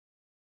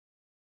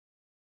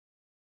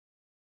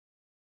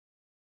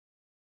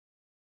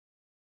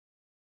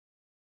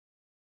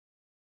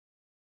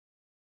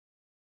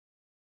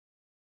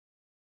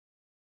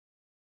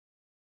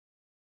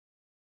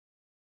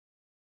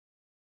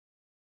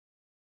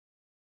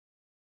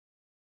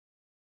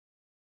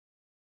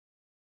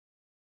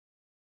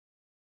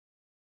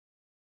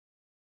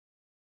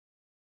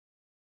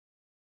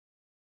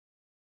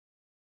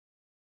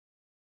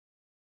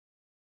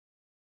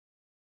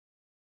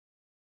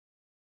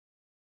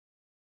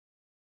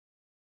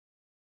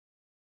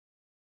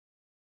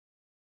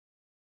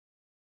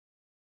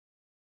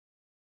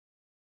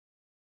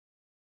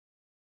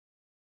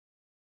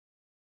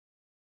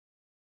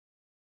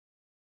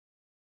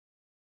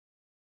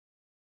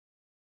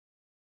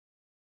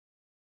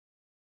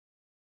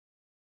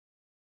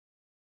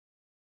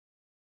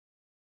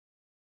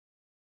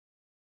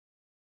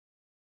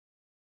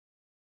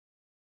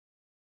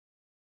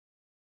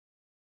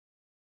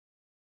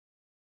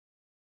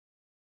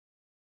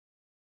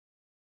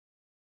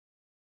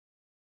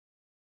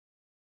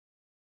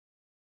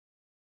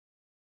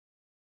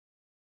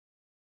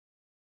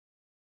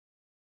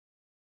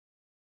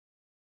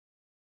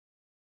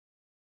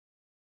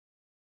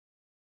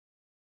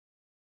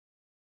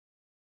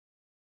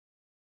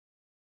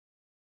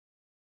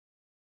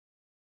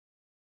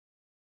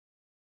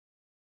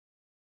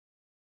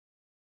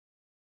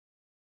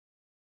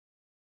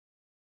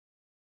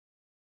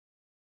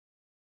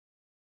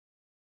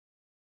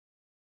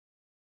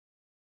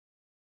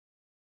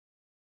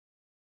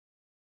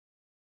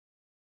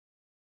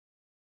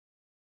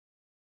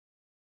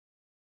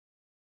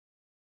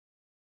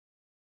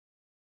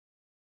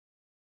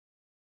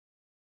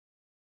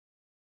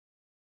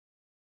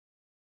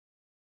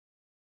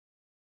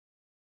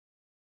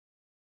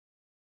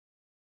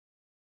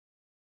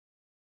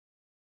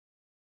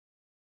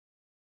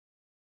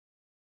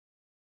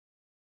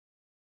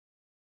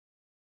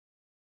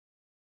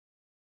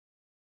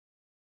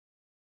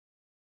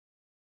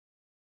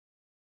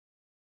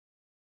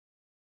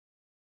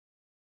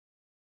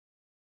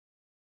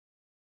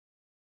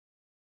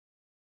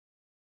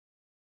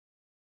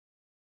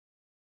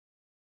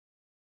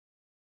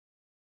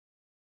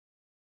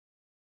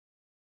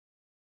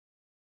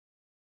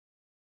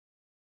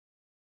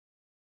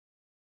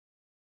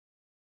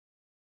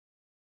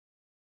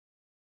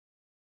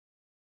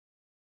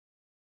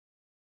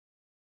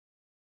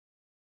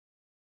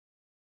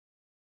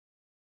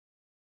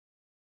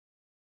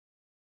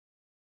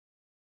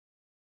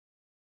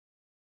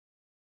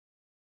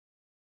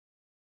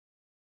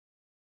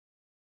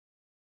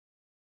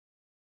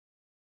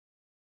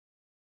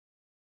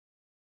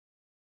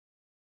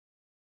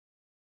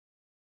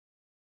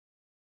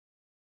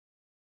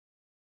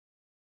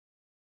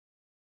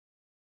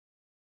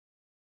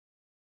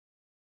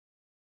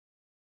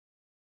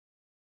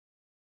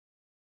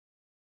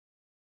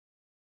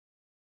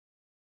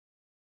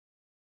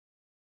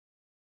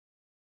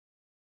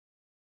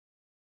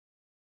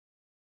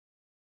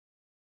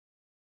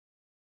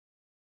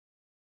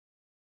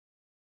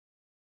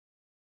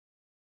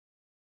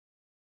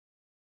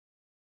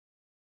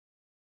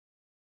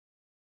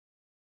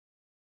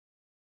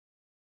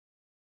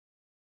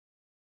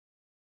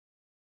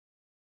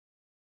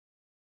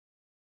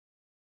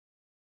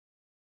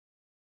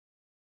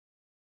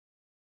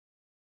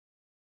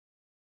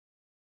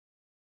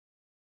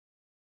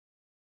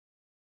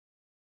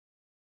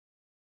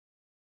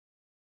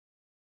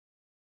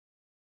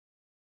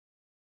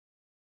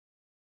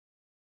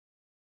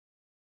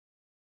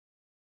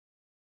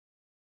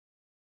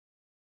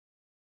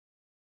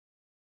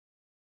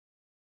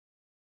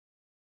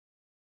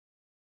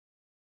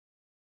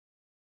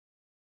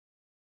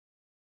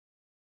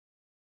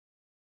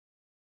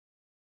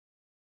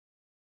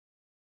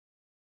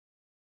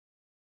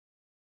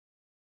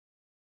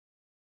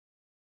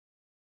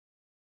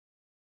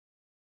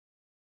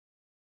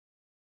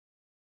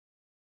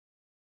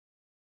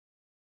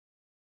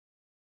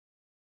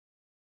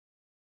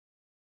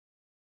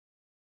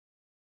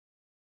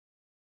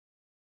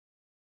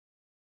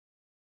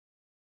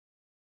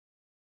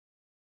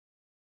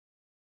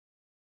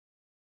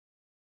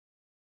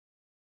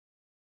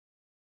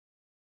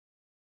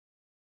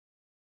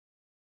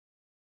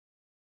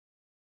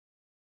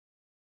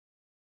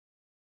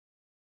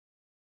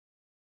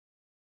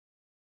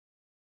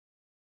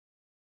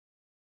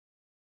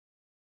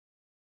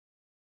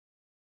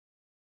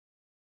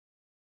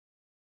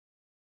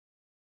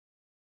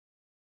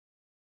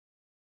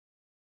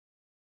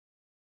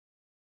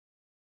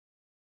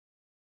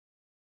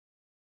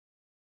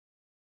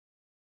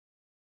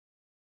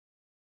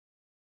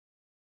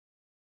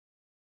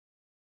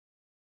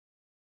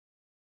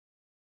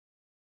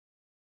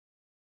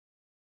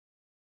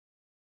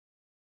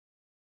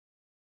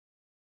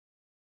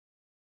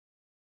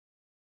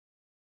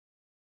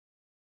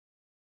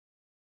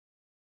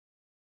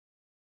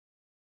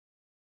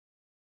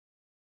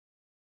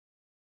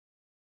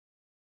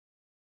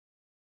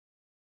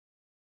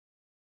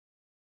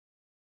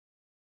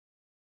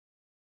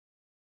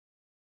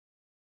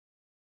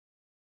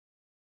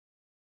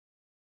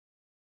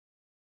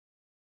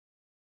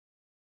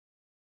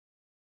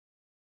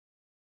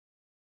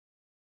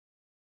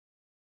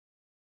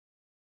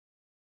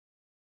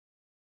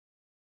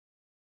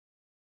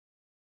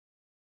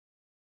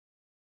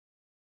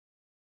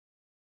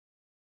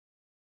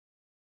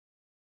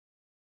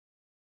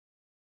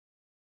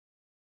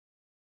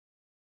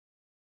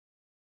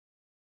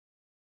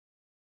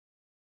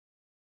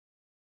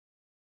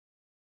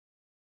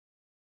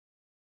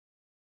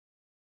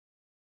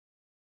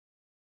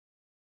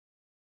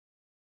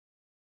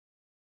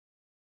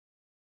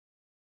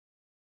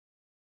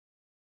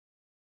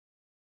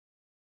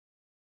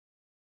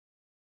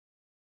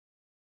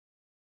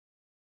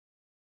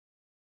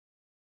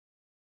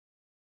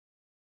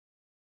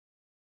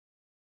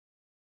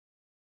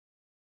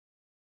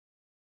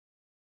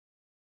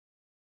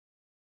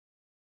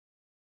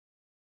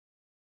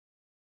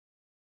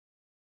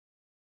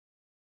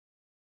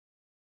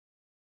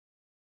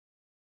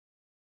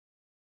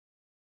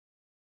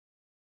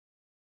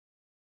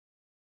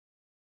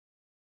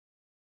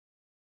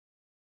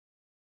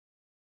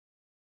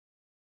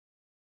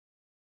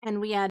And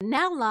we are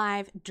now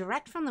live,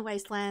 direct from the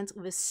Wastelands,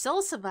 with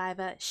sole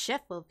survivor,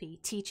 Chef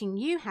Wulfy, teaching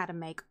you how to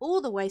make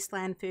all the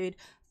Wasteland food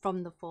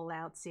from the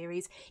Fallout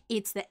series.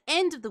 It's the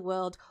end of the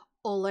world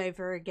all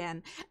over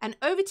again. And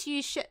over to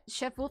you,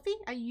 Chef Wulfy.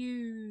 Are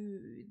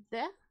you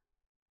there?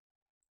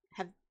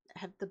 Have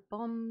the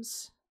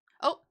bombs...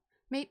 Oh,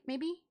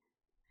 maybe?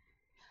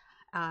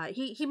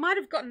 He might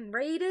have gotten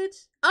raided.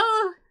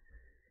 Oh!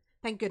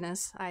 Thank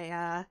goodness.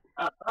 I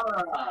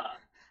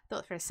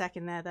thought for a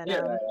second there that...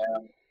 Here I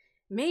am.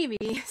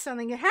 Maybe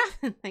something had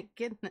happened, thank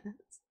goodness.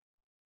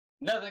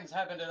 Nothing's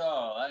happened at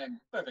all. I am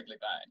perfectly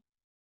fine.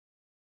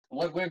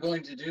 What we're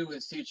going to do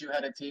is teach you how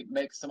to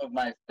make some of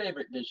my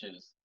favorite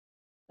dishes.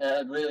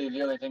 Really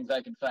the only things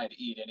I can find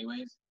to eat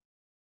anyways.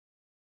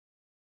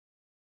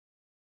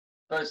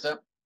 First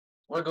up,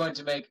 we're going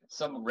to make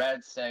some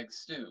radstag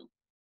stew.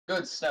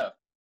 Good stuff.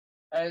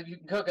 If you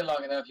can cook it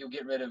long enough, you'll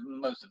get rid of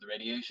most of the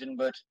radiation,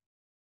 but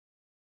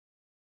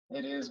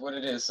it is what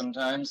it is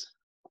sometimes.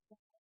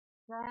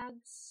 Rad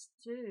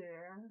stew.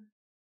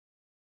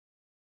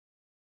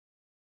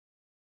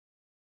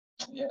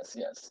 Yes.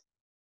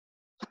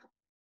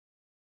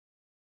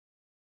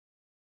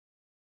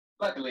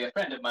 Luckily, a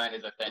friend of mine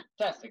is a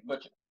fantastic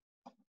butcher.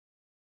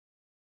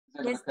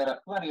 He's able to cut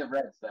up plenty of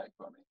radstag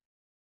for me.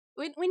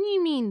 When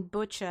you mean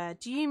butcher,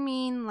 do you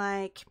mean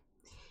like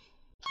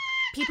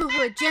people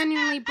who are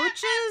genuinely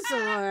butchers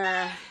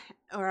or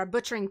are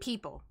butchering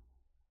people?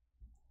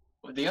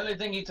 Well, the only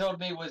thing he told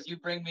me was, you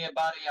bring me a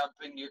body, I'll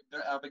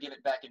give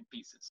it back in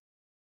pieces.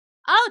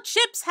 Oh,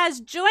 Chips has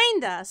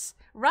joined us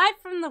right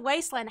from the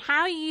Wasteland.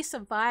 How are you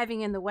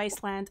surviving in the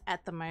Wasteland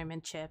at the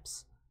moment,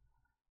 Chips?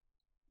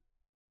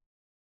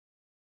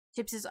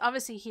 Chips is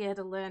obviously here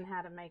to learn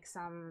how to make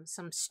some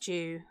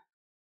stew.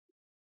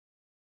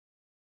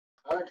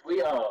 Aren't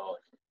we all?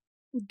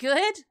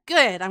 Good.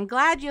 I'm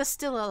glad you're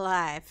still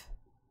alive.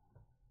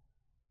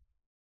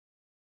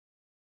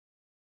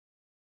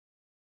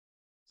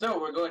 So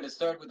we're going to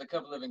start with a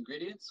couple of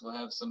ingredients. We'll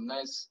have some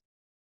nice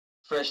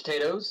fresh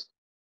potatoes.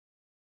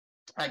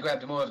 I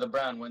grabbed more of the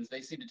brown ones.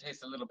 They seem to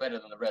taste a little better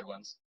than the red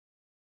ones.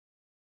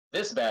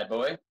 This bad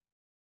boy.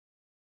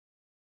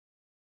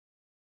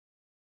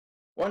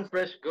 One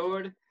fresh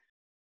gourd.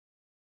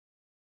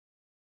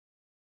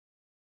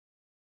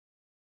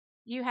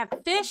 You have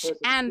fish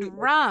and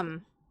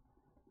rum.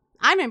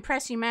 I'm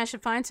impressed you managed to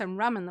find some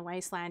rum in the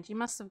Wasteland. You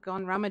must have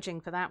gone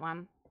rummaging for that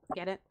one.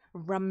 Get it?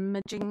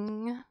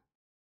 Rummaging.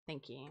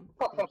 Thank you.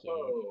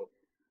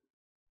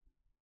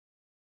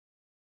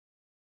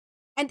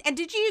 And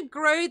did you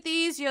grow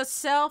these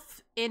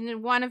yourself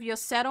in one of your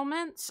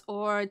settlements,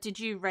 or did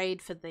you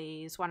raid for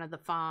these, one of the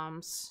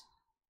farms?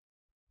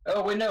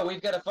 Oh,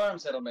 we've got a farm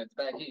settlement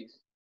back east.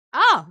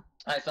 Oh!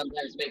 I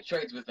sometimes make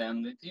trades with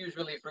them. It's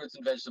usually fruits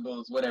and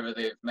vegetables, whatever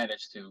they've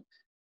managed to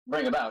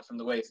bring about from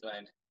the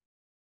Wasteland.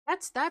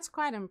 That's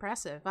quite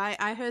impressive.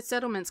 I heard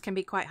settlements can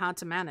be quite hard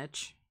to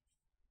manage.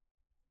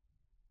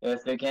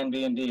 Yes, they can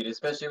be indeed,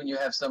 especially when you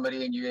have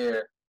somebody in your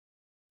ear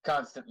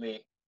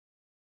constantly.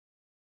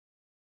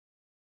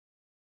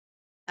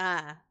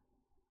 Yeah.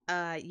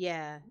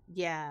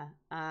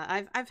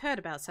 I've heard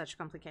about such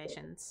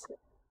complications.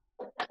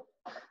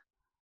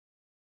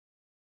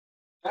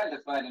 Tried to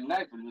find a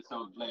knife in this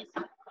old place.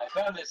 I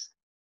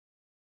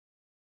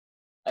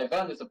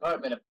found this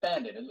apartment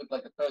abandoned. It looked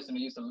like the person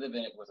who used to live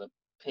in it was a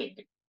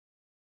pig.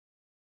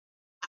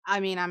 I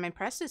mean, I'm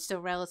impressed it's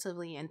still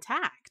relatively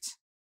intact.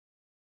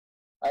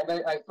 I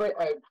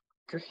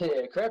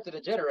crafted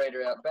a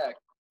generator out back.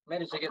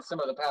 Managed to get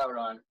some of the power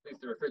on. At least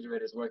the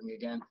refrigerator's working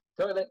again.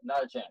 Toilet,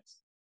 not a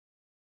chance.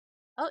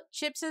 Oh,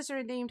 Chips has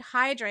redeemed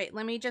hydrate.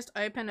 Let me just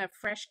open a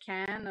fresh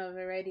can of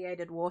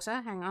irradiated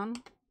water. Hang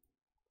on.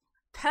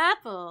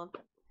 Purple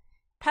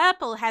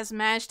has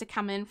managed to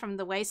come in from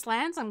the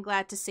Wastelands. I'm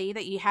glad to see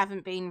that you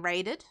haven't been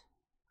raided.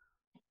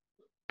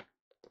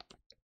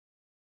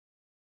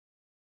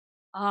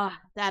 Oh,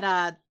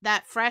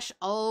 that fresh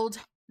old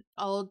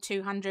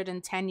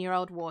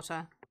 210-year-old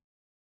water.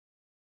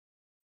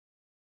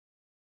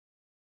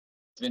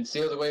 It's been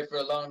sealed away for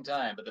a long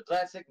time, but the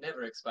plastic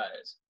never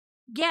expires.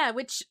 Yeah,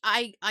 which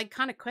I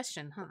kind of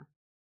question, huh?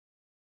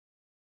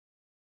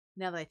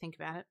 Now that I think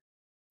about it.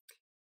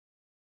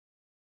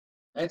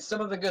 It's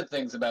some of the good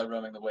things about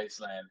roaming the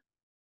Wasteland.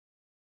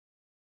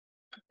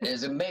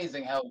 It's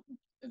amazing how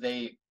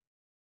they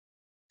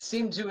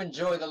seem to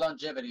enjoy the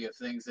longevity of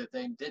things that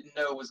they didn't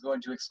know was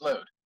going to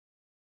explode.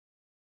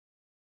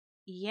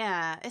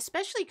 Yeah,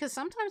 especially because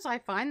sometimes I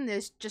find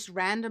there's just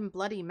random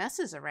bloody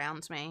messes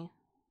around me.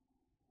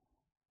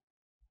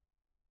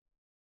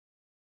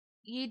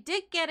 You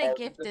did get a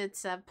gifted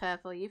sub,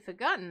 Purple. You've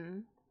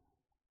forgotten.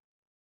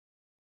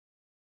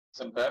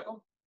 Some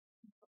purple?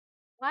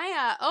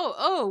 Why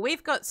oh,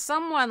 we've got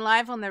someone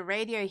live on the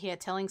radio here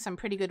telling some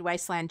pretty good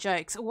Wasteland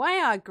jokes.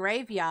 Why are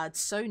graveyards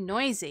so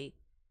noisy?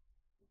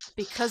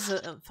 Because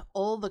of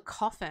all the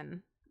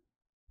coffin.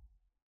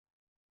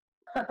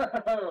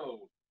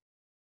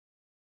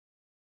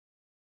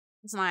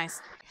 It's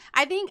nice.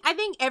 I think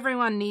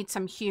everyone needs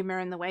some humor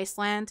in the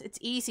Wasteland. It's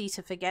easy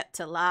to forget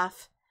to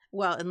laugh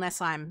Well,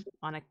 unless I'm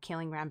on a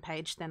killing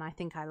rampage, then I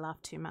think I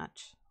laugh too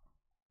much.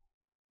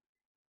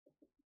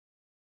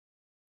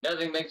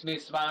 Nothing makes me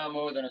smile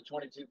more than a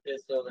 22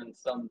 pistol and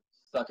some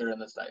sucker in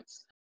the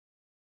sights.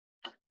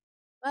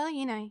 Well,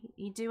 you know,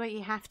 you do what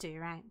you have to,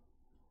 right?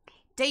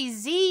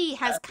 Daisy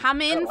has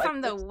come in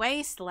from the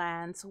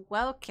Wastelands.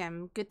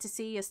 Welcome. Good to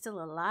see you're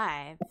still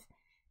alive.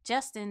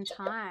 Just in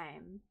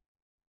time.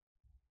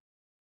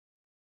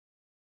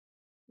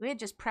 We're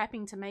just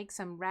prepping to make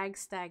some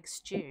ragstag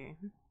stew.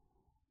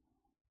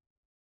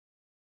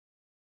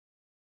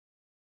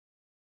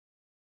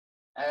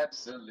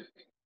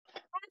 Absolutely.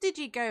 How did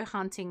you go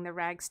hunting the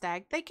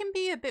ragstag? They can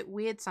be a bit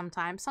weird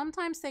sometimes.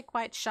 Sometimes they're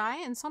quite shy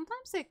and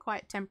sometimes they're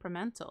quite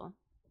temperamental.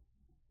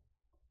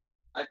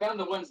 I found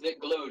the ones that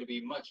glow to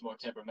be much more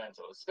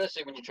temperamental,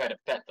 especially when you try to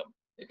pet them.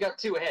 They've got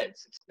 2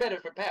 heads. It's better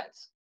for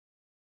pets.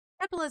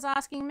 Pepple is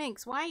asking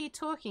Minx, why are you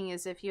talking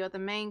as if you're the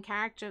main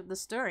character of the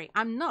story?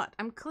 I'm not.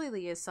 I'm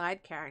clearly a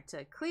side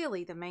character.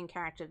 Clearly the main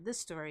character of this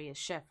story is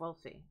Chef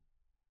Wulfy.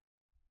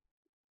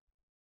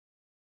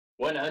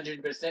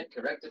 100%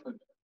 correct.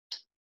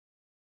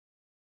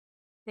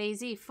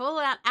 Daisy, full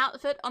out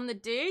outfit on the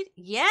dude?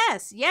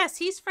 Yes,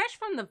 he's fresh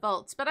from the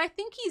vaults, but I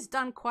think he's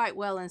done quite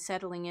well in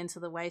settling into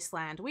the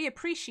Wasteland. We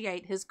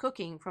appreciate his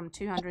cooking from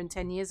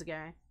 210 years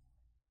ago.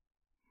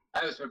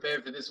 I was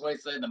prepared for this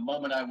wasteland the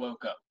moment I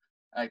woke up.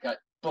 I got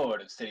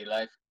bored of city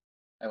life.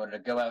 I wanted to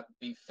go out and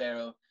be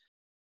feral,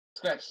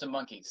 scratch some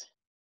monkeys.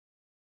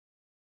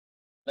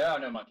 There are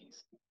no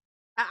monkeys.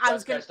 I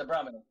was going to scratch the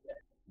Brahmin.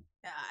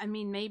 I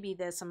mean, maybe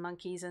there's some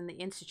monkeys in the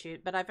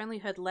Institute, but I've only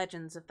heard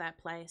legends of that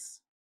place.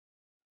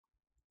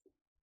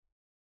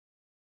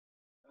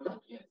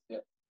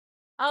 Yes.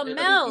 Oh,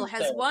 Mel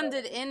has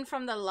wandered in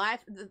from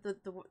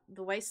the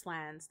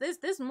wastelands.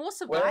 There's more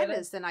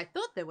survivors than I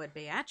thought there would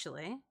be,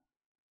 actually.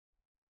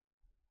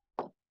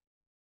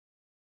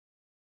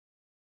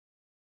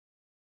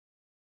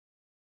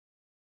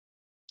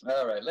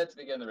 All right, let's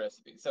begin the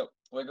recipe. So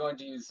we're going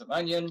to use some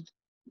onion,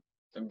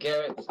 some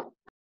carrots,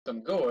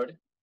 some gourd,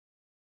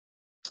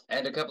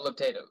 and a couple of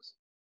potatoes.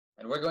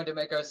 And we're going to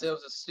make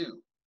ourselves a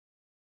stew.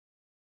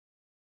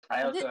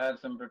 I also have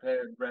some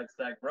prepared red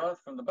stack broth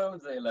from the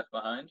bones they left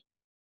behind.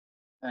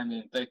 I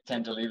mean, they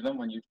tend to leave them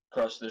when you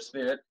crush their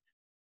spirit.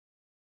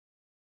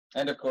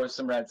 And of course,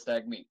 some red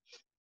stag meat.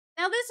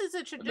 Now, this is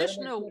a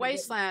traditional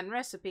Wasteland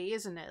recipe,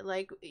 isn't it?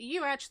 Like,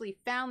 you actually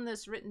found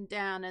this written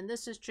down, and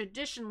this is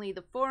traditionally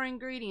the 4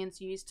 ingredients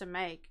used to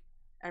make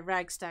a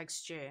ragstag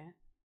stew.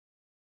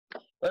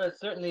 Well, it's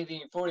certainly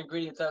the 4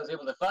 ingredients I was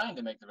able to find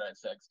to make the red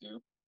stag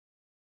stew.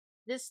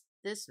 This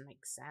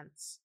makes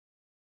sense.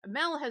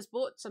 Mel has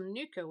brought some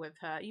nuka with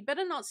her. You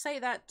better not say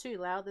that too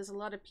loud. There's a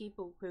lot of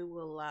people who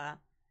will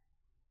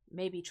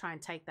maybe try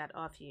and take that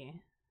off you.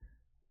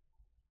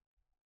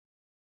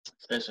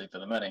 Especially for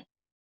the money.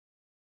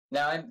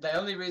 Now, the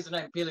only reason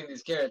I'm peeling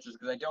these carrots is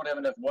because I don't have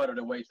enough water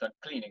to waste on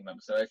cleaning them,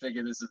 so I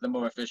figure this is the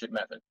more efficient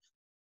method.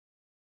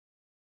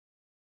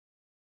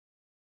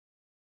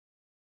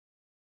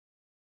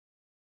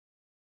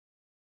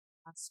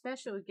 A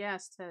special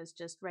guest has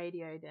just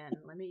radioed in.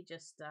 Let me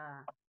just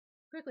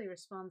quickly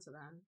respond to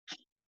them.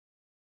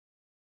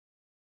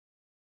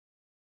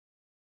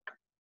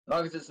 As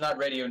long as it's not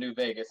Radio New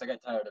Vegas, I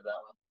got tired of that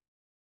one.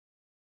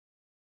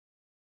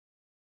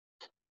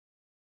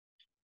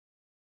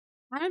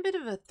 I'm a bit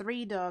of a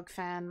 3 Dog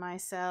fan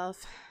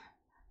myself.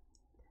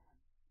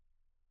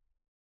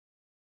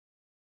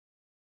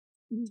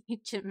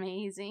 It's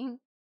amazing.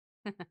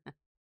 It's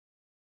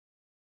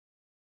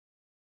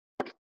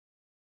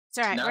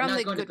alright, we're on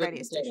the good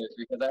radio station.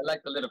 Because I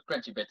like the little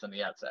crunchy bits on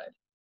the outside.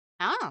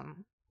 Oh.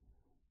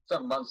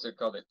 Some monster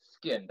called it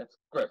skin. That's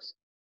gross.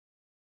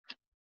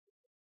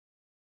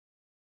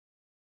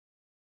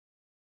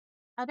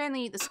 I'd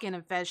only eat the skin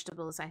of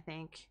vegetables, I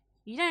think.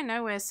 You don't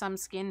know where some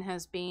skin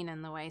has been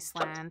in the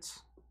Wasteland.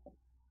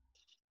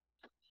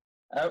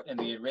 Out in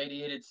the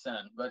irradiated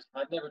sun, but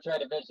I've never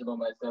tried a vegetable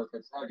myself.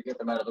 It's hard to get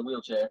them out of the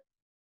wheelchair.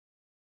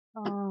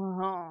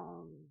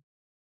 Oh.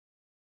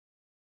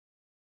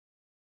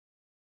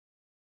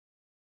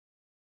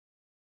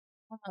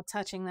 I'm not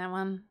touching that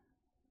one.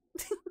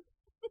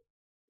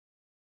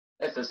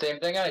 That's the same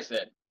thing I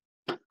said.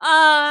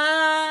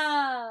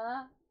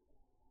 Ah!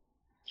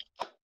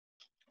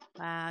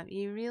 Wow,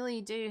 you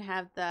really do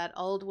have that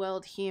old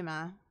world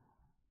humor.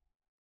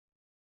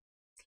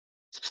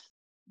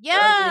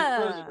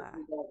 Yeah!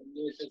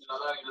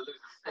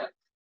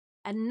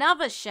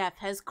 Another chef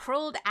has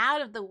crawled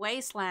out of the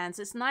wastelands.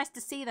 It's nice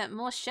to see that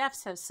more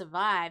chefs have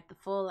survived the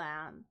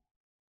fallout.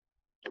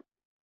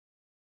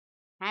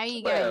 How are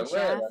you going,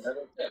 chef?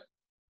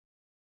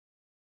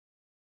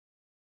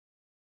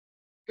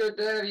 Good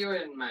to have you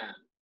in, man.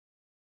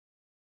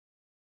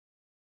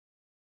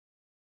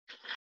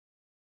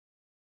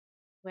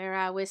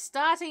 We're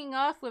starting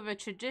off with a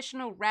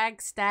traditional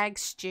ragstag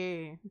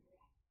stew.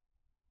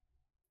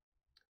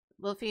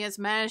 Wulfy has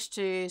managed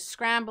to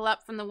scramble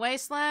up from the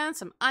wasteland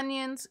some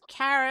onions,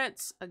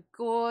 carrots, a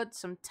gourd,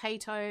 some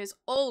potatoes,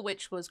 all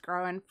which was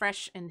grown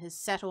fresh in his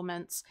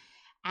settlements.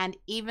 and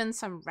even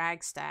some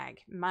ragstag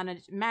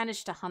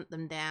managed to hunt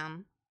them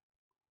down.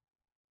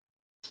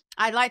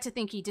 I'd like to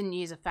think he didn't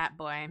use a fat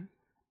boy.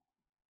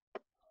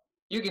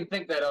 You can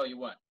think that all you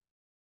want.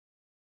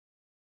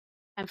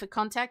 And for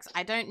context,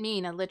 I don't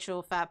mean a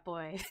literal fat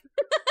boy.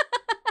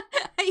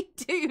 I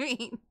do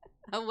mean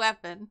a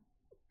weapon.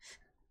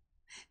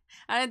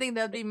 I don't think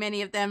there'll be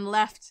many of them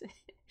left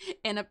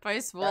in a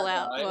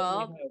post-Fallout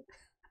world.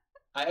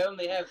 I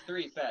only have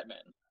 3 fat men.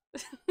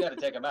 Gotta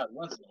take them out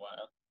once in a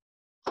while.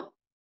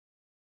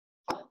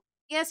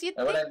 Yes, you.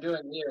 And what I'm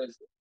doing here is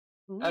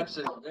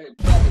absolutely very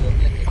popular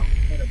method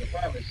one of the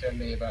farmers showed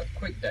me about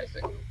quick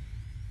dicing.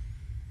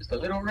 Just a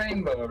little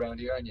rainbow around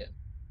your onion.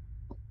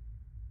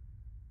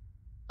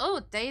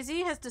 Oh,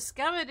 Daisy has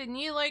discovered a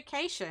new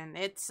location.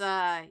 It's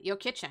your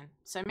kitchen.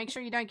 So make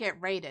sure you don't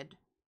get raided.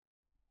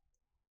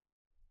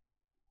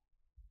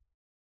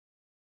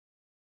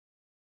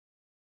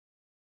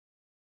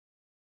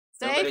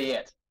 Nobody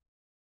yet.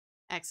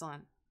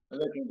 Excellent.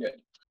 Looking good.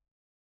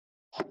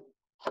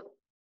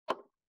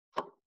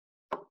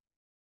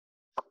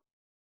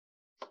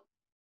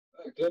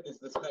 Oh goodness,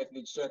 this knife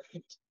needs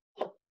sharpened.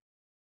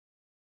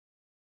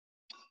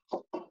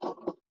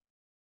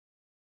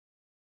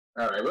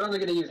 Alright, we're only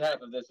going to use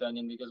half of this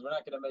onion because we're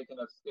not going to make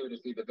enough stew to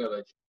feed the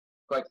village.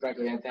 Quite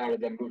frankly, I'm tired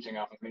of them mooching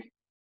off of me.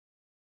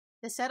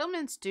 The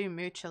settlements do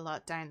mooch a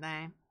lot, don't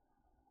they?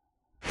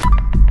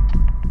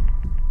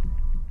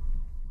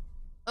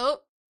 Oh,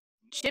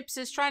 Chips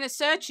is trying to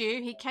search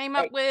you. He came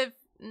up with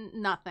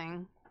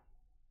nothing.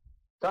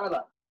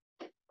 Carla,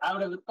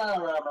 out of the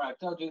power armor. I've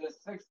told you this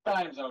 6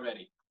 times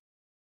already.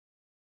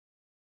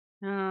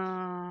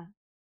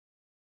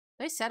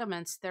 Those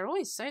settlements, they're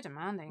always so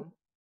demanding.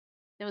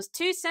 There was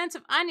 2 cents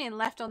of onion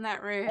left on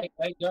that roof.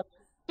 Hey,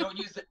 don't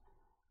use it.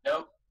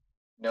 Nope.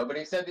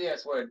 Nobody said the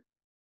S word.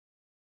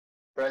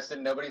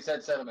 Preston, nobody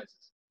said settlements.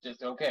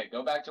 Just okay.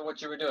 Go back to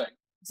what you were doing.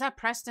 Is that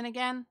Preston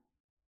again?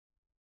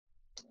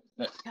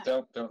 No,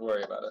 don't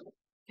worry about it.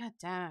 God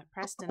damn it,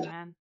 Preston,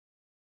 man.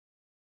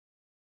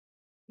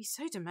 He's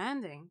so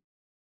demanding.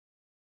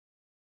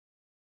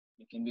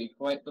 You can be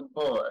quite the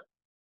bore.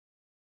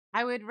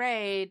 I would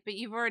raid, but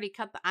you've already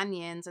cut the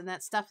onions, and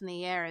that stuff in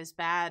the air is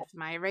bad for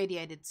my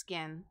irradiated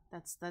skin.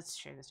 That's true. That's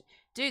true.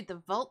 Dude,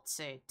 the vault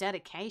suit,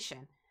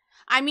 dedication.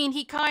 I mean,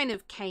 he kind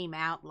of came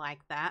out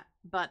like that,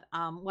 but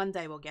one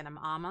day we'll get him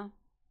armor.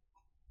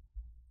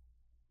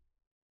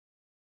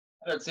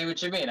 I don't see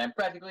what you mean. I'm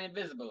practically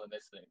invisible in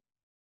this thing.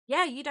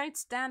 Yeah, you don't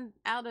stand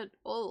out at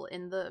all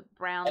in the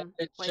brown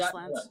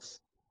wastelands.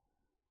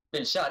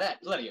 Been shot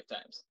at plenty of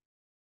times.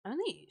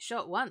 Only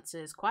shot once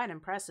is quite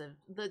impressive.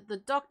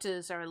 The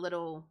doctors are a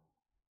little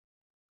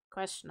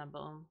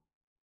questionable.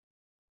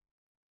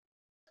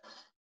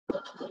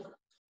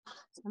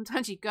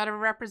 Sometimes you gotta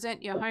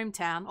represent your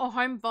hometown, or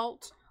home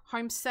vault,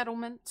 home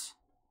settlement.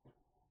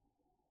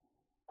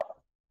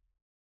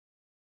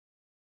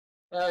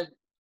 I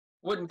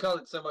wouldn't call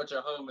it so much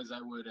a home as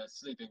I would a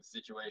sleeping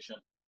situation.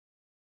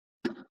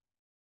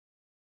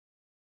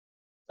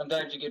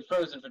 Sometimes you get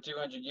frozen for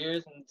 200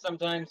 years, and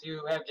sometimes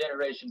you have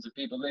generations of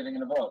people living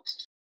in a vault.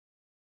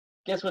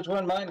 Guess which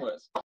one mine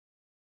was?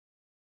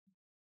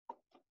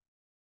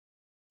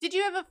 Did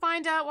you ever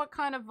find out what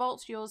kind of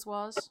vault yours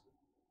was?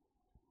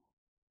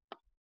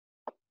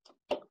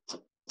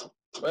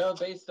 Well,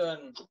 based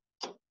on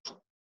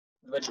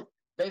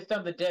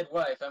the dead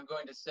wife, I'm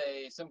going to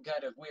say some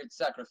kind of weird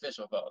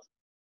sacrificial vault.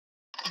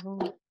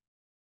 Oh,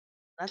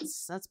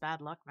 that's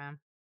bad luck, man.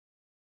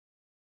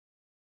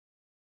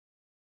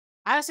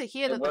 I also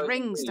hear that the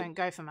rings don't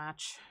go for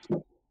much.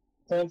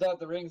 Turns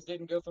out the rings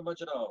didn't go for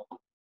much at all.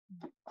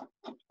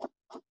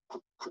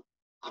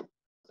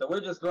 So we're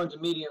just going to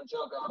medium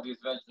choke all these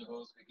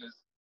vegetables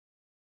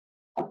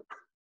because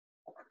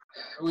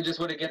we just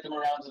want to get them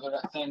around to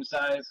the same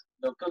size.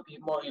 They'll cook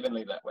more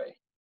evenly that way.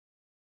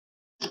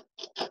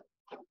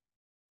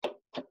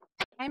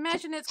 I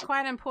imagine it's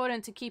quite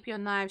important to keep your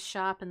knives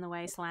sharp in the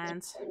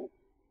wastelands.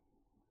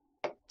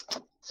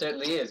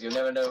 Certainly is. You'll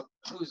never know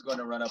who's going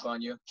to run up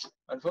on you.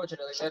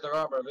 Unfortunately, leather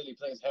armor really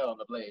plays hell on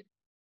the blade.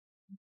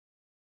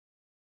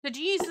 Did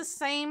you use the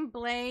same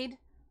blade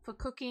for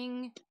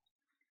cooking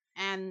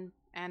and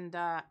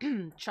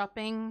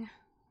chopping?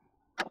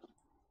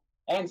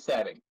 And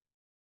stabbing.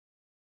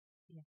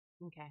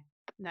 Yeah. Okay.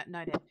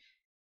 Noted.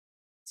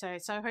 So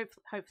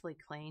hopefully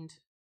cleaned.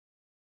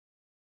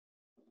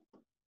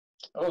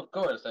 Oh, of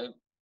course. I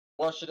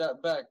washed it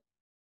out back.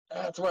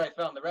 That's where I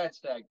found the rat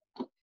stag.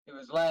 It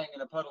was lying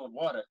in a puddle of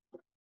water.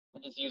 I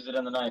just used it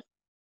on the knife.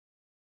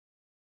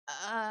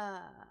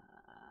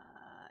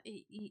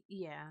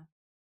 Yeah.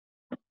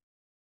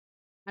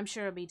 I'm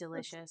sure it'll be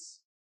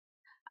delicious.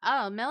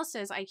 Oh, Mel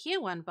says, I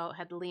hear one boat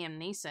had Liam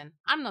Neeson.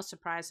 I'm not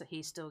surprised that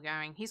he's still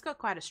going. He's got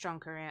quite a strong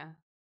career.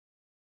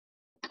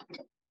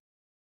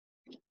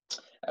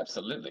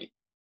 Absolutely.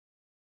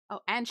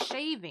 Oh, and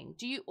shaving.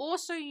 Do you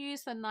also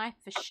use the knife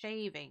for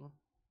shaving?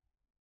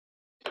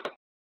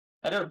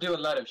 I don't do a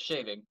lot of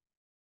shaving.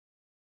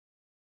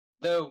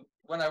 Though,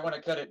 when I want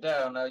to cut it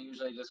down, I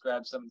usually just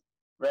grab some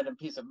random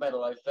piece of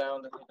metal I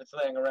found if it's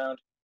laying around.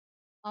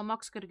 Oh,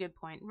 Mock's got a good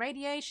point.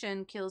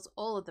 Radiation kills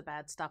all of the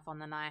bad stuff on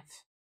the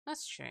knife.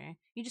 That's true.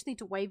 You just need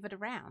to wave it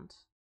around.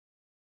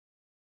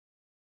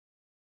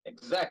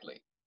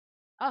 Exactly.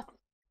 Oh,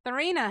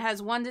 Tharina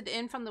has wandered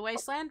in from the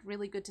wasteland.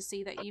 Really good to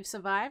see that you've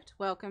survived.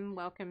 Welcome,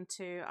 welcome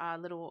to our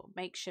little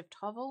makeshift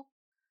hovel.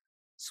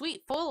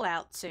 Sweet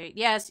fallout suit.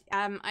 Yes,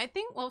 I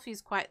think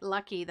Wulfy's quite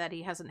lucky that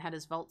he hasn't had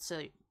his vault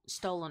suit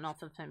stolen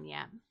off of him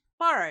yet.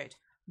 Borrowed.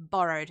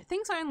 Borrowed.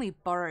 Things are only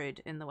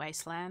borrowed in the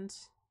wasteland.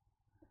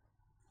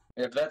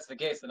 If that's the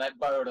case, then I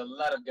borrowed a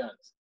lot of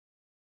guns.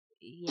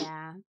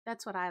 Yeah,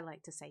 that's what I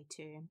like to say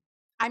too.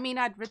 I mean,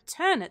 I'd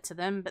return it to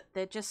them, but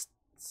they're just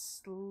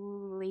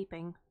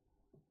sleeping.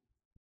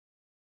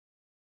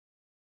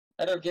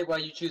 I don't get why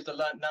you choose the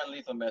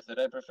non-lethal method.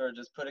 I prefer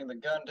just putting the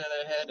gun to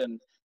their head and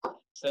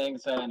saying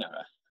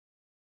sayonara.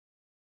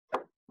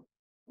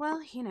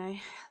 Well, you know,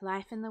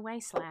 life in the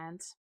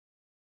wasteland.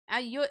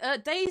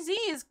 Daisy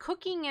is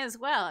cooking as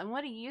well. And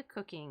what are you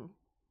cooking?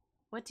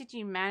 What did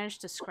you manage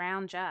to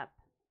scrounge up?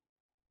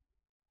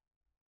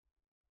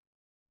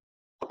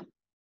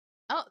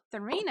 Oh,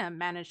 Tharina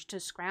managed to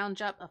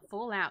scrounge up a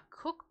Fallout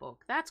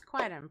cookbook. That's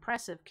quite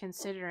impressive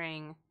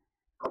considering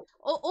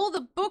all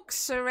the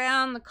books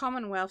around the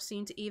Commonwealth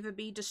seem to either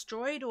be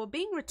destroyed or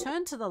being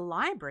returned to the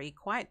library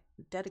quite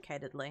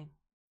dedicatedly.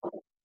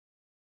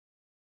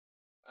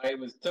 I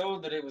was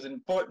told that it was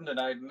important, and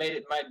I made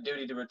it my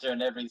duty to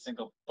return every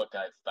single book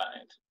I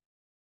find.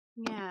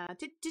 Yeah.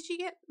 Did you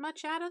get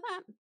much out of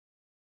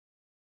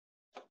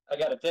that? I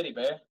got a teddy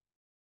bear.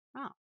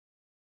 Oh.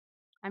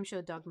 I'm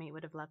sure Dogmeat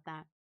would have loved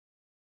that.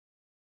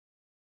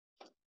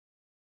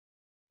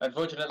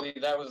 Unfortunately,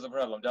 that was the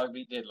problem.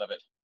 Dogmeat did love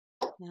it.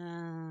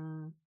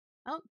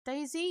 Oh,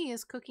 Daisy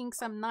is cooking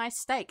some nice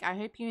steak. I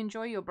hope you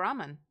enjoy your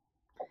Brahmin.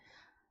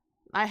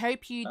 I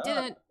hope you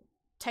didn't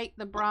take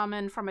the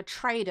Brahmin from a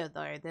trader,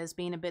 though. There's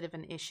been a bit of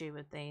an issue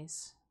with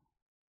these.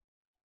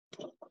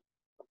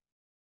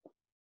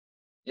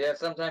 Yeah,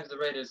 sometimes the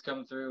raiders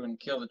come through and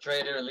kill the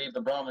trader and leave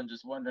the Brahmin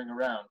just wandering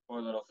around.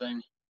 Poor little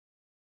thing.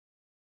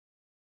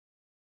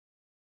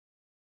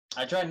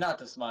 I try not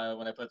to smile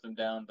when I put them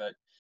down, but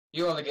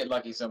you only get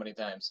lucky so many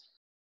times.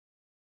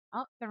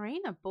 Oh,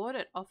 Tharina bought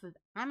it off of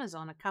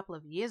Amazon a couple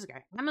of years ago.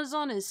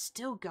 Amazon is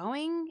still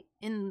going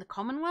in the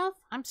Commonwealth?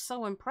 I'm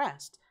so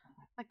impressed.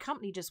 The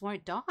company just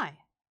won't die.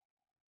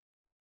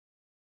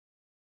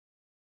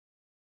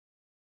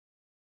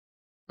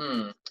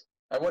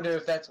 I wonder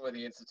if that's where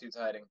the Institute's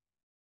hiding.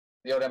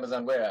 The old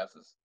Amazon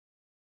warehouses.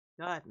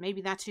 God,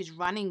 maybe that's who's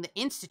running the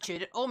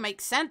Institute. It all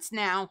makes sense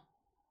now.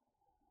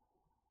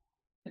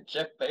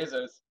 Jeff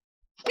Bezos.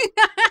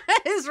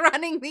 Is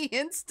running the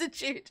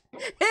Institute.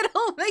 It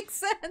all makes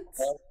sense.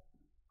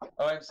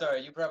 Oh, I'm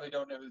sorry. You probably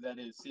don't know who that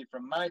is. See,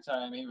 from my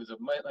time, he was a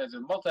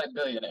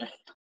multi-billionaire.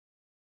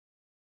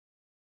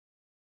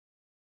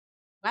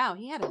 Wow,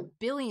 he had 1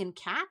 billion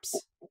caps?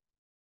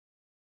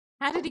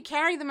 How did he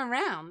carry them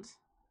around?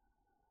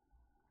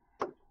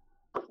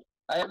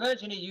 I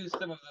imagine he used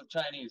some of the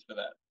Chinese for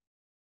that.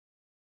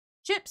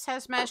 Chips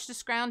has managed to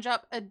scrounge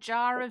up a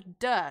jar of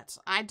dirt.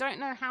 I don't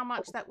know how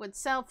much that would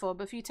sell for,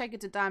 but if you take it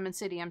to Diamond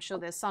City, I'm sure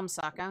there's some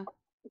sucker.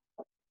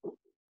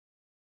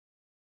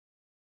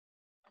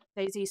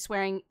 Daisy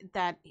swearing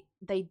that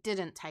they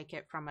didn't take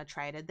it from a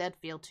trader. They'd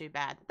feel too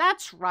bad.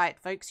 That's right,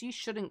 folks. You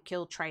shouldn't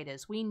kill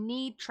traders. We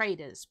need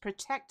traders.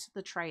 Protect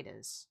the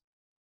traders.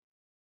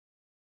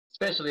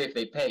 Especially if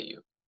they pay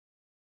you.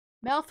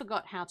 Mel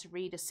forgot how to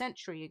read a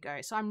century ago,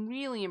 so I'm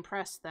really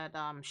impressed that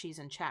she's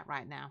in chat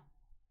right now.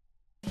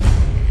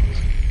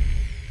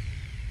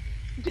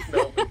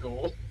 Mel the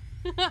Ghoul.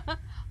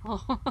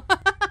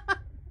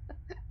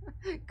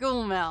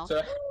 Cool, Mel.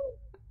 So,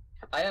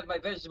 I have my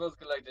vegetables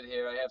collected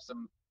here. I have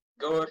some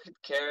gourd,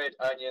 carrot,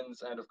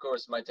 onions, and of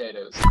course, my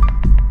potatoes.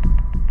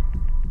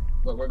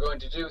 What we're going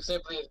to do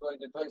simply is going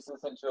to place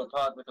this into a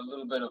pot with a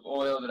little bit of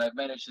oil that I've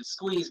managed to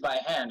squeeze by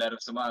hand out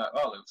of some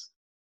olives.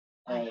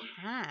 By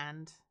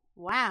hand?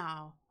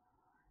 Wow.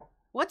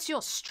 What's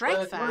your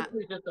strength at? It's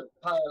mostly just a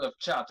pile of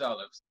chopped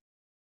olives.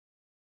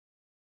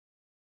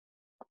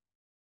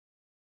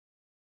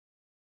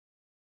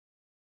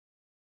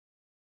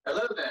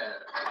 Hello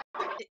there.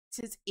 It's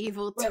his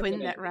evil twin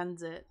that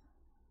runs it.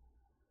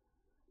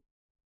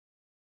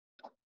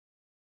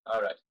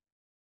 Alright.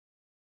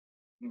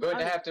 I'm going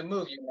to have to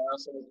move you now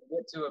so we can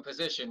get to a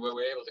position where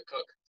we're able to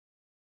cook.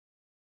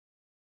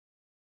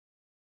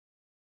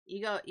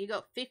 You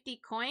got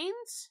 50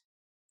 coins?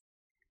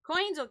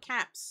 Coins or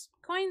caps?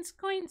 Coins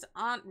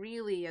aren't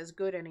really as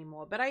good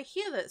anymore, but I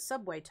hear that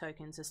subway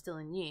tokens are still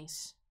in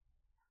use.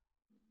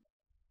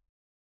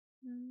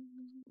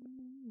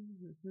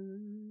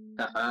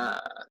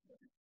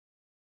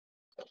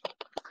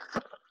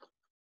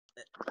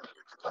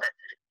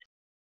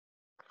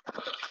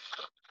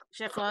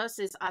 Chef Lois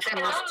is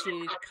asking us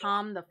to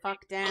calm the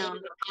fuck down.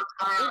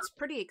 It's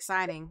pretty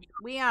exciting.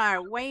 We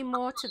are way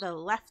more to the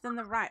left than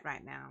the right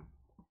now.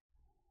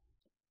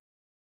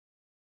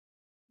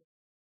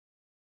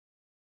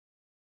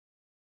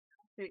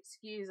 To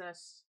excuse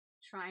us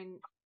trying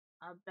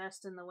are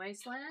best in the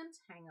Wasteland.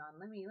 Hang on,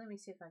 let me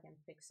see if I can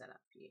fix that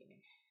up for you.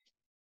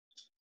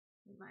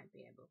 We might be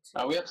able to.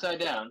 Are we upside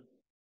down?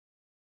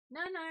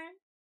 No.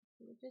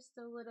 We're just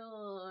a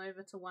little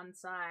over to one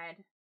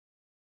side.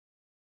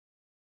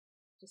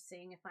 Just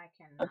seeing if I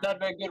can. I'm not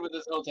very good with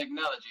this whole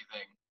technology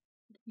thing.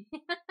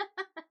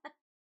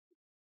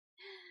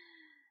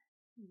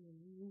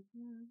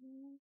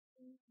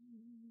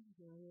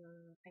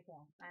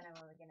 Okay, I know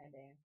what we're gonna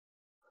do.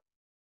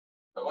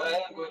 But what I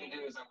am going to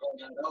do is I'm going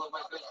to add all of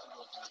my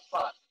vegetables in the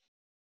pot.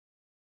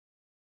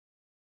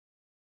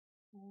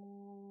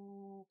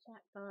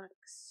 Chat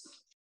box.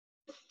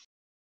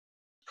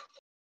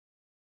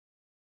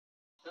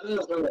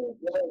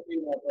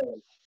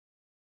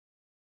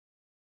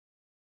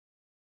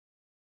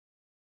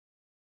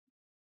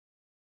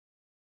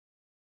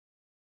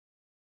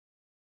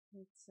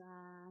 It's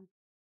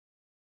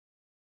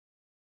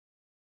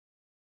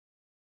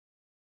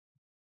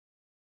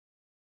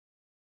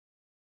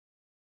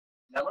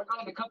Now we're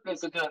going to cook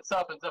this until it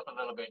softens up a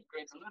little bit.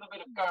 Creates a little bit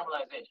of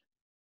caramelization.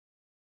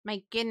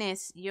 My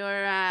goodness,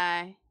 your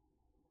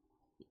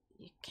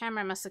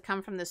camera must have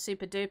come from the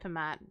super duper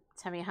mat.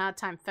 It's having a hard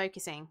time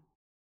focusing.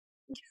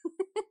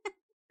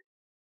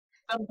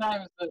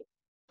 Sometimes the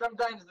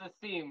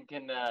theme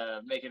can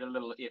make it a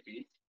little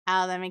iffy.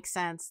 Oh, that makes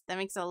sense. That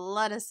makes a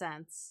lot of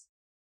sense.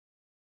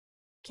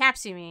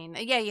 Caps, you mean?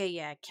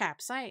 Yeah.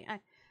 Caps.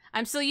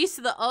 I'm still used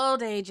to the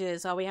old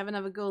ages. Oh, we have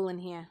another ghoul in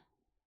here.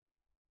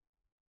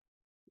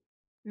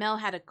 Mel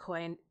had a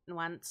coin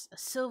once. A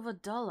silver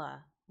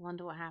dollar.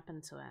 Wonder what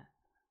happened to it.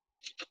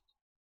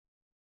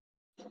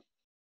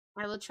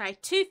 I will try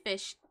 2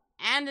 fish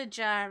and a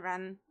jar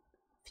run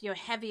for your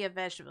heavier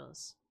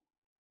vegetables.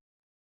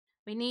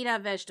 We need our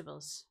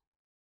vegetables.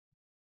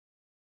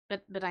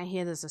 But I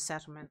hear there's a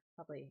settlement,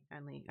 probably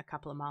only a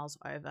couple of miles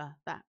over,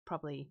 that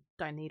probably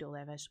don't need all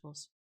their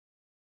vegetables.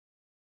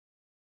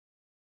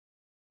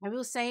 I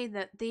will say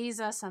that these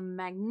are some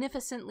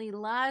magnificently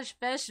large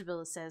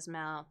vegetables, says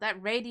Mel.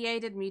 That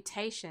radiated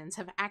mutations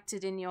have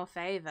acted in your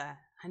favor.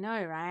 I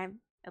know, right?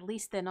 At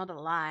least they're not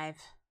alive.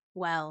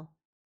 Well,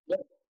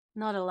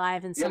 not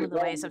alive in some of the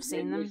ways I've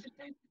seen them.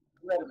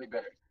 Incredibly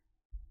better.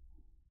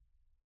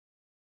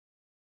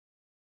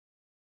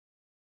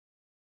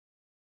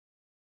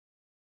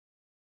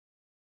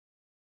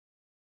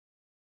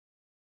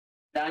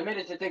 Now I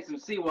managed to take some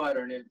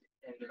seawater and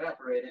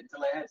evaporate it until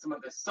I had some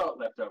of the salt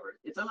left over.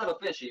 It's a little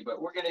fishy, but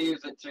we're going to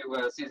use it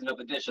to season up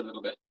the dish a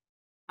little bit.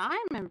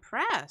 I'm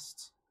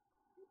impressed.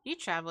 You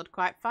traveled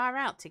quite far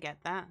out to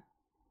get that.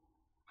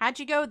 How'd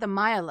you go with the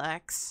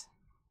Mirelurks?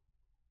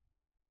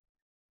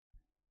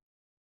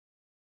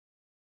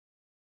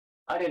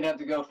 I didn't have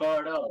to go far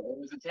at all. There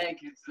was a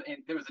tank in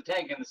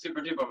the super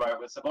duper mart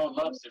with some old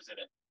lobsters in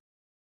it.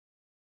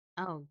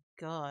 Oh,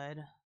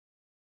 God.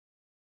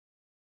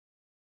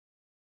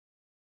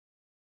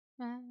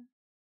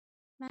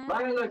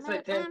 Mine looks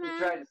like tanks you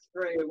try to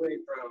stray away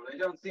from. They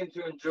don't seem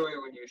to enjoy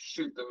when you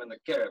shoot them in the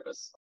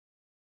carapace.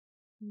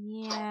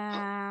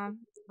 Yeah,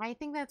 I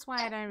think that's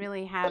why I don't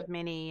really have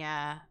many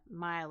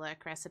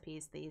Mirelurk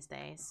recipes these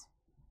days.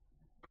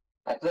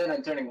 I plan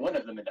on turning one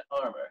of them into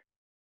armor.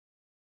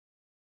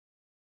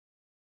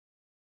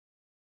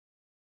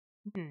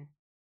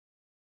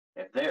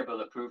 If they're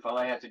bulletproof, all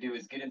I have to do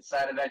is get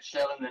inside of that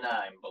shell and then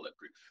I'm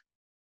bulletproof.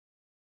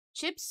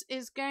 Chips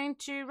is going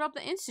to rob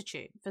the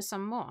Institute for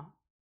some more.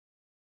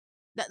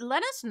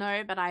 Let us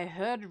know, but I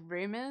heard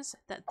rumors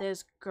that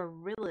there's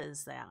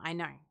gorillas there. I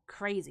know,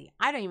 crazy.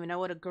 I don't even know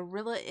what a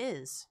gorilla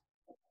is.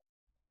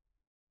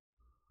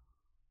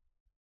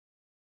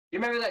 You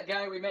remember that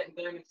guy we met in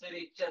Diamond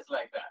City? Just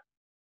like that.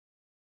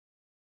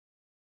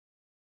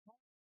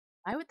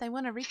 Why would they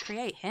want to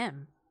recreate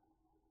him?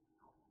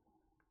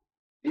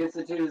 The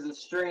Institute is a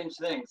strange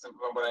thing, from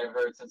what I've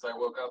heard since I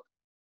woke up.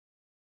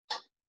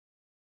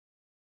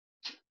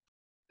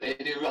 They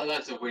do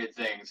lots of weird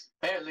things.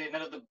 Apparently,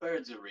 none of the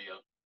birds are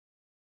real.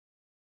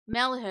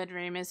 Mel heard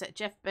rumors that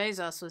Jeff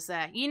Bezos was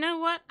there. You know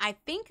what? I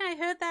think I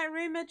heard that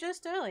rumor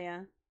just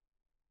earlier.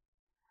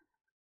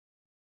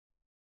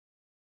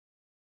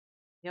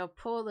 Your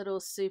poor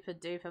little super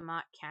duper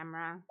Mark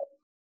camera.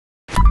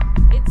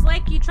 It's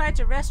like you tried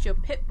to rest your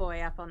Pip-Boy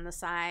up on the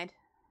side.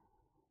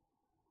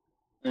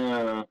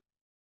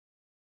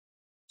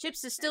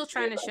 Chips is still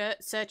trying to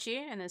search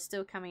you and is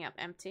still coming up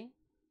empty.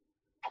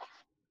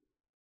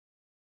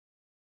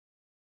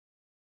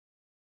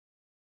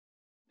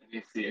 Let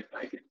me see if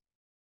I can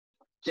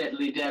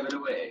gently dab it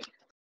away.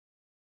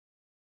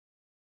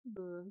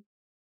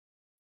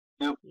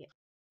 Nope. Yeah.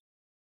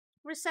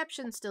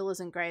 Reception still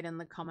isn't great in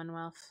the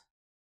Commonwealth.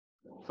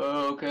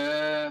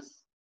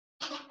 Focus.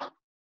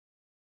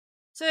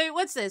 So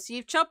what's this?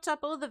 You've chopped up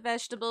all the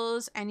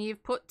vegetables and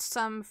you've put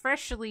some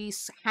freshly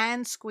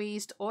hand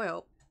squeezed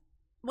oil.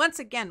 Once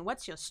again,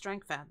 what's your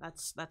strength at?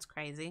 That's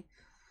crazy.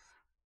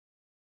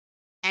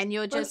 And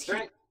you're just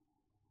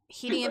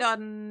heating it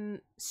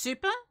on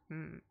super?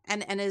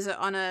 And is it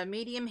on a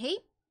medium heat?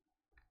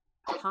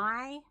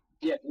 High?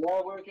 Yeah,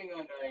 we're working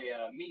on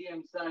a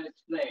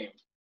medium-sized flame.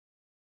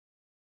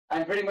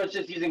 I'm pretty much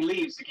just using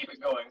leaves to keep it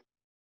going.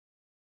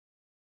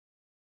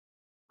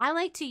 I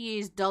like to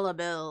use dollar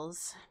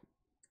bills.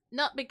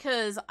 Not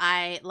because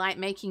I like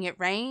making it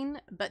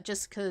rain, but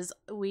just because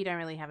we don't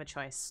really have a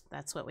choice.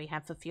 That's what we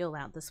have for fuel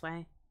out this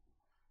way.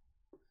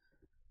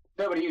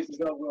 Nobody uses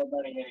old world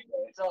money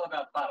anyway. It's all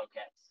about bottle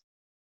caps.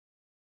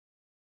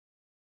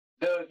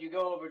 Though if you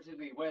go over to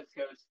the West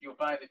Coast, you'll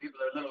find that people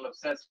are a little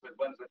obsessed with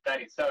ones with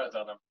tiny stars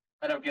on them.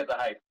 I don't get the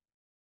hype.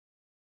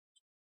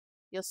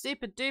 Your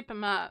super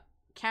duper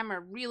camera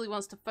really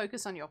wants to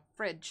focus on your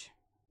fridge.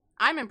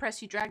 I'm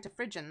impressed you dragged a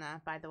fridge in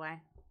there, by the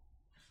way.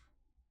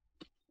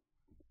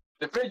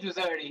 The fridge was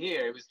already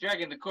here. It was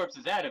dragging the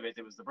corpses out of it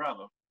that was the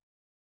problem.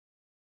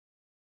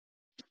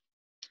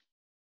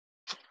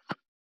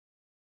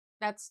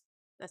 That's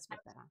a bit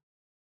better.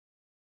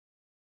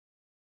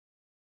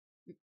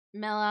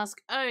 Mel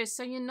asks, "Oh,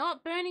 so you're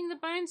not burning the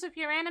bones of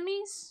your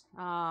enemies?"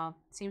 Oh,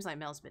 seems like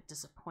Mel's a bit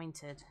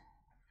disappointed.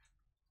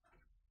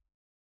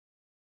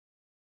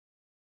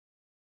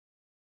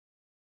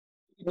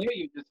 I can hear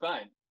you just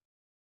fine.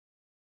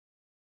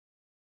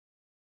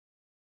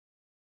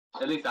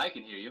 At least I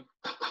can hear you.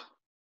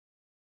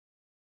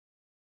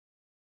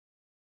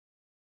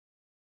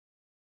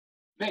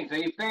 Thanks. Are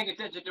you paying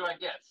attention to our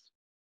guest?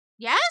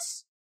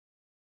 Yes?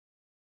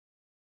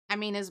 I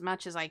mean, as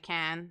much as I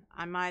can.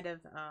 I might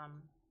have,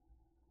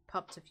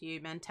 popped a few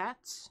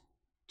mentats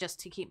just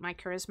to keep my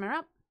charisma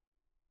up.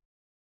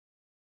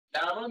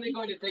 Now, I'm only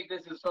going to take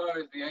this as far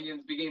as the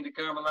onions begin to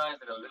caramelize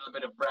and a little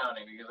bit of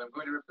browning, because I'm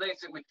going to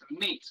replace it with the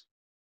meat.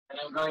 And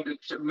I'm going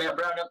to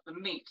brown up the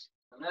meat.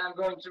 And then I'm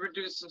going to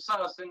reduce some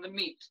sauce in the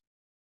meat.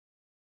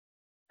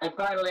 And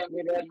finally, I'm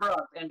going to add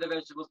broth and the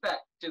vegetables back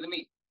to the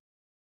meat.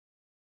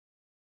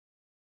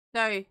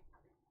 So,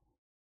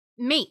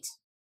 meat.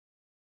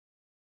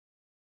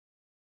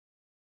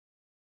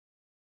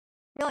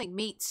 I feel like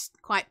meat's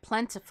quite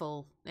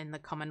plentiful in the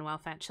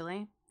Commonwealth,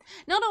 actually.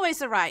 Not always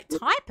the right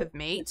type of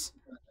meat,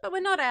 but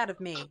we're not out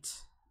of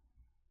meat.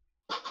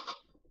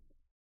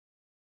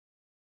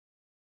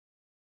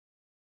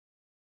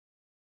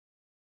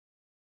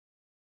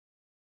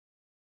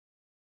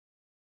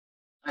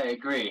 I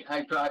agree.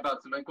 I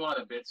bought some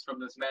iguana bits from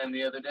this man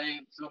the other day.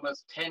 It's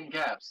almost 10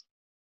 caps.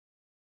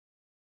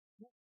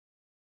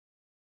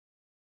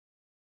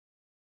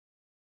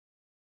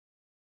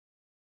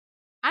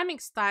 I'm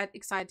excited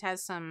to have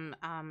some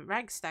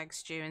ragstag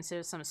stew instead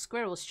of some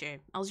squirrel stew.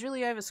 I was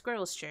really over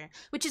squirrel stew,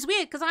 which is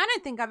weird because I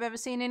don't think I've ever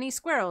seen any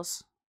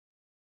squirrels.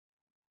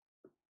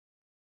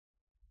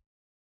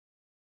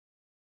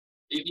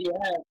 If you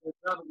have, they're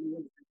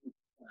probably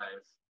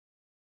size.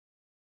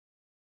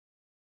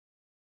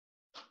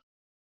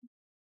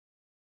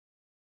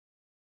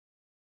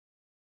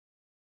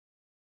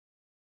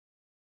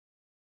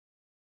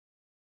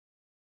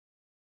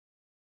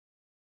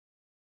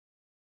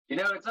 You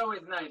know, it's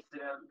always nice to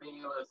being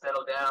able to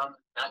settle down,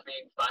 not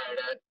being fired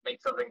at,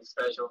 make something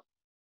special.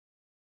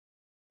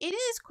 It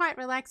is quite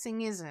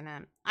relaxing, isn't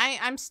it?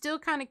 I'm still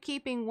kind of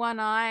keeping one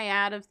eye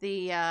out of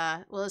the,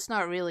 well, it's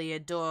not really a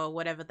door,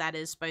 whatever that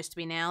is supposed to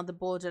be now, the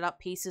boarded up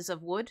pieces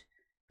of wood.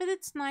 But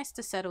it's nice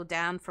to settle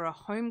down for a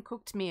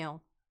home-cooked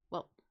meal.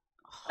 Well,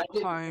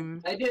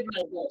 home. I did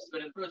my best, but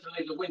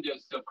unfortunately the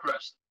window's still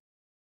crushed.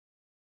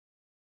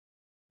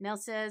 Nell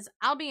says,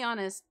 "I'll be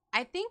honest,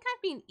 I think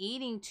I've been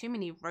eating too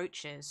many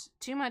roaches.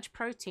 Too much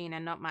protein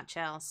and not much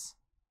else."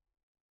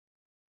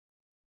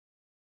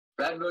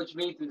 Red roach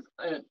meat is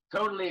a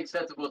totally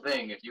acceptable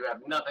thing if you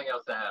have nothing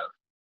else to have.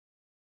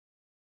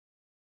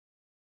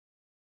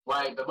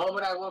 Why, the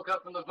moment I woke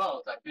up from the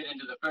vault, I bit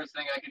into the first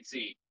thing I could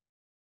see.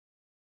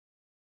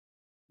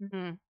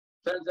 Mm-hmm.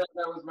 Turns out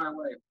that was my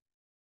wife.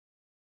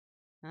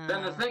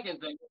 Then the second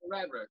thing was the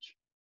red roach.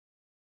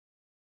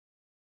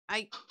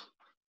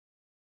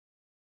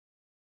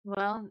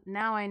 Well,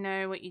 now I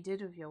know what you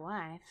did with your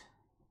wife.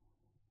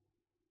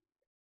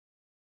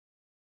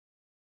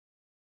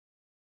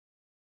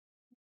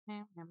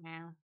 Meow, meow,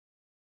 meow.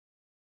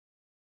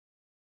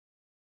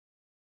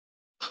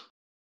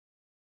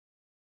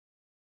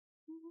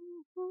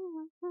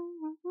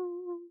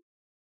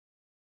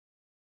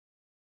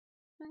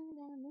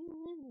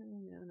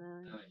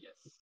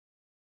 Yes.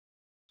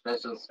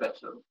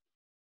 Special.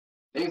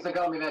 They used to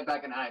call me that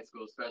back in high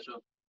school,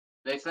 special.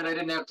 They said I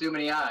didn't have too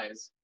many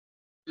eyes.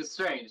 It's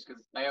strange,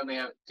 because I only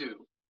have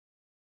two.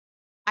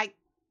 I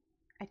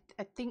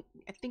think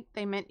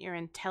they meant your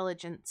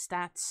intelligence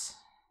stats.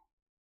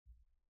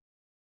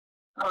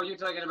 Oh, you're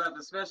talking about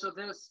the special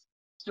test?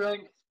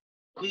 Strength,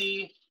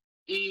 P,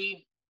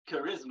 E,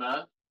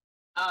 charisma,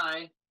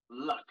 I,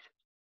 luck.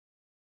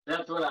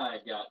 That's what I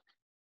got.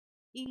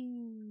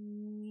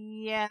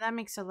 Yeah, that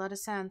makes a lot of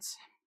sense.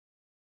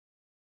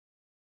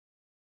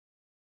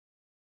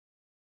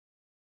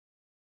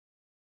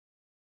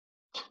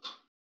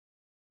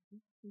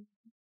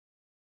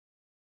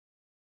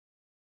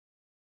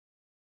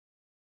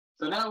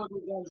 So now what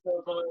we've done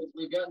so far is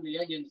we've gotten the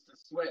onions to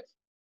sweat.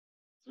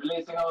 It's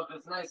releasing all of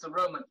this nice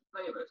aroma and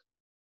flavor.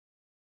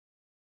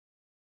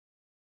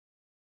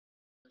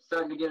 We're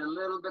starting to get a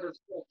little bit of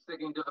smoke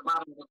sticking to the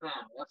bottom of the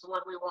pan. That's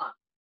what we want.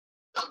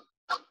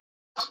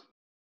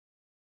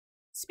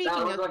 Speaking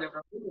now we're of going to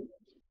remove it.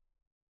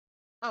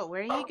 Oh,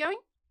 where are you going?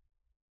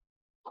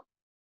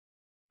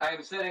 I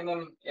am setting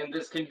them in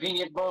this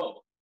convenient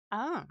bowl.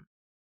 Oh.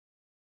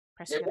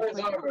 Press It you gotta was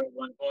click. armor at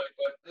one point,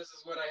 but this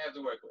is what I have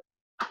to work with.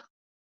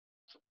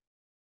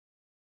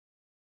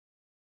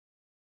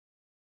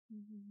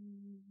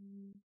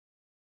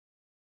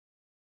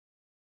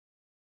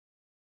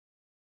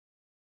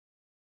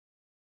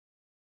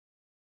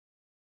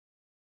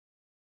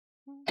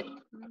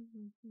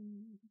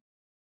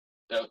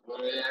 Don't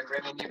worry, I'm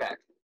bringing you back.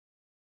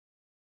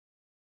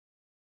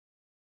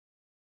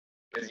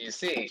 Because you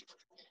see,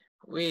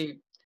 we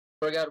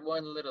forgot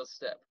one little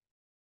step.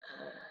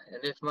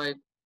 And if my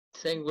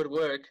thing would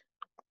work,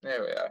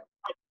 there we are.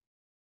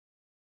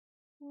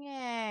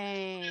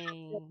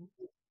 Yay.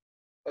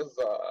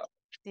 Huzzah.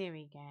 There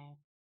we go.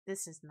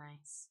 This is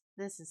nice.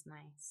 This is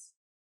nice.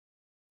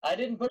 I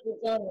didn't put this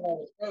on when I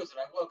was frozen.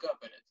 I woke up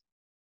in it.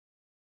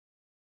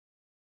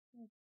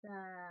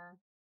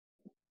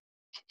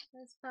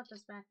 Let's pop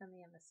us back on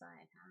the other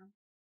side, huh?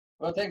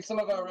 We'll take some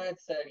of our red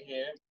stag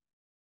here.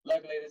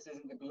 Luckily, this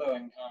isn't the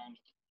glowing kind.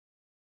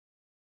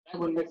 That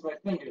one makes my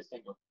fingers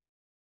tingle.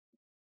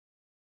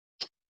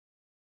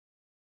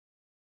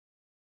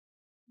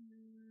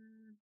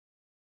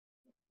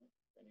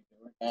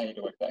 I need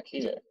to work back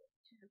here.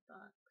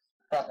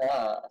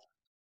 Haha.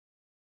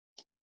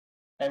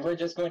 And we're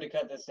just going to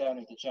cut this down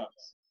into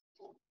chunks.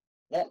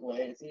 That way,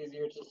 it's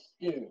easier to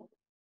stew.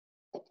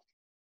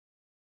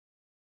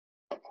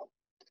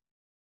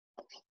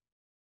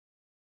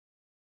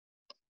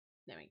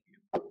 There we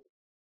go.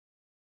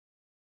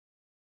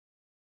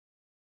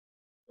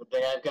 Good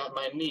thing I've got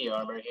my knee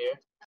armor here.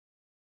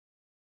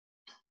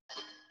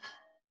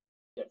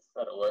 Yes,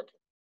 that'll work.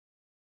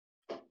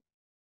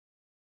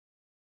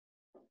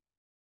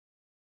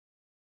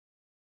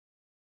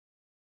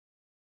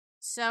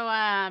 So,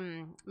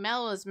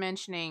 Mel was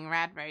mentioning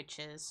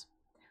radroaches.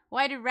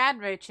 Why do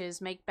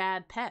radroaches make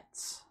bad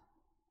pets?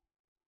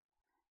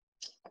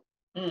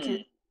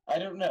 I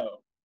don't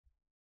know.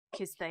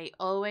 'Cause they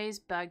always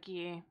bug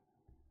you.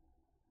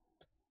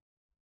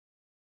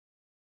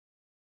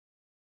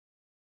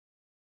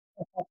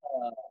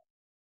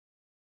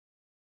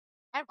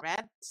 That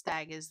red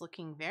stag is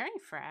looking very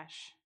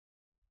fresh.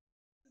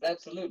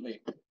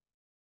 Absolutely. He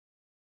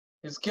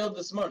was killed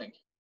this morning.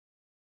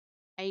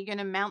 Are you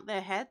gonna mount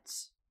their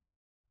heads?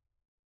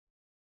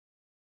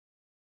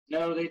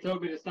 No, they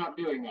told me to stop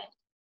doing that.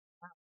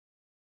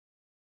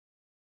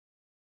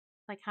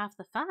 Like half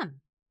the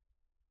fun.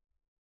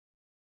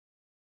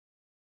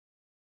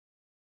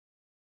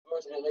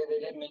 Fortunately, they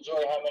didn't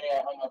enjoy how many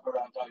I hung up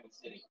around Target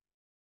City.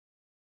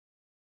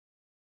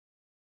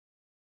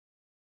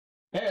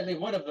 Apparently,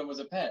 one of them was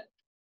a pet.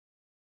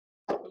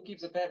 Who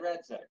keeps a pet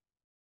rat sack?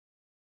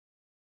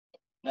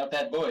 Not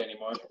that boy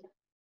anymore.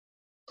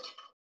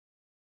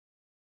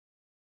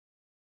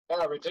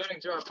 Now, returning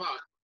to our pot.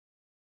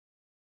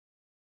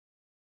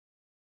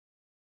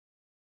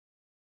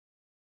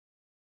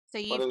 So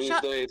you've One of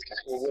these days,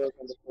 we'll work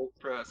on the full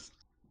press.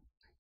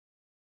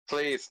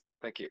 Please,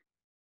 thank you.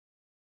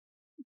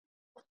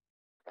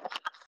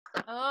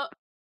 Oh.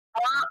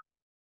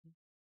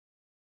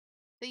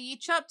 So you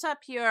chopped up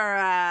your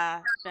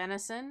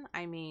venison.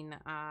 I mean,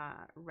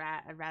 a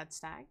rad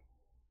stag.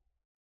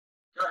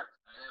 Correct.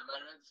 I have my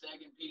red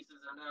stag in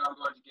pieces, and now I'm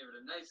going to give it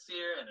a nice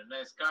sear and a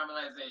nice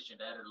caramelization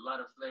to add a lot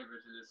of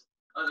flavor to this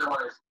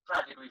otherwise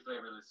practically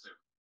flavorless soup.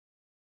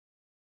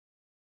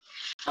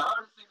 The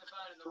hardest thing to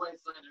find in the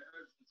Wasteland are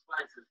herbs and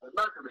spices, but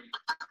luckily,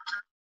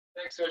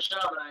 thanks to a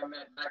shaman I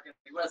met back in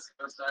the West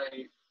Coast,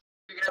 I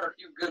figured out a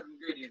few good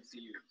ingredients to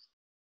use.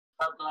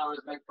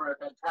 Sunflowers make for a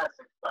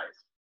fantastic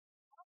spice.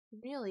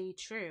 Really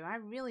true. I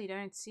really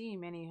don't see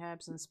many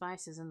herbs and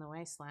spices in the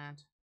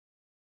Wasteland.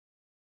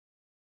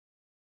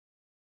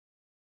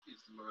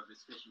 Use some more of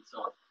this fishy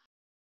salt.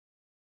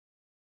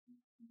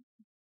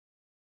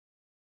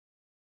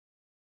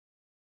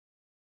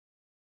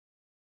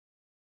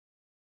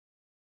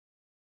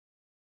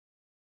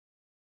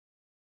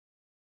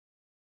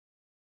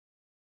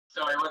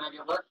 Sorry, what did I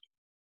get what?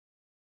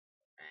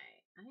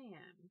 Right. I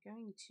am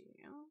going to.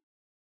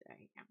 There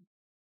you go.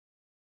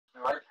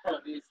 I like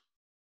how these.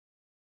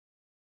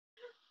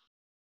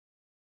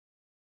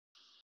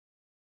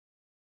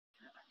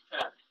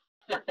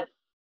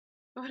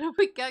 What have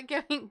we got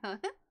going on?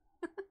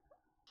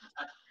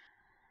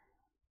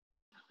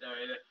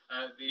 Sorry,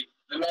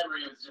 the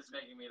memory was just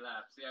making me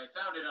laugh. See, I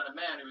found it on a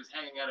man who was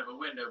hanging out of a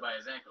window by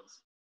his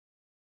ankles.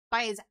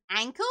 By his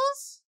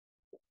ankles?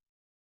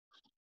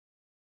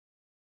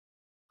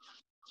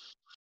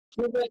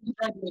 He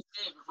tried to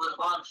escape before the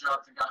bomb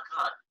dropped and got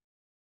caught.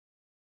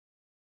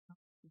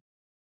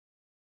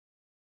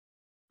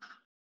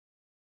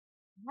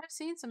 I've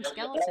seen some Yeah,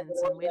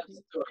 skeletons and weird.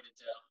 Story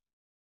to tell.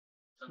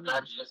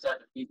 Sometimes you just have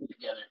to piece it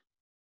together.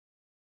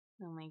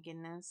 Oh my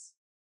goodness.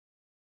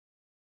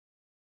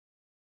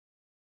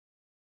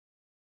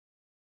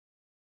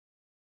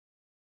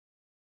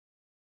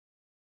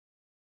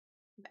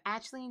 I've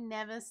actually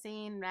never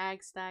seen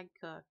ragstag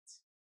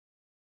cooked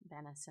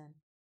venison.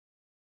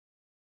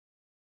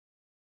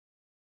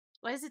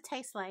 What does it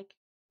taste like?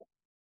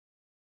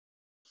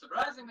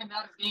 Surprisingly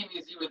not as gamey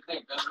as you would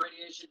think, but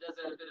radiation does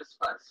add a bit of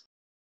spice.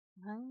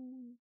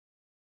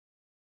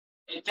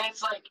 It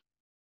tastes like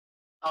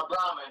a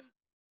ramen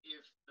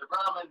if the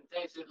ramen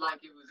tasted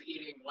like it was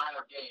eating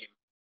wild game.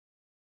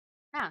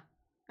 Ah,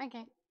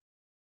 okay.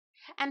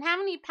 And how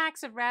many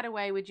packs of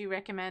Radaway would you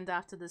recommend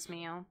after this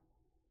meal?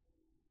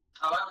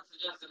 Oh, I would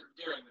suggest it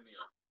during the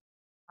meal.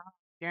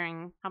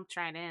 During pumped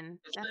right in.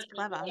 That's Especially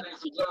clever. if you're having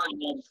some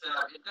glowing and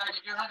stuff. In fact,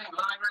 if you're having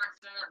glowing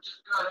stuff,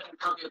 just go ahead and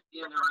cook it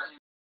in the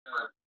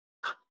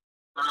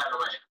right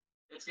away.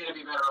 It's going to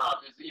be better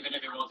off, even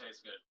if it will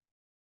taste good.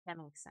 That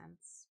makes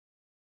sense.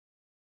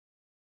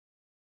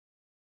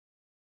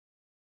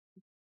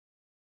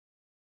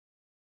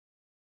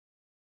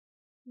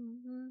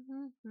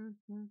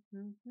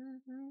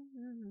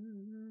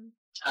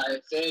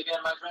 Say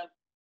again, my friend.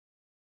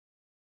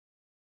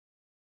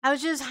 I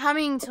was just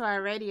humming to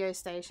our radio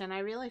station. I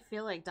really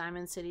feel like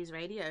Diamond City's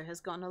radio has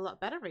gotten a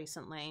lot better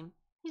recently.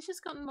 He's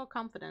just gotten more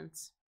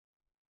confidence.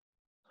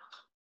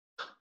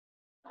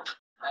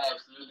 I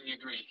absolutely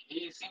agree.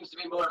 He seems to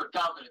be more of a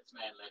confidence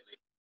man lately.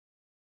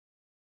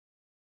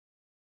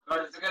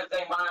 But it's a good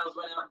thing Miles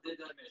went out and did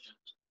that mission.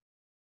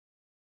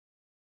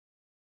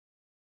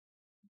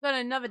 Got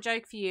another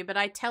joke for you, but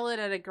I tell it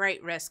at a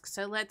great risk.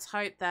 So let's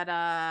hope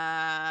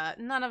that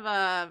none of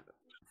our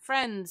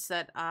friends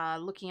that are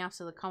looking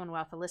after the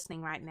Commonwealth are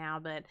listening right now.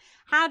 But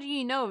how do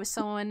you know if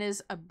someone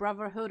is a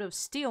Brotherhood of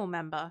Steel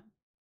member?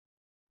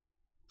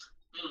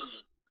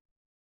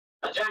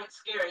 A giant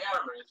scary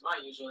armor is my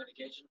usual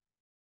indication.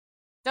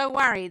 Don't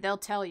worry, they'll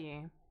tell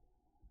you.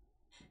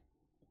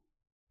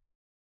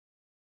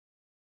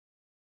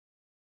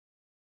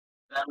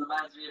 That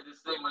reminds me of this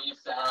thing we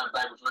used to have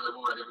back before the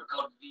war. They were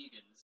called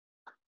vegans.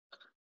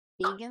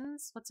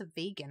 Vegans? What's a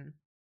vegan?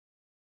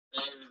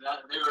 They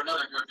were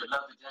another group that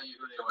loved to tell you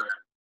who they were.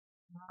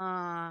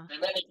 They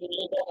managed to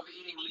live off of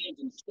eating leaves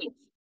and sticks.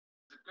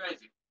 It's a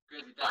crazy,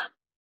 crazy time.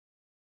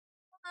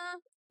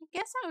 I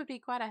guess that would be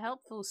quite a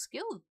helpful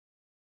skill.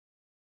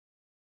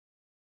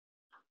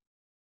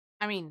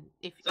 I mean,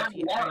 if you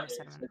own a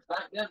settlement.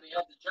 Back then, they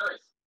had the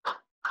choice.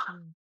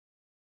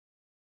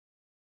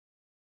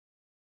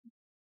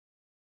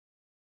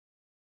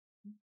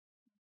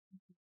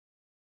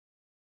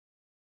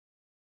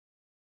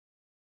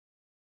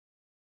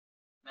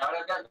 Now, what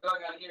I've got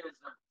going on here is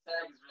the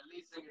tag is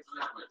releasing its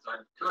liquid.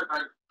 So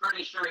I'm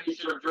pretty sure you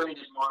should have drained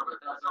it more, but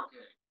that's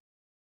okay.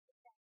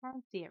 I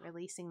don't see it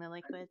releasing the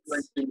liquids.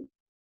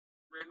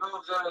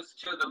 Remove those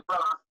to the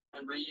broth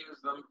and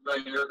reuse them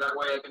later. That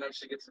way I can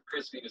actually get some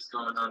crispiness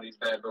going on these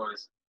bad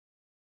boys.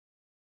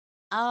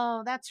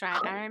 Oh, that's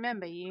right. I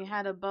remember you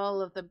had a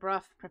bowl of the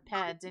broth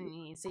prepared, didn't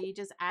you? So you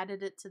just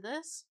added it to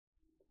this?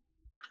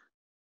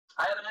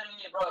 I haven't had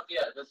any broth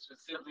yet. This was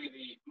simply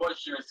the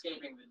moisture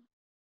escaping the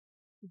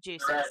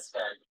juices. rat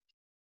tag.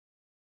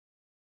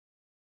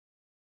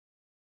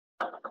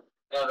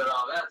 Now that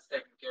all that's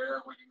taken care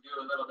of, we can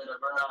do a little bit of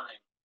browning.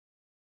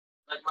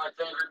 Like my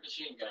favorite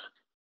machine gun.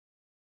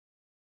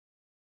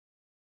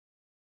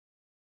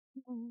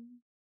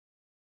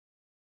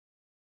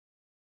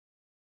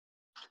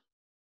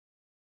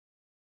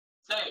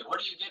 Say, what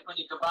do you get when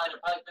you combine a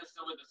pipe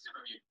pistol with a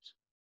super mutant?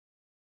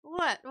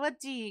 What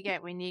do you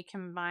get when you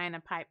combine a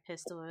pipe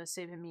pistol with a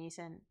super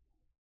mutant?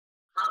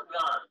 Broken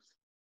arms.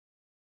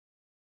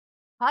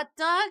 Hot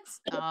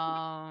dogs?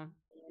 Oh.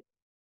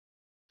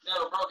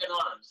 No, broken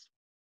arms.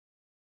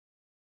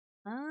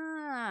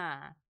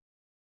 Ah.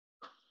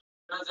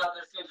 Turns out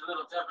this kid's a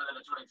little tougher than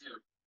a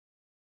 22.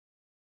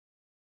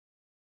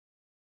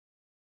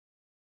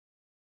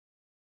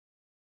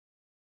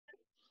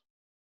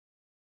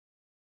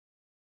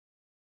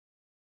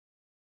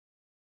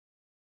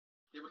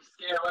 Did we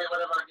scare away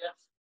one of our guests?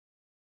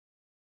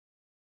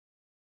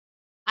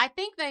 I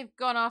think they've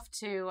gone off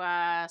to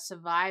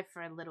survive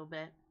for a little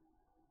bit.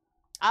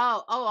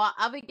 Oh,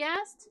 other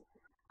guests?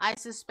 I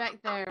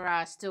suspect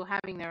they're still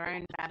having their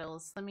own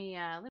battles. Let me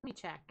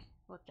check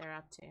what they're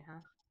up to,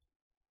 huh?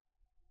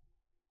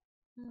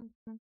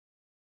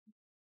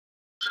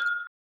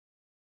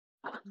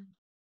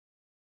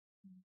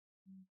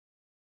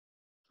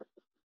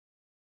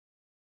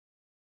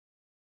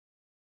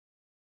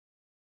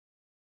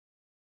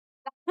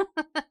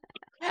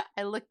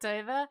 I looked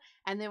over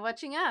and they're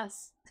watching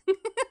us.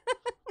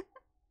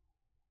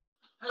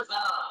 Huzzah!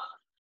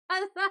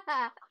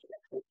 Huzzah!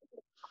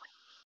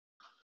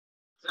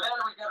 So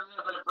now we got a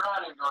little bit of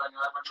browning going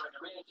on. We're going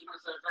to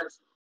reintroduce our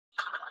vegetables.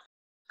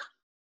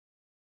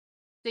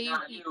 So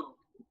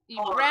you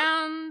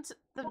browned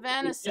the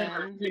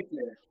venison.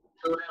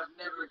 Who have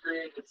never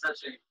created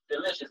such a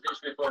delicious dish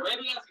before.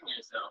 Maybe asking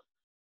yourself,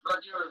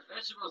 but your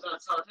vegetables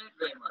aren't sauteed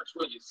very much.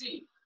 Well, you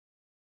see,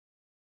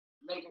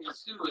 making a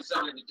stew is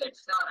something that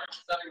takes time.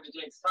 Something that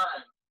takes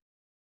time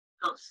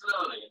cooks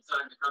slowly, and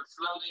something that cooks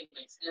slowly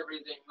makes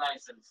everything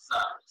nice and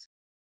soft.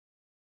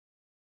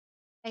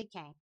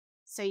 Okay,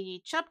 so you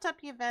chopped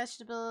up your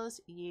vegetables,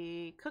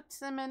 you cooked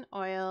them in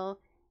oil,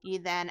 you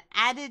then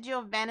added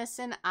your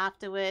venison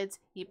afterwards,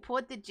 you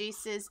poured the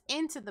juices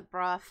into the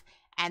broth,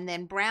 and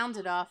then browned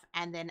it off,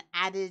 and then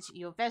added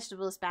your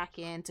vegetables back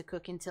in to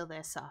cook until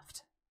they're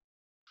soft.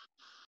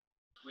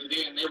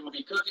 They will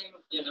be cooking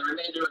in the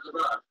remainder of the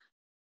broth.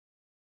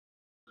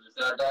 Is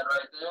that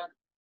right there?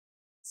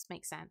 This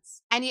makes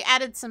sense. And you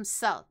added some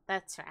salt.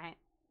 That's right.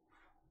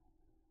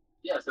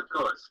 Yes, of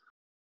course.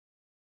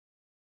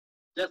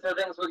 Just the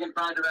things we can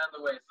find around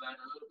the wasteland.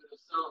 A little bit of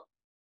salt.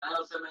 I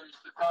also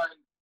managed to find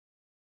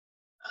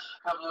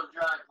a couple of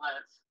dry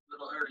plants,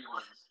 little herby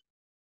ones.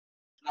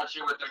 Not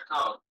sure what they're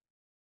called.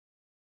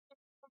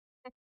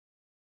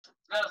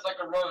 Smells like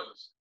a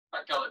rose.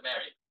 I call it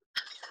Mary.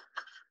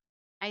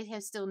 I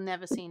have still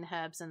never seen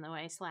herbs in the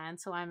wasteland,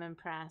 so I'm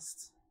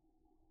impressed.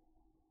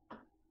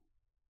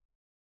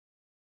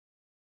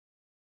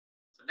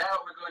 So now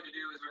what we're going to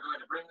do is we're going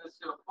to bring this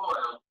to a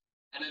boil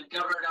and then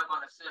cover it up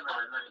on a simmer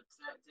and let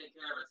it take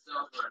care of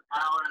itself for an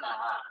hour and a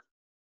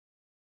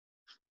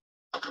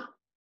half.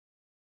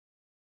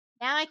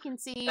 Now I can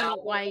see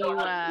why you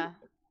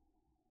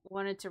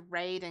wanted to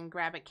raid and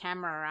grab a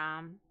camera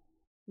arm.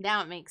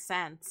 Now it makes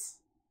sense.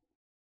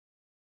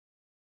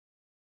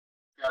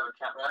 Grab a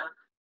camera?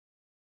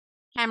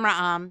 Camera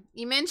arm.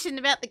 You mentioned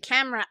about the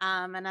camera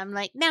arm, and I'm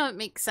like, now it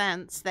makes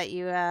sense that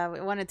you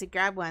wanted to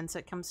grab one so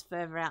it comes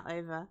further out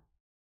over.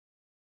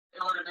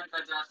 It would have been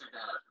fantastic to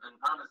have. And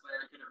honestly,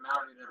 I could have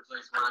mounted it in a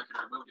place where I could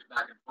have moved it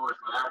back and forth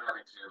without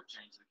having to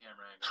change the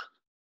camera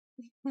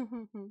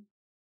angle.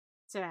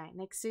 It's alright.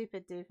 Next super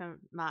duper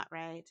Mart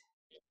raid.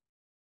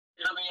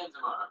 It'll be in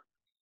tomorrow.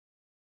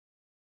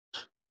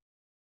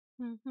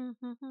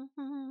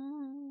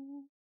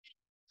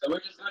 So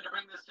we're just going to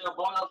bring this to a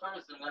boil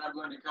first, and then I'm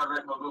going to cover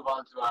it, and we'll move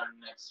on to our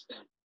next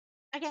spin.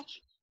 Okay.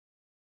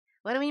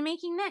 What are we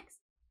making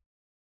next?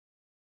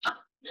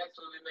 Next,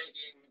 we'll be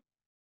making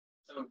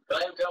some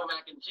Glencoe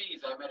mac and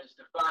cheese I managed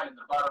to find in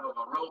the bottom of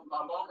a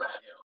mole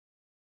rat hill.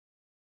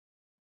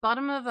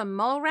 Bottom of a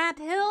mole rat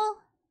hill?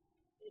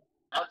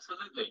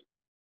 Absolutely.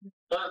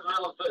 Those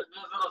little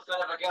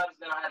son of a guns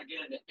know how to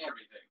get into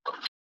everything.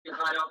 You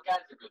can find all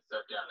kinds of good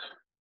stuff down there.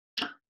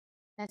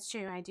 That's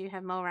true. I do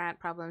have mole rat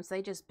problems.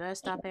 They just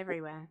burst up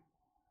everywhere.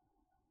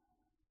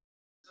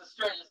 It's the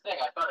strangest thing.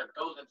 I found a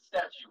golden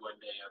statue one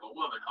day of a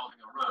woman holding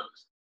a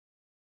rose.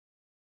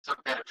 Some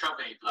kind of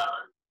trumpet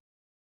flower.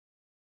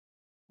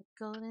 A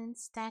golden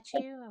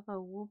statue of a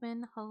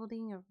woman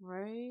holding a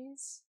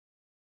rose?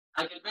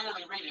 I can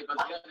barely read it, but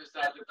the other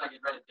side looks like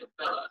it read it to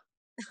Bella.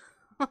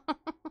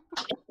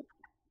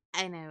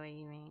 I know what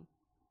you mean.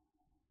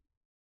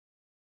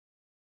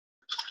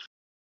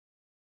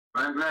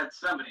 I'm glad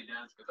somebody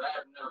does, because I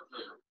have no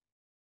clue.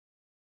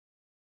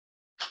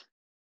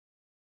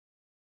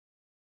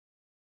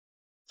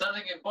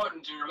 Something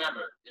important to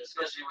remember,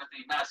 especially with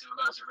the massive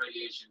amounts of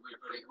radiation we're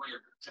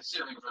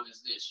consuming from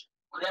this dish.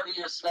 Whenever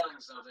you're smelling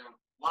something,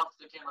 waft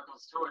the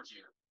chemicals towards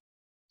you.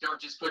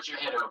 Don't just put your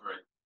head over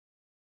it.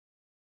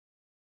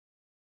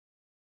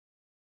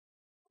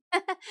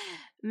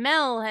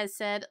 Mel has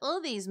said, all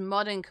these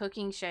modern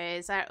cooking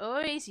shows are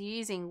always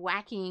using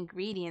wacky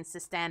ingredients to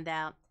stand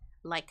out,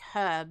 like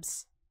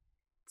herbs.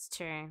 It's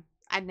true.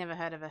 I'd never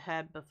heard of a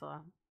herb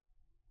before.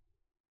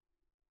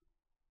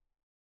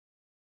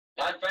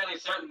 I'm fairly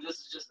certain this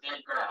is just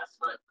dead grass,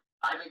 but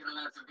I think it'll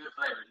add some good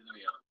flavor to the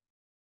meal.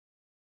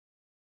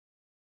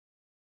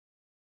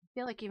 I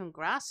feel like even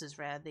grass is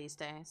rare these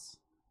days.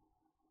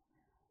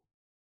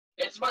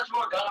 It's much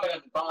more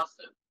dominant in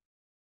Boston.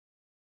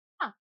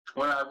 Huh.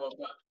 Where I woke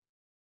up.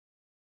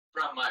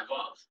 From my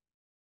vault.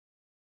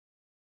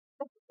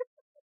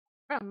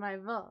 From my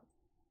vault.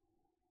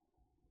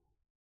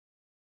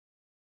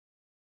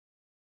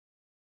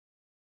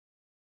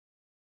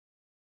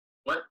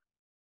 What?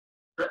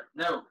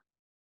 No.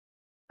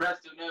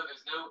 Preston, no,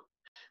 there's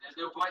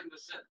no point in the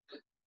set.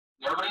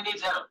 Nobody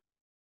needs help.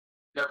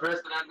 No,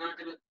 Preston, I'm not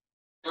gonna.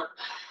 No. Is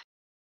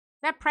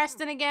that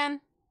Preston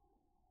again?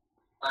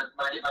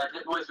 My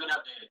hit boy's been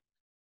updated.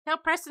 Tell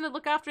Preston to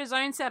look after his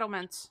own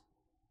settlements.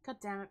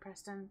 God damn it,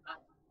 Preston. That's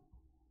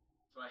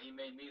why he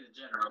made me the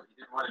general.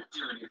 He didn't want to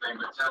do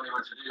anything but tell me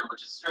what to do,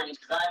 which is strange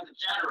because I'm the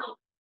general.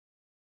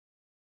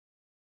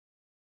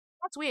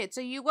 That's weird.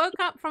 So you woke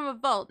up from a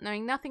vault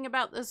knowing nothing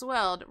about this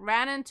world,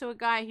 ran into a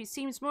guy who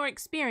seems more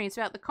experienced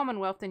about the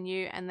Commonwealth than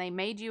you, and they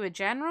made you a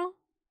general?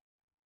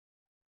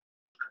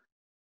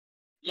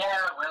 Yeah,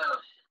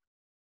 well,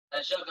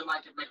 I showed them I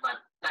could make my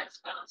banks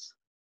bounce.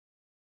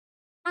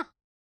 Huh.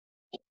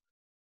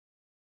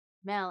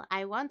 Mel,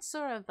 I once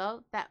saw a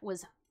vault that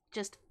was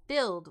just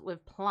filled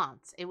with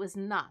plants. It was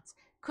nuts.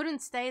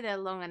 Couldn't stay there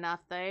long enough,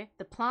 though.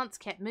 The plants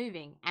kept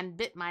moving and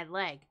bit my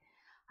leg.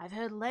 I've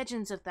heard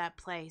legends of that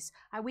place.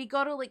 We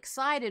got all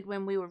excited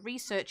when we were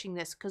researching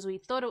this because we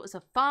thought it was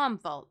a farm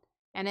vault.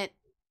 And it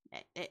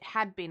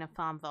had been a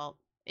farm vault.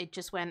 It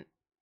just went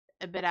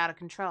a bit out of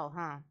control,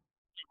 huh?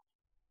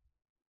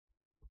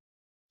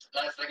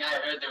 Last thing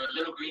I heard, there were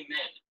little green men.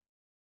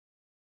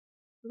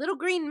 Little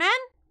green men?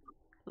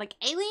 Like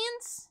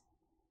aliens?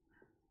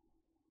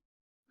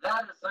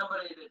 That is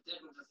somebody that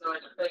didn't decide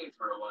to bathe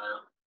for a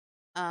while.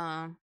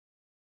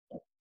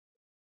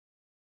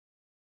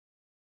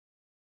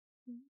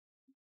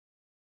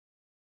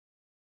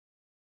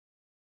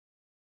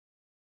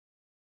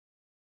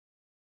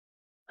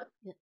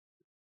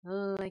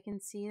 Oh, I can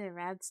see the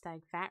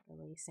radstag fat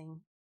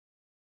releasing.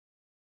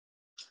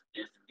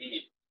 Yes,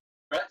 indeed.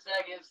 Red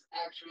stag is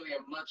actually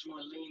a much more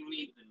lean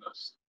meat than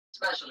most,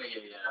 especially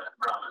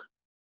ramen.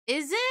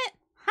 Is it?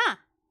 Huh.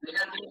 They're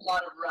gonna need a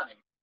lot of running,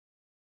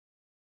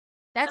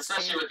 That's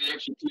especially true. with the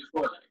extra 2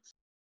 forelegs.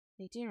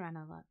 They do run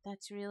a lot.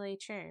 That's really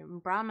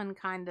true. Brahmin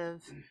kind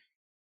of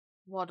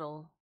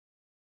waddle.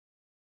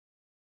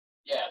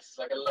 Yes,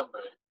 like a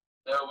lumber.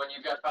 So when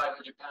you've got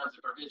 500 pounds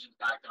of provisions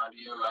packed onto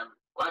you, I'm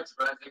quite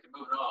surprised they can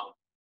move it all.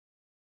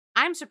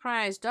 I'm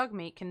surprised dog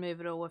meat can move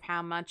it all with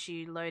how much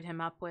you load him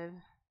up with.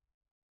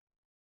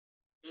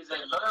 He's a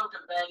loyal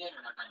companion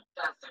and a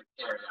fantastic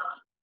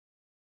carry-on.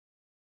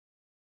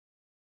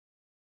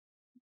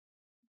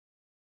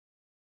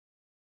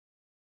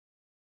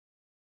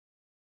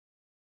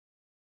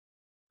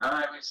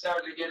 Alright, we've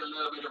started to get a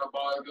little bit of a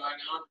boil going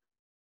on.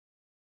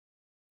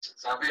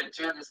 So I'm going to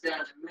turn this down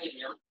to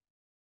medium.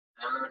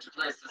 And I'm going to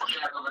place this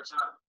cap over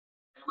top.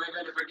 And we're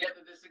going to forget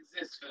that this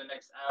exists for the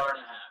next hour and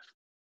a half.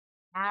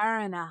 Hour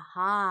and a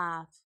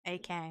half.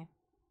 Okay.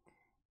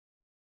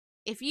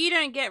 If you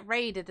don't get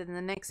raided in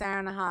the next hour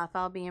and a half,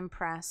 I'll be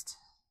impressed.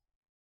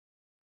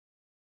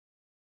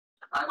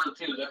 I will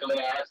too. Luckily,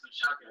 I have some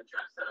shotgun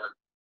traps set up.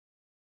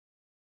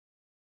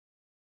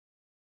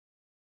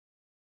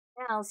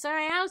 Well,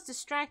 sorry, I was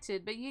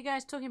distracted, but you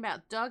guys talking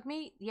about dog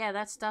meat? Yeah,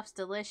 that stuff's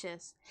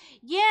delicious.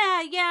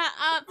 Yeah,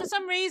 for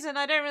some reason,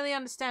 I don't really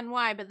understand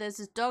why, but there's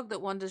this dog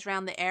that wanders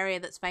around the area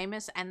that's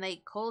famous, and they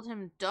called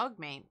him dog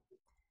meat.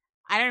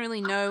 I don't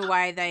really know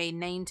why they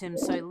named him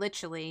so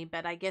literally,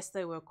 but I guess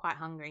they were quite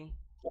hungry.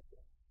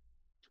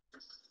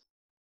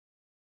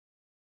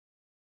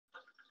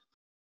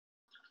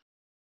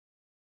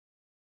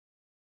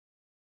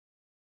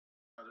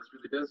 Oh, this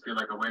really does feel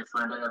like a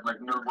wasteland. I have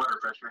like no water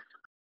pressure.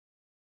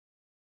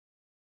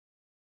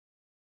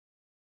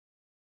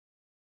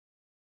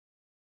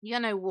 You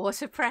got no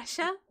water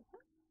pressure?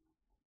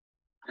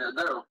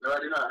 No, I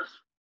do not.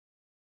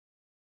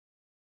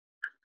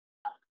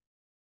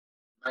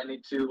 I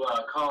need to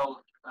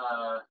call.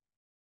 Oh,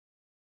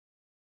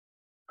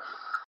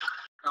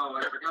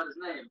 I forgot his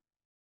name.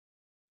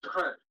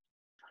 Crap.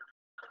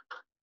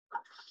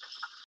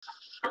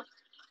 I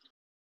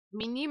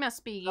mean, you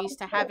must be used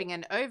to having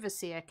an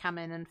overseer come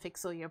in and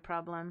fix all your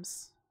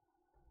problems.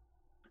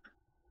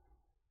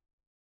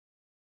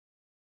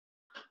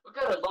 What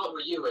kind of boat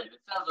were you in? It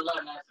sounds a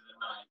lot nicer than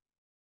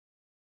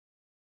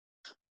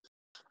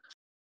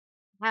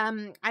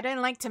mine. I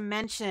don't like to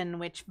mention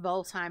which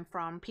vault I'm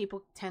from.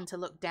 People tend to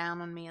look down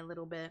on me a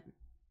little bit.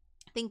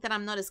 Think that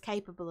I'm not as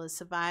capable as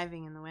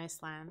surviving in the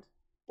wasteland.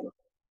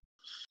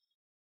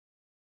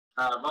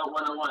 Vault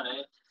 101,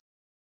 eh?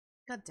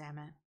 God damn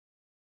it.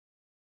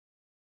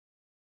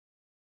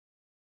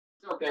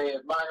 It's okay.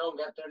 If my home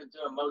got turned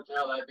into a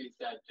motel, I'd be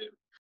sad too.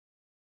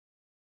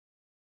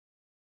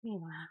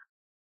 Yeah.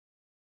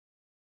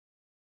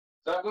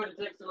 So I'm going to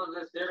take some of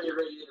this dairy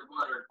irradiated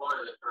water and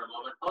boil it for a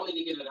moment, only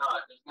to get it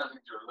hot. There's nothing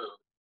to remove.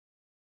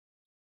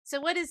 So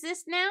what is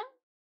this now?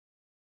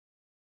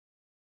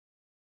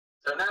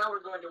 So now we're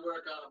going to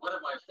work on one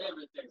of my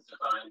favorite things to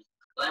find,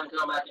 lamb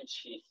mac and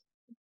cheese.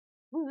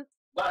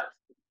 But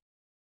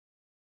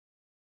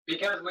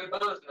because we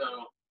both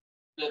know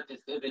that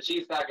the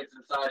cheese packets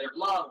inside have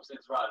long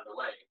since rotted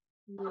away,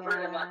 I'm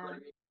afraid I'm not going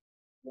to be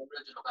the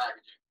original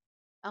packaging.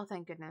 Oh,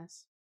 thank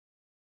goodness.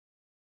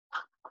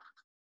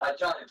 I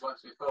tried it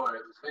once before.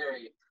 It was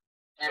very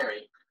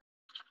hairy.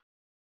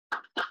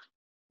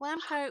 Lamb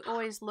coat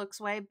always looks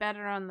way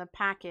better on the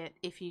packet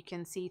if you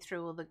can see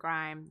through all the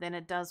grime than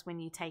it does when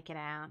you take it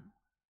out.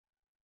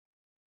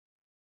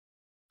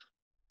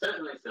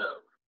 Certainly so.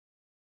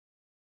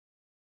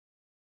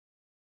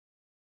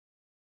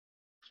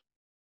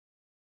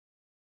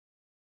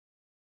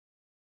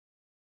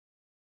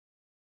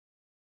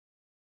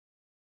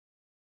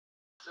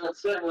 So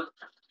instead of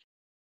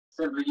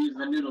simply using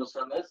the noodles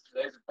from this,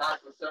 they're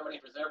packed with so many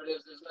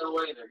preservatives, there's no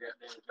way they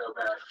would go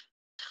bad.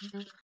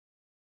 Mm-hmm.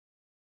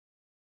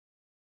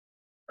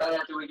 Right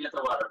after we get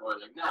the water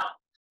boiling. Now,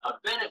 a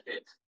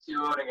benefit to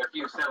owning a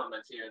few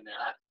settlements here and there.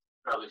 I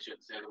probably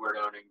shouldn't say the word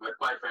owning, but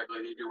quite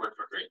frankly, they do work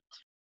for free.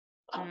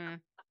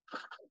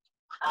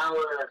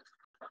 Our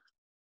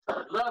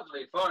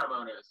lovely farm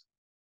owners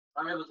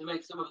are able to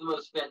make some of the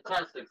most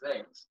fantastic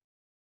things.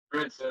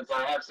 For instance,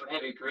 I have some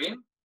heavy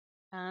cream.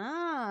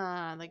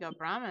 Ah, they got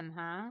Brahmin,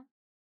 huh?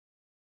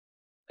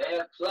 They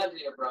have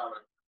plenty of Brahmin.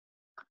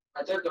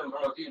 I took them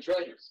from a few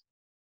traders.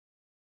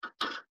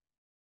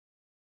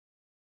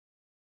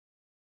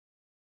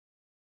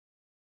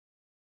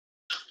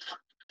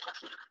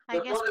 For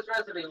this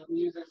recipe, we'll be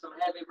using some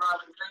heavy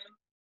Brahmin cream,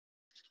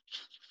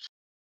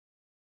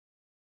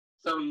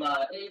 some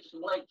aged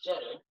white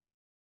cheddar.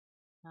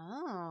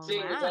 Oh,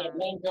 seeing as that wow.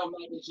 mango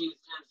mac and cheese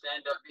tends to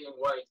end up being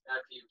white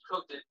after you've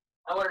cooked it,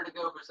 I wanted to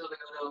go for something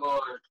a little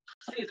more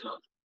seasonal.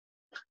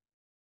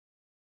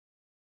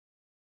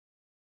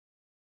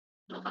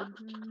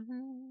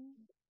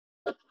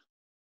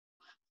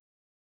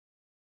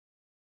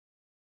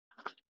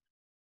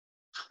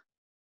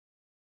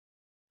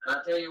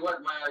 I'll tell you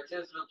what, my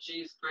artisanal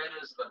cheese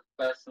graters are the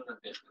best in the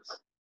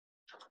business.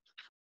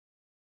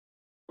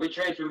 We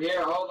trade from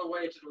here all the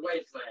way to the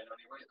Wasteland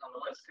on the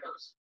west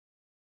coast.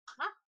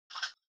 Huh?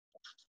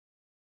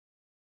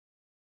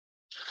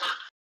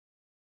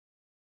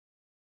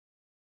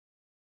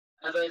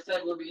 As I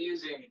said, we'll be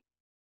using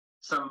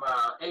some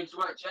aged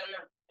white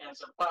cheddar and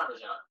some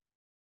Parmesan.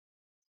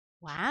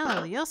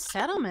 Wow, your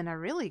settlement are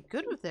really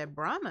good with their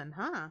Brahmin,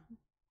 huh?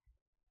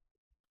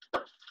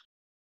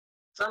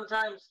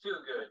 Sometimes too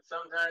good.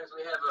 Sometimes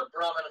we have a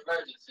Brahmin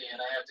emergency and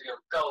I have to go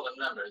call the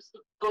numbers. The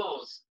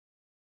bulls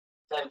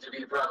tend to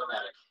be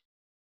problematic.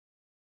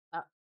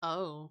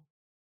 Oh.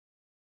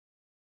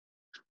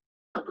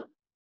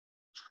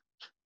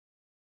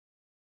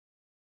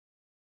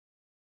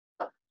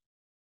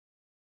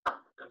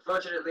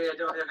 Unfortunately, I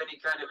don't have any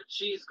kind of a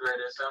cheese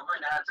grater, so I'm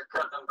going to have to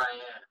cut them by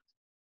hand.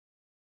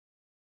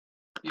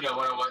 You don't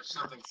want to watch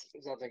something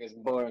as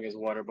boring as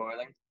water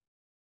boiling.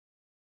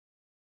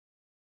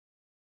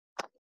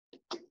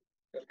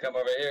 You'll come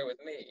over here with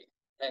me,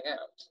 hang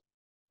out,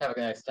 have a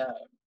nice time,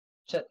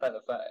 chat by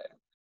the fire.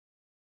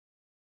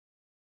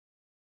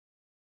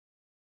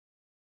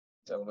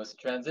 It's almost a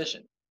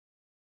transition.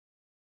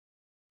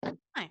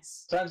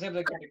 Nice. So I'm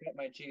simply going to cut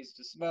my cheese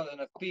to small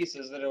enough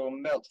pieces that it will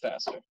melt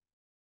faster.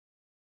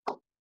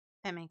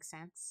 That makes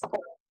sense.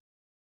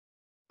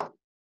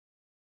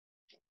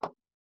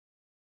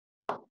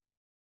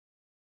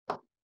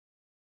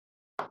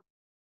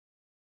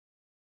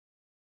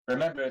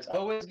 Remember, it's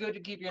always good to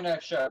keep your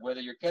knife sharp, whether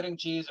you're cutting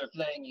cheese or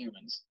flaying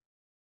humans.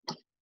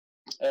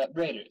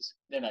 Raiders,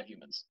 they're not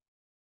humans.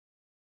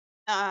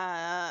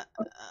 Yeah.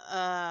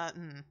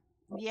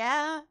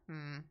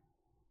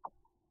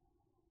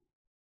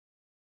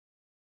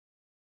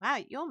 Wow,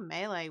 your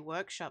melee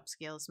workshop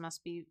skills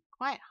must be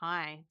quite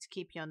high to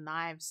keep your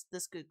knives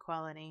this good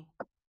quality.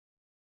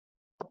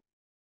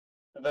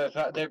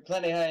 They're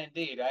plenty high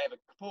indeed. I have a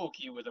pool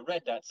cue with a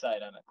red dot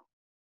sight on it.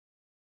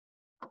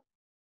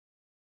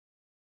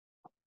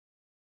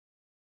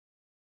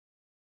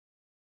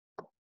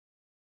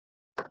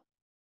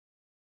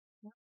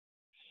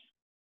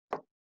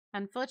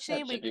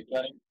 Unfortunately, That should be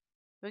plenty.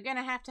 we're going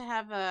to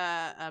have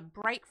a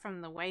break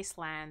from the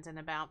Wasteland in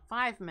about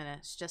 5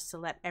 minutes just to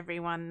let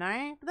everyone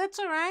know. But that's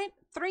all right.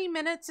 3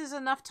 minutes is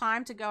enough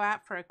time to go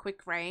out for a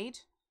quick raid.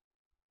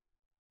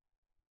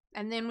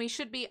 And then we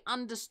should be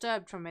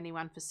undisturbed from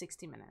anyone for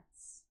 60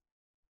 minutes.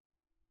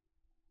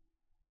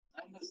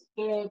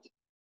 Undisturbed?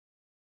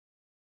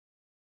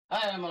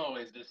 I am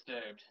always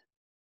disturbed.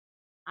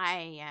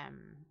 I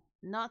am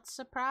not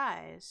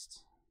surprised.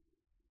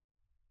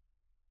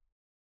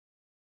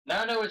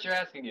 Now I know what you're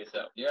asking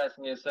yourself. You're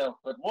asking yourself,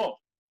 but Wolf,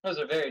 those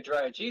are very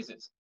dry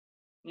cheeses.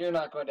 You're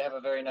not going to have a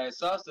very nice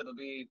sauce that'll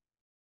be,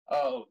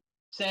 oh,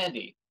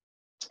 sandy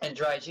and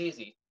dry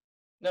cheesy.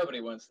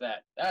 Nobody wants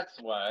that. That's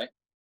why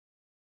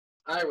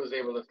I was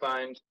able to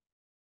find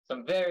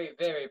some very,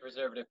 very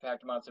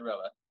preservative-packed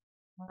mozzarella.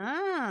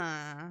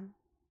 Ah.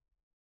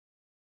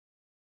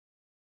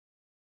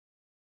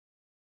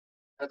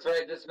 That's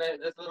right, this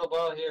little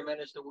ball here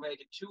managed to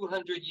make it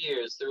 200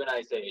 years through an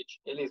ice age.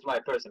 At least my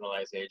personal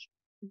ice age.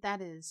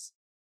 That is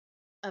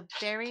a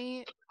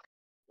very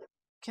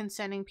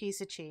concerning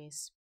piece of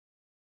cheese.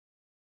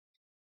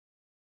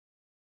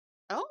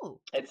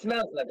 Oh. It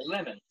smells like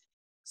lemon.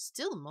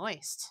 Still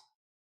moist.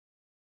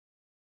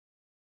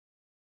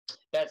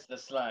 That's the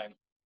slime.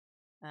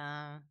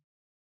 Uh.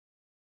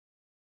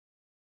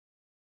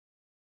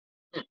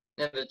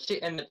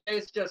 And the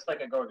taste just like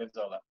a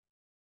gorgonzola.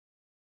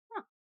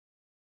 Huh.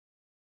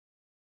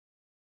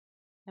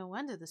 No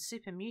wonder the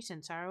super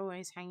mutants are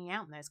always hanging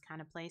out in those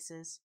kind of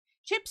places.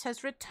 Chips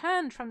has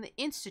returned from the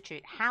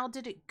Institute. How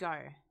did it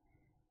go?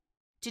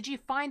 Did you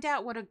find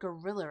out what a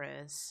gorilla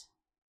is?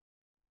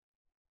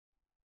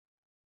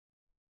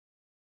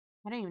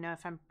 I don't even know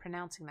if I'm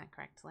pronouncing that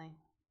correctly.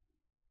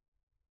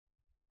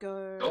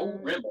 Gorilla.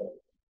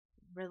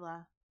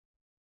 Gorilla.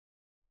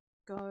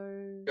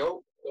 Gorilla.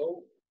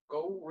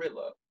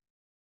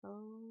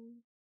 Gorilla.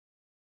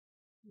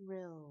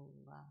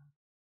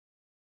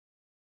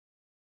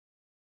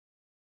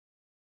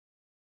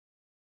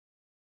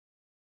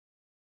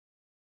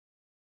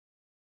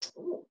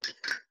 Ooh.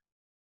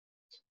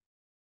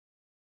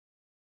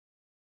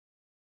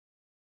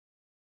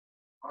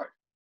 Hard.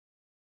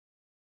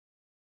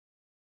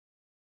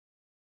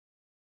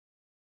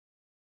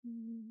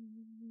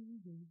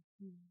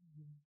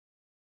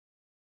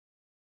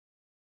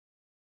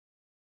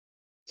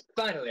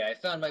 Finally, I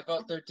found my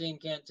Vault 13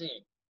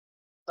 canteen.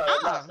 Thought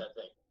I lost that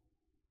thing.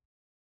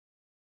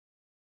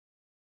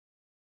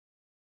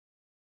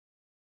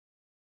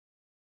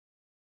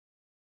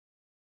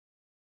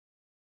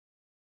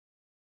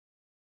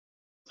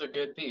 It's a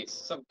good piece.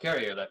 Some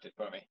courier left it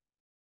for me.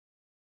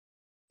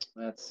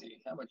 Let's see,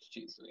 how much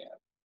cheese do we have?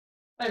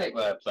 I think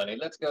we'll have plenty.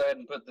 Let's go ahead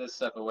and put this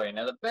stuff away.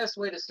 Now, the best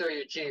way to store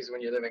your cheese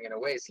when you're living in a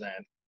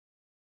wasteland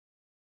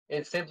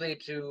is simply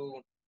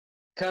to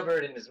cover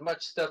it in as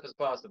much stuff as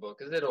possible,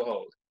 because it'll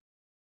hold.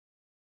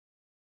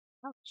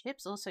 Oh,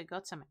 Chips also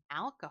got some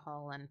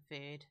alcohol and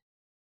food.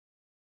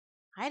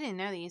 I didn't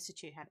know the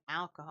Institute had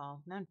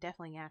alcohol. No, I'm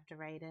definitely gonna have to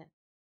rate it.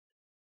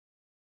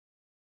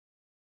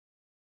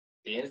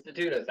 The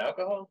Institute has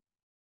alcohol?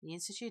 The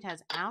Institute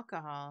has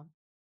alcohol.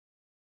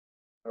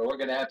 Or we're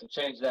gonna have to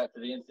change that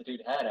to the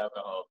Institute had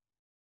alcohol.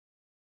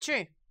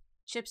 True.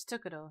 Chips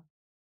took it all.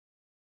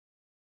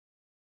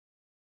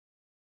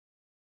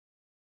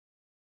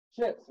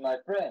 Chips, my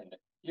friend.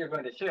 You're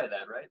going to share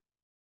that, right?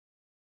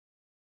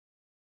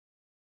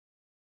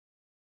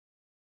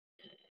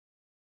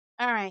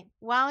 Alright,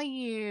 while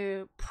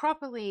you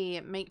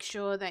properly make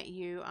sure that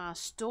you are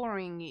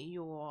storing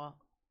your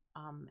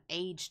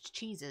aged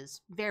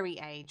cheeses, very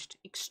aged,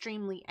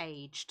 extremely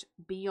aged,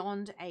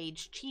 beyond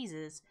aged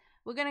cheeses,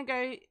 we're going to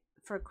go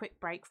for a quick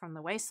break from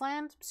the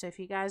Wasteland. So if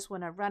you guys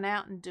want to run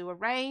out and do a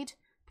raid,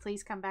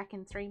 please come back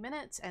in 3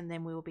 minutes and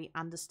then we will be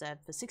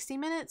undisturbed for 60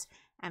 minutes.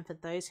 And for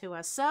those who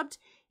are subbed,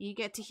 you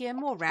get to hear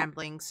more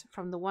ramblings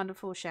from the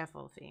wonderful Chef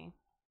Wulfy.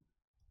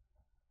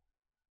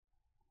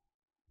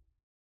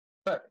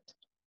 Perfect.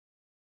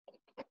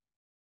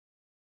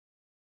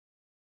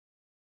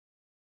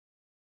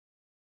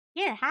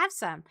 Here, have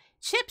some.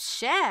 Chips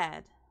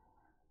shared.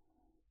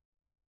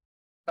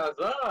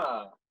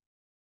 Huzzah!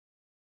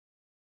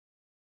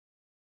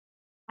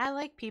 I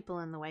like people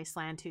in the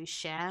Wasteland who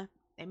share.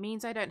 It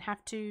means I don't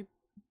have to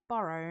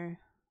borrow.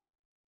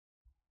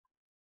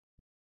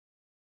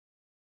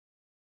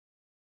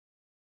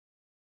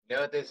 You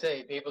know what they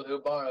say, people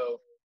who borrow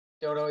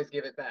don't always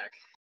give it back.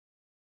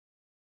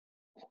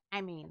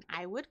 I mean,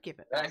 I would give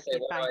it I back say,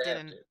 if why I do I have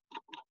didn't, to?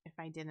 if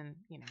I didn't,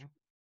 you know,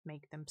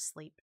 make them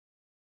sleep.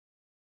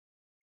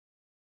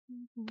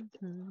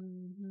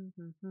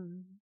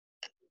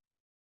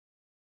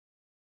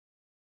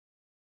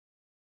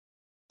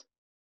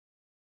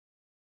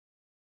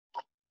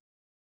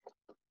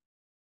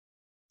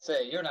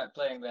 Say, you're not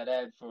playing that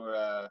ad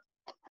for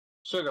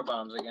sugar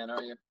bombs again,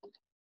 are you?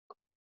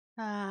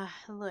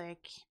 Look,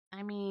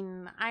 I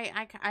mean,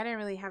 I don't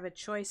really have a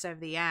choice over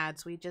the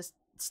ads. We just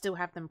still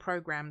have them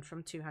programmed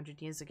from 200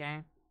 years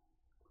ago.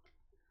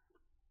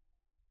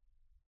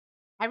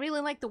 I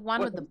really like the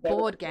one with the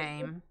board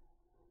game.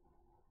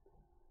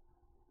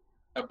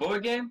 A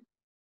board game?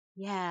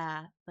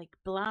 Yeah, like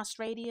Blast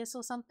Radius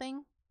or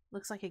something.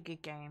 Looks like a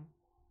good game.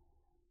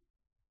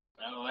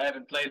 Oh, I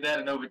haven't played that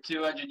in over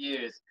 200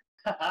 years.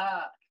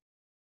 Haha!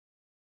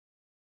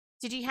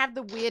 Did you have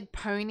the weird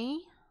pony?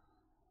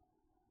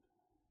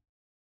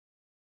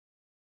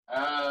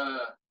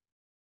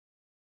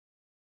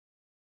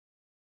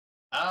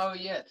 Oh,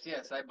 yes.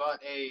 I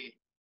bought a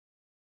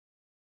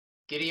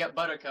Giddy Up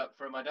Buttercup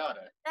for my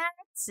daughter.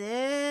 That's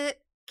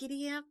it.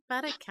 Giddy up,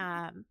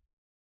 Buttercup.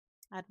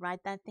 I'd ride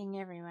that thing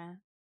everywhere.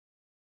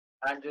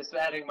 I'm just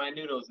adding my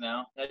noodles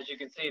now. As you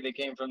can see, they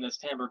came from this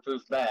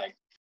tamper-proof bag.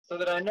 So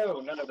that I know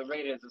none of the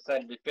raiders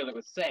decided to fill it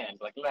with sand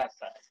like last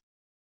time.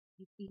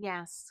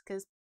 Yes,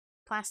 because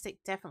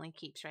plastic definitely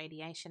keeps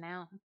radiation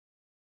out.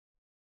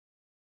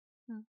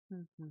 I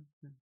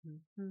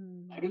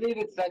believe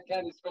it's that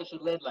kind of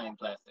special lead line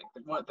plastic,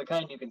 the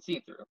kind you can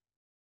see through.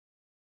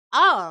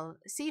 Oh,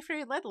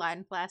 see-through lead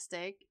line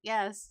plastic.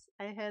 Yes,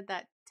 I heard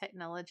that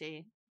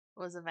technology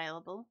was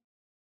available.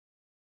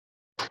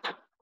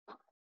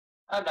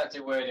 I'm not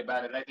too worried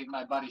about it. I think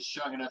my body's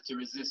strong enough to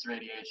resist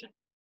radiation.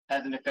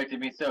 Hasn't affected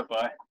me so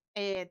far.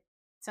 It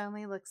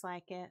only looks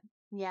like it.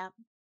 Yep.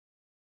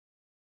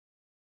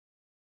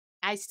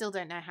 I still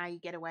don't know how you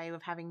get away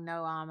with having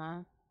no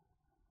armor.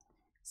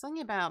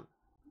 Something about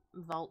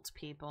vault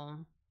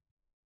people.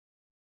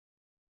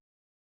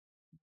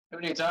 Who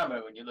needs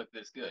armor when you look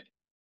this good?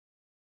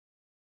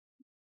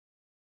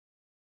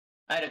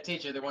 I had a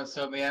teacher that once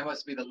told me I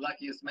must be the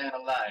luckiest man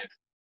alive.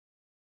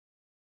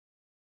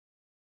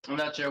 I'm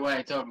not sure why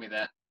he told me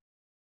that.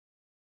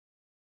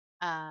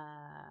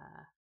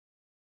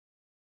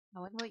 I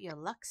wonder what your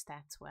luck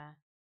stats were.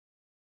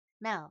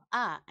 Mel,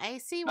 I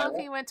see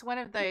Wulfy went to one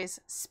of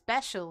those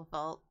special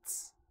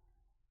vaults.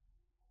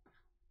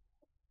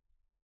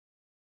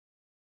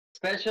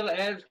 Special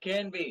as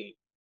can be.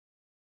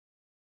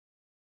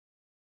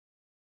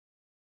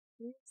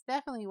 It's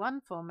definitely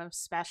one form of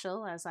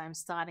special, as I'm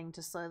starting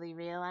to slowly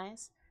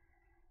realize.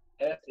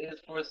 S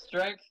is for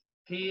strength,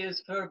 P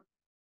is for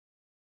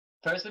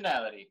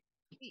personality.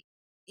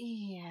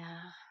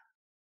 Yeah.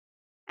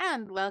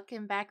 And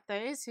welcome back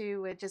those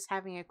who were just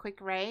having a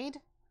quick raid.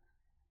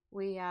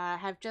 We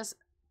have just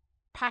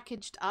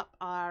packaged up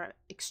our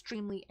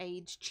extremely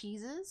aged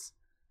cheeses.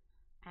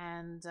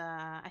 And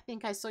I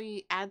think I saw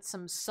you add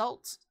some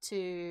salt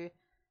to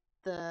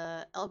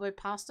the elbow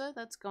pasta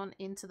that's gone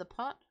into the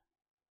pot.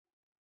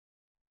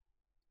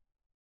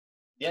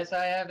 Yes,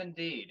 I have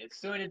indeed. It's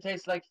going to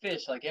taste like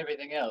fish, like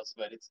everything else,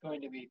 but it's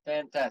going to be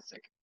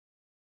fantastic.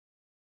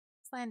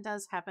 This land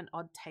does have an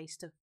odd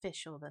taste of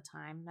fish all the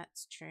time,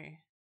 that's true.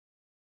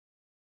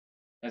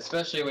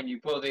 Especially when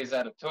you pull these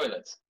out of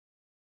toilets.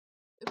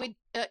 Did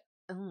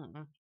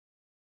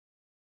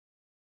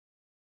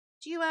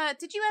you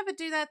ever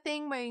do that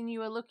thing when you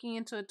were looking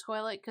into a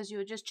toilet because you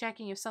were just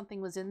checking if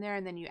something was in there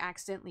and then you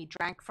accidentally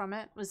drank from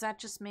it? Was that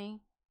just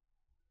me?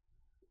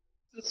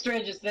 It's the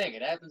strangest thing.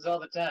 It happens all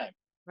the time.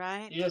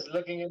 Right? You're just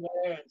looking in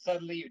there, and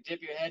suddenly you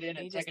dip your head in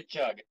and take a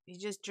chug. You're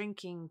just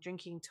drinking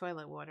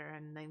toilet water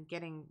and then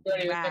getting Don't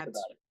even think rad.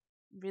 about it.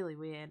 Really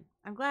weird.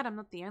 I'm glad I'm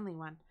not the only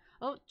one.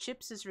 Oh,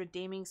 Chips is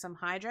redeeming some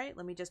hydrate.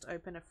 Let me just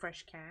open a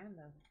fresh can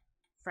of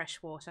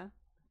fresh water.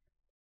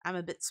 I'm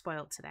a bit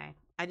spoiled today.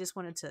 I just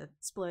wanted to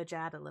splurge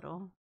out a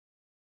little.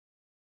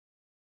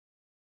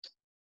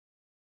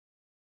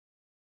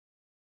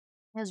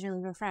 It was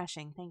really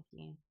refreshing. Thank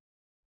you.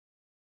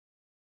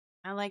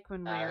 I like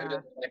when Who we're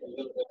doesn't like a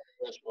little bit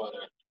of fresh water?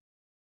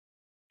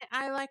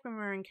 I like when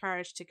we're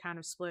encouraged to kind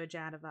of splurge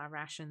out of our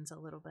rations a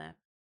little bit.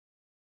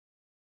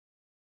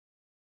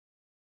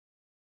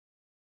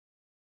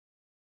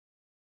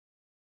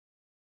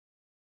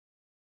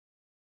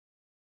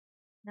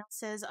 Mel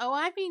says, "Oh,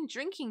 I've been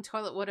drinking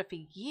toilet water for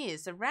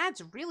years. The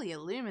rads really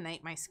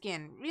illuminate my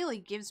skin. Really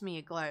gives me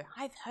a glow.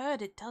 I've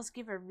heard it does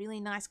give a really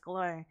nice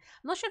glow. I'm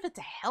not sure if it's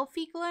a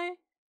healthy glow,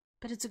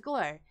 but it's a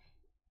glow.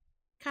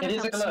 Kind It of is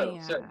a helps glow,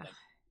 me, certainly.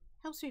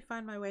 helps me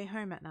find my way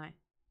home at night."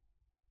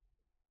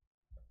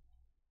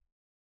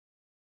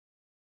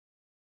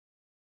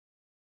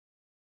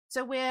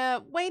 So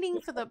we're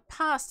waiting for the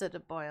pasta to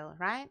boil,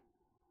 right?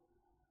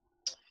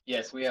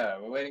 Yes, we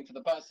are. We're waiting for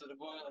the pasta to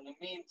boil. In the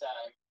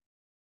meantime,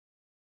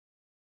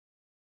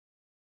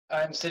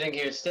 I'm sitting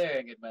here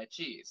staring at my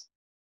cheese.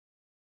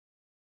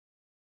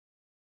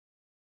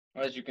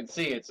 As you can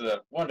see, it's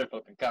a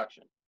wonderful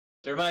concoction.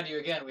 To remind you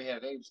again, we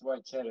have aged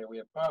white cheddar, we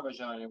have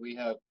Parmesan, and we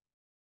have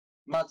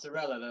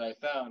mozzarella that I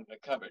found in a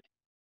cupboard.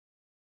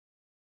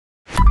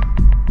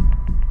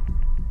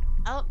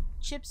 Oh,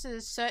 Chips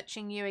is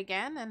searching you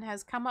again and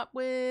has come up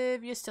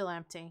with "you're still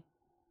empty."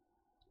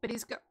 But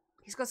he's got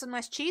some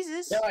nice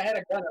cheeses. No, I had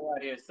a gun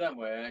around here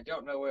somewhere, and I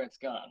don't know where it's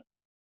gone.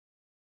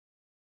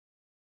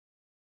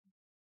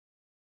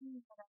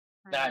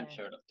 I'm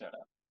sure it'll turn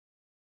up.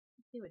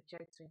 Let's see what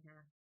jokes we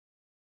have.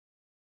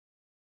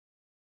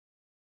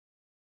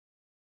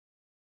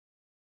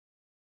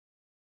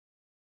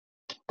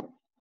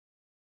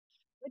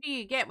 What do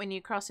you get when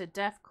you cross a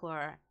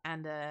Deathclaw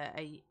and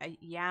a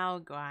Yao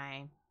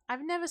guy?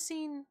 I've never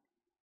seen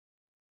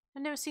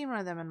one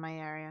of them in my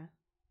area.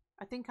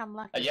 I think I'm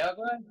lucky. A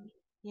Yagua?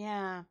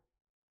 Yeah.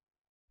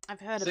 I've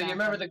heard So about you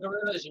remember them. the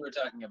gorillas you were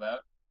talking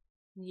about?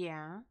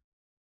 Yeah.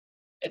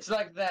 It's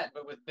like that,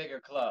 but with bigger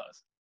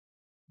claws.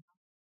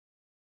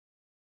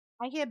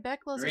 I hear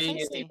Becklaws are Really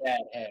tasty.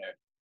 bad hair.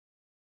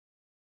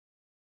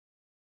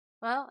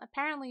 Well,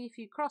 apparently if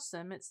you cross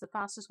them, it's the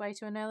fastest way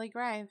to an early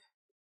grave.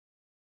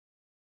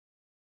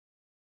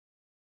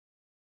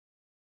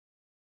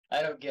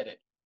 I don't get it.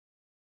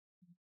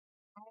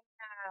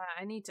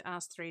 I need to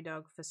ask Three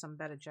Dog for some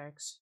better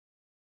jokes.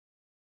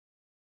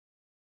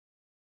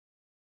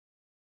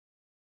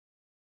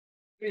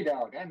 Hey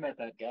dog, I met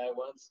that guy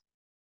once.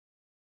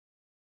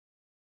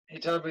 He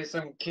told me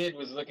some kid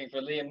was looking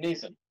for Liam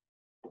Neeson.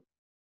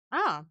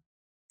 Oh.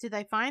 Did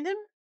they find him?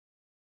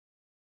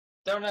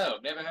 Don't know,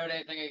 never heard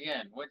anything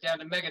again. Went down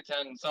to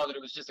Megaton and saw that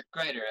it was just a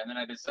crater, and then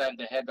I decided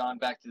to head on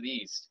back to the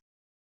east.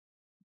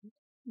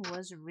 It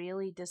was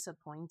really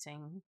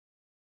disappointing.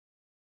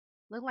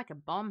 Looked like a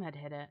bomb had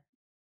hit it.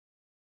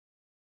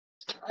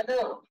 I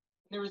know.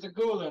 There was a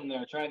ghoul in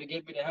there trying to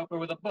get me to help her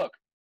with a book.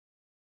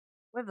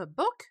 With a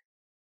book?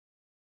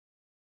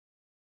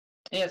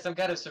 Yeah, some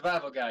kind of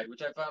survival guide,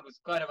 which I found was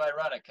quite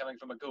ironic coming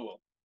from a ghoul.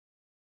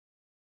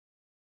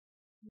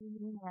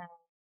 Yeah.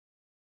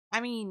 I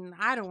mean,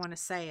 I don't want to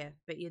say it,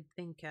 but you'd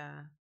think,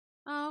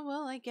 oh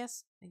well, I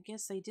guess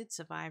they did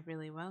survive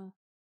really well.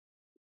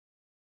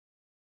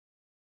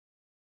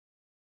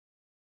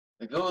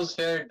 The ghouls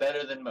fared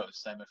better than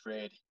most, I'm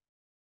afraid.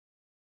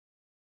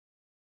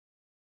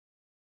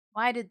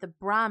 Why did the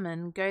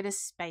Brahmin go to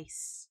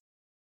space?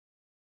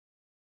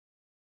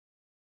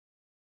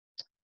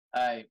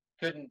 I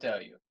couldn't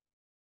tell you.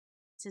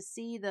 To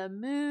see the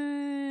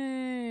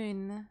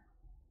moon.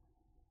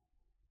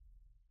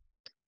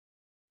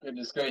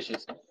 Goodness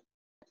gracious.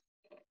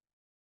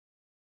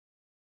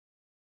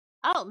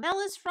 Oh, Mel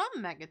is from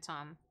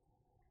Megaton.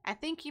 I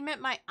think you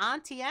met my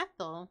Auntie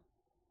Ethel.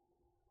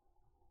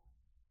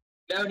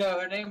 No,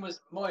 her name was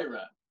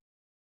Moira.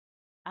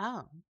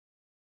 Oh.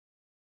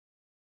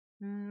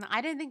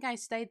 I don't think I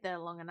stayed there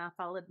long enough,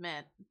 I'll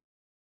admit.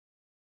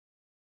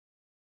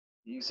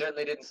 You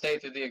certainly didn't stay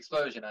through the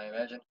explosion, I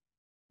imagine.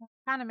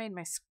 Kind of made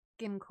my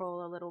skin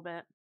crawl a little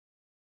bit.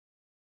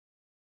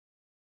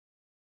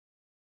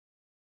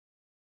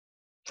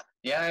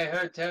 Yeah, I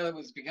heard tell it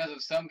was because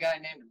of some guy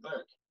named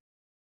Burke.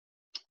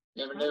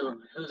 Never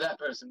knew who that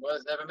person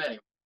was, never met him.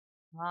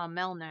 Oh,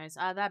 Mel knows.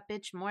 That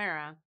bitch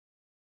Moira.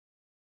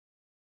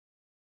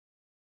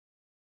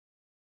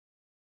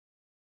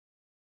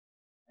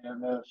 I don't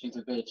know if she's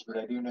a bitch, but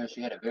I do know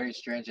she had a very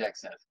strange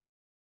accent.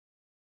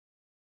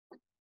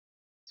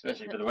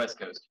 Especially for the West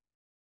Coast.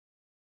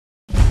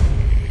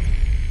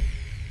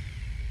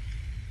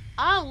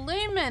 Oh,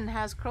 Lumen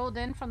has crawled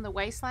in from the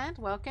Wasteland.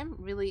 Welcome.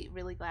 Really,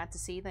 really glad to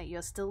see that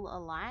you're still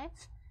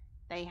alive.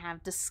 They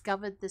have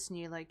discovered this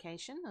new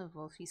location of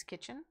Wulfy's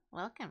kitchen.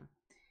 Welcome.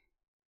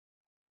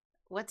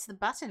 What's the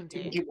button do?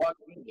 You can keep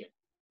walking in here.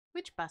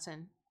 Which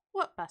button?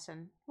 What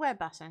button? Where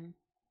button?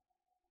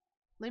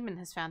 Lumen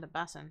has found a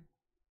button.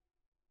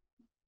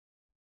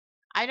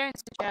 I don't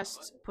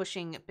suggest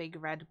pushing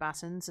big red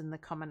buttons in the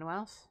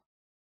Commonwealth.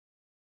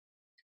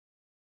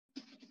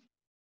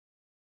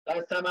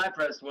 Last time I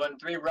pressed one,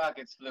 3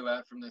 rockets flew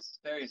out from this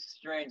very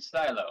strange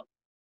silo.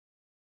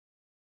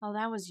 Oh,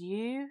 that was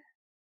you?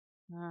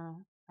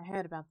 Oh, I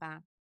heard about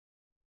that.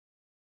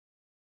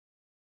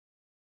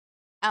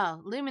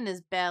 Oh, Lumen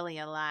is barely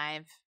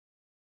alive.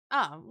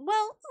 Oh,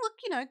 well,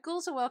 look,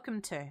 ghouls are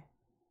welcome too.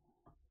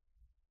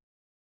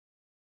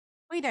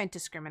 We don't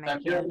discriminate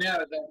I'm here. doing now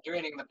is I'm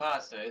draining the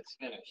pasta. It's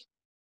finished.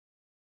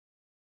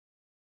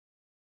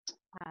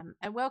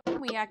 And welcome,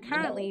 we are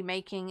currently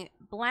making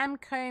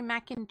Blamco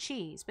mac and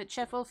cheese, but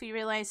Chef Wulfy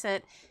realized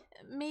that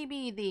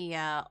maybe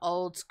the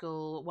old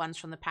school ones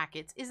from the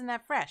packets isn't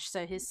that fresh,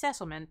 so his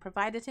settlement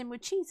provided him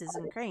with cheeses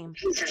and cream.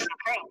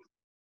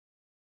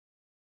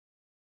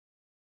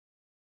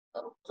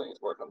 Oh, please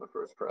work on the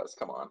first press.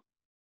 Come on.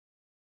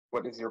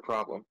 What is your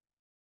problem?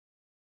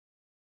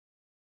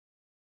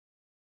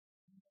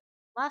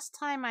 Last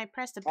time I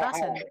pressed a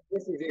button,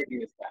 This is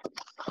idiot.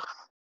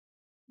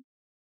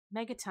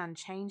 Megaton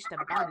changed a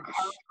bunch.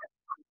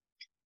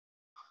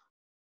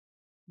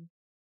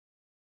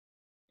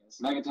 Yes,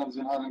 Megaton's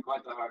been having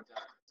quite the hard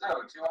time. So,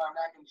 to our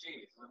mac and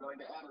cheese, we're going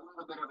to add a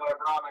little bit of our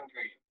ramen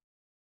cream.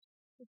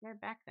 Go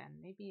back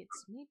then. Maybe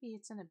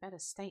it's in a better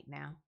state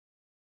now.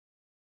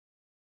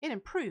 It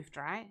improved,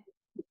 right?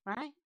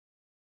 Right?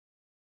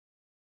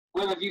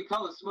 Well, if you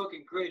call a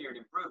smoking crater an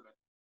improvement.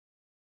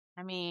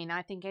 I mean,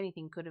 I think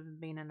anything could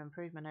have been an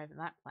improvement over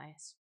that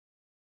place.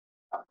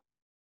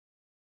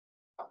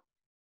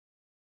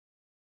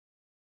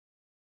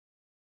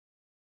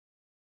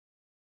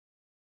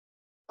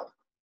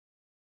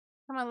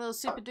 Come on, little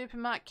super duper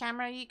mark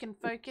camera. You can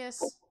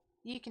focus.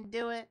 You can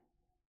do it.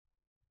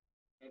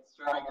 It's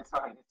trying its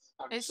hardest.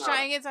 It's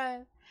trying its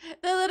own.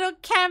 The little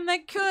cam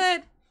that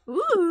could.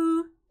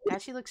 Ooh. That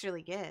actually looks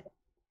really good.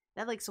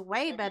 That looks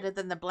way better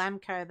than the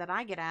Blamco that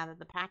I get out of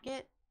the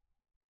packet.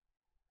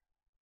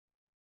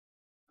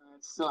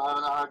 It's still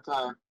having a hard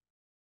time.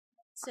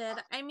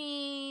 I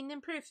mean,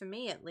 improved for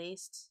me at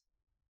least.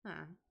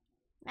 Huh.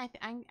 I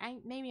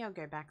maybe I'll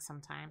go back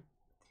sometime.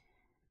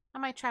 I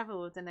might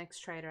travel with the next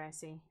trader I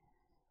see.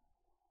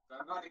 So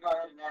I'm going to go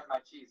ahead and add my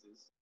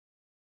cheeses.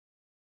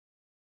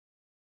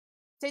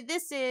 So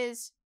this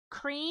is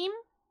cream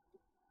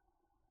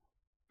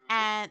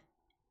and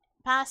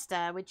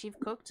pasta, which you've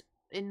cooked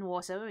in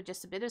water with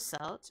just a bit of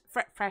salt,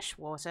 fresh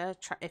water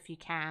if you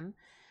can,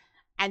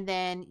 and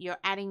then you're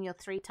adding your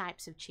 3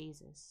 types of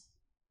cheeses.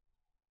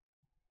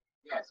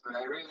 Yes, but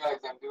I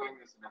realize I'm doing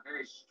this in a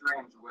very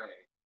strange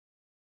way.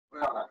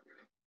 Well, not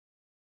really.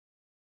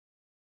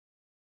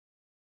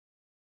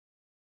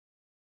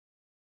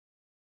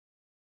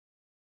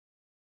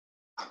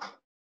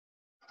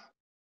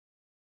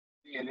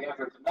 See, in the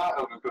effort to not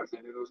overcook the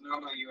noodles,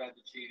 normally you add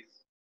the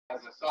cheese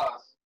as a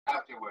sauce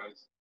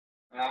afterwards,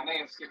 and I may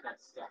have skipped that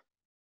step.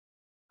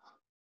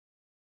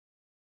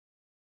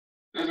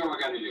 Here's what we're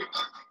going to do.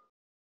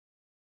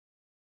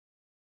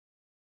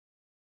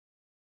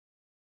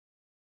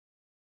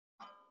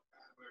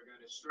 We're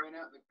going to strain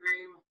out the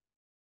cream.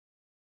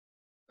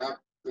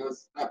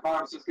 That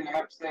bottom's just going to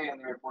have to stay in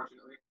there,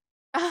 unfortunately.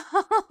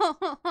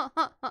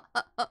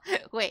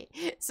 Wait,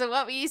 so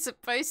what were you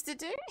supposed to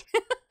do?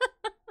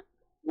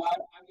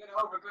 Well, I'm going to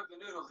overcook the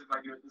noodles if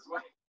I do it this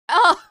way.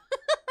 Oh!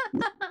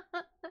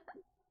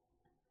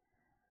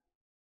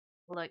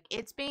 Look,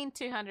 it's been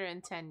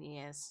 210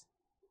 years.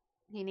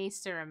 He needs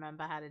to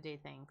remember how to do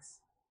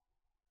things.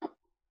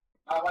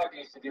 My wife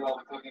used to do all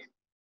the cooking.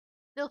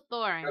 Still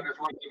thawing.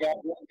 Before you got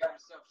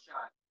yourself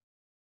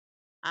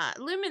shot.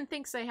 Lumen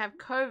thinks they have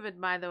COVID,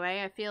 by the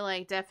way. I feel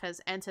like death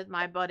has entered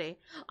my body.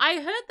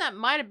 I heard that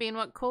might have been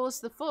what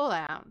caused the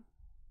fallout.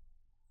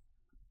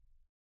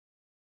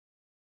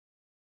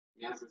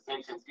 Yes, the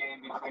sanctions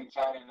game between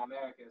China and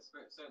America,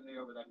 certainly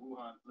over that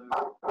Wuhan flu.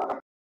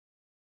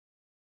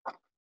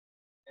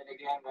 And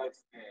again,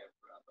 that's their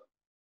problem.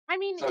 I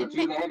mean, so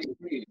to the heavy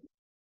cream.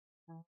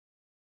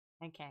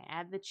 Okay,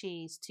 add the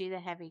cheese to the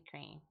heavy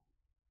cream.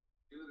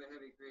 To the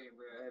heavy cream,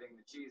 we're adding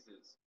the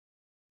cheeses.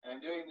 And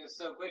I'm doing this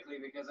so quickly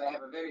because I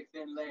have a very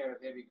thin layer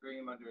of heavy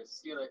cream under a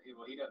skillet. It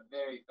will heat up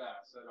very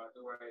fast, so I don't have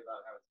to worry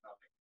about how it's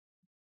melting.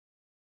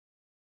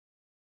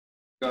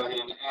 Go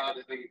ahead and add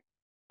the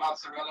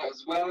mozzarella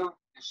as well.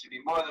 There should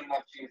be more than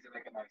enough cheese to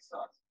make a nice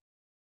sauce.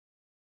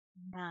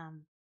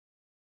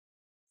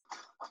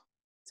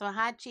 So a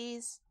hard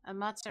cheese, a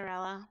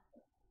mozzarella.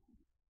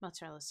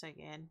 Mozzarella's so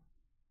good.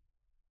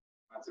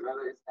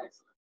 Mozzarella is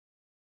excellent.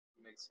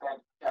 It makes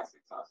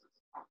fantastic sauces.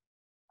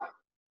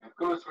 And of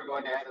course, we're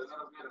going to add a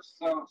little bit of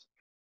salt.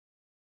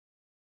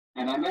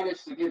 And I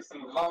managed to get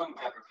some long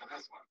pepper for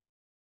this one.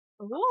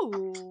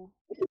 Ooh.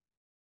 Go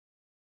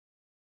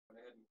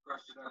ahead and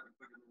crush it up and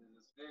put it in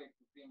this very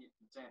convenient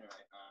container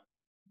I found.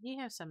 You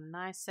have some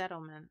nice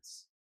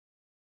settlements.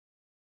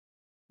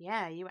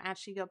 Yeah, you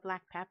actually got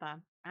black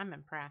pepper. I'm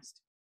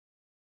impressed.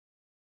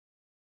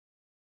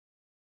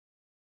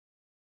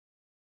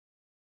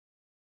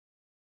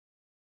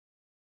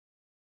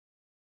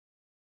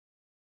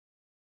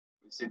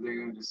 simply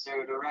going to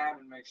stir it around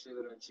and make sure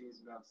that our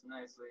cheese melts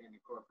nicely and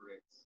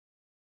incorporates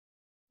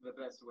the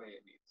best way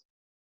it needs.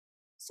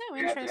 So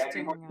We have to add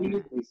any more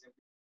cheese, we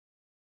simply...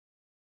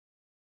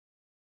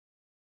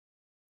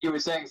 You were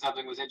saying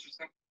something was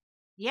interesting?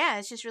 Yeah,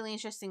 it's just really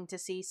interesting to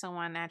see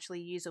someone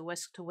actually use a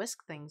whisk to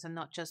whisk things and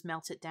not just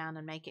melt it down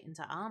and make it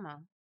into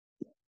armor.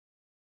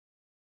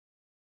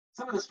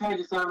 Some of the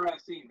strangest armor I've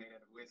seen made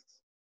out of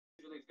whisks.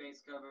 Usually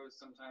face covers,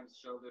 sometimes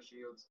shoulder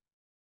shields.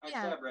 I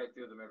stab right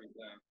through them every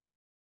time.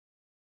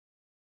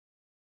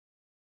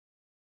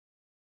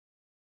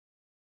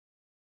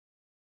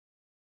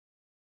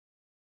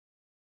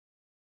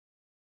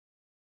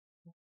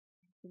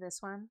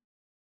 This one?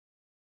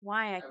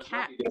 Why a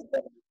cat?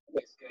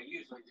 I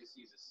usually just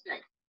use a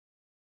stick.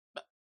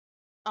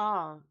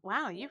 Oh,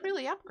 wow, you've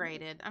really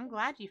upgraded. I'm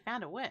glad you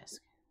found a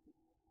whisk.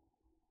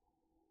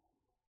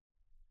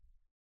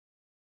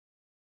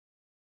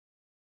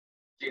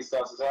 Cheese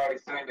sauce is already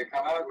starting to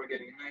come out. We're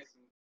getting nice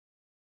and...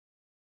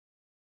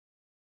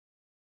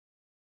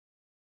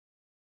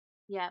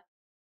 Yep,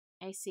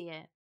 I see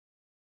it.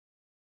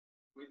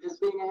 With this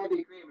being a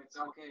heavy cream, it's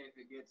okay if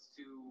it gets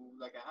to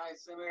like a high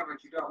simmer,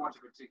 but you don't want to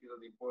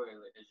particularly boil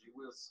it, as you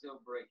will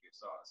still break your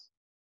sauce.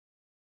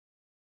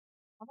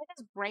 What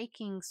does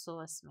breaking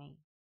sauce mean?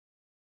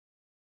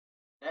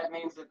 That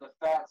means that the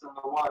fats and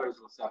the waters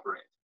will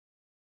separate.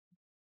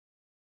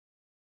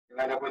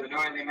 You'll end up with an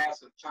oily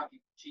mess of chunky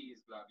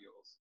cheese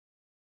globules.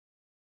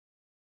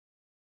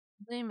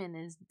 Lumen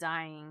is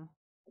dying.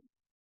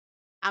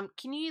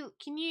 Can you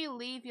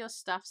leave your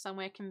stuff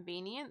somewhere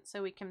convenient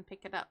so we can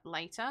pick it up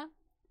later?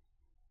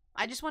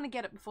 I just want to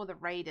get it before the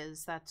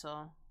raiders, that's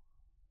all.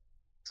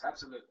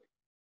 Absolutely.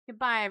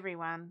 Goodbye,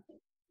 everyone.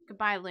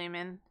 Goodbye,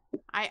 Lumen.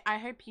 I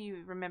hope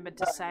you remembered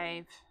to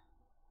save.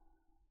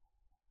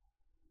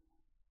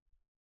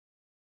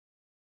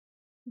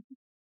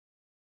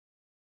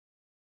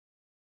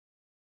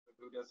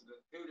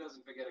 Who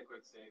doesn't forget a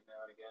quick save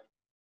now and again?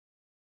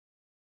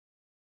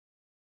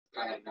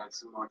 Go ahead and add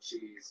some more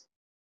cheese.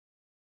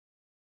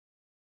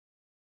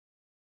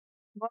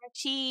 More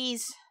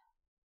cheese.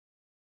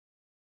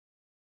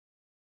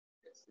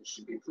 Yes, this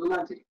should be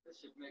plenty. This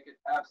should make it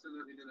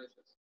absolutely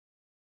delicious.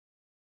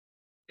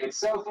 It's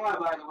so far,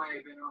 by the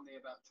way, been only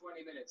about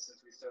 20 minutes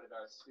since we started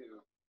our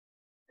stew,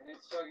 and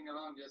it's chugging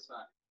along just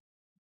fine.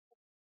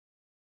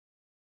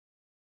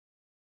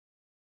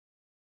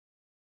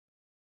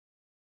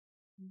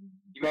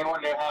 You may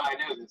wonder how I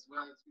know this.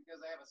 Well, it's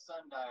because I have a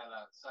sundial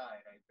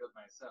outside I built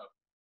myself.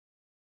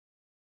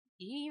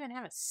 You even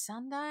have a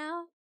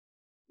sundial?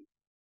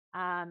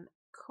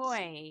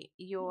 Koi,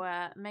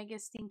 your mega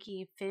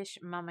stinky fish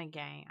mama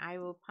gang. I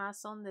will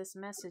pass on this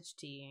message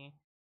to you.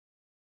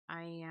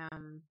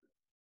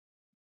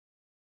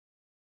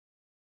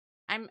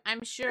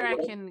 I'm sure I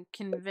can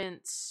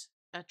convince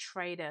a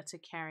trader to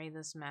carry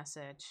this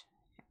message.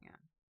 Hang on.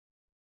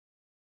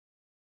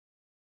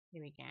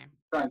 Here we go.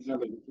 Find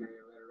somebody to carry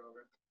a letter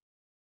over.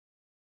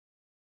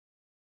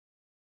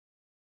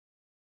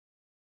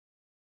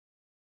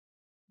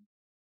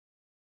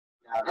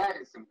 Now that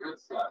is some good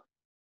stuff.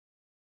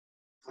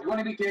 You want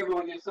to be careful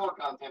with your salt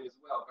content as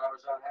well.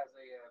 Parmesan has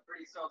a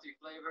pretty salty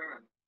flavor,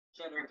 and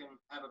cheddar can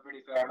have a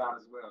pretty fair amount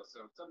as well.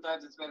 So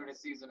sometimes it's better to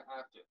season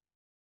after.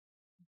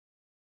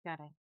 Got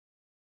it.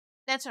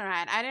 That's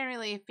alright. I don't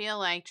really feel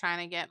like trying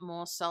to get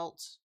more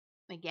salt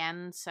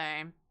again, so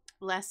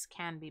less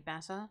can be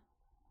better.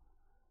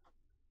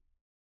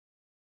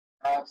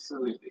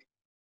 Absolutely.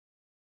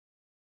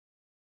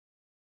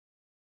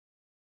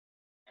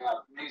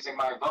 Now, I'm using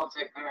my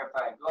Voltec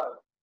verified glove.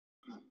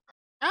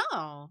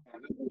 Oh.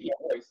 And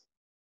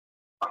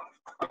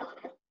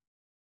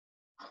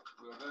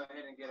we'll go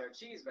ahead and get our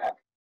cheese back.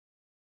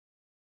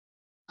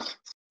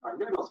 Our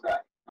noodles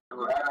back. And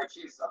we'll add our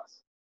cheese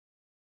sauce.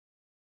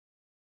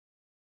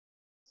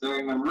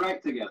 Stirring them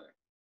right together.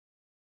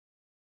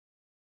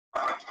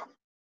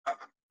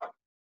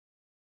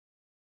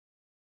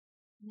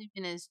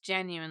 Lumen is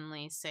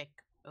genuinely sick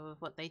of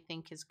what they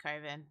think is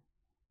COVID.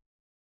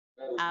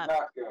 That is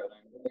not good.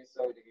 I'm really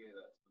sorry to hear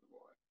that for the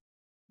boy.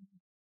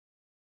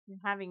 You're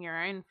having your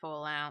own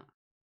fallout.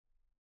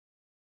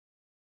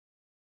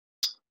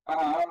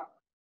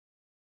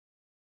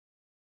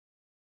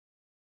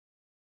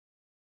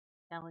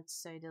 That looks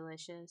so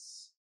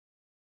delicious.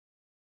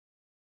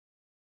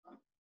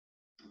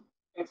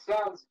 It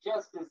sounds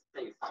just as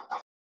tasty.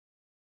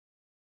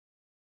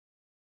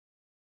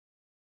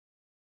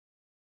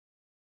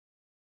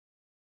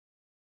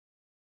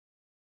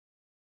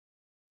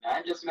 Now,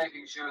 I'm just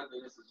making sure that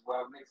this is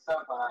well mixed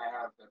up, and I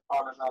have the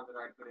Parmesan that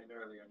I put in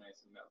earlier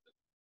nice and melted.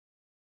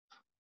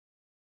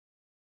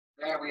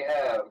 There we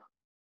have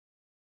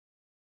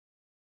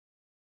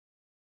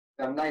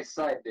a nice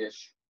side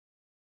dish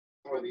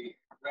for the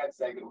red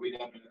seg that will be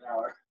done in an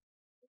hour.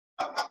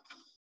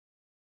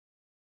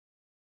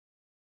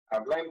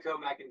 Our Blanco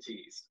mac and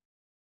cheese.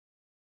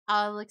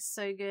 Oh, it looks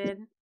so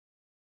good.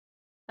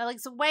 That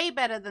looks way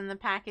better than the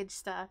packaged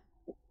stuff.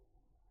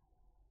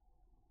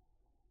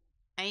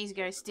 I need to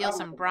go steal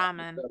some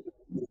Brahmin.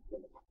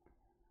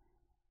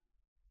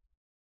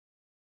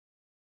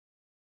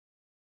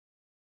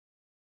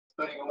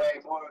 putting away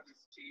more of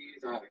this cheese.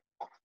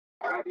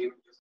 I even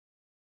just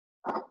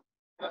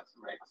that's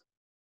right.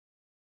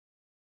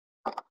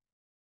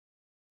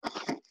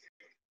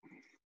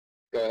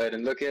 Go ahead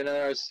and look in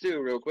our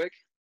stew real quick.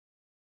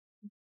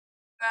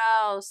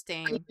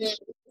 Roasting. It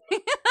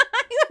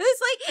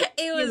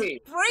was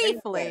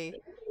briefly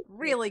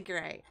really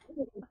great.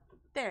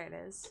 There it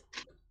is.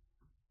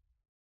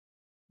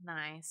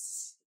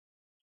 Nice.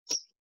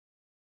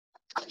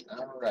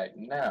 All right,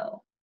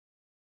 now.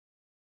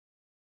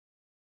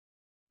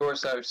 Of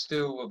course, our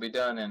stew will be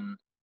done in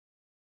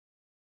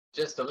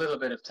just a little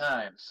bit of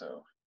time,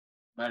 so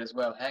might as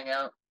well hang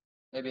out,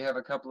 maybe have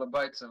a couple of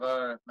bites of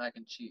our mac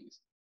and cheese.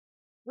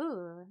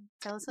 Ooh,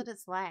 tell us what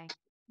it's like.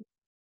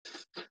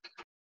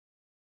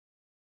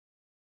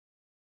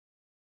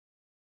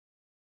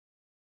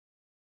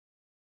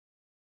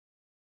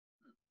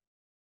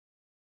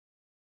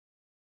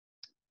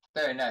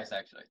 Very nice,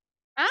 actually.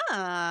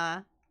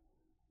 Ah.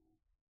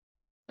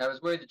 I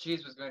was worried the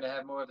cheese was going to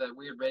have more of that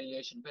weird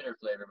radiation bitter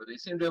flavor, but they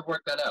seem to have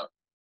worked that out.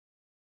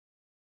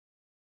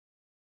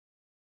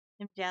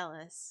 I'm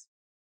jealous.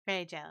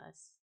 Very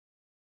jealous.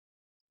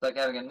 It's like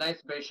having a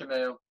nice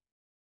bechamel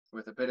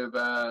with a bit of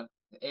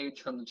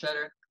age from the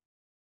cheddar,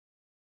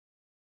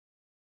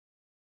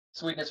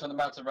 sweetness from the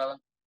mozzarella,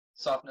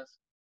 softness.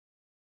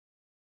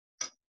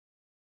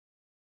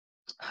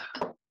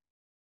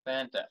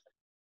 Fantastic.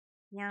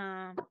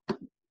 Yeah.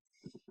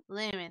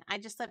 Lumen, I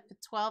just slept for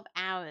 12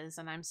 hours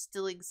and I'm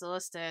still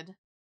exhausted.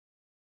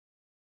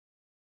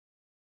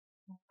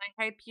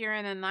 I hope you're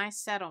in a nice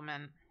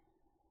settlement.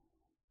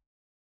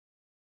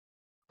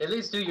 At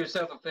least do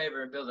yourself a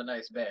favor and build a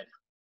nice bed.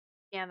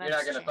 Yeah, that's You're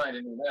not going to true. find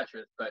a new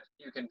mattress, but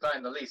you can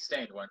find the least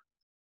stained one.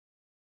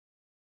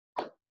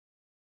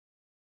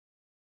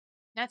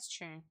 That's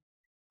true.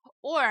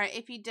 Or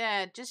if you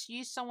dare, just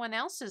use someone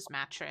else's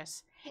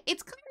mattress.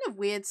 It's kind of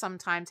weird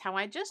sometimes how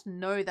I just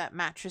know that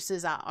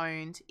mattresses are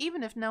owned,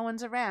 even if no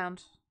one's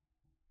around.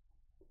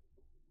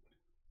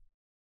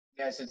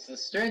 Yes, it's the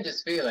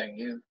strangest feeling.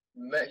 You've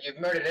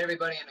murdered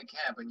everybody in the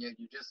camp, and yet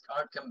you just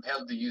aren't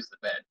compelled to use the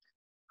bed.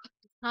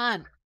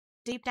 Hun,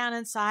 deep down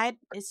inside,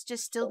 it's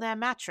just still their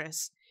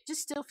mattress.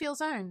 Just still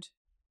feels owned.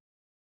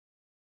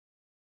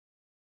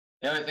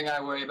 The only thing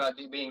I worry about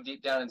being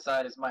deep down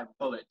inside is my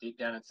bullet deep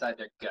down inside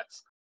their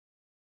guts.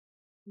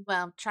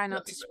 Well, try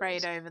not to Nothing spray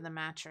it but over the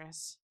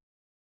mattress.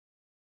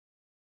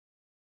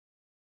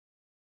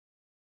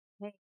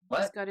 Hey,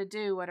 What? he's got to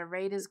do what a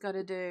raider's got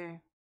to do.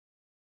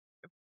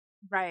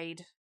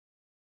 Raid.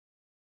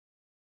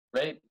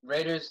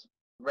 Raiders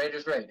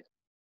raid.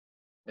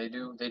 They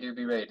do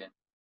be raiding.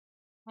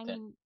 I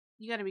mean,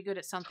 you got to be good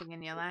at something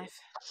in your life.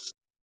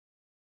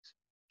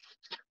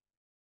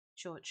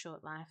 Short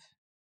life.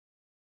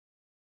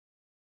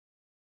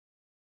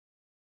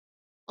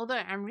 Although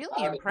I'm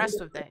really impressed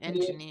with their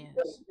engineers.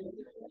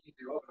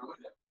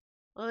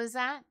 What was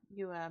that?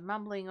 You were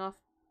mumbling off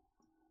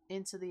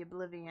into the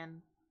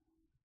oblivion.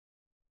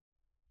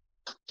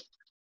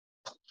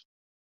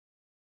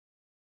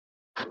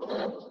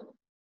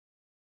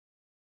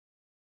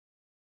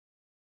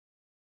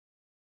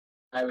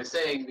 I was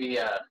saying the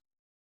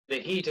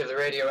heat of the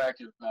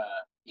radioactive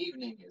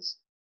evening is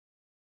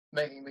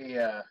making me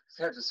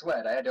start to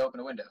sweat. I had to open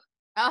a window.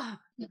 Oh.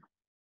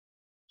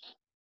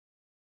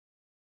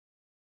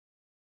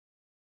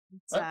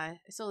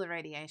 It's all the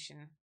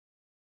radiation.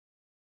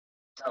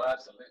 Oh,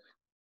 absolutely.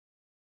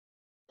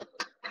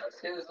 Our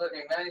skin is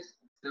looking nice. It's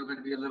still going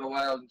to be a little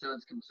while until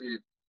it's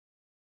completed.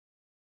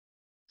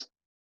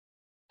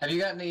 Have you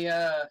got any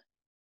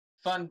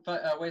fun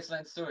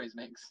Wasteland stories,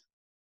 Minx?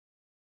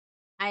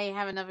 I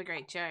have another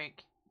great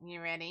joke. You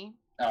ready?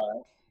 All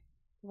right.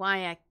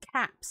 Why are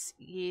caps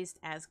used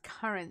as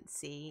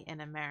currency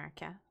in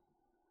America?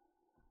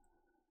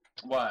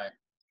 Why?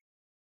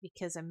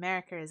 Because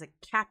America is a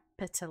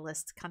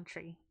capitalist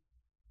country.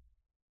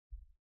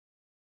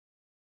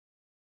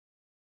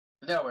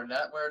 No, we're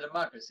not. We're a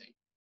democracy.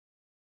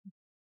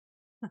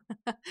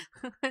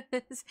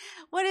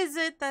 What is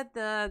it that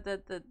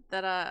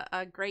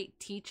a great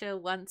teacher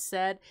once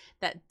said,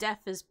 that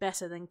death is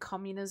better than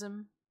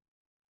communism?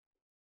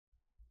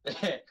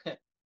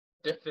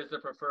 Death is a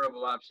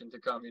preferable option to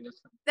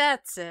communism.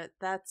 That's it.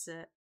 That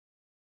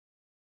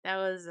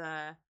was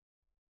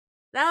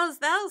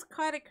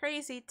quite a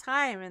crazy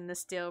time in the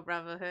Steel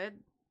Brotherhood.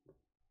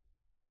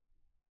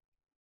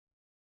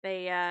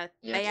 They had.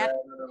 I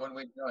remember when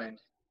we joined.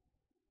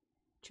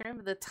 Do you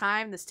remember the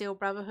time the Steel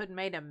Brotherhood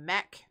made a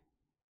mech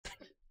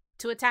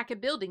to attack a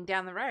building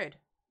down the road?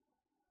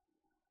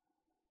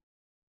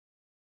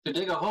 To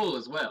dig a hole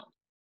as well.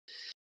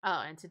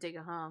 Oh, and to dig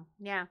a hole.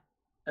 Yeah.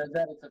 Turns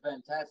out it's a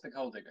fantastic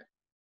hole digger.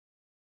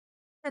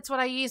 That's what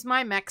I use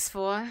my mechs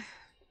for.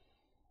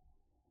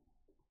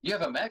 You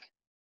have a mech?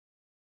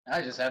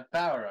 I just have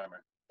power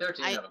armor.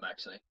 13 of them,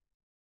 actually.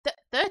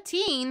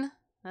 13?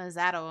 Oh, is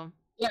that all?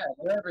 Yeah,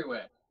 they're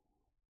everywhere.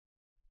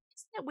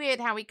 Isn't it weird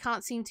how we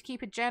can't seem to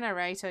keep a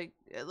generator?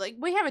 Like,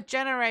 we have a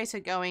generator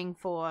going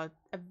for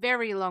a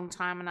very long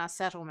time in our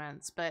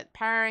settlements, but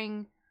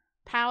powering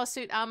power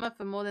suit armor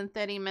for more than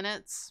 30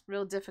 minutes,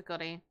 real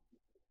difficulty.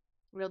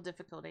 Real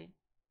difficulty.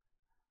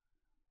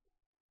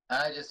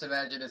 I just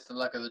imagine it's the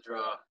luck of the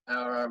draw.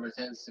 Power armor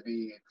tends to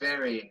be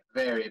very,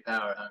 very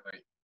power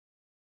hungry.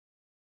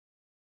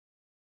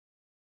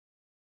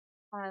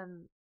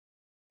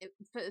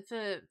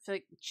 For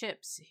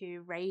Chips,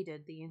 who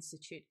raided the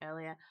Institute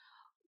earlier,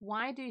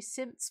 why do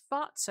simps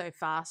fart so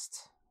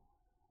fast?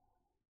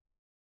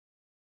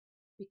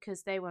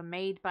 Because they were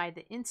made by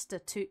the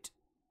Institute.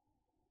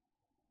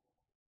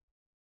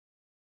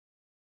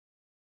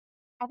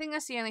 I think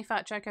that's the only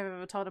fart joke I've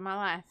ever told in my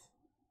life.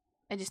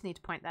 I just need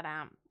to point that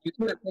out. You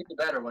could have picked a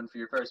better one for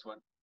your first one.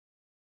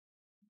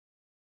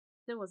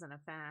 Still wasn't a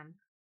fan.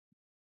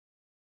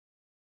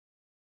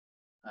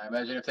 I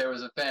imagine if there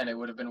was a fan, it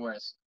would have been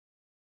worse.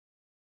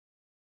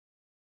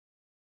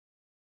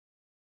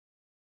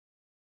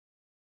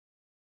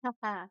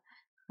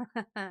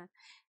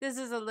 This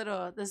is a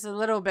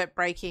little bit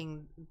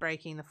breaking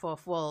the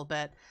fourth wall,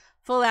 but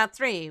Fallout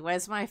 3,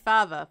 where's my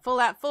father?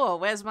 Fallout 4,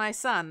 where's my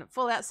son?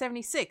 Fallout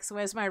 76,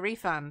 where's my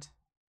refund?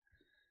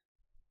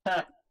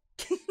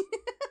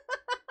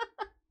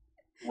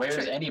 Where's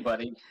Truth.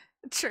 anybody?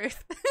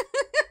 Truth.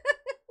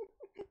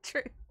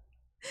 Truth.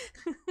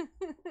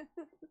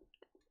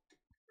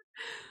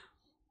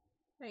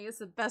 I think it's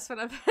the best one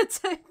I've heard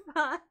so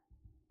far.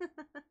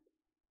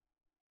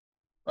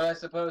 Well, I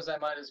suppose I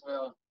might as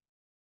well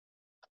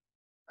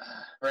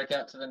break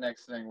out to the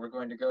next thing. We're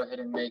going to go ahead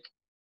and make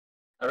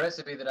a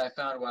recipe that I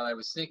found while I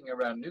was sneaking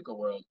around Nuka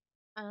World.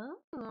 Oh.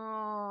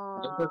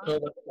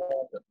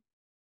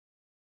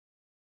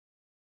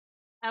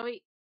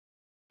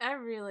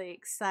 I'm really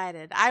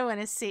excited. I want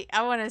to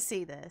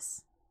see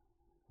this.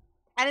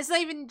 And it's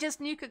not even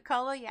just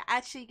Nuka-Cola, you're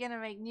actually going to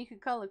make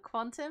Nuka-Cola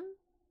Quantum?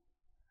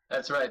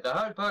 That's right. The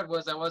hard part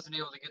was I wasn't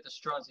able to get the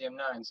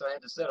strontium-9, so I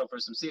had to settle for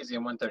some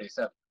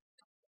cesium-137.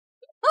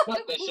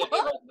 But they should be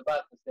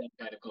about the same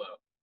kind of glow.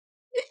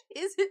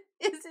 Is it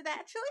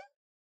actually?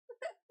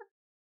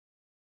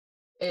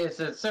 It's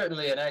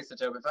certainly an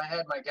isotope. If I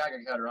had my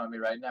Geiger counter on me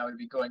right now, it'd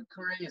be going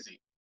crazy.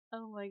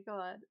 Oh my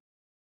god.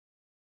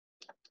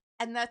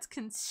 And that's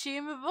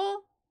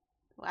consumable?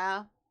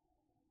 Wow.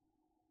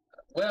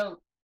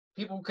 Well,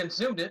 people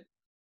consumed it.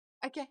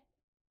 Okay.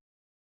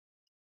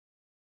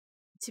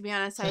 To be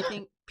honest, I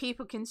think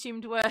people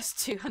consumed worse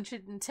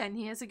 210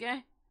 years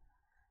ago.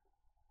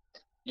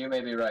 You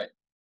may be right.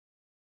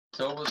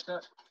 So we'll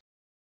start.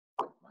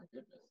 Oh my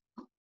goodness.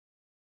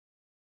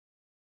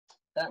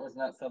 That was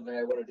not something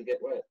I wanted to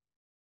get wet.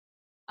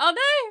 Oh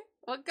no!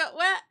 What got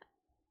wet?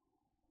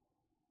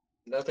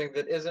 Nothing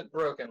that isn't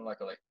broken,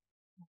 luckily.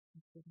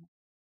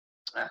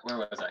 Where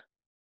was I?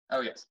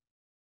 Oh, yes.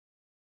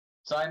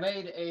 So I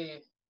made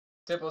a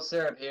simple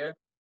syrup here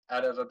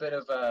out of a bit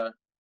of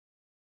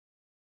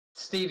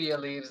stevia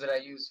leaves that I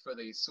use for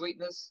the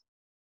sweetness,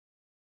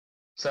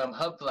 some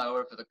hub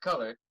flour for the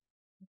color,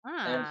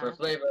 and for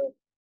flavor,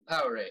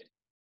 Powerade.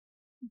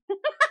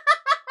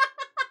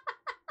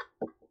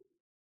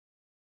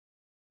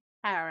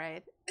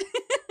 Powerade.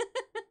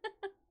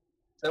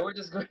 So we're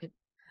just going.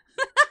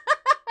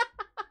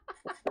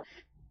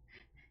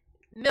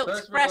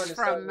 Milk's fresh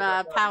from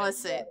power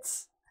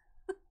suits.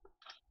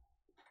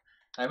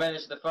 I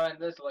managed to find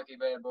this lucky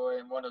bad boy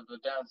in one of the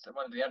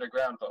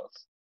underground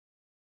vaults.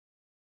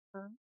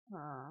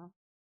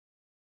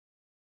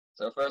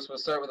 So first we'll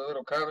start with a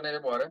little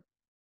carbonated water.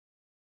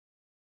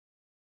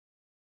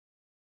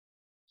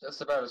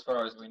 Just about as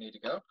far as we need to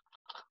go.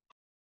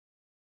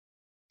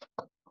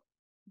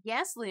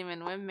 Yes,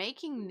 Lumen, we're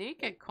making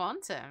Nuka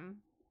Quantum.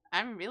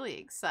 I'm really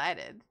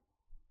excited.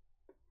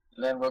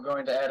 Then we're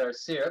going to add our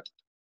syrup,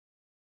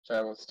 which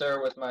I will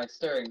stir with my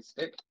stirring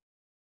stick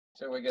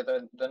until we get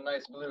the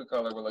nice blue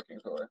color we're looking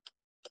for.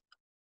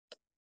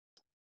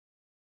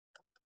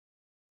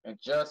 And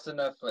just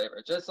enough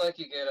flavor, just like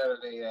you get out of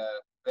a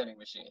vending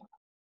machine.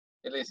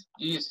 At least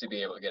you used to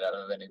be able to get out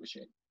of a vending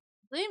machine.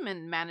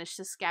 Lumen managed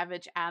to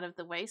scavenge out of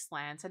the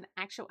Wastelands an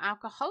actual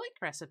alcoholic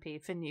recipe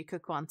for Nuka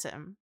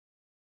Quantum.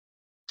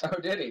 Oh,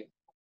 did he?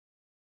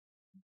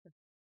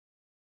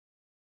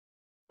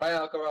 My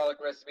alcoholic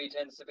recipe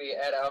tends to be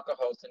add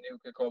alcohol to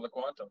Nuka-Cola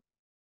Quantum.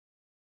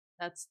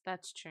 That's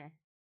true.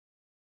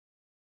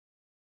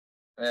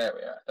 There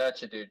we are. That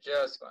should do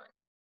just fine.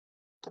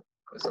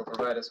 This will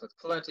provide us with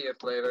plenty of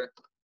flavor.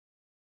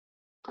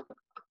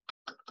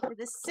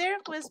 The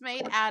syrup was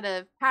made out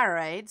of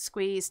Powerade,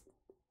 squeezed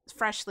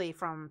freshly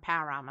from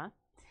Power Armor.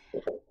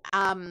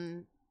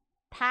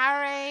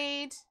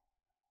 Powerade,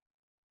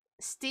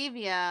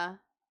 stevia,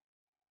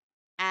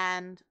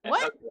 and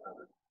what?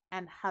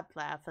 And hub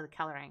flour for the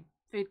coloring.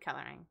 Food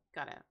coloring.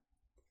 Got it.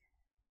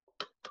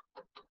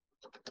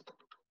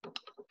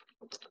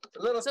 It's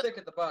a little thick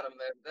at the bottom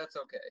there, but that's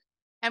okay.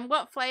 And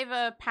what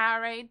flavor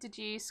Powerade did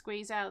you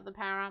squeeze out of the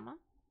Power Armor?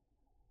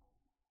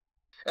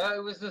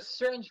 It was the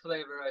strange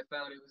flavor I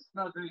found. It was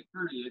not very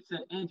fruity. It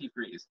said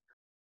antifreeze.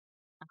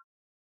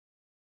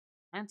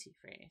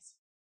 Antifreeze.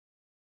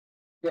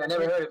 Yeah, I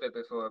never heard of it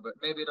before, but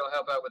maybe it'll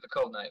help out with the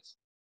cold nights.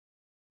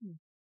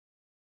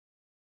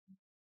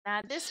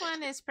 Now, this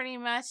one is pretty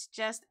much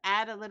just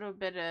add a little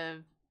bit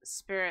of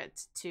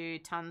spirit to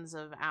tons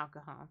of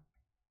alcohol.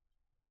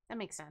 That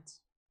makes sense.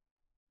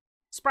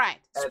 Sprite.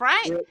 That's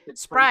Sprite? it,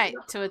 it's Sprite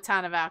personal. to a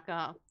ton of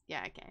alcohol.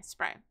 Yeah, okay,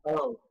 Sprite.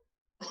 Oh.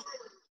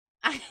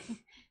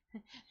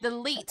 The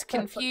leet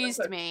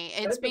confused me.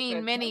 It's That's a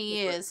been many fantastic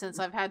years question. since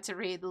I've had to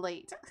read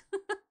leet.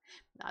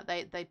 No,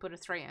 they put a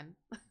 3 in.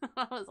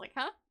 I was like,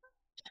 huh?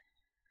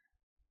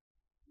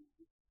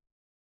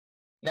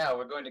 Now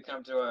we're going to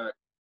come to our,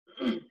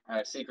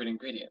 our secret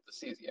ingredient, the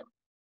cesium.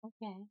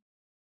 Okay.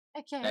 Now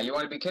Okay. you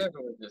want to be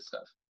careful with this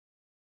stuff.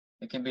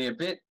 It can be a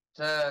bit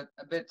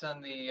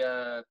on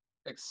the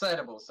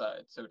excitable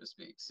side, so to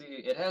speak. See,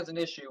 it has an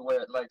issue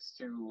where it likes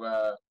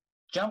to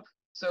jump.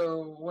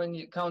 So when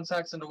it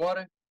contacts into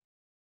water,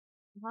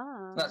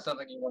 Wow. it's not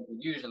something you want to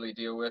usually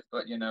deal with.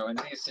 But you know, in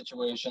these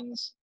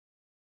situations,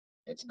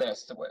 it's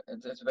best to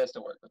it's best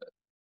to work with it.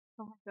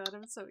 Oh my god,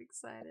 I'm so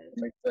excited.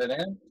 Mix that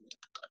in.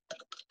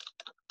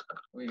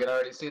 We can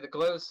already see the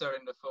glows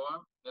starting to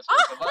form. This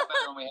works a lot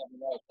better when we have the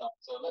lights on.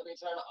 So let me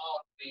turn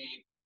off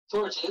the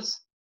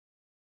torches.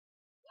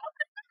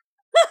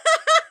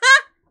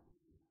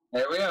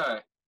 There we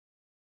are.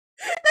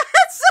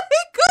 That's so The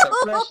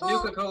cool! fresh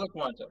Nuka-Cola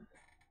Quantum.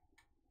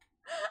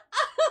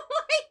 Oh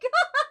my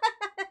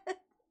god!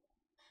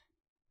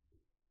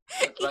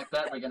 Just like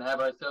that, we can have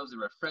ourselves a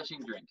refreshing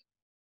drink.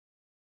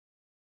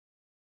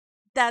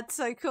 That's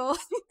so cool.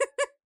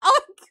 Oh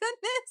my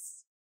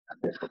goodness!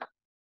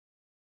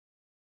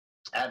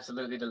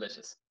 Absolutely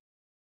delicious.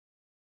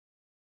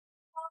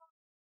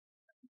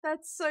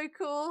 That's so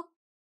cool.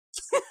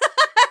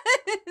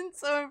 I'm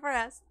so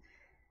impressed.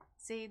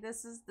 See,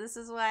 this is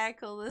why I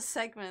call this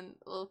segment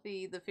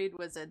Wulfy the Food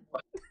Wizard.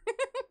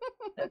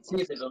 That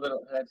seasoning's a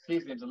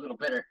little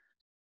bitter.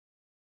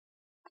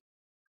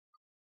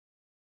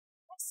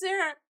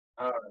 Syrup.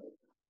 Huh?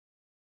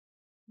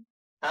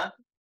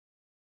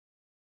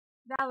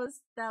 That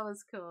was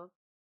cool.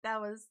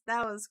 That was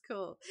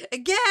cool.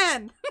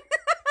 Again.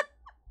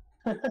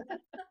 I'm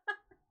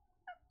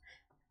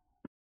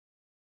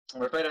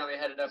afraid I only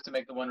had enough to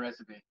make the one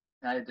recipe.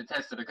 I had to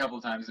test it a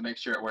couple times to make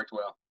sure it worked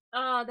well.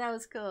 Oh, that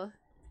was cool.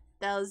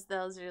 That was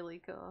really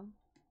cool.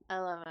 I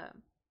love it.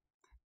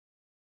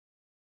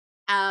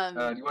 Do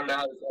you want to know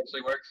how this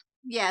actually works?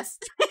 Yes.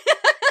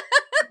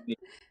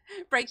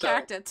 Break So,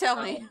 character.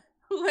 Tell me.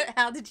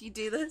 How did you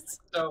do this?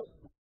 So,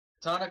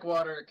 tonic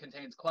water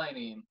contains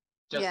quinine,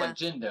 just Yeah. like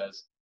gin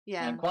does.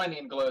 Yeah. And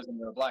quinine glows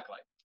under a black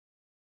light.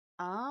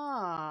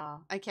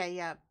 Oh. Okay.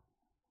 Yeah.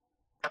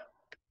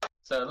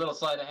 So, a little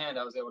sleight of hand,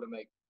 I was able to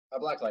make a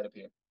black light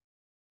appear.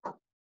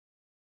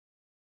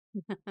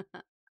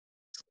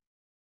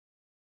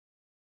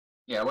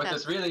 Yeah, what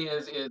this really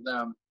is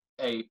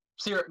a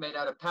syrup made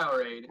out of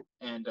Powerade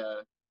and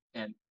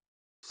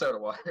soda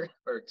water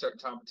or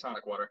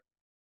tonic water.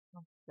 Oh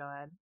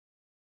God.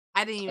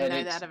 I didn't even And know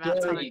it's that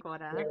about very, tonic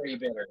water. very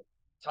bitter.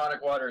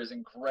 Tonic water is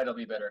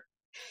incredibly bitter.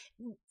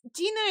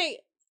 Do you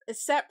know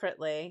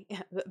separately,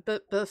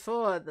 but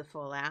before the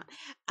fallout,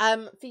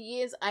 for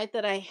years I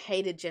thought I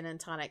hated gin and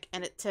tonic,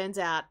 and it turns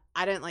out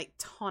I don't like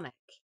tonic.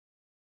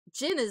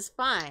 Gin is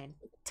fine.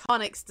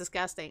 Tonic's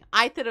disgusting.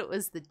 I thought it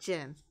was the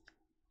gin.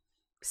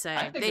 So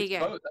I think there it's you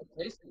go. both.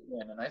 I tasted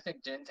gin, and I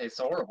think gin tastes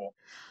horrible.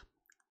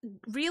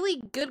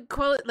 Really good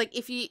quality, like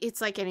if you,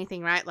 it's like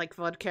anything, right? Like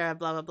vodka,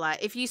 blah blah blah.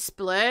 If you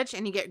splurge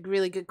and you get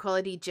really good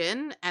quality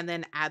gin and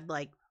then add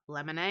like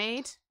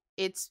lemonade,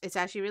 it's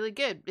actually really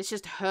good. It's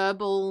just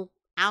herbal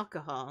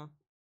alcohol.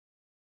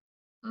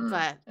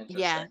 But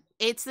yeah,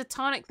 it's the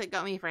tonic that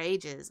got me for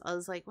ages. I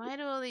was like, why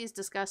do all these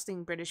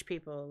disgusting British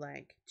people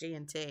like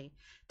G&T?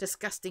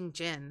 Disgusting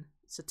gin.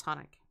 It's a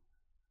tonic.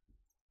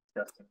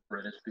 Disgusting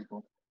British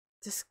people.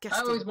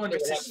 Disgusting. I always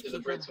wondered what British happened to the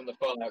people. Brits when the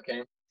fallout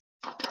came.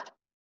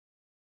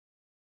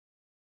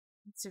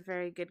 It's a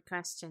very good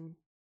question.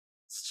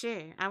 It's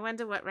true. I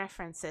wonder what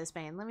reference there's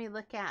been. Let me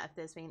look out if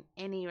there's been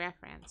any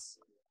reference.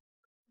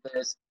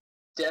 There's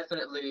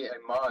definitely a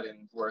mod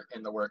in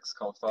the works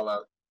called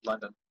Fallout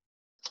London.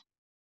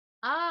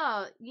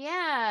 Oh,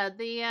 yeah,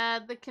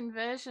 the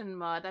conversion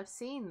mod. I've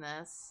seen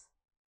this.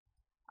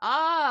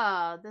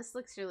 Oh, this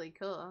looks really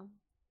cool.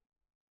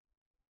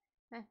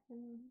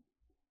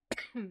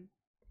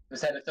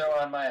 Just had to throw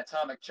on my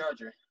atomic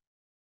charger.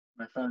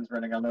 My phone's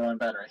running on low on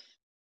battery.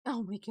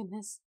 Oh my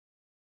goodness.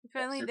 If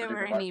only Super there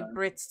were duper any Wi-Fi.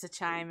 Brits to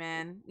chime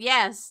in.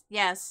 Yes,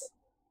 yes.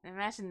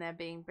 Imagine there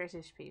being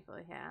British people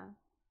here.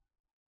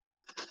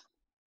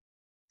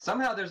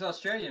 Somehow there's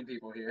Australian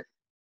people here.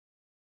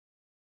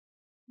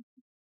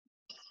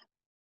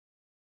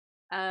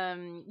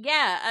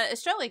 Yeah,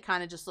 Australia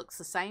kind of just looks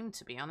the same,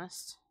 to be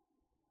honest.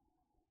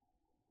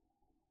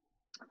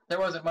 There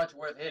wasn't much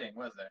worth hitting,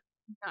 was there?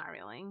 Not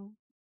really.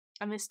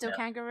 And there's still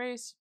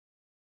kangaroos.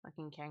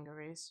 Fucking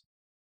kangaroos.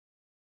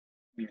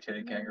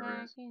 Mutated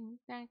kangaroos.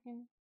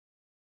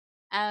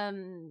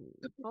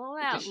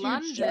 Fallout huge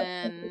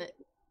London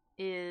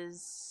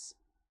is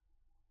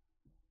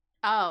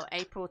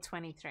April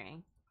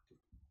 23.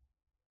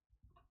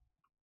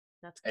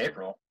 That's cool.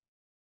 April.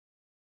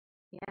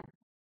 Yeah.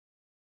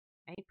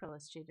 April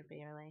is due to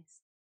be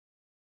released.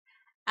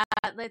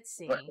 Let's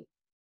see. What?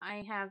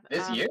 I have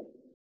This year?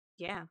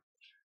 Yeah.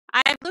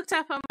 I looked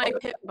up on my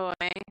Pip-Boy,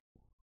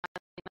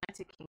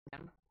 United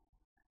Kingdom,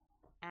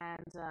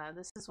 and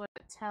this is what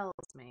it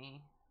tells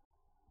me.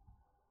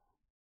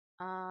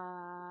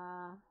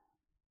 I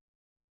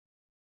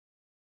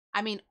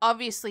mean,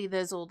 obviously,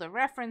 there's all the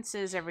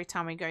references every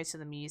time we go to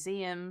the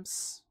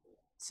museums,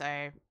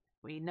 so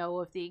we know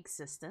of the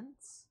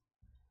existence.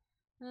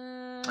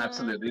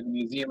 Absolutely. The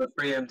Museum of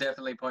Freedom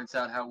definitely points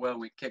out how well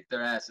we kicked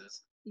their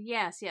asses.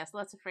 Yes,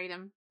 lots of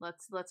freedom.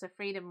 Lots of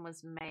freedom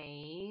was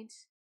made.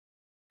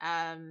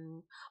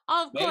 Oh,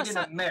 of Made course, in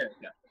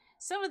America.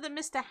 some of the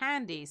Mr.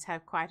 Handys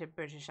have quite a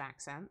British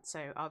accent,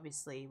 so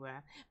obviously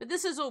we're. But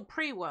this is all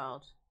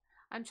pre-world.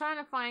 I'm trying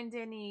to find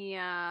any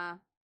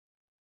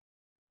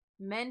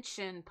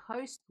mention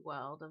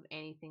post-world of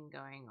anything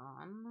going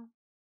on.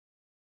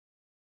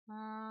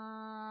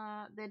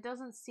 There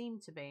doesn't seem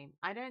to be.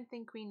 I don't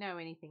think we know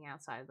anything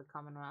outside of the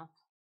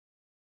Commonwealth.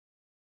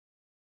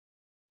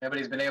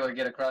 Nobody's been able to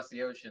get across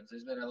the oceans.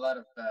 There's been a lot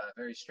of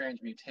very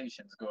strange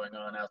mutations going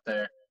on out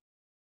there.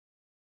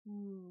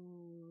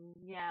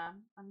 Yeah,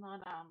 I'm not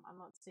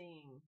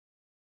seeing.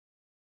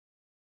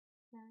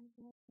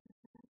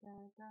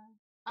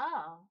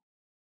 Oh.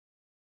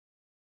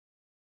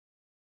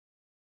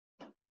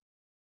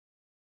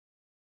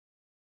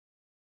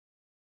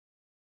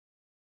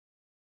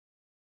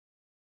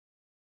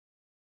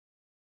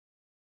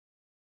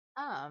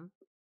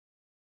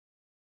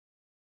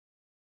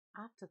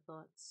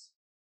 Afterthoughts.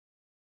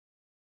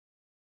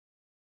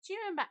 Do you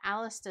remember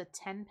Alistair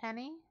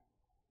Tenpenny?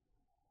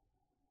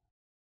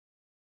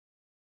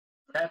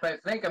 If I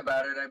think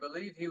about it, I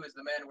believe he was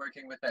the man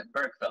working with that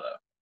Burke fellow.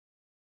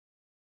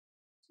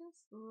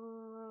 Just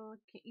look.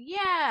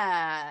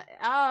 Yeah.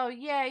 Oh,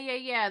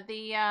 yeah.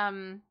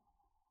 The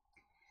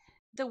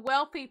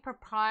wealthy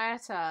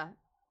proprietor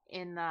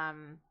in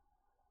the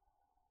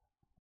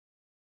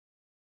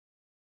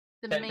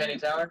Tenpenny main.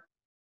 Tower?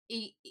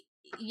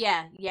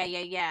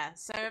 Yeah.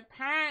 So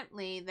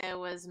apparently there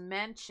was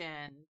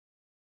mention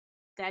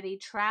that he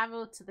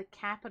traveled to the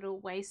capital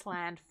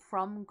Wasteland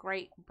from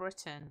Great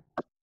Britain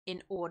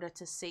in order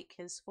to seek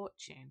his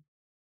fortune.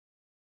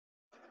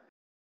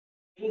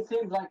 He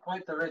seemed like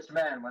quite the rich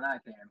man when I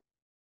came.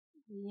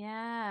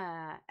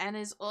 Yeah, and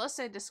is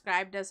also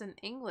described as an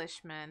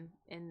Englishman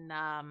in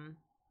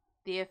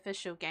the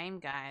official game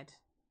guide.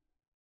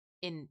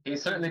 He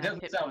certainly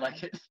doesn't Pip-Boy. sound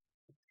like it.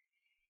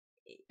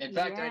 In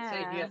fact, I'd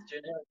say he has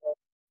generic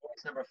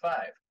voice number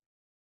 5.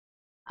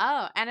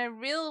 Oh, and a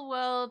real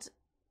world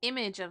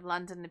image of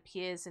London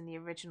appears in the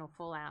original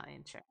Fallout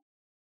intro.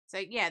 So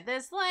yeah,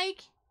 there's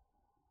like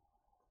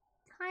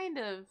kind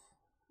of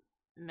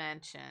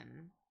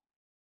mention.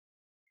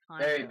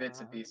 Very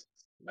bits and pieces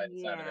by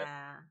the sound of it.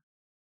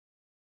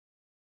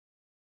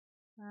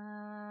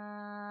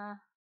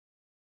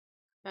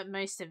 But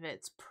most of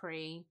it's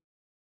pre.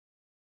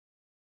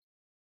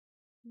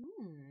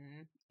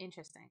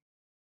 Interesting.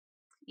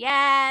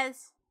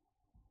 Yes.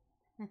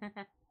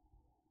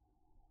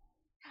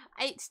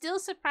 It still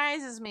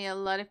surprises me a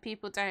lot of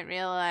people don't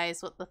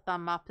realize what the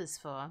thumb up is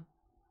for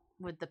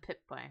with the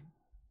Pip-Boy.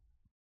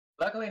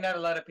 Luckily, not a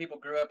lot of people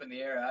grew up in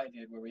the era I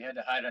did where we had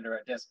to hide under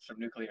our desks from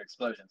nuclear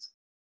explosions.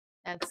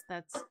 That's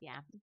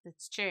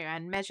true.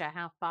 And measure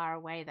how far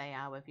away they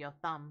are with your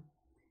thumb.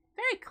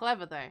 Very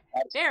clever, though.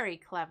 Very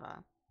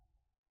clever.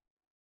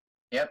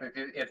 Yep,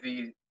 if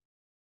the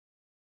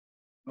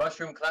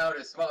mushroom cloud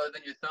is smaller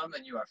than your thumb,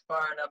 then you are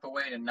far enough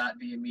away to not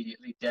be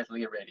immediately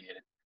deathly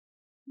irradiated.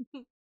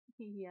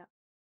 Yeah.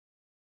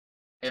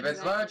 If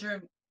it's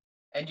larger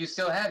and you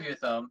still have your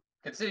thumb,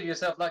 consider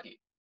yourself lucky.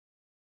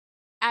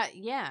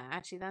 Yeah,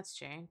 actually, that's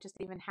true. Just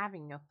even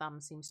having your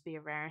thumb seems to be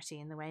a rarity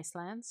in the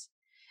Wastelands.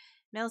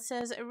 Mel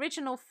says,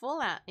 original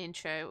Fallout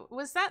intro,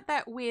 was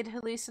that weird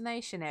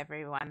hallucination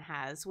everyone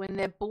has when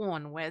they're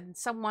born, when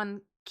someone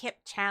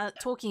kept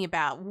talking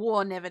about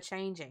war never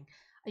changing?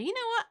 You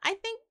know what? I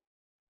think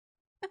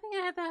I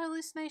had that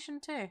hallucination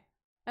too.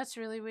 That's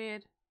really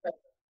weird.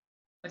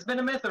 It's been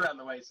a myth around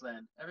the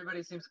Wasteland.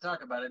 Everybody seems to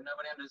talk about it.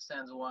 Nobody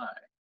understands why.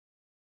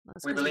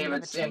 We believe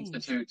it's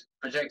Institute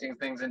projecting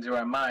things into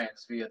our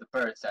minds via the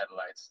bird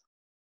satellites.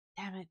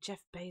 Damn it,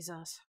 Jeff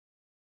Bezos.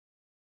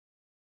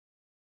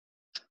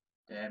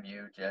 Damn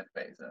you, Jeff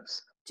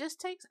Bezos.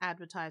 Just takes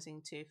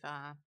advertising too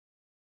far.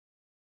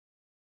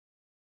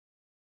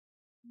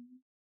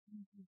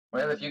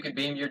 Well, if you could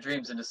beam your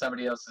dreams into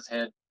somebody else's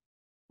head,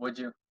 would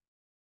you?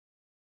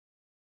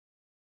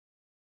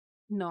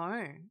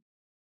 No.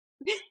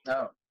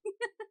 No.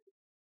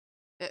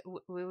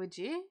 Would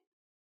you?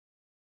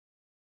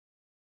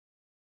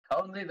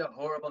 Only the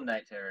horrible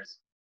night terrors.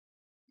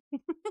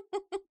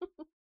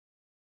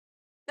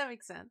 That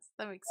makes sense.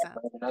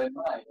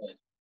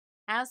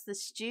 How's the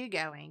stew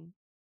going?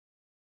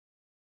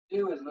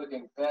 Stew is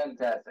looking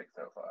fantastic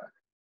so far.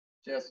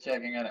 Just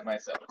checking on it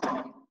myself.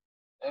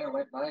 There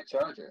went my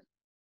charger.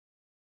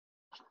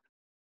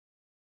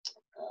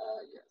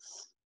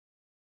 Yes.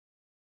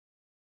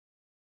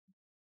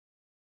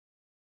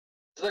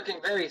 It's looking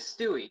very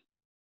stewy.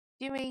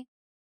 Stewy?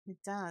 It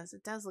does.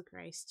 It does look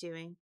very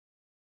stewy.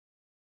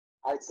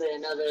 I'd say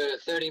another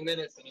 30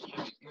 minutes and you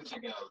good to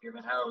go,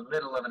 given how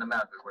little of an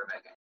amount we were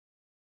making.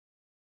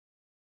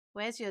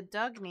 Where's your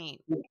dog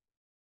meat?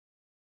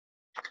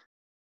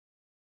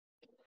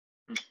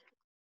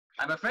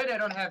 I'm afraid I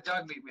don't have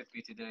dog meat with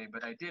me today,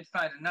 but I did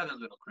find another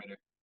little critter.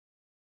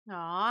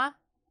 Aw.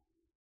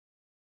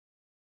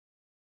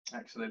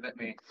 Actually, let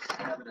me,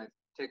 now that I've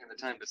taken the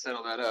time to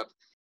settle that up.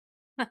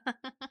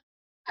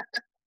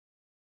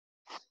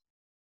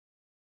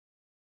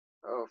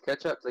 Oh,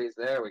 catch up, please.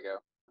 There we go.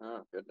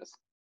 Oh, goodness.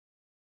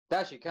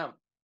 Dashi, come.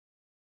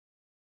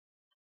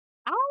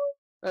 Ow.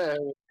 There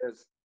it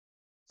is.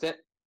 Sit.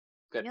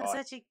 Good You're boy.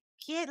 such a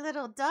cute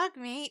little dog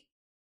meat.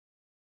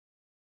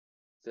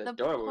 It's The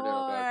adorable little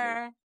dog meat.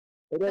 poor.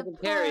 It The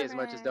doesn't carry as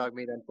much as poor. dog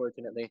meat,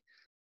 unfortunately.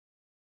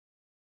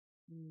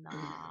 No.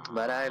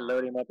 But I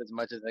load him up as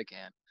much as I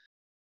can.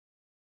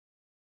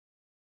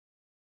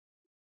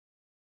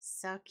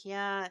 So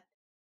cute.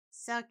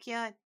 So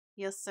cute.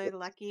 You're so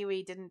lucky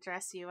we didn't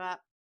dress you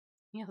up.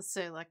 You're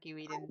so lucky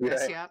we didn't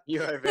dress you up.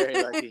 You are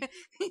very lucky.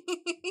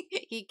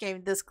 He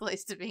came this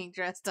close to being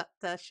dressed up,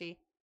 does she?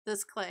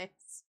 This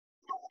close.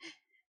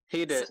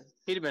 He did.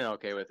 He'd have been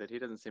okay with it. He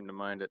doesn't seem to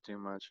mind it too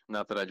much.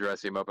 Not that I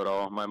dress him up at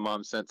all. My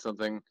mom sent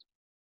something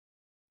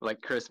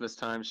like Christmas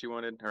time she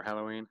wanted, or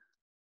Halloween.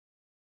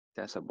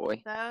 That's a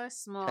boy. So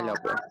small. Hello,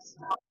 boy.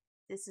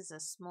 This is a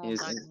small He's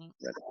dog meat.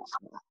 incredibly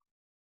small.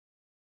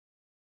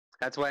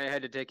 That's why I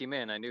had to take him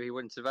in. I knew he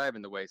wouldn't survive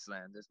in the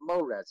wasteland. There's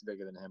mole rats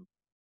bigger than him.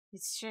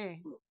 It's true.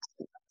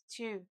 It's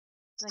true.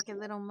 It's like a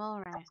little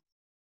mole rat.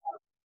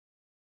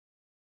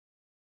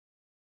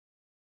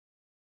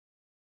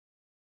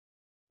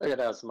 Look at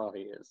how small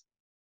he is.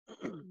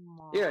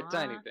 You're a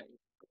tiny Aw. thing.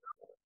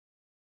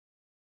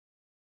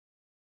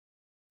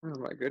 Oh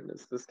my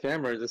goodness, this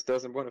camera just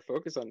doesn't want to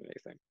focus on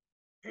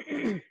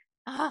anything.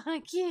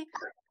 Oh, cute.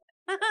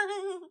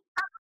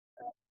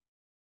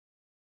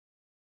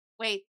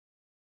 Wait,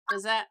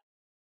 was that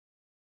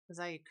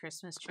your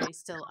Christmas tree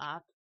still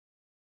up?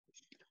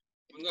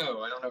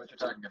 No, I don't know what you're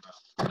talking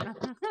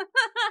about.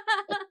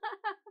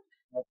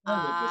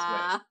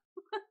 Ah,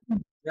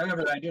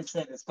 Remember, I did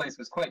say this place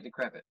was quite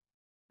decrepit.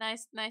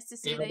 nice to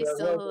see Even they though it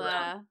still. was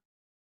around-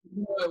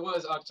 It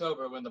was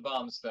October when the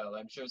bombs fell.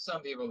 I'm sure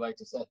some people like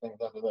to set things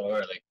up a little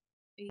early.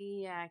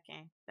 Yeah,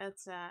 okay.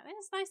 That's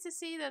it's nice to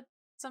see that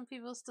some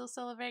people still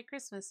celebrate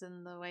Christmas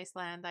in the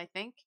wasteland, I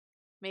think.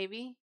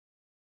 Maybe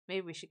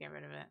we should get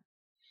rid of it.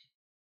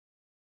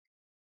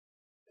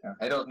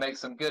 It'll make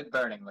some good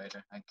burning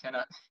later. I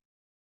cannot,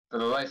 for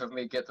the life of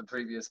me, get the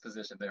previous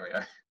position. There we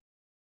are.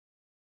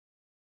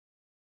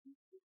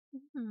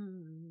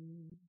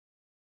 Hmm.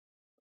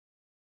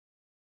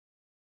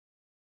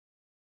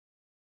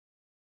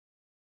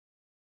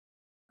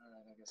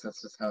 Alright, I guess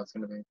that's just how it's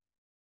gonna be.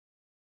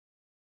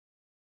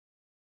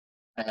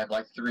 I have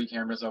like 3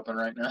 cameras open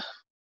right now.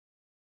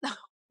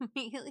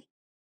 Really?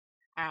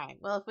 Alright,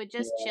 well if we're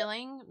just Yeah.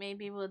 chilling,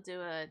 maybe we'll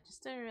do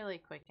just a really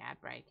quick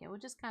ad break and we'll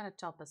just kind of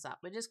top us up.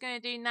 We're just gonna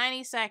do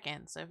 90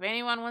 seconds. So if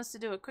anyone wants to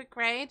do a quick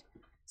raid,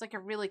 it's like a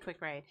really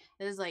quick raid.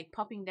 There's like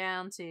popping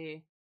down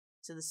to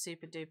the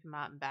super duper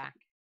mart and back.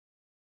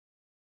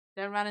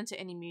 Don't run into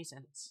any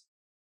mutants.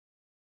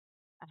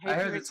 I I hope you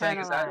heard that return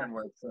Sega's alive.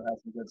 Ironworks still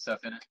has some good stuff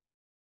in it.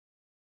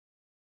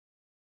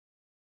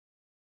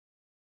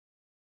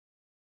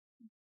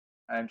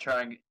 I'm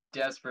trying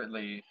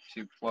desperately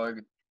to plug,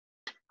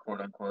 quote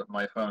unquote,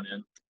 my phone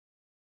in.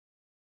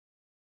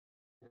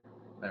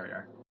 There we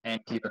are.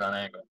 And keep it on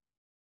angle.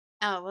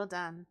 Oh, well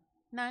done.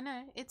 No,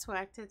 it's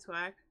worked. It's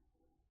worked.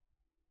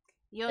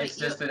 It's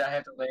just that I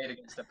have to lay it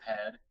against a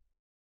pad.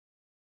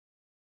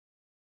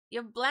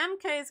 Your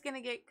Blamco is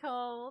gonna get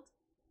cold.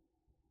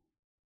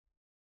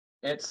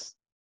 It's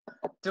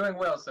doing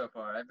well so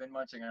far. I've been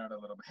munching on it a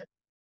little bit.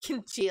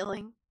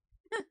 Congealing.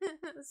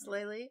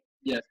 Slowly.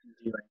 Yes,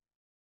 congealing.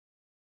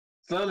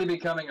 Slowly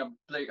becoming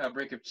a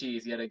brick of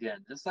cheese yet again,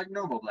 just like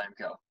normal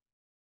Blamco.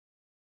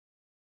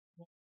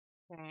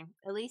 Okay.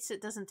 At least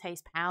it doesn't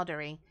taste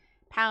powdery.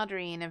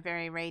 Powdery in a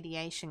very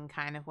radiation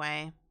kind of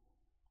way.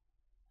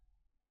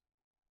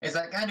 It's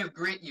that kind of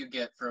grit you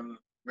get from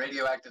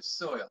radioactive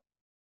soil.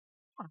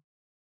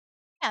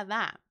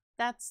 Yeah,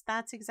 that's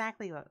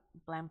exactly what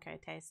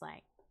Blamco tastes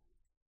like.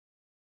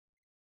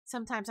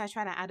 Sometimes I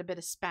try to add a bit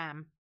of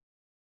spam.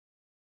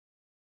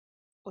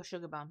 Or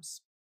sugar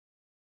bumps.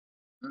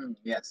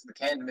 Yes, the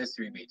canned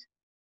mystery meat.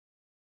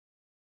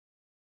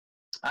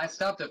 I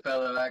stopped a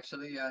fellow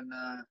actually in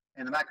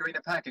the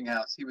Macarena packing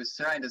house. He was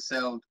trying to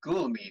sell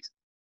ghoul meat.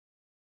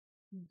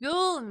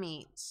 Ghoul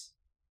meat.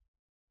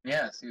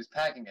 Yes, he was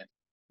packing it.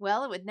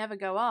 Well, it would never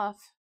go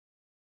off.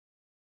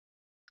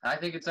 I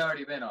think it's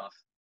already been off.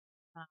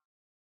 Oh.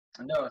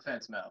 No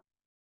offense, Mel.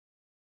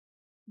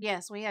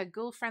 Yes, we are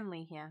ghoul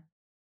friendly here.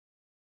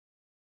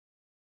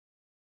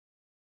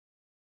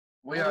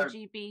 We are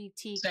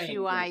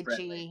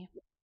LGBTQIG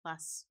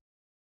plus.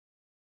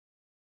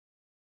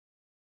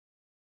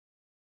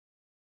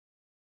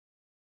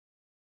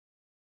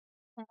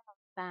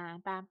 Ba,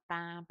 ba,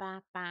 ba,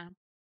 ba, ba.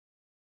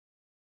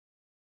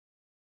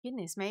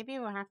 Goodness, maybe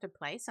we'll have to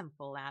play some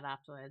Fallout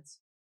afterwards.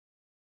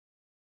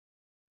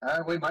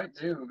 We might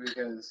do,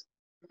 because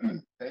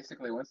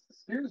basically once the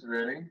stew's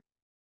ready,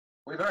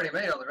 we've already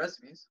made all the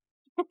recipes.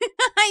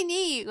 I knew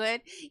you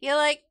would. You're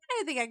like, I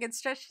don't think I can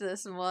stretch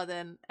this more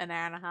than an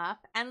hour and a half.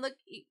 And look,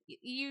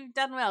 you've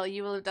done well.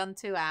 You will have done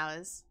 2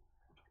 hours.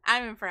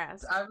 I'm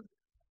impressed.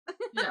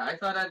 Yeah, I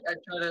thought I'd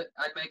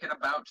make it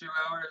about 2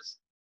 hours.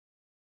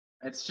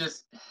 It's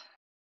just,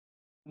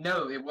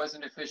 no, it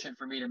wasn't efficient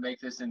for me to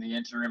make this in the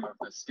interim of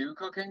the stew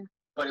cooking,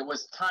 but it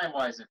was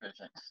time-wise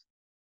efficient.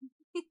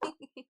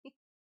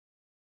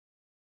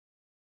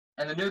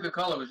 And the Nuka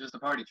Cola was just a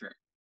party trick.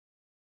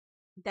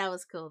 That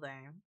was cool,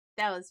 though.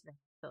 That was very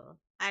cool.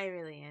 I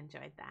really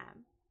enjoyed that.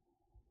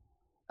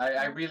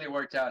 I really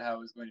worked out how I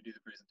was going to do the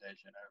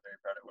presentation. I'm very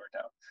proud it worked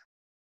out.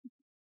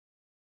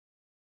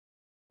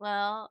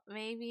 Well,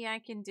 maybe I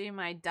can do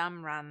my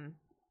dumb run.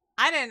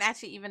 I don't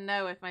actually even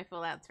know if my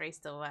Fallout 3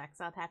 still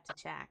works. I'll have to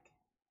check.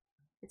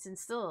 It's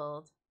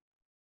installed.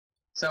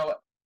 So,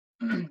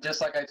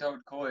 just like I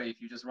told Koi,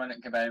 if you just run it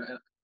in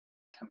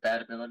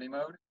compatibility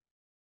mode,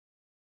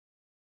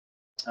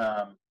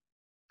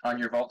 on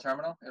your Vault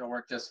terminal, it'll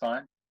work just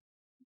fine.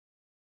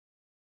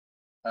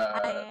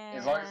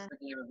 As long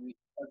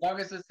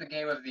as it's the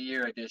game of the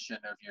year edition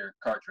of your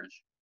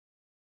cartridge.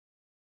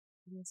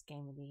 It is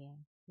game of the year.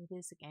 It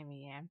is a game of the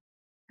year.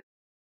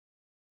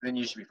 Then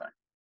you should be fine.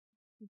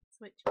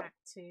 Switch back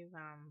to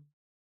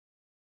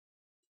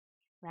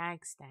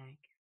Ragstag.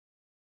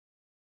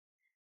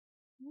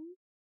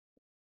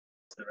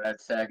 The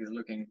Rat Stag is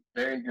looking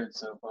very good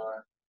so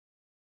far.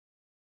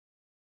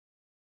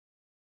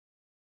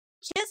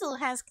 Chisel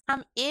has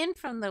come in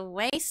from the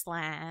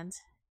Wasteland.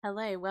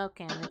 Hello,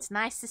 welcome. It's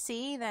nice to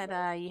see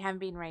that you haven't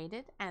been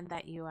raided and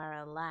that you are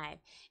alive.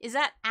 Is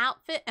that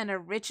outfit an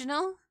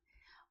original?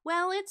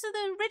 Well, it's an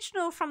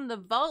original from the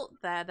vault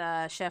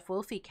that Chef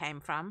Wulfy came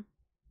from.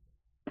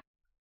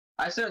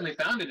 I certainly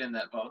found it in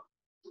that vault.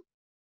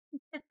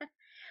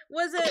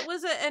 Was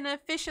it an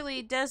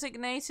officially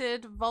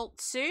designated vault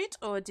suit,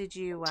 or did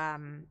you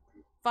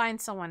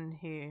find someone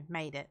who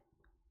made it?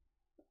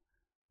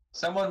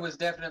 Someone was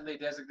definitely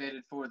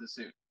designated for the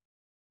suit.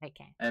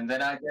 Okay. And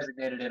then I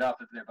designated it off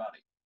of their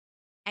body.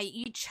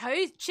 Hey,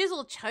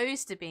 Chisel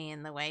chose to be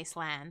in the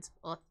Wasteland.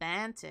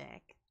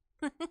 Authentic.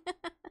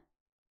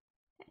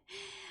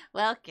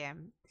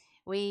 Welcome.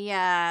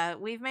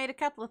 We've made a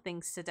couple of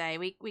things today.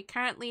 We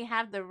currently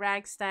have the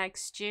Ragstag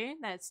stew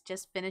that's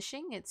just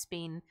finishing. It's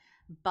been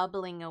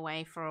bubbling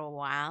away for a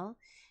while.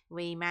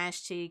 We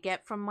managed to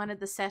get from one of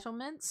the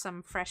settlements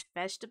some fresh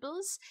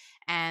vegetables,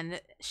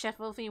 and Chef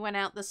Wulfy went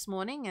out this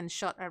morning and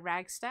shot a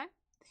Ragstag.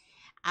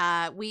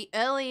 We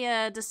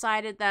earlier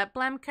decided that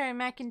Blamco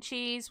mac and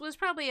cheese was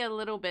probably a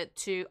little bit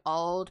too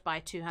old by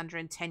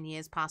 210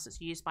 years past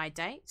its use-by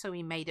date, so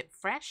we made it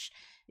fresh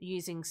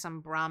using some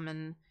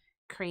Brahmin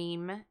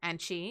cream and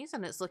cheese,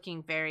 and it's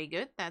looking very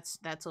good.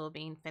 That's all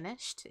being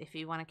finished if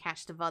you want to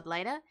catch the VOD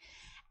later.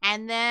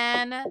 And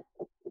then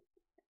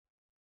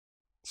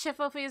Chef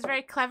Wulfy is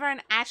very clever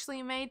and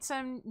actually made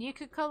some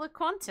Nuka Cola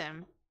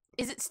Quantum.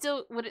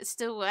 Would it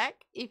still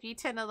work if you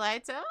turn the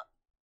lights out?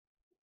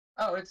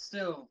 Oh, it's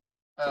still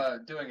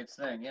doing its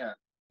thing, yeah.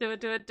 Do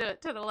it,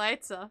 turn the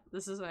lights off.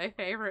 This is my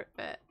favorite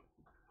bit.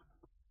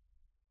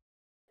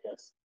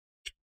 Yes.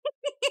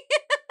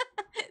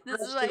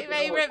 This is my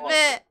favorite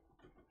bit.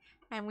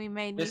 And we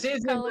made Nuka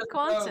Cola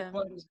Quantum.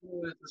 Quite as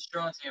good as the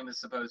strontium is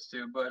supposed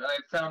to, but I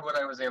found what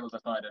I was able to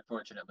find,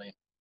 unfortunately.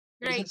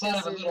 Great. It doesn't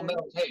have a little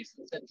metal taste.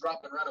 It said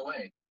drop and run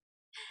away.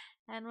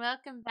 And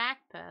welcome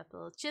back,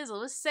 Purple.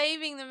 Chisel was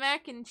saving the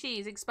mac and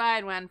cheese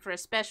expired one for a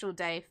special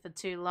day for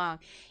too long.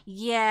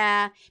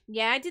 Yeah,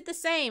 I did the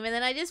same, and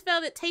then I just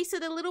felt it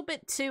tasted a little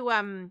bit too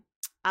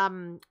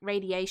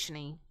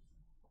radiation-y.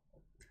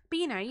 But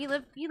you know, you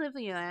live where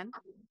you learn.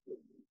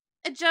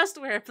 Adjust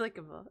where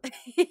applicable.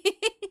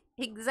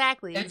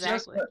 Exactly. I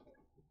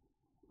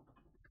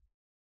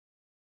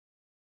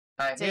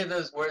hear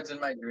those words in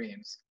my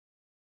dreams.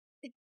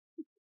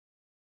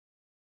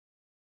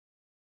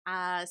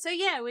 So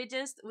yeah, we're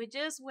just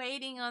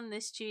waiting on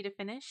this stew to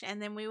finish,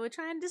 and then we will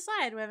try and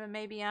decide whether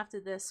maybe after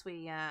this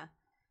we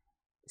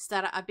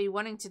I'd be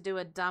wanting to do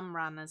a dumb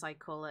run, as I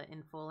call it,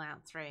 in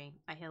Fallout 3.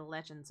 I hear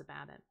legends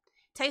about it.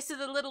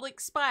 Tasted a little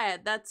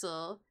expired, that's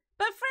all.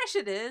 But fresh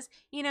it is.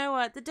 You know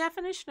what? The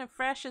definition of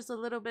fresh is a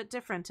little bit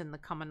different in the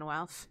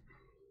Commonwealth.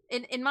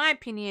 In my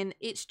opinion,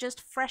 it's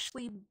just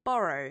freshly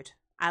borrowed.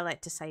 I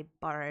like to say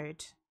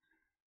borrowed.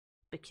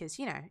 Because,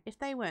 you know, if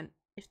they weren't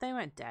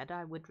dead,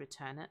 I would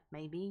return it,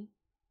 maybe.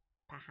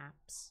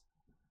 Perhaps.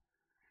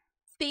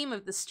 Theme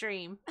of the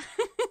stream.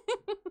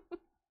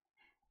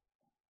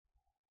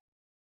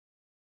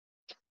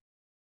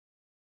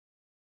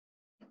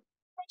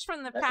 Fresh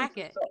from the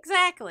packet.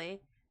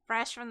 Exactly.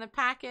 Fresh from the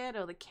packet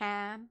or the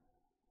can.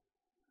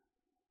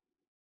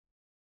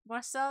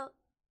 More salt?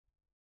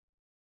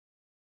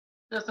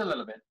 Just a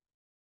little bit.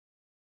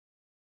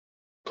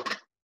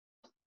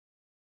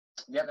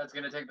 Yeah, that's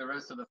going to take the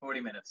rest of the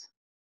 40 minutes.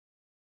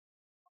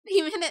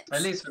 40 minutes?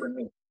 At least for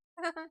me.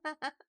 What are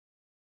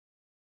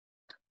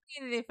you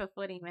gonna do for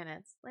 40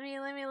 minutes? Let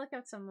me look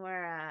up some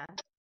more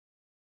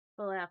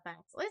Fallout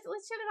facts. Let's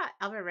chat about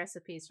other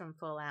recipes from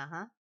Fallout,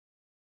 huh?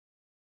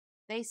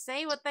 They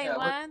say what they Yeah,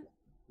 want.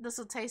 This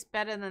will taste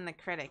better than the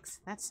critics.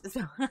 That's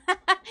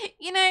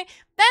you know,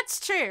 that's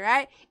true,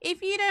 right?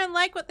 If you don't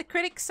like what the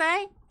critics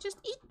say, just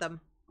eat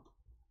them.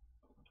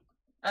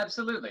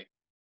 absolutely.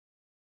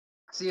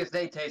 See if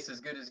they taste as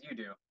good as you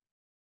do.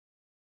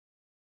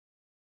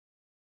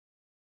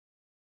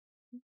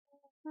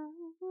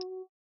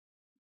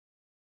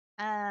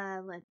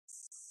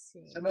 Let's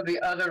see. Some of the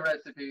other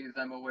recipes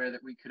I'm aware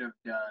that we could have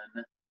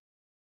done.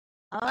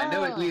 Oh, I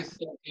know at least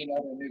 13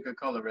 other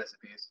Nuka-Cola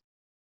recipes,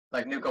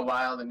 like Nuka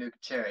Wild and Nuka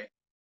Cherry.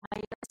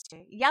 that's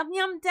true. Yum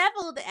yum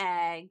deviled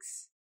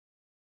eggs.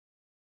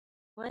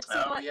 Let's see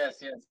Oh what yes,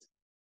 yes.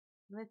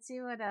 let's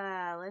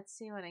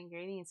see what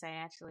ingredients I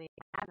actually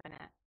have in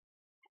it.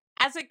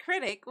 As a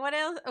critic, what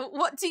else?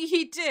 What do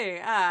you do?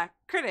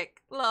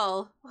 Critic.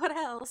 Lol. What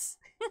else?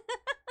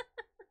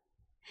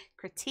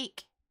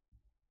 Critique.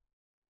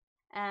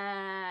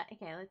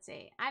 Okay, let's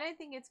see. I don't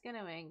think it's going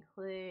to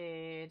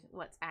include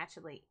what's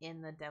actually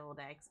in the deviled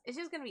eggs. It's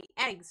just going to be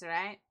eggs,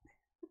 right?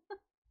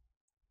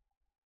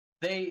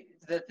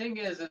 The thing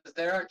is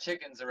there aren't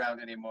chickens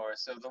around anymore,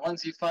 so the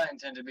ones you find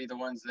tend to be the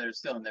ones that are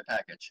still in their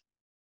package.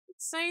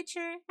 It's so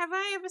true. Have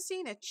I ever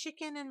seen a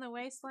chicken in the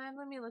wasteland?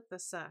 Let me look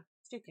this up.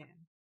 Chicken.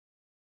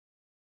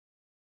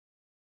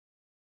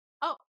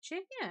 Oh,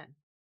 chicken.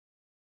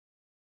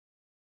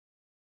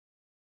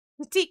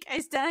 Critique, I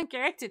stand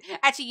corrected.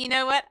 Actually, you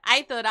know what?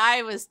 I thought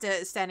I was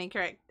standing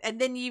correct. And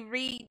then you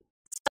re-spelled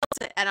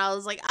it, and I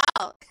was like,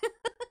 oh.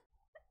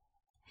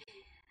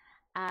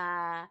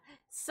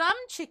 Some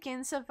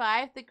chickens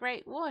survived the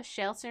Great War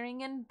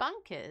sheltering in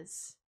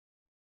bunkers.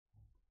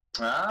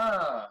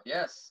 Ah,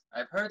 yes.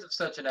 I've heard of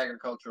such an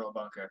agricultural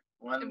bunker.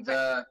 One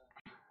that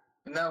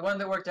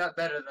worked out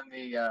better than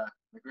the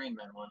Green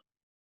Man one.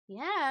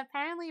 Yeah,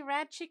 apparently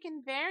red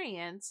chicken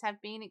variants have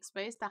been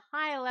exposed to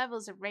high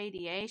levels of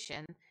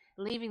radiation,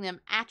 leaving them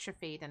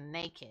atrophied and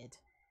naked.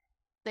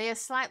 They are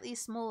slightly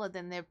smaller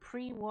than their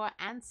pre-war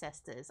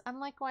ancestors and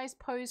likewise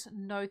pose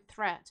no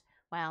threat.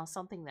 Wow,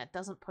 something that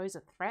doesn't pose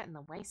a threat in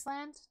the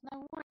wasteland?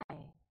 No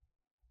way.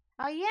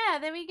 Oh yeah,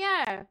 there we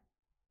go.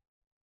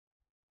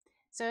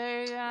 So,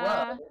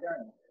 Wow.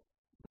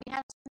 we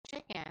have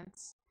some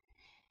chickens.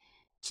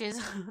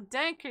 Chisel,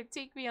 don't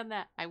critique me on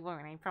that. I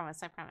won't, I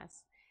promise, I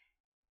promise.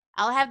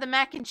 I'll have the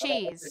mac and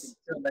cheese.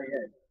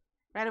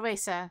 Right away,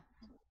 sir.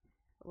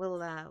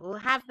 We'll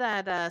have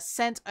that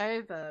sent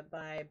over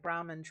by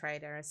Brahmin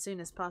Trader as soon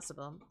as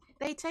possible.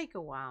 They take a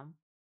while.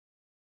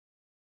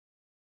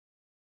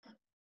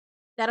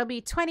 That'll be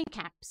 20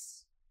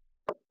 caps.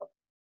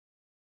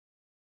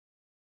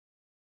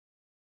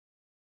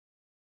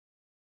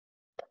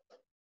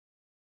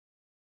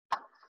 I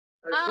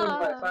assume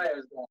my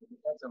fire's gone, but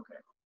that's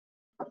okay.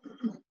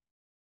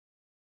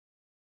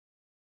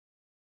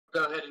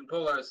 Go ahead and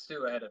pull our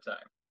stew ahead of time.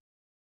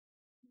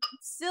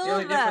 Silver. The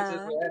only difference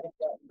is we haven't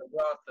gotten the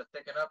broth to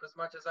thicken up as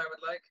much as I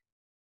would like.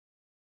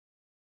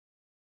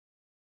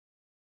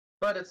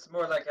 But it's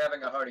more like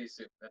having a hearty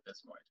soup at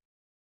this point.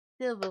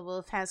 Silver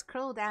Wolf has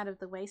crawled out of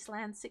the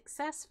wasteland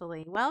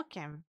successfully.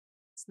 Welcome.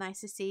 It's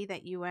nice to see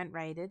that you weren't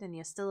raided and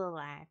you're still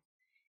alive.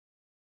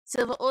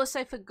 Silver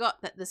also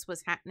forgot that this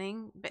was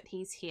happening, but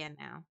he's here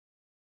now.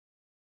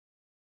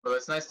 Well,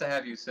 it's nice to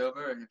have you,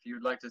 Silver. If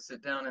you'd like to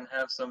sit down and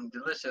have some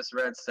delicious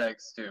red stag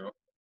stew.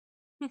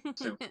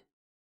 Soup.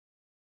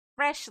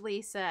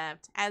 Freshly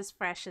served, as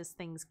fresh as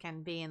things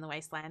can be in the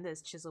wasteland,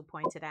 as Chisel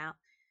pointed out.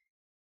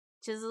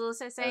 Chisel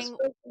also saying,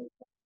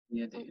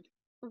 Indeed.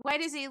 why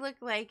does he look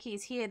like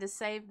he's here to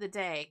save the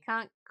day?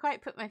 Can't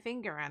quite put my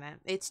finger on it.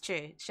 It's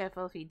true, Chef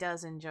Wulfy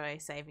does enjoy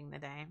saving the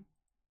day.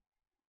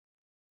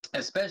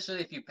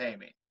 Especially if you pay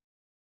me.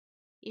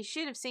 You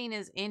should have seen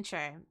his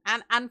intro.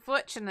 And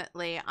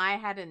unfortunately, I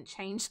hadn't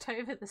changed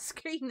over the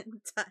screen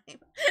in time.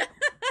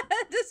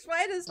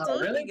 Despite us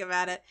talking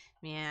about it.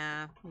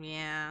 Yeah.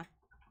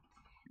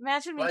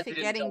 Imagine me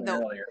forgetting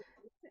the...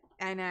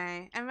 I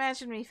know.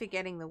 Imagine me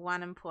forgetting the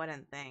one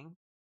important thing.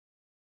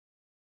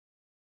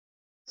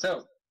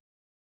 So,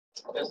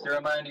 just to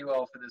remind you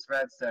all for this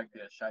red stag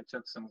dish, I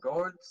took some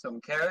gourds, some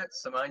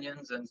carrots, some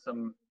onions, and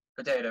some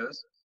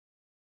potatoes,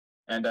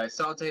 and I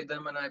sauteed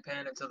them in a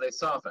pan until they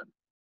softened.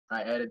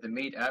 I added the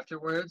meat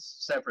afterwards,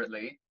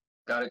 separately,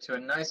 got it to a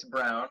nice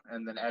brown,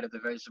 and then added the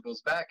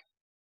vegetables back,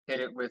 hit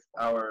it with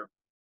our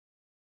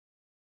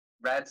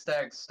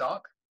radstag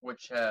stock,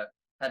 which had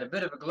a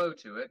bit of a glow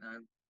to it.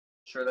 I'm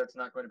sure that's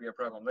not going to be a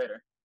problem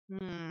later.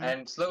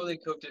 And slowly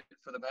cooked it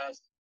for the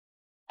past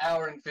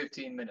hour and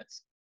 15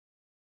 minutes.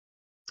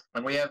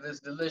 And we have this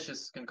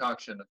delicious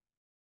concoction.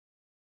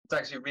 It's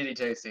actually really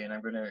tasty, and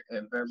I'm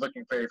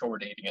looking very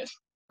forward to eating it.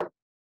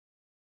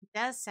 It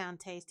does sound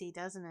tasty,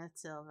 doesn't it,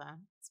 Silver?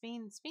 It's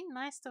been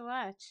nice to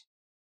watch.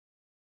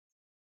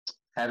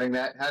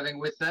 Having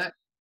with that,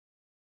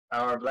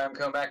 our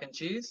Blamco mac and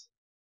cheese.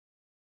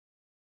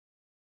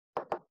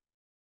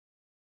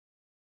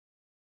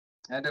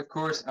 And of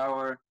course,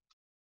 our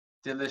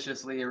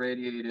deliciously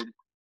irradiated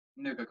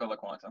Nuka-Cola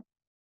Quantum.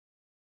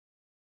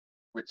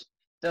 Which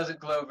doesn't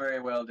glow very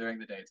well during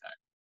the daytime.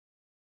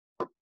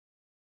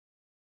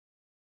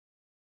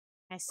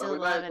 I But still we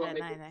might love as it well at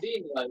make night it though.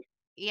 seem like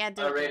Yeah,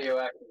 do a it, do it.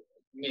 radioactive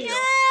meal.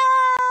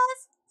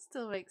 Yes!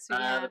 Still makes me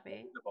That's happy.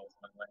 feasible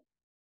somewhere.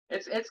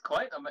 It's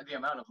quite the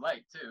amount of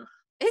light too.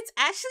 It's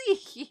actually a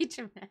huge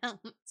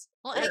amount.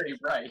 Like, Very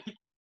bright.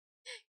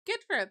 good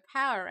for a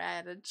power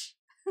outage.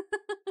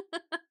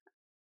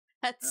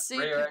 That's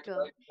super Radioactive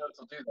cool. isotopes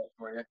will do that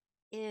for you.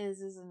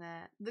 Isn't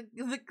it?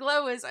 The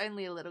glow is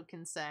only a little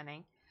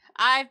concerning.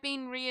 I've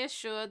been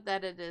reassured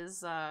that it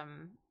is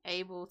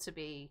able to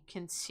be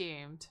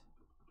consumed.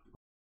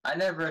 I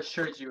never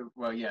assured you.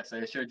 Well, yes, I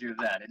assured you of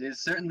that. It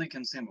is certainly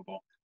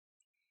consumable.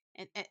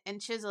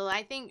 And Chisel,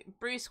 I think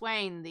Bruce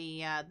Wayne,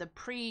 the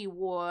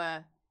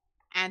pre-war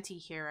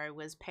anti-hero,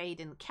 was paid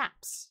in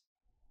caps.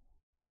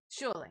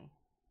 Surely.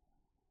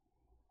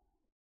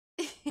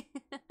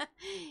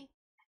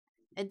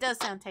 It does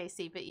sound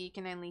tasty, but you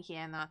can only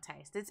hear, not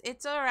taste.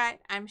 It's all right.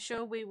 I'm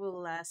sure we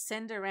will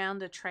send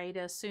around a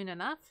trader soon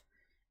enough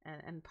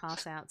and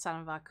pass out some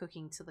of our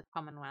cooking to the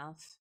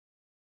Commonwealth.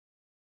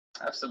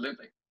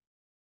 Absolutely.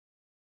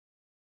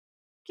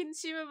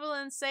 Consumable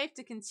and safe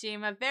to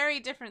consume are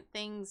very different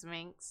things,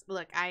 Minx.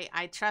 Look,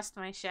 I trust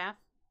my chef.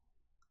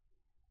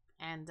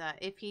 And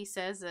if he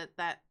says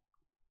that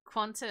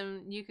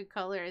quantum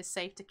Nuka-Cola is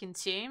safe to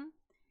consume,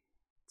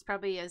 it's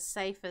probably as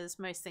safe as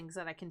most things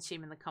that I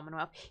consume in the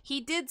Commonwealth.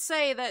 He did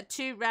say that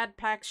 2 rad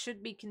packs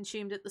should be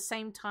consumed at the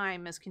same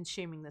time as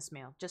consuming this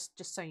meal,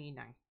 just so you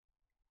know.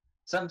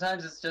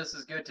 Sometimes it's just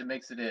as good to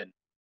mix it in.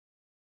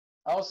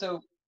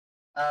 Also,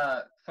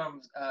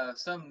 from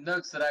some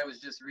notes that I was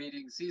just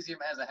reading,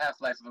 cesium has a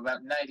half-life of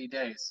about 90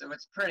 days, so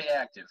it's pretty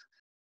active.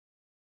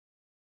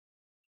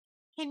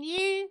 Can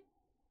you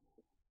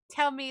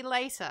tell me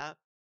later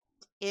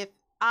if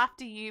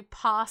after you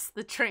pass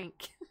the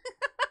drink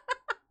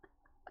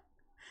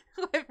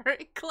whether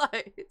it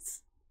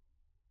glows?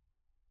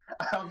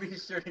 I'll be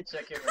sure to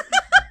check in with you.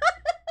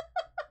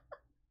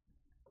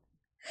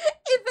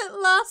 If it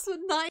lasts for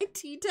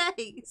 90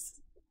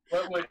 days.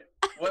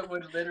 What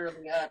would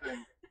literally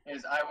happen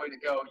is I would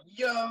go,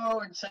 yo,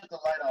 and shut the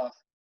light off.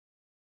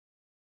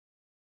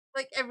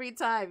 Like every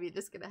time, you're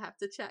just gonna have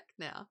to check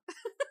now.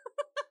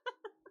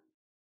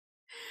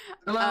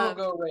 The light will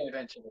go away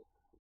eventually.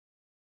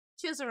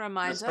 Just a The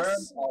reminder.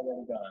 sperm's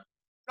already gone.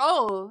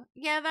 Oh,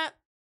 yeah, that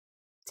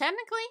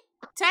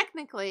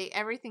technically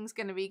everything's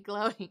gonna be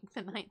glowing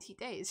for 90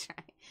 days,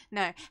 right?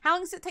 No. How long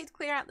does it take to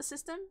clear out the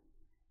system?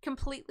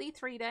 Completely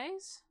 3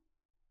 days?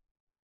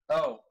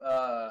 Oh,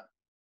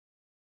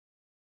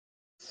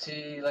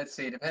 let's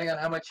see, depending on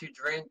how much you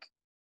drink,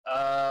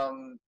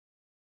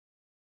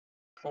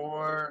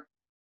 4,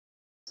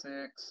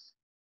 6,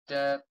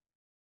 about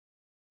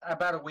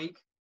a week.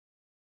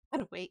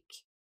 About a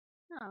week.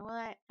 Oh,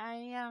 well,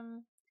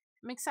 I'm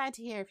excited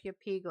to hear if your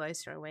pee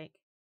glows for a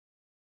week.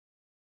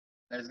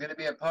 There's gonna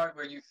be a part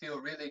where you feel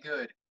really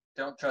good.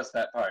 Don't trust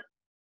that part.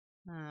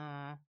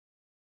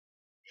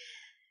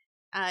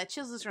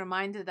 Chills has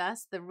reminded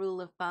us the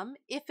rule of thumb: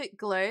 if it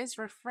glows,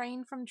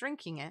 refrain from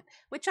drinking it,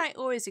 which I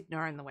always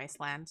ignore in the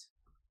Wasteland.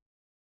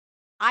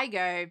 I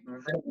go,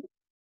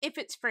 if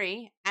it's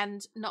free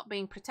and not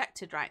being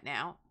protected right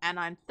now, and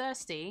I'm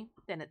thirsty,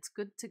 then it's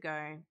good to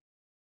go.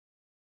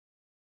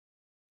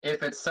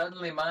 If it's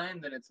suddenly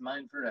mine, then it's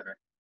mine forever.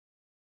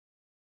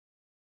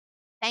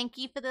 Thank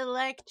you for the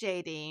lurk,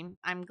 JD.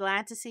 I'm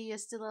glad to see you're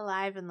still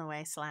alive in the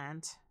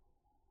Wasteland.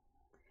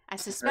 I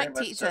suspect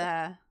much he's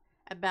so.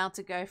 about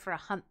to go for a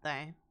hunt,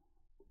 though.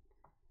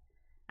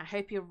 I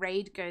hope your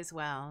raid goes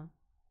well.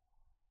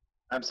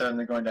 I'm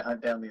certainly going to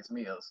hunt down these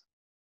meals.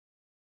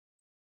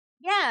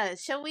 Yeah,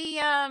 shall we,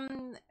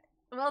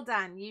 well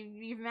done.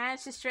 You've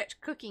managed to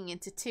stretch cooking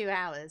into 2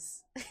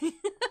 hours.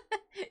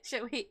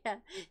 Shall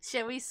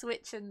we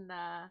switch and,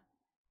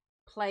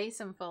 play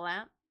some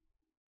Fallout?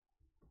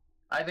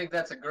 I think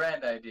that's a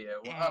grand idea.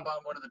 We'll hop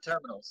on one of the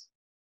terminals.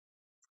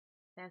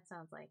 That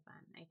sounds like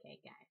fun. Okay,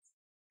 guys.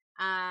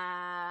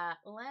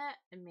 Let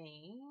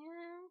me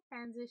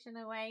transition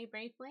away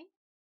briefly.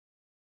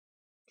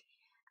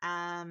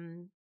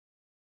 And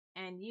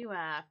you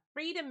are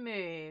free to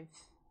move.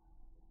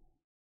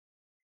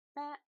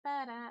 Alright,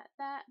 I'm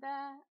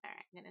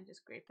gonna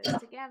just group it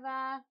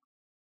together.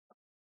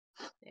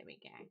 There we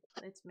go.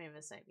 Let's move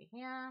us over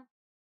here.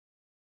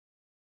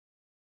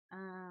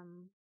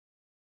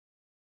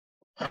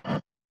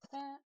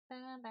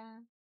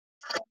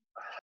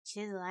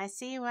 Chisel, I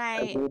see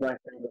why.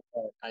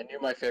 I knew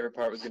my favorite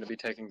part was going to be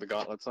taking the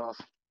gauntlets off.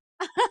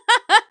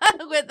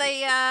 Were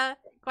they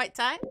quite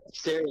tight?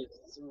 Serious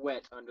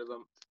sweat under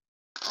them.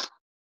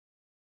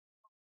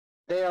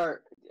 They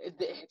are.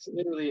 It's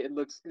literally.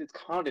 It's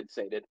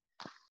condensated.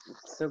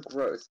 It's so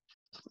gross.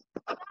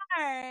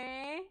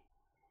 I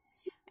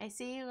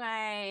see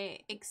why,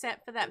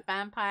 except for that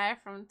vampire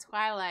from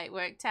Twilight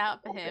worked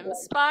out for him.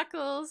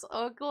 Sparkles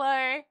or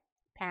glow.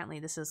 Apparently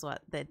this is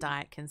what their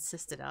diet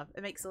consisted of.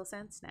 It makes all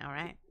sense now,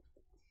 right?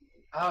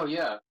 Oh,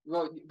 yeah.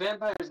 Well,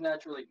 vampires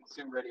naturally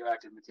consume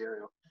radioactive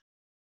material.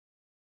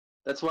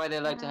 That's why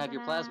they like to have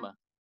your plasma.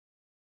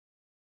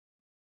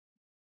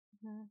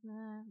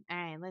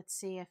 Alright, let's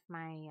see if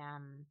my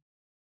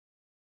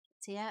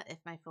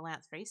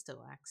Fallout 3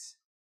 still works.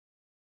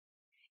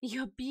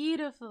 You're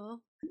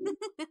beautiful.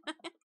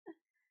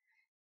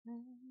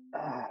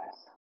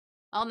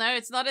 Oh no,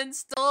 it's not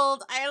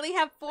installed. I only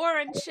have 4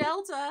 in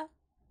shelter.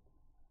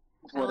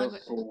 What a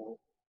fool.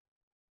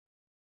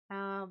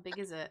 How big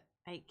is it?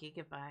 8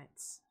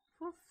 gigabytes.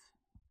 Oof.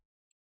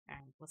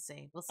 Alright, we'll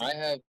see. We'll see.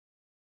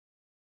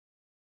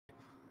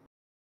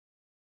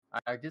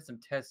 I did some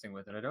testing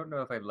with it. I don't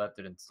know if I left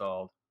it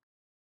installed.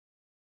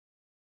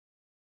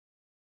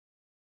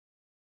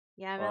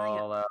 Yeah, I've only got...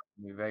 Fallout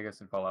New Vegas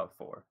and Fallout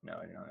 4. No,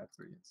 I don't have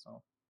 3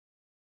 installed.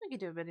 We could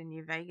do a bit in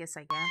New Vegas,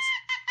 I guess.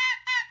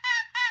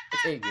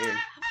 It's 8 gigs.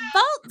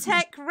 Vault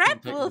Tech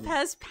Red Wolf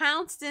has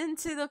pounced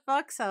into the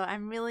foxhole.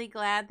 I'm really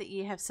glad that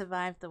you have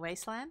survived the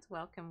Wasteland.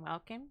 Welcome,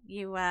 welcome.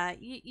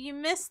 You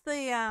missed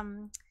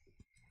the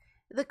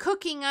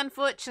cooking,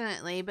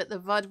 unfortunately, but the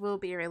VOD will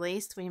be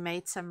released. We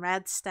made some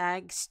rad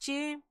stag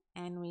stew,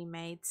 and we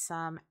made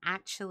some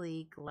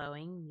actually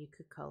glowing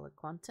Nuka-Cola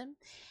Quantum,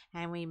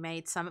 and we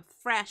made some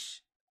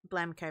fresh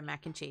Blamco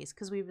mac and cheese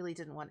because we really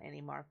didn't want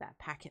any more of that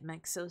packet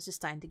mix, so it was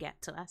just time to get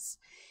to us.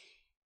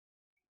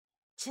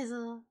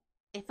 Chisel,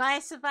 if I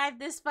survive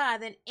this far,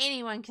 then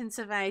anyone can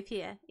survive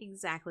here.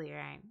 Exactly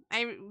right.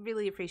 I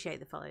really appreciate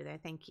the follow, though.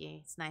 Thank you.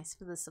 It's nice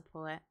for the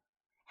support.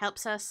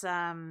 Helps us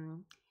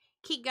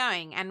keep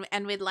going,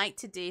 and we'd like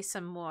to do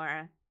some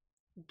more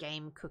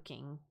game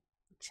cooking,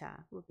 which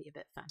will be a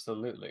bit fun.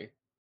 Absolutely.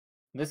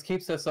 This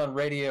keeps us on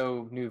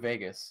Radio New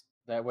Vegas.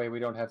 That way we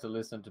don't have to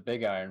listen to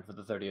Big Iron for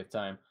the 30th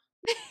time.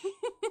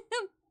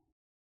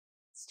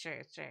 It's true,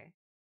 it's true.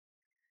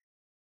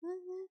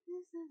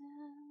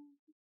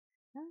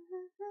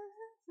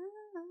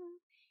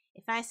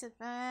 If I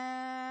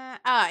survive...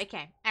 Oh,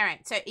 okay.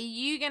 Alright, so are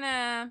you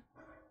gonna...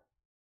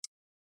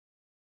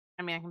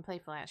 I mean, I can play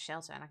Fallout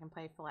Shelter and I can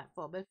play Fallout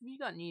 4, but if you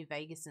got New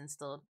Vegas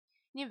installed,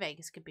 New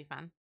Vegas could be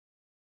fun.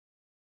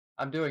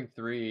 I'm doing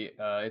 3.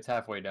 It's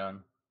halfway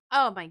done.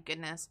 Oh my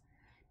goodness.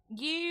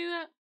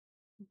 You...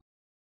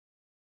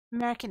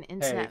 American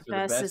internet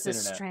versus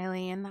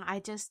Australian. I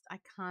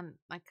can't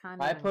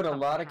I put a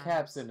lot of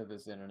caps into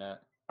this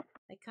internet.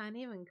 I can't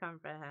even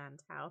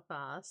comprehend how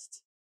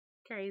fast.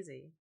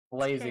 Crazy.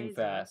 Blazing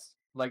fast.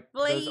 Like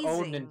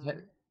blazing.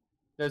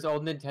 There's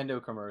old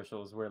Nintendo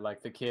commercials where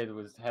like the kid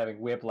was having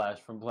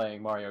whiplash from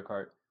playing Mario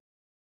Kart.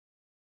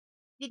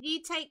 Did you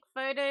take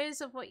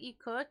photos of what you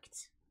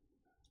cooked?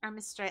 I'm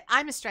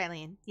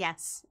Australian.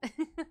 Yes.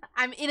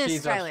 I'm in She's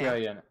Australia.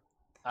 Australian.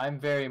 I'm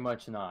very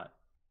much not.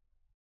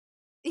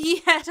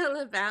 You heard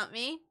all about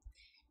me.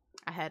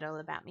 I heard all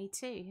about me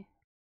too.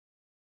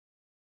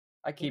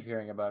 I keep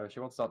hearing about her.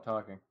 She won't stop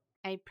talking.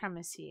 I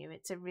promise you,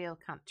 it's a real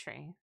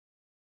country.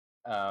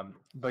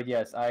 But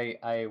yes,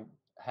 I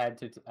had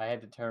to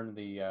turn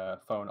the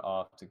phone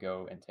off to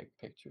go and take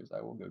pictures.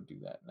 I will go do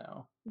that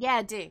now.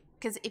 Yeah, do.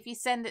 Because if you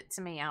send it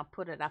to me, I'll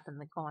put it up in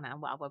the corner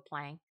while we're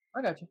playing.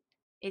 I got you.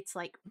 It's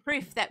like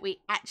proof that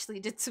we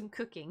actually did some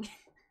cooking.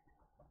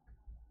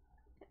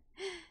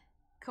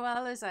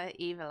 Koalas are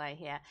evil, I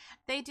hear.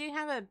 They do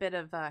have a bit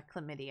of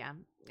chlamydia,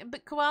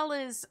 but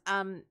koalas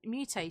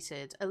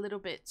mutated a little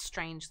bit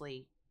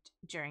strangely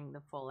during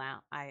the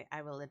Fallout. I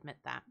will admit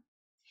that.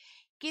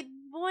 Good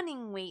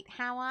morning, Wheat.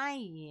 How are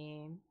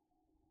you?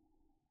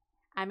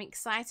 I'm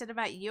excited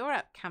about your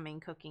upcoming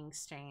cooking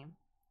stream,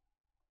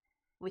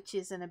 which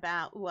is in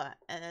about, what,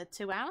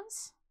 2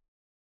 hours?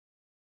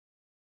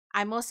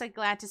 I'm also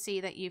glad to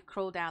see that you've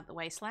crawled out the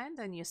Wasteland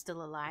and you're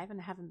still alive and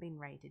haven't been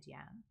raided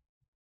yet.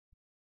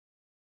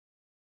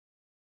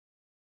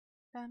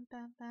 Bam,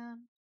 bam,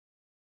 bam.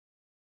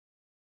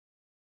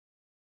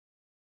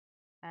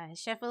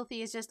 Chef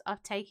Wulfy is just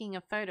off taking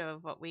a photo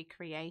of what we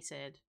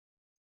created.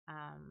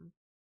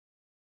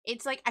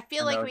 It's like I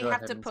feel like we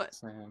have to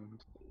put.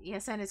 Yeah,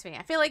 send it to me.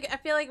 I feel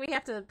like we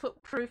have to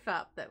put proof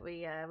up that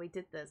we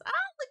did this. Oh,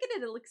 look at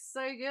it! It looks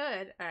so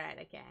good. All right,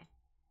 okay.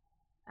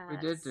 We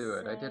did do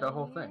it. I did a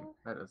whole thing.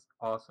 That is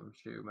awesome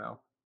shoe,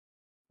 Mel.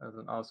 That was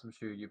an awesome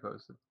shoe you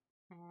posted.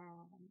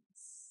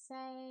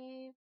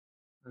 Save.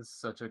 This is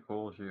such a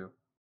cool shoe.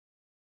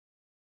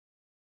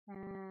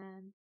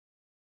 And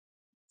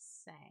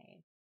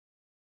save.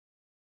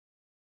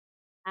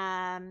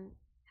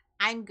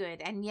 I'm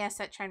good. And yes,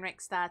 that train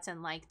wreck starts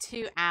in like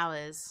 2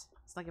 hours.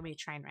 It's not gonna be a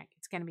train wreck.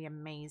 It's gonna be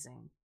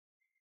amazing.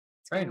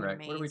 Train wreck?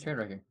 What are we train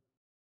wrecking?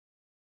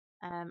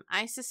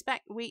 I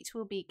suspect Wheat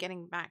will be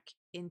getting back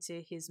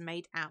into his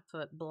maid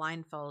outfit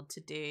blindfold to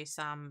do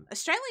some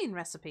Australian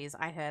recipes,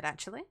 I heard,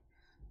 actually.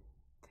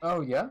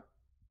 Oh, yeah?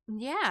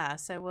 Yeah,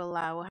 so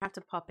we'll have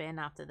to pop in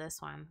after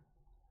this one.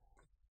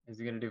 Is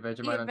he gonna do Vegemite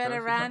on toast? You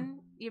better run.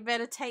 You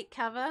better take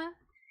cover.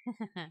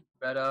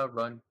 Better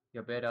run.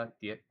 You better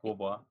get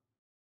over.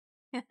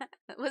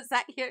 Was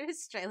that your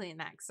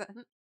Australian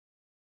accent?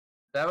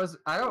 That was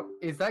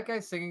is that guy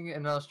singing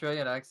in an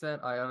Australian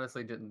accent? I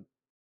honestly didn't.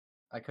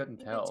 I couldn't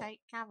tell. Take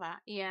cover.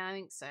 Yeah, I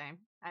think so.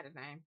 I don't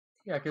know.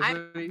 Yeah, because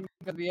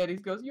at the end he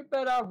goes, "You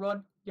better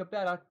run. You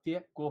better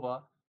get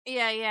over."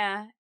 Yeah,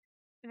 yeah.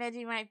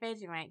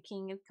 Vegemite,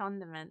 king of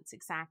condiments,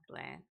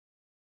 exactly.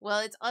 Well,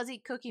 it's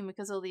Aussie cooking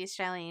because all the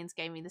Australians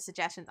gave me the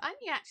suggestions.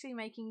 Aren't you actually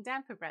making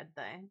damper bread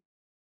though?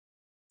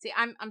 See,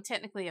 I'm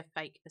technically a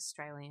fake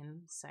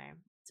Australian, so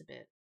it's a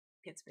bit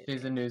gets a bit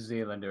She's a weird. New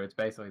Zealander. It's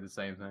basically the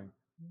same thing.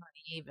 Not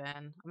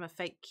even. I'm a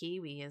fake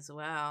Kiwi as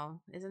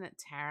well. Isn't it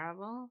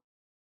terrible?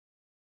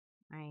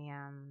 I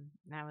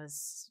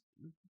was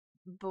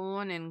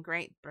born in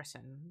Great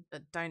Britain,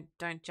 but don't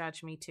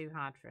judge me too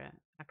hard for it.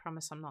 I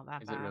promise I'm not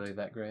that Is bad. it really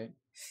that great?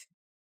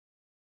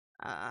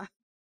 I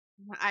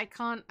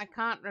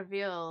can't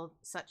reveal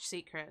such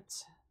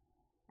secrets.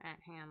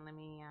 Hang on, let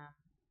me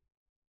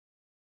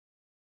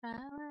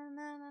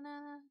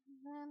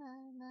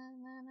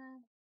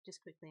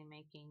just quickly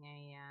making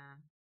a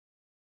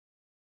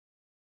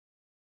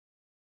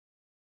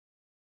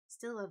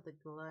still love the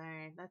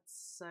glow.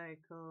 That's so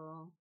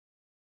cool.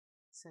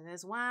 So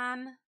there's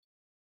one.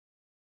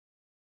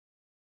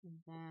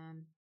 And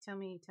then tell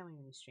me when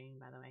you're streaming,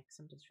 by the way, because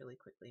I'm just really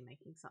quickly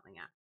making something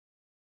up.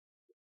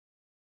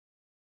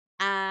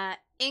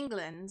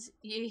 England,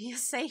 you're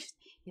safe.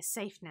 You're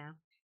safe now.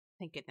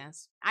 Thank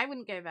goodness. I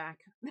wouldn't go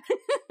back.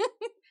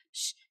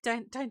 Shh!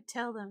 Don't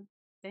tell them.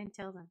 Don't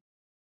tell them.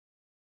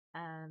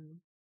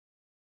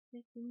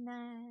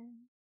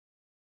 59.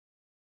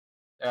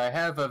 I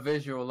have a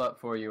visual up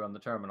for you on the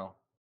terminal.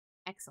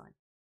 Excellent.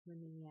 Let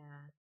me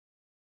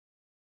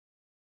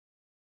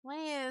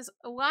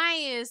why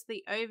is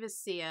the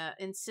overseer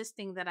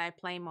insisting that I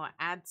play more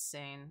ads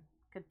soon?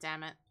 God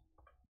damn it.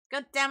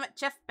 God damn it,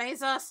 Jeff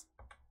Bezos.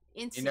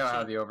 Institute. You know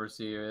how the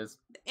overseer is.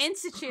 The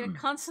Institute are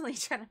constantly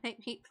trying to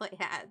make me play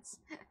ads.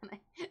 And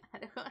I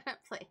don't want to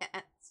play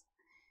ads.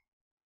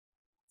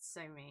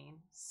 So mean.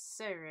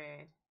 So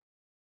rude.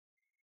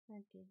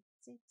 Okay,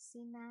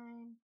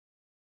 69.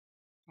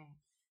 Okay.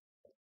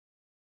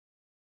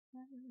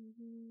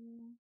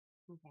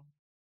 Okay.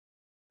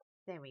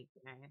 There we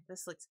go.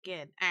 This looks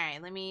good.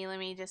 Alright, let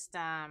me just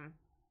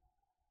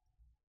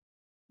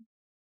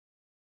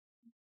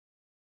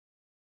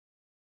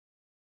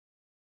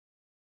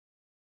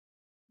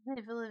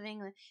Liverpool of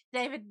England.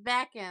 David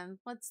Beckham.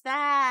 What's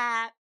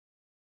that?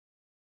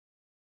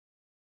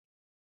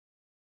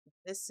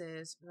 This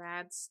is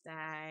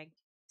Radstag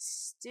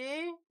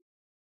Stew.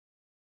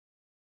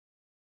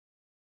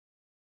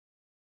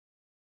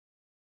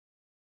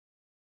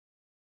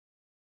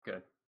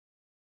 Good.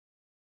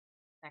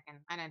 Second.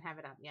 I don't have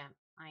it up yet.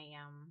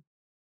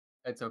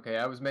 It's okay.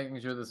 I was making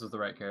sure this was the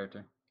right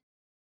character.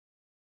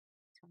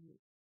 20,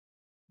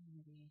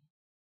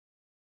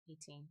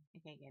 18.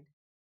 Okay, good.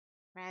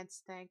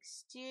 Radstag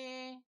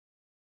Stew.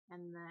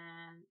 And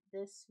then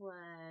this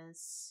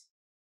was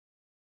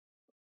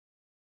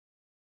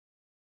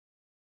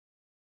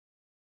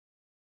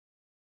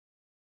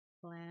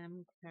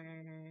lamb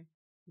curd,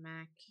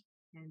 mac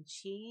and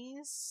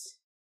cheese.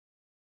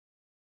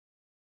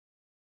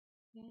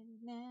 I'm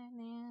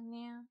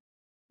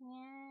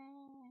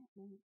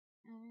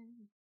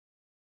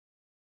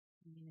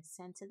gonna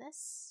center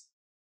this.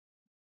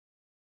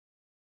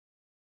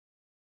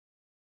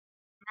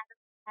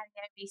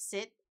 Karaoke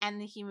sit and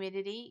the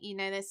humidity. You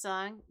know this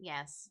song?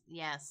 Yes,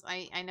 yes.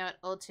 I know it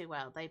all too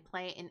well. They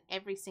play it in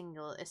every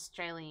single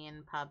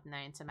Australian pub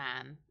known to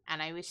man,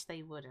 and I wish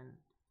they wouldn't.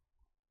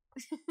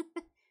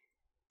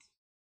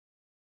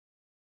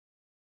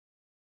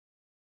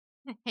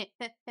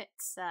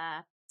 It's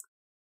a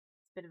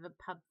bit of a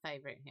pub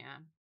favorite here.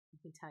 I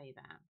can tell you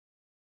that.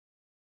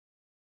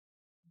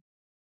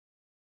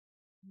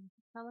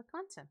 Color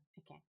quantum.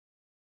 Okay.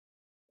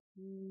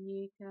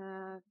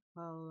 Nuka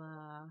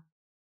Cola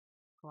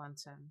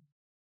Quantum.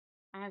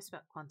 I have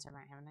spelled quantum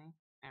right, haven't I?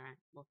 Alright,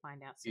 we'll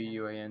find out soon.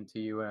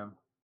 Quantum.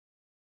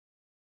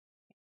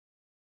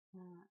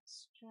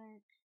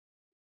 Stroke.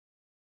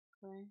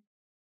 Clear.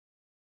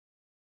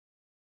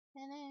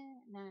 Na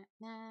na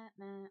na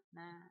na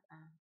na.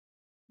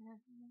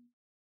 Okay.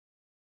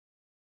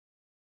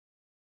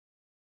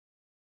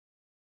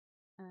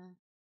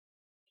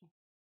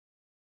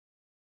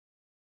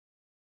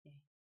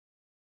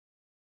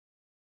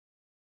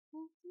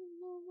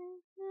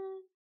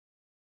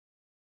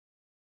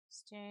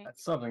 Stroke.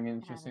 That's something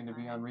interesting to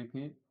be on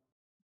repeat.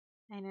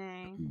 I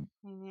know.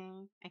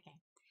 Okay.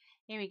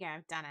 Here we go.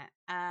 I've done it.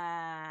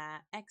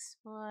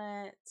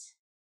 Export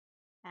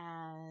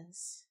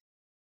as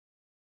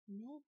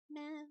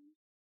Midman.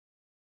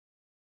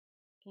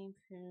 Game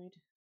food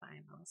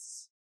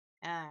finals.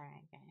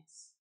 Alright,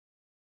 guys.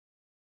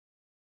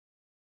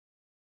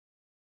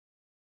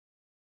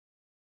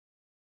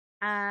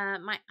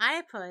 My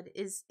iPod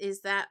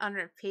is that on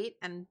repeat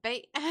and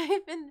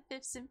Beethoven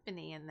Fifth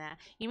Symphony in there.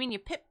 You mean your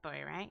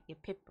Pip-Boy, right? Your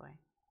Pip-Boy.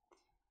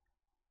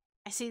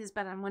 I see this,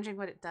 but I'm wondering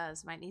what it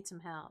does. Might need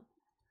some help.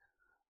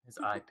 His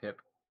iPip.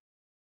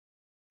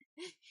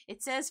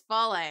 It says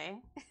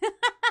follow.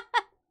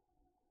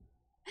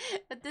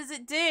 What does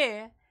it do?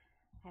 I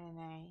don't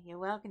know. You're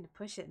welcome to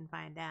push it and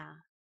find out.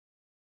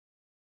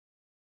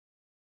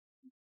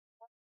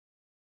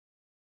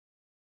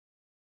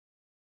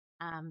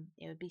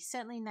 It would be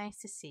certainly nice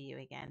to see you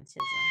again,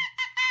 Chisel.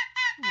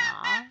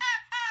 Aww.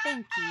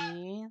 Thank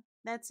you.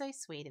 That's so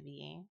sweet of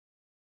you.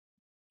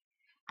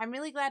 I'm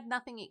really glad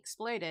nothing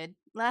exploded.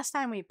 Last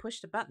time we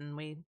pushed a button,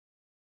 we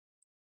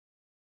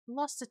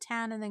lost a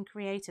town and then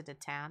created a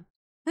town.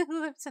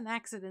 It's an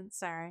accident,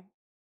 sorry.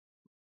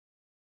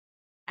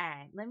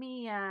 Alright, let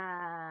me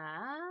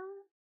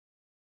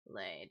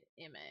load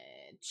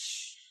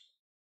image.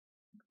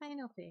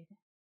 Final food.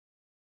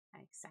 How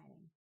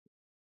exciting.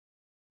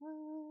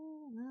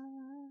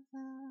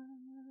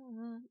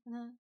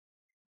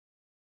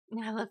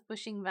 I love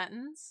pushing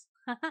buttons.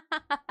 I'm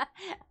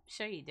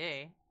sure you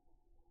do.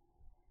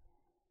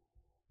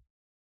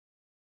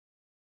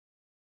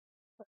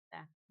 Put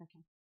there. Okay.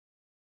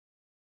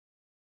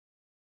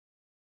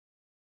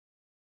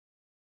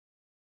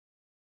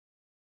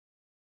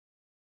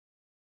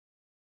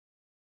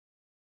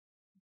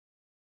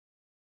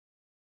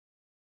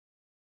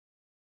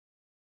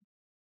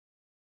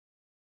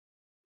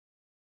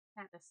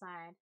 At the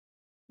side.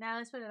 Now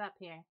let's put it up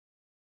here.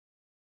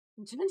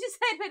 I'm trying to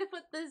decide where to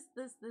put this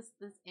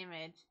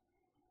image.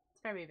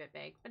 It's probably a bit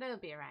big, but it'll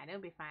be alright. It'll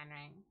be fine,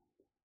 right?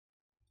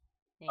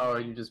 Oh, are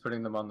you just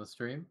putting them on the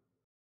stream?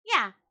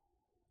 Yeah.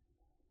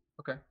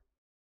 Okay.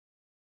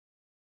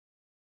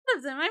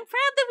 Love them. I'm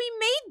proud that we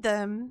made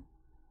them.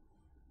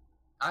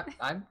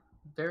 I'm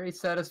very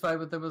satisfied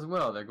with them as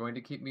well. They're going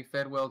to keep me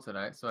fed well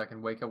tonight, so I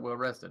can wake up well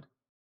rested.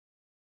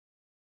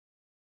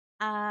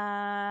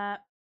 Alright,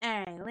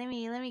 let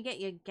me get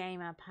your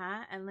game up,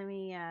 huh? And let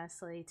me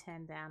slowly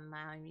turn down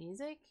my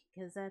music,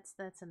 because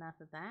that's enough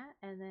of that.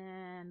 And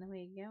then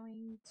we're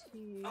going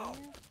to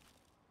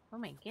oh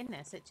my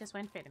goodness, it just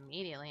went for it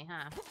immediately,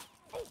 huh?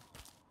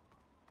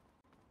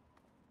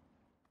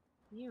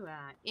 You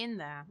are in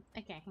there.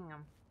 Okay, hang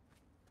on.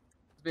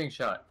 It's being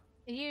shot.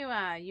 You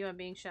are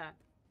being shot.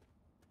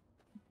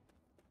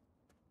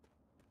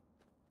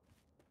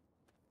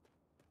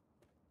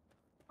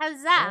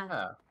 Huzzah!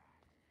 Yeah.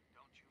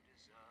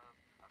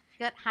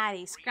 Got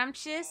highly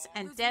scrumptious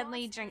and Those deadly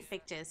monsters. drink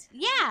pictures.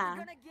 They're Yeah!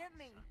 gonna get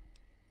me.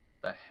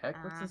 The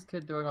heck? What's this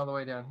kid doing all the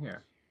way down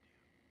here?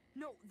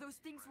 No, those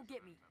things will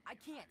get me. I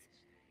can't.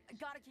 I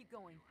gotta keep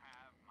going.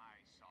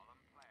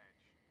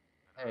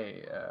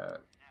 Hey,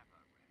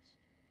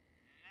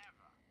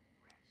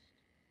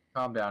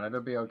 calm down. It'll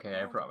be okay,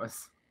 I No.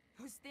 promise.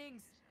 Those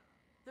things.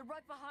 They're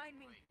right behind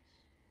me.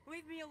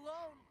 Leave me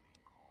alone.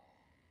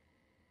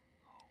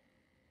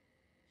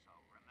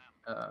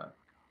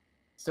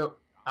 So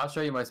I'll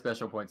show you my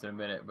special points in a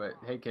minute, but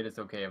hey kid, it's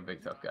okay, I'm a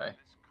big tough guy.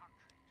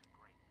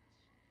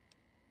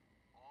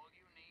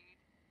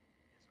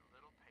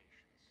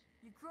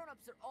 You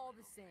grown-ups are all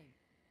the same.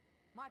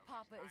 My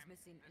papa is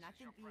missing, and I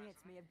think the ants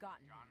may have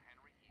gotten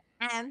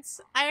him.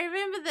 Ants. I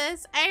remember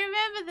this. I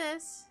remember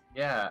this.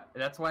 Yeah,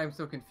 that's why I'm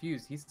so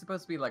confused. He's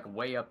supposed to be like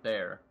way up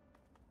there.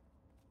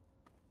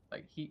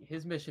 Like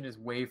his mission is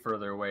way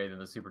further away than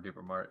the Super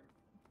Duper Mart.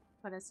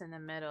 Put us in the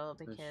middle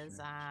because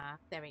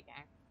there we go.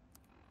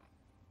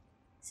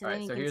 So Alright,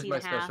 then you so can here's see my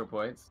the how. special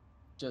points.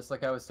 Just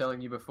like I was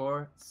telling you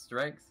before,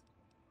 strength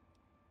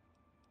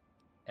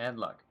and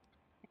luck.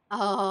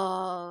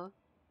 Oh.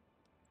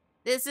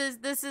 This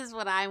is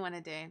what I want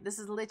to do. This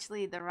is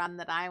literally the run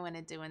that I want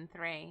to do in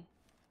 3.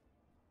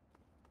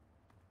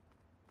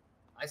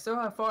 I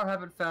so far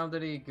haven't found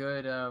any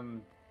good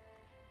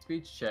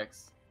speech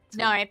checks. to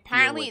No, deal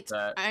apparently with it's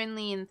that.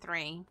 only in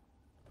 3.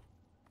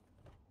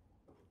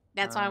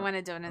 That's why I want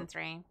to do it in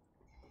 3.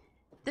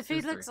 The This food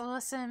is looks 3.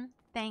 awesome.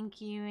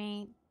 Thank you,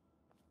 Eat.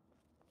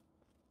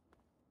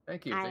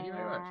 Thank you very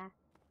much.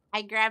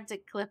 I grabbed a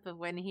clip of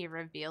when he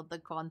revealed the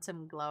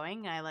quantum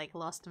glowing. I like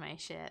lost my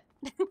shit.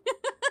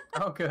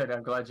 Oh, good.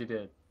 I'm glad you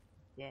did.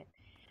 Yeah.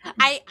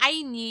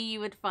 I knew you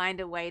would find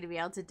a way to be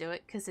able to do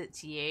it because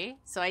it's you.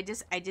 So I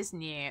just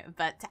knew.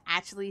 But to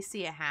actually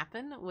see it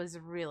happen was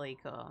really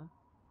cool.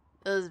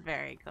 It was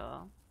very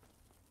cool.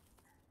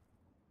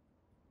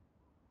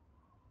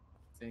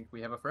 I think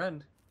we have a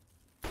friend.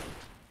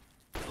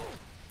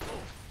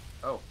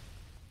 Oh,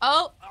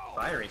 Oh!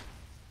 fiery.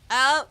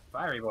 Oh!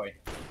 Fiery boy.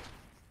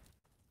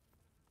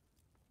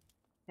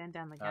 Turn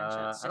down the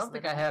gunshots. I don't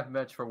think I have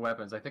much for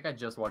weapons. I think I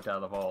just walked out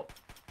of the vault.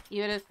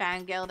 You would have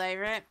fangirled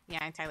over it? Yeah,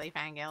 I totally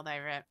fangirled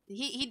over it.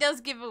 He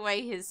does give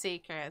away his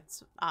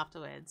secrets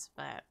afterwards,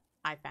 but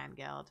I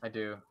fangirled. I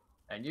do.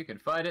 And you can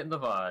find it in the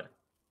VOD.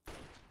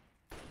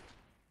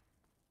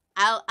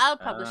 I'll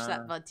publish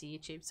that VOD to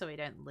YouTube so we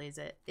don't lose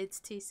it.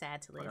 It's too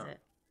sad to lose Wow. it.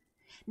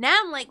 Now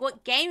I'm like,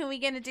 what game are we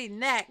going to do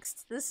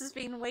next? This has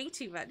been way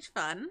too much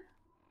fun.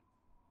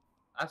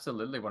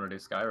 Absolutely want to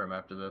do Skyrim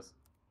after this.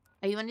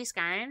 Are you want to do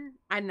Skyrim?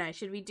 I don't know.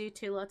 Should we do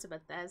 2 lots of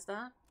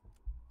Bethesda?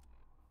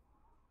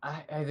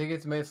 I think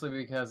it's mostly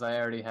because I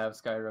already have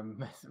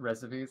Skyrim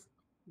recipes.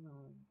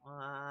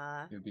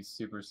 It would be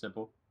super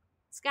simple.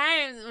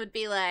 Skyrim would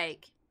be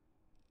like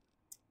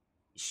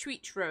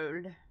Sweet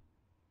Road.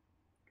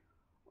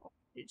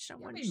 Did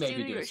someone Maybe steal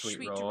do your a sweet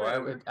sweet roll.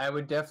 road? I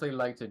would definitely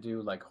like to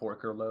do like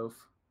Horker loaf.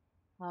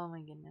 Oh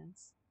my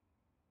goodness.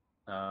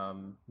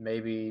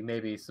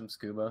 Maybe some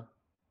skooma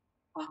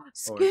Oh, or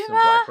some Scuba!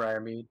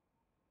 Blackbriar mead.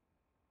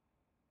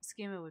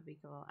 Skimmer would be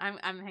cool. Hang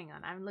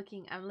on. I'm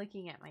looking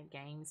at my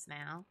games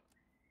now.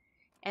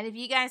 And if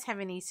you guys have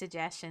any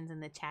suggestions in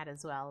the chat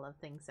as well of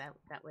things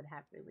that would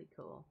have really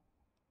cool.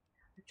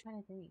 I'm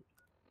trying to think.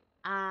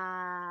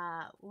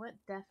 What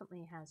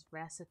definitely has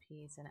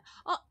recipes in it?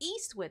 Oh,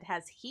 Eastwood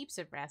has heaps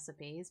of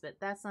recipes, but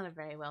that's not a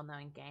very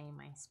well-known game,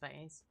 I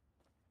suppose.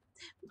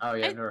 Oh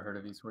yeah, I've never heard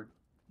of Eastward.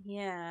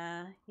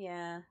 Yeah,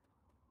 yeah.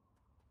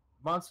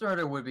 Monster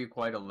Hunter would be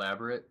quite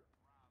elaborate.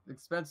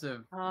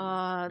 Expensive.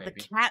 Oh, the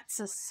maybe. cats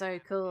are so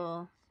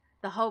cool.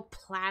 The whole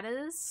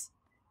platters.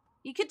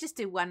 You could just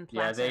do one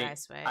platter, I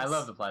suppose. I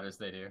love the platters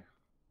they do.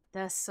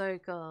 They're so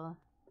cool.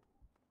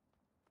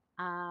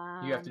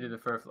 You have to do the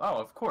first.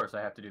 Oh, of course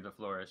I have to do the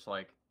flourish.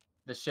 Like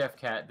the chef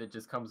cat that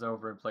just comes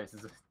over and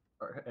places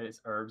its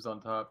herbs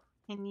on top.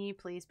 Can you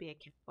please be a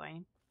cat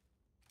boy?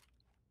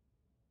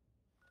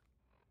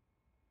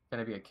 Can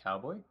I be a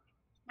cowboy?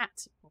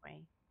 Cat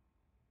boy.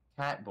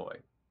 Cat boy.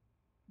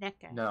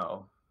 Neko.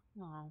 No.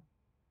 Oh.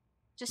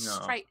 Just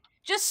No.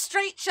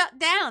 straight shut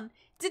down.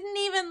 Didn't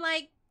even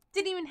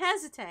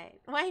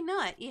hesitate. Why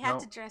not? You have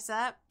Nope. to dress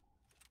up.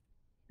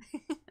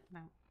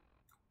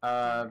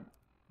 No.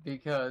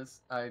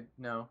 Because I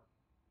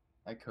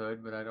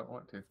could, but I don't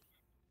want to.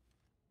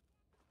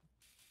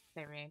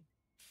 Very rude.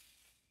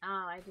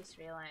 Oh, I just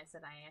realized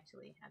that I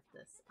actually have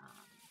this, I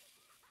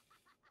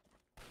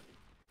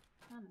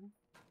don't know.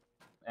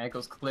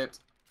 Ankles clipped.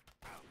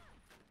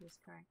 Who's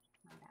correct?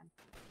 My bad.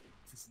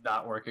 It's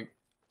not working.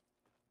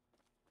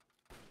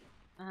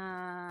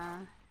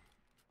 Uh,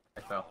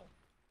 I fell.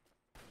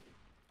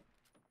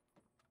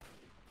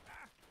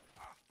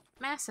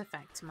 Mass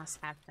Effect must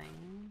have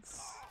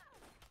things.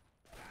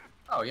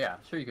 Oh yeah,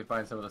 sure you could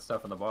find some of the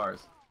stuff in the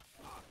bars.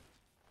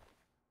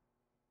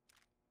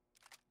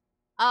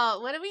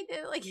 Oh, what do we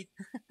do? Like,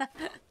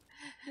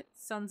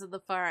 Sons of the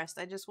Forest.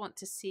 I just want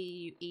to see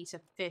you eat a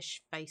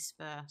fish face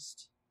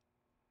first.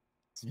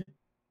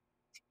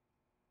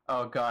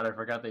 Oh god, I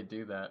forgot they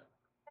do that.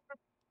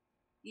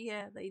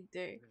 Yeah, they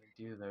do.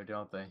 They do though,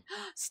 don't they?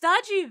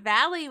 Stardew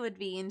Valley would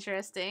be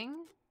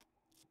interesting.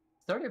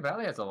 Stardew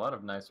Valley has a lot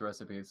of nice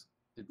recipes.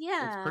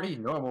 Yeah. It's pretty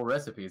normal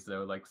recipes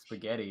though, like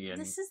spaghetti and.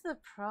 This is the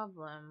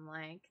problem.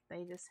 Like,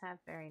 they just have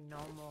very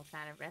normal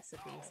kind of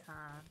recipes,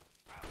 huh?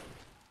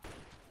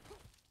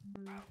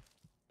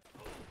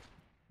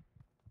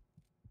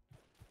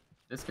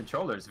 This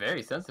controller is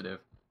very sensitive.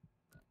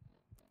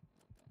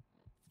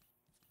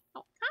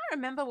 Oh, I can't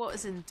remember what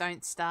was in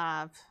Don't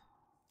Starve.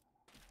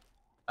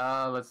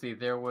 Let's see.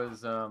 There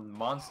was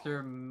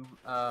monster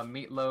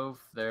meatloaf.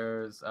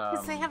 There's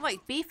Because they have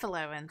like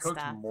beefalo and cooked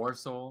stuff.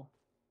 morsel.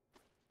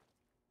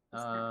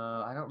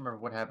 I don't remember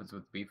what happens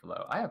with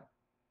beefalo. I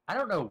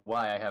don't know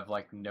why I have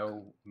like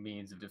no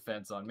means of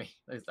defense on me.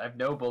 I have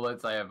no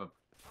bullets. I have a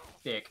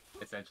stick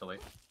essentially,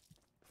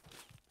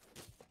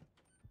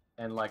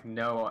 and like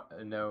no.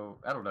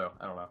 I don't know.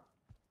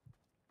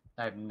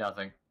 I have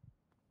nothing.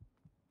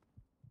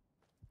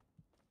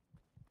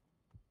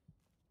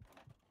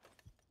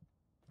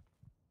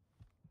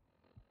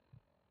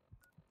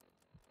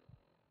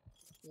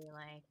 Be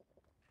like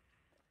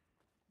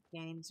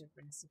games of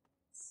recipes.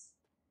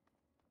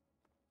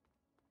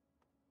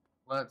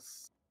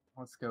 Let's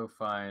go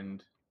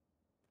find.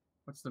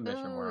 What's the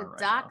mission we're on right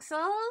Dark now?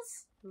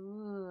 Souls?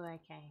 Ooh,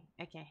 okay.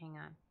 Okay, hang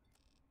on.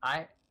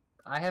 I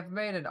have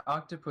made an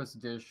octopus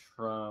dish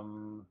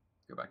from.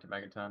 Go back to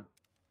Megaton.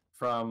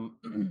 From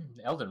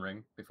Elden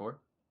Ring before.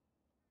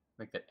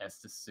 Make that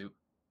Estus soup.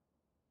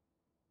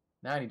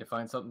 Now I need to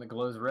find something that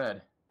glows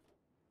red.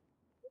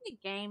 A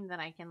game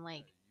that I can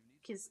like,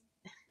 because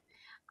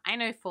I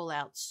know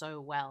Fallout so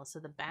well, so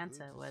the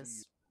banter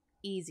was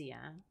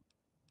easier.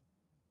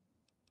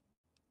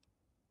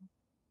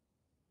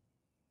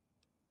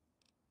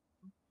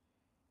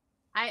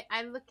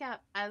 I look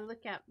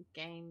up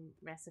game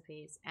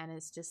recipes and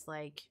it's just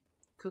like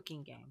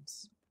cooking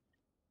games.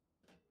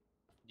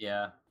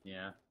 Yeah.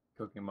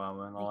 Cooking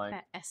Mama and all Like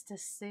like. that Estus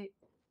soup.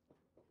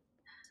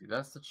 See,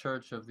 that's the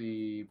Church of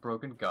the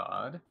Broken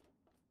God.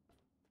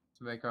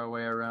 Let's make our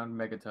way around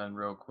Megaton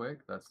real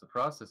quick. That's the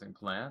processing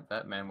plant.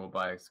 That man will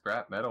buy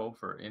scrap metal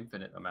for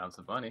infinite amounts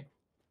of money.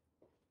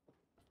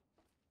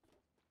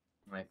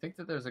 And I think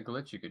that there's a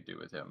glitch you could do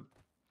with him.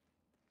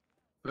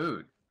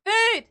 Food.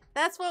 Food!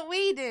 That's what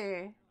we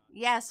do!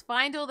 Yes,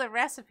 find all the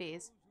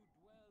recipes.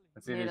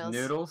 Let's see, there's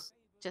noodles.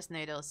 Just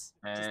noodles.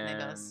 And Just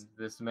noodles.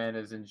 this man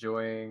is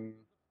enjoying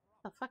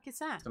The fuck is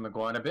that? some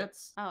iguana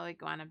bits. Oh,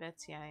 iguana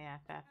bits. Yeah,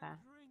 fair.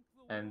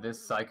 And this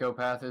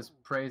psychopath is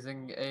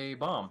praising a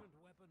bomb.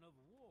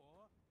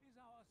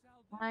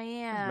 Oh,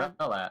 yeah.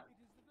 Smell that.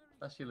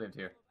 Thought she lived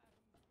here.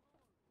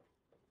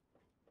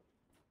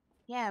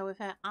 Yeah, with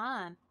her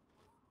aunt.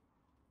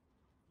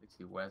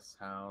 Dixie West's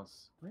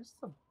house. Where's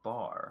the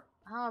bar?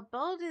 Oh,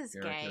 Baldur's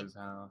Gate. Jericho's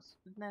house.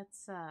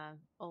 That's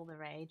all the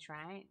rage,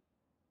 right?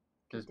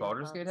 Does Could do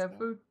Baldur's Gate have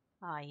food?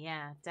 Oh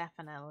yeah,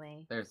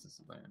 definitely. There's this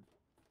land.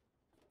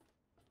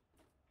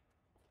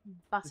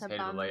 Butter hated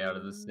the layout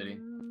of the city.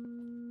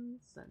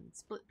 buns and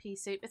split pea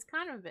soup. It's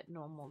kind of a bit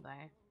normal though.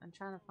 I'm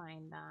trying to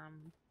find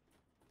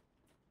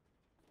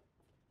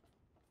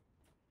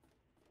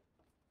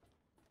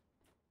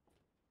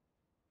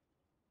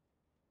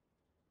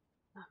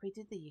Oh, we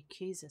did the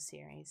Yakuza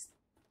series.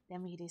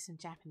 Then we do some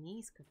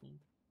Japanese cooking.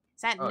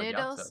 Is that Oh,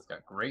 noodles? Yakuza's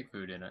got great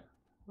food in it.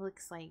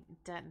 Looks like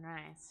dirt and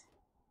rice.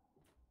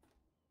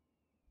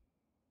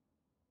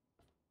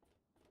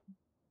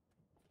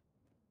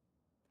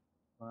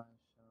 Supply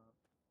shop.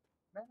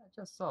 Man, I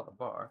just saw the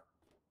bar.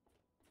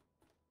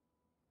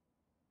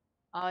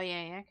 Oh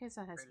yeah,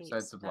 Yakuza has Greater heaps.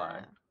 Side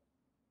Supply.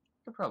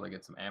 Could probably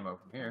get some ammo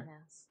from here.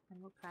 Yes.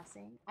 Animal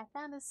Crossing. I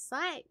found a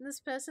site. This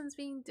person's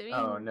been doing.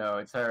 Oh no,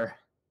 it's her.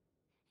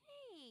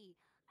 Hey,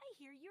 I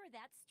hear you're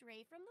that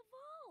stray from the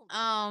vault.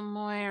 Oh,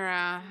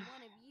 Moira. I've been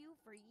one of you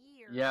for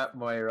years. Yeah,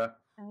 Moira.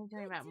 Are we talking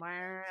Good about to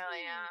Moira meet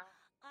earlier?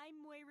 you. I'm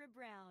Moira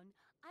Brown.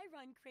 I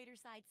run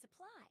Craterside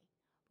Supply.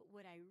 But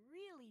what I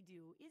really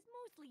do is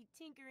mostly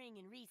tinkering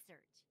and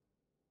research.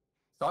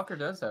 Stalker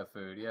does have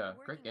food, yeah. I'm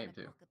Great working game on a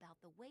too. book about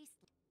the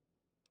Wasteland.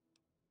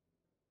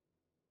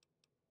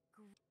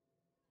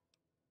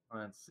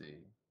 Let's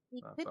see.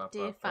 You Ba, could ba,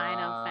 do ba,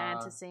 Final ba.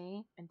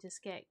 Fantasy and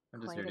just get I'm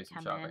just Koi here to to do some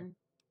come shopping. in.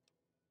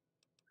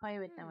 Koi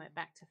would know Hmm. it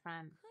back to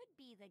front. Could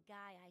be the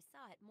guy I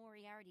saw at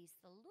Moriarty's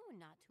saloon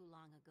not too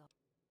long ago.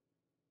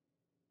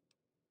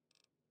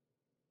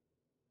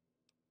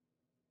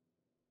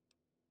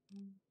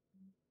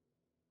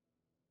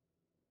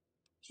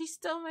 She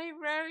stole my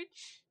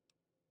roach.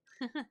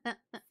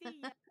 See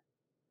ya.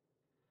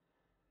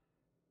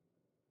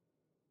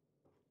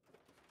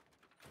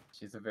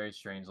 She's a very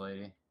strange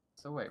lady.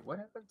 So wait, what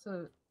happened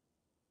to...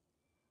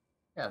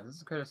 Yeah, this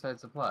is Craterside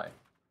Supply.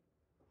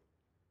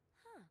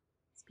 Huh.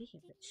 Speaking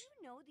of Did which.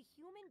 you know the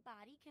human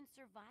body can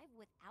survive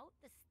without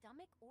the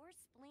stomach or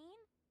spleen?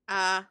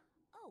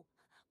 Oh,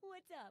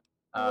 what's up?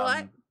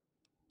 What?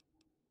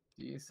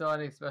 Do you sell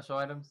any special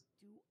items?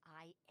 Do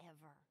I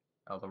ever?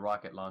 Oh, the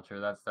rocket launcher.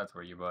 That's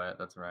where you buy it.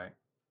 That's right.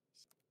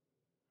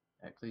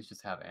 Hey, please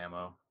just have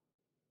ammo.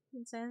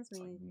 Concerns It's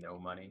me. like no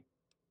money.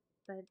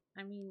 But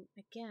I mean,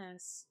 I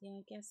guess. Yeah,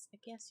 I guess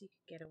you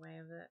could get away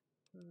with it.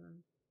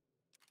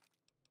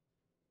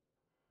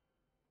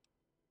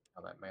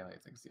 Oh, that melee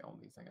thing's the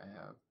only thing I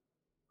have.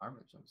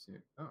 Armor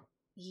jumpsuit. Oh.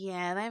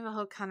 Yeah, they have a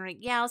whole culinary.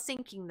 Yeah, I was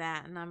thinking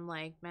that, and I'm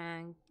like,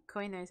 man,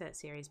 Koi knows that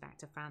series back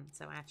to front,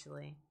 so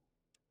actually,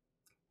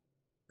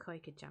 Koi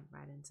could jump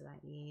right into that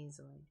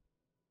easily.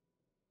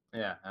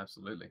 Yeah,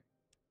 absolutely.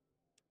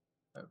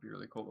 That would be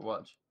really cool to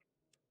watch.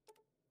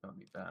 Don't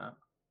need that.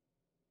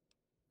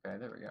 Okay,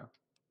 there we go.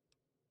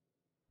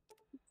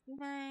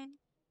 69.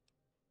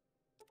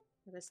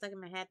 But it's stuck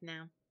in my head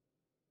now.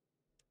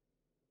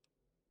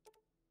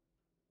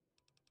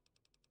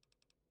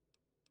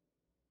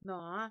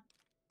 No,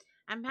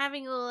 I'm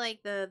having all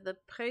like the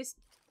post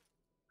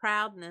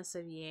proudness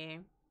of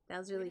you. That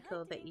was really Good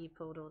cool that hunting. you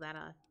pulled all that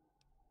off.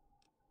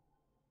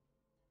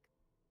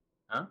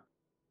 Huh?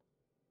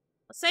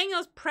 I was saying I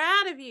was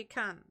proud of you,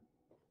 cunt.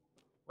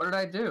 What did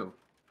I do?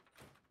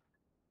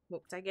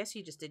 Whoops, I guess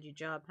you just did your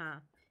job, huh?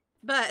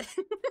 But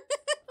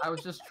I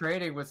was just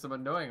trading with some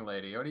annoying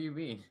lady. What do you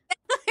mean?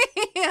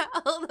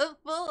 all the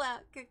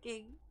Fallout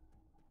cooking.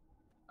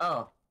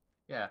 Oh,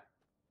 yeah.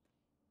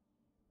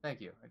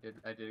 Thank you. I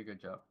did a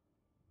good job.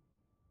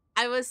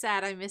 I was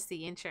sad I missed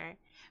the intro.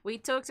 We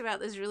talked about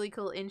this really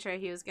cool intro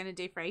he was going to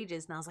do for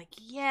ages, and I was like,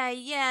 yeah,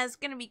 it's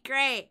going to be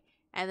great.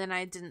 And then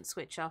I didn't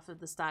switch off of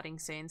the starting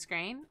soon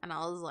screen, and I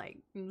was like,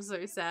 I'm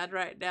so sad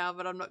right now,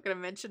 but I'm not going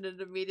to mention it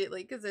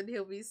immediately because then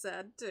he'll be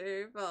sad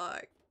too.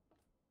 Fuck.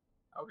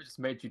 I just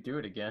made you do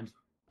it again.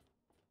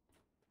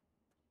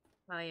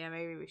 Oh yeah,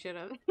 maybe we should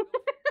have.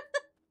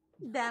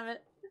 Damn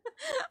it.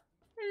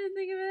 I didn't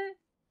think of it.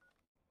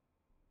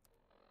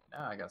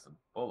 Now I got some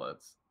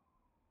bullets.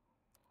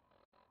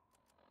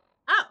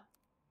 Oh!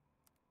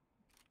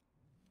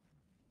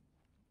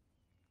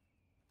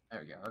 There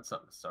we go. That's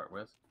something to start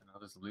with. And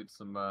I'll just loot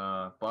some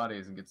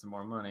bodies and get some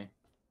more money.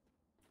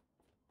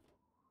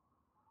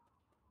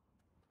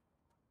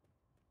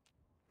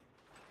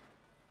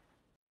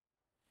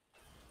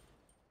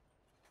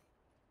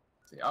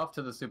 See, off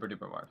to the Super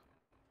Duper Mart.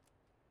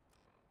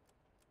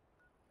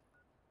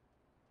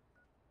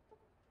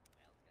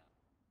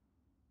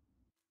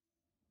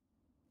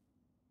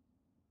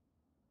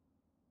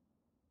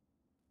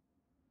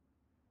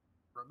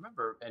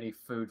 Remember any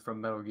food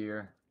from Metal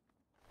Gear?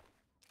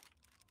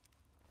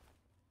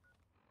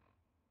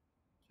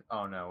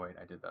 Oh no, wait,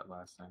 I did that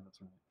last time.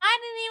 That's right. I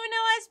didn't even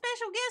know our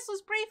special guest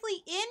was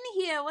briefly in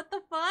here. What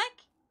the fuck?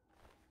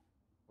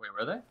 Wait,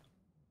 were they?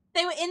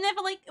 They were in there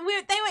for like they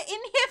were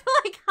in here for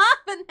like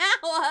half an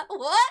hour.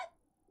 What?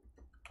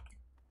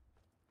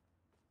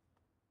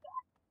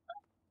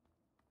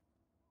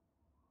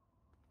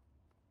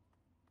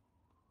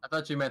 I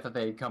thought you meant that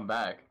they'd come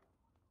back.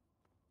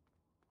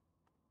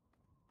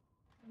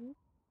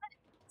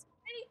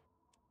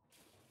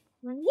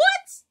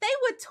 What? They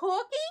were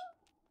talking?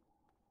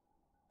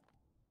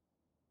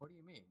 What do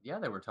you mean? Yeah,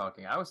 they were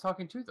talking. I was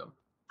talking to them.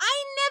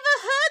 I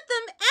never heard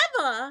them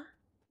ever.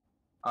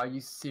 Are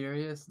you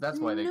serious? That's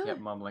why they No. kept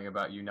mumbling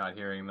about you not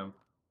hearing them.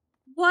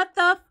 What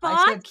the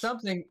fuck?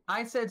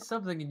 I said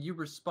something and you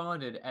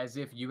responded as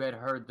if you had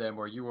heard them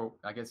or you were,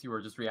 I guess you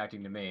were just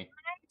reacting to me.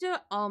 I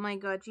Oh my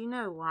god, you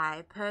know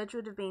why? Purge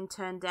would have been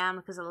turned down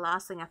because the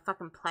last thing I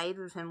fucking played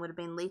with him would have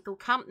been Lethal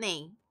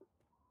Company.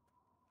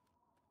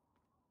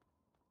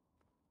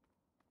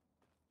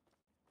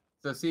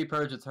 So see,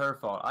 Purge, it's her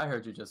fault. I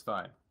heard you just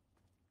fine.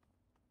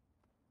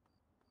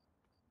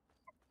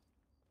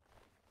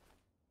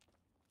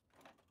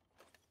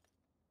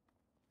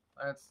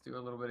 Let's do a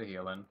little bit of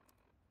healing.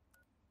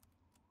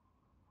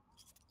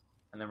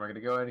 And then we're going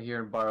to go in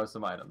here and borrow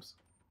some items.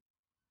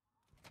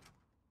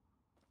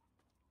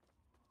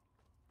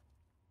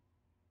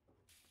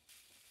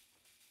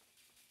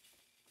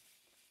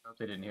 Hope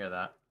they didn't hear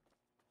that.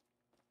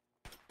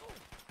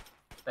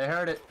 They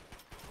heard it.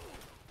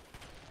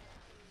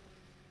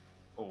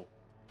 Oh.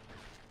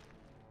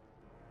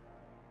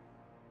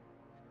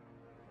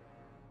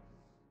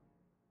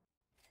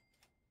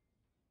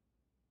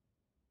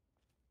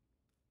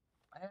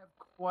 I have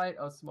quite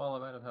a small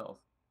amount of health.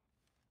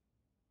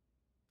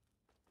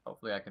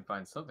 Hopefully I can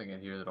find something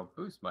in here that'll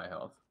boost my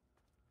health.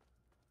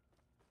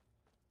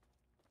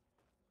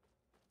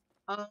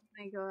 Oh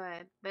my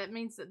god. That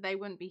means that they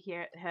wouldn't be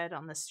heard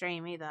on the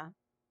stream either.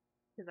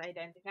 Because I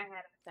don't think I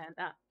had it turned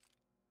up.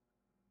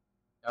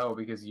 Oh,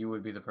 because you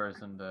would be the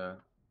person to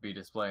be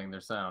displaying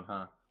their sound,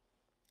 huh?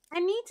 I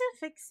need to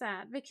fix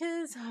that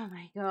because, oh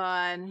my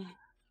god.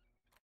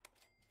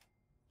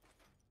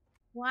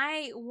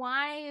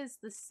 Why is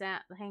the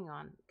sound... Hang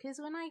on. Because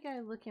when I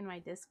go look in my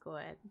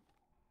Discord...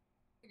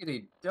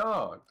 Diggity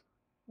dog.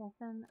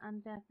 Deafen,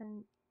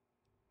 undeafen,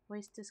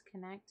 voice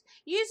disconnect.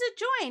 User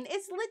join!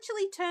 It's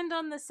literally turned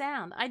on the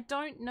sound. I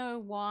don't know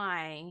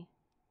why.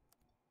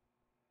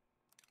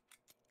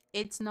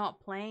 It's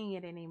not playing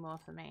it anymore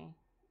for me.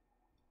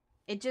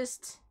 It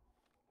just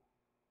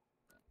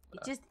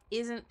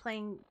isn't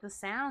playing the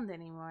sound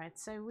anymore.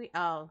 It's so weird.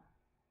 Oh.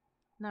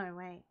 No,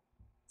 wait.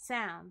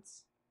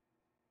 Sounds.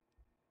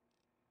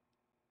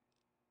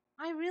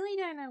 I really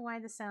don't know why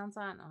the sounds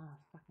aren't... Oh,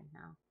 fucking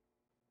hell.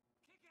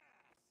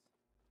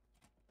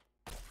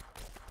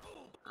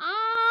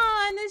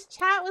 Oh, and this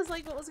chat was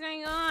like, what was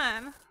going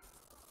on?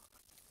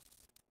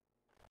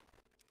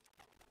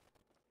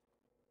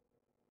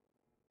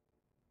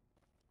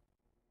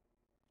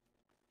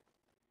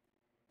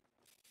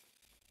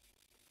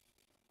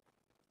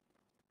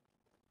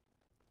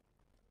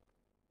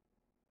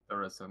 The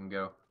rest of them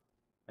go.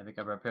 I think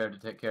I'm prepared to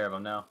take care of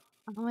them now.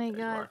 Oh my There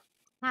you god. are.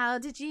 How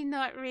did you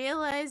not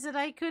realize that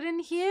I couldn't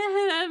hear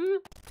him?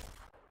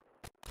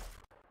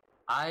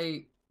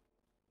 I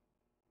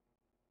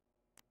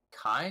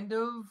kind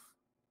of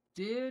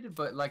did,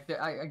 but like,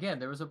 again,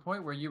 there was a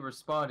point where you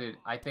responded,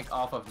 I think,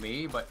 off of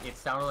me, but it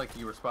sounded like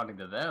you were responding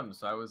to them,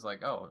 so I was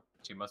like, oh,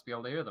 she must be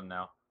able to hear them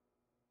now.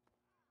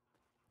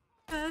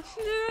 She didn't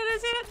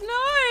say no.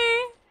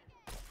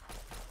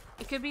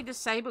 It could be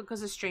disabled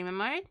because of streamer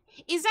mode.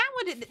 Is that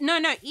what it... No,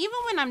 even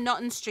when I'm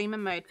not in streamer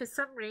mode, for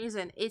some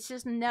reason, it's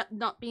just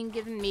not being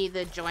given me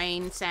the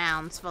join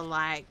sounds for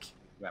like...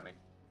 You got me.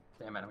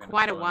 Damn it, I'm gonna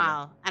quite a pull it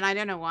while. again. And I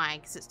don't know why,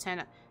 because it's turned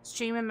up.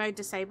 Streamer mode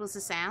disables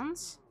the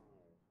sounds.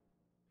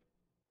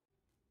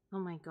 Oh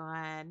my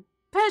god.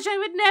 Perch, I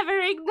would never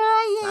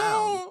ignore you!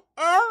 Wow.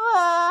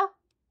 Ever!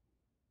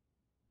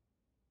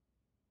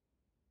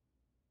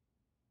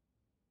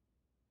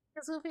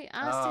 Because Wulfy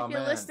asked if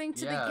you're listening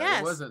to the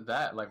guest. It wasn't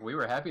that. Like, we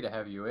were happy to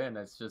have you in.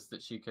 It's just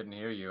that she couldn't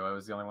hear you. I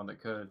was the only one that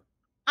could.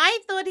 I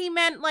thought he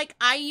meant, like,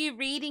 are you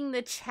reading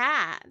the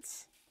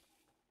chat?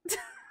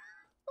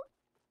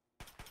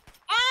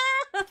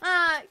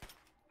 Ah!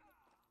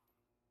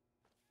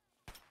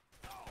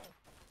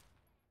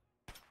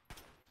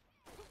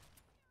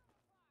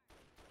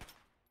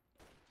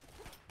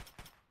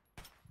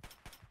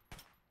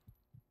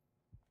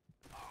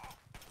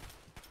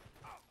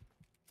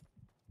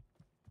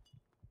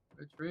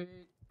 Retreat.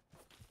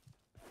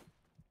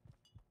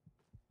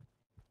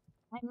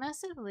 I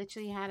must have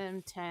literally had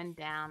him turned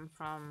down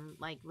from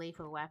like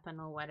Lethal Weapon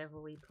or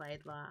whatever we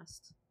played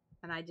last,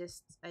 and I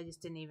just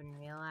didn't even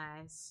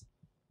realize.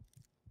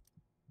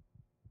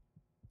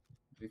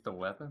 Lethal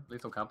Weapon?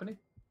 Lethal Company?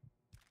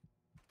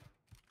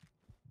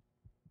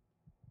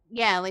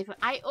 Yeah, Lethal.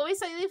 I always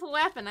say Lethal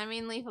Weapon. I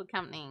mean Lethal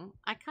Company.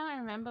 I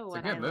can't remember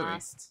what I good movie.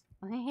 lost.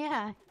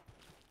 Yeah.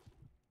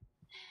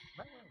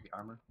 Might wear the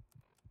armor.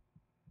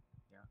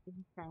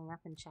 Showing up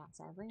in chat,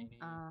 sadly.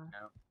 No.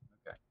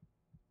 Okay.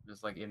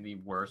 Just like in the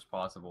worst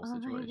possible Oh my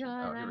situation.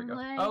 God, Oh, here we I'm go.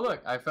 like Oh,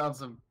 look, I found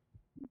some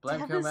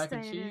Blanco mac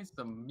and devastated. cheese,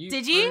 some mute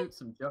Did you? fruit,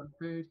 some junk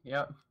food.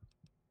 Yep.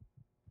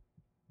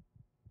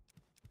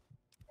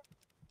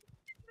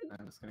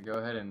 I'm just gonna go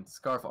ahead and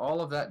scarf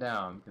all of that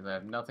down because I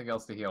have nothing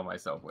else to heal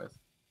myself with.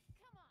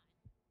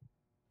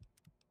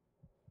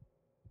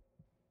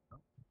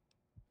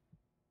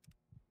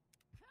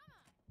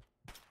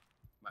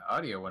 My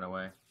audio went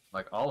away,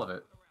 like all of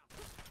it.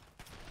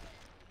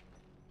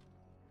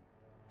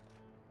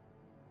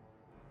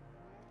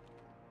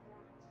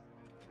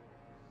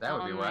 That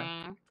would be why.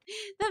 man.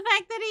 The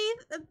fact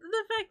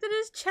that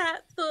his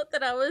chat thought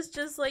that I was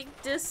just like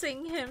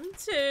dissing him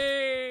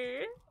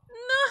too.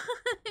 No.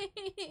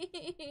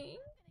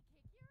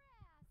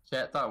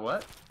 Chat thought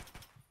what?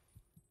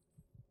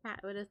 Pat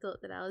would have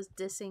thought that I was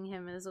dissing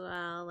him as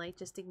well, like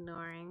just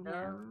ignoring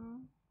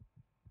him.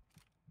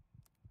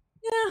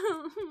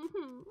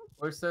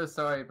 We're so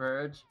sorry,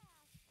 Purge.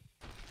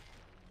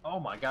 Oh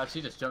my god,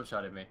 she just jump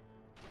shot at me.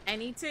 I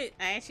need to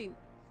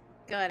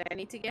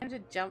get him to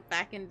jump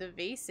back into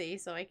VC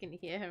so I can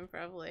hear him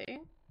properly.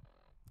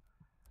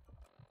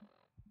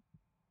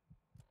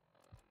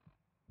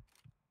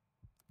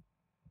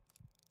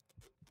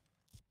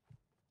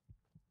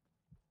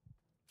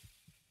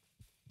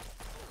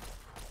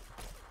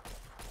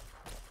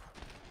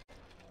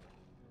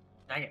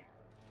 Dang it.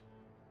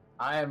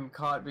 I am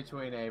caught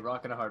between a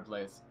rock and a hard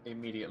place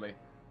immediately.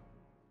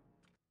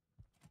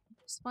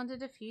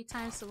 Responded a few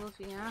times to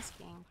Wulfy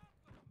asking.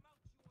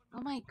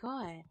 Oh my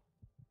god.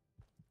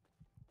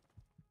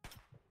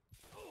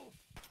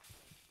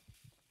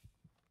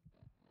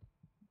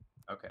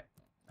 Okay.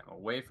 I'm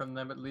away from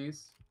them at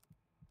least.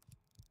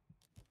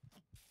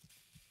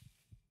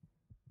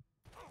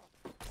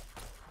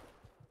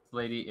 This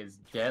lady is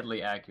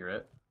deadly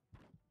accurate.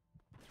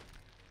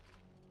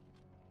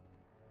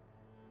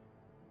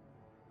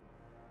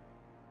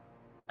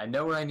 I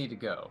know where I need to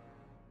go.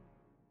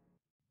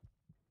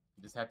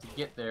 I just have to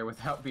get there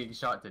without being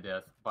shot to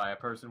death by a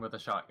person with a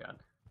shotgun.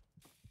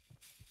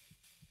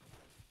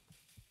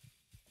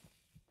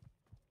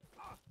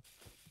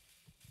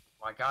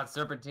 My god,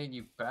 Serpentine,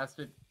 you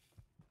bastard!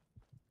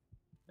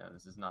 No,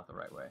 this is not the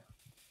right way.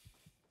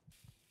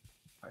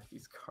 Why are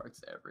these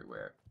cards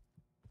everywhere?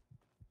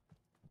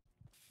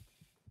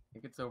 I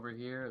think it's over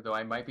here, though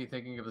I might be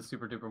thinking of the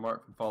Super Duper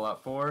Mark from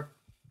Fallout 4.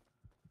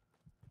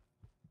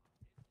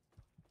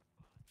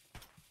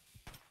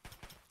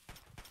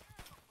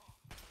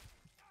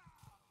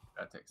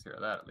 That takes care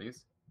of that, at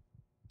least.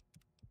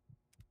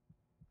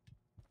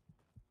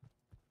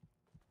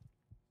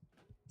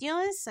 You know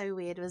what's so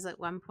weird was at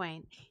one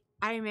point,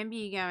 I remember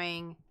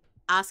you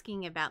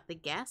asking about the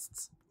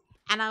guests,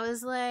 and I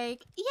was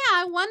like, yeah,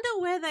 I wonder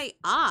where they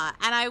are.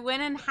 And I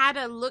went and had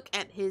a look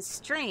at his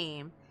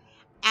stream,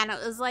 and it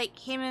was like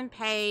him and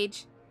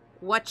Paige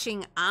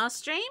watching our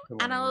stream,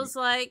 and I was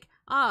like,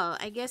 oh,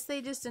 I guess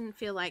they just didn't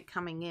feel like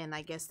coming in.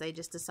 I guess they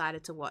just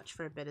decided to watch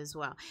for a bit as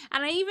well.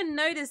 And I even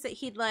noticed that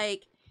he'd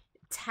like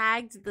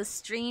tagged the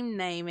stream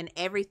name and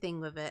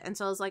everything with it, and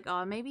so I was like,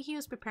 oh, maybe he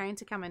was preparing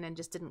to come in and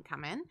just didn't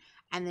come in,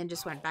 and then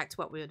just went back to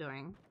what we were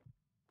doing.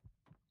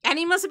 And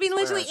he must have been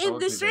literally in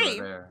the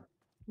stream.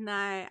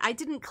 No, I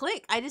didn't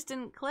click. I just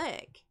didn't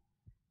click.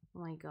 Oh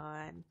my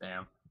god.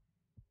 Damn.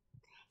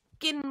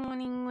 Good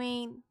morning,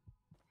 Wayne.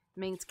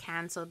 Ming's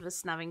cancelled for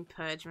snubbing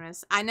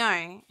Purgemus. I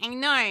know.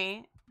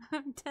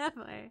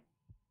 Devo.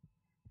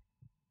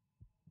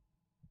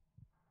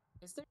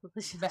 Is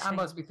there... I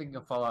must be thinking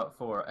of Fallout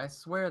 4. I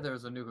swear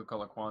there's a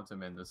Nuka-Cola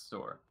Quantum in this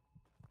store.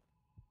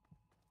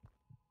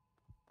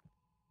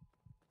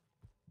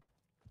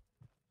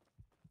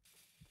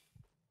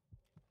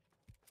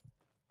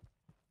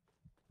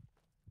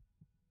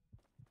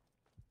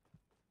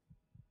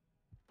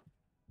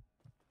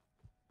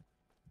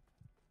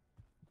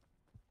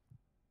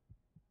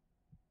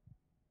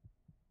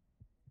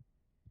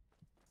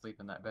 Sleep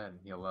in that bed and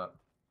heal up.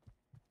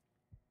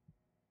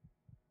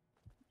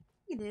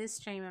 It is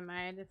streamer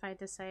mode if I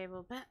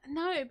disable, but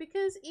no,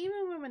 because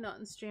even when we're not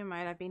in stream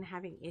mode, I've been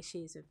having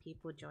issues with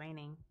people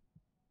joining.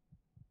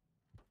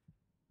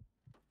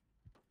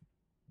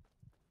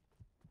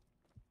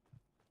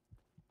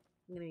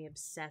 I'm gonna be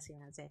obsessing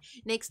on it.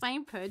 Next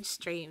time Purge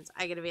streams,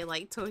 I'm gonna be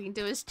like talking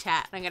to his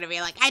chat. I'm gonna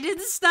be like, I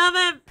didn't stop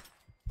him!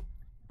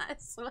 I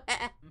swear.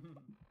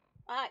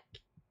 Fuck.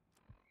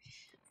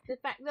 The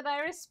fact that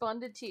I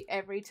responded to you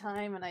every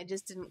time and I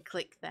just didn't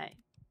click that,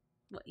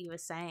 what you were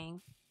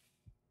saying.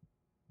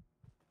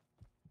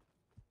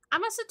 I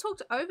must have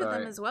talked over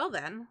them as well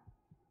then.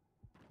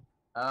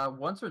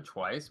 Once or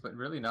twice, but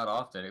really not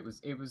often. It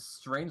was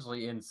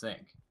strangely in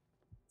sync.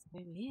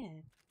 So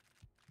weird.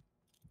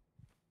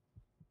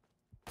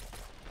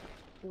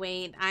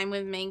 Wait, I'm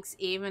with Minx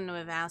even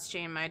with our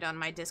stream mode on.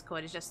 My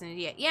Discord is just an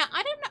idiot. Yeah,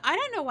 I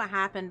don't know what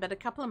happened, but a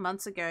couple of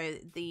months ago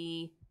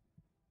the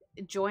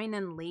join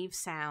and leave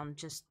sound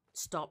just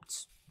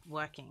stopped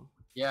working.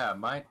 Yeah,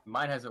 mine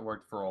hasn't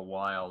worked for a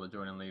while, the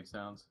join and leave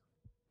sounds.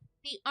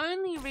 The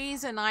only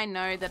reason I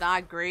know that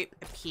our group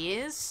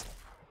appears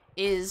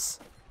is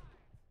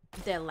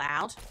they're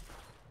loud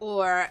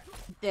or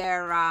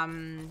their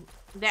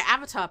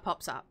avatar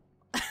pops up.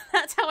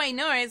 That's how I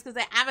know, is because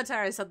their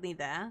avatar is suddenly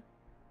there.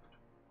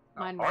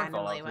 Mine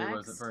randomly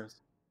works. Was at first.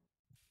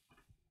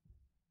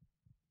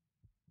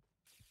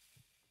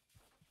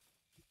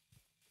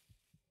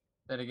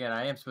 Then again,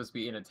 I am supposed to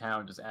be in a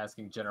town just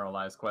asking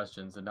generalized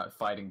questions and not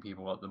fighting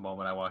people at the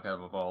moment I walk out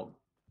of a vault.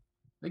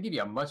 They give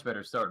you a much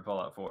better start in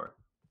Fallout 4.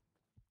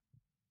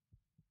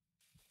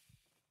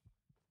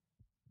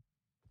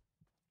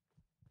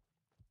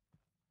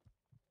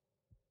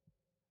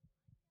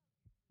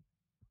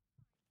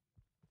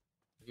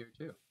 Here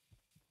too.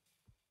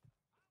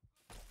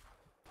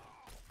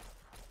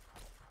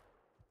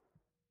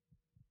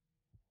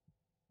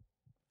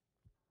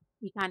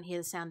 You can't hear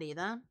the sound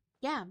either?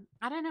 Yeah,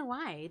 I don't know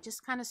why. It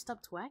just kind of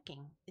stopped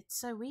working. It's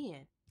so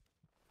weird.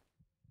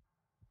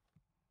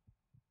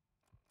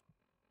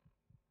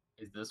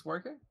 Is this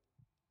working?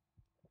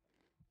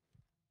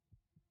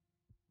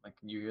 Like,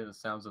 can you hear the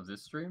sounds of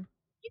this stream?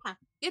 Yeah,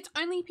 it's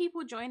only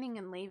people joining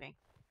and leaving.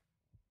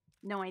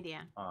 No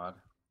idea. Odd.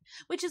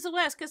 Which is the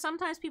worst, because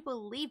sometimes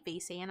people leave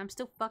VC and I'm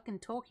still fucking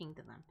talking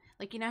to them.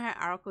 Like, you know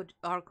how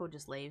Oracle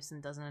just leaves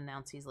and doesn't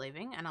announce he's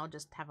leaving, and I'll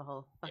just have a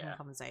whole fucking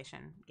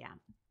conversation. Yeah.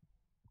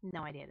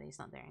 No idea that he's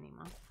not there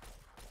anymore.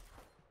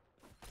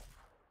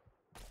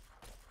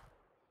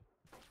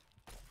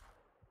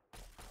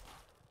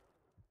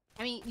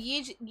 I mean,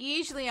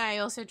 usually I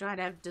also try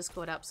to have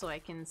Discord up so I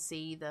can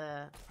see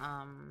the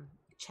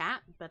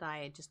chat, but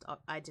I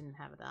didn't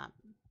have it up.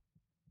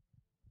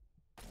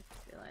 I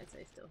realize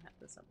I still have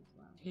this up as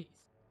well. Jeez.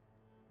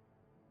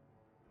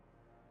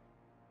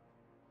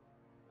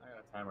 I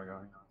got a timer going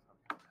on. So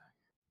I'll be back.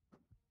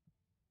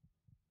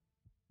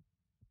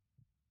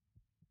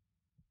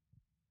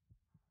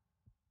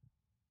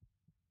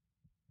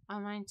 Oh,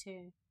 mine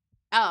too.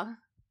 Oh,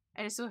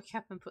 I just woke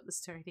up and put the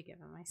story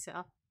together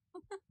myself.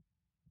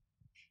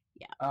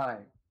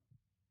 I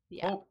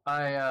Yeah. hope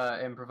I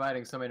am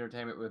providing some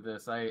entertainment with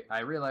this. I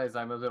realize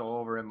I'm a little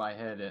over in my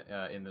head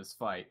in this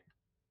fight.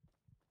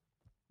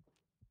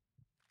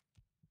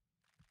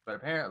 But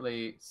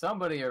apparently,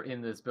 somebody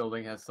in this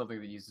building has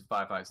something that uses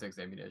 5.56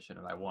 ammunition,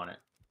 and I want it.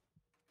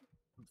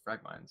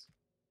 Frag mines.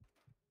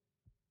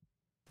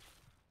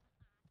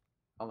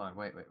 Hold on,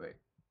 wait.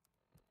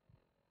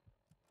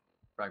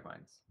 Frag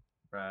mines.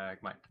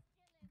 Frag mine.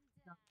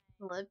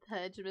 The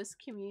Purgemas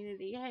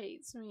community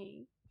hates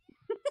me.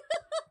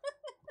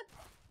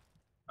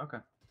 Okay.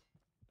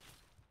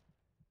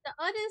 The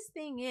oddest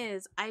thing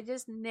is, I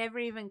just never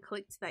even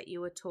clicked that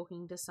you were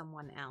talking to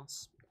someone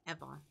else,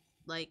 ever.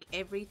 Like,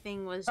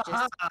 everything was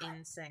just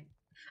insane.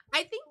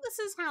 I think this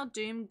is how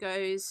Doom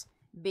goes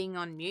being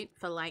on mute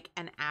for like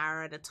an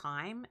hour at a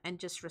time and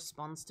just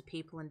responds to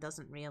people and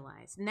doesn't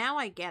realize. Now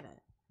I get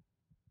it.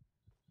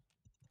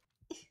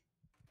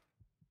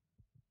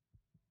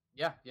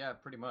 Yeah,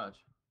 pretty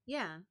much.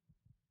 Yeah.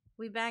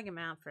 We bag him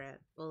out for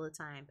it all the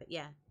time, but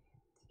yeah.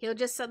 He'll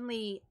just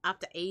suddenly,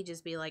 after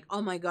ages, be like,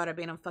 oh my god, I've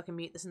been on fucking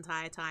mute this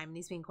entire time, and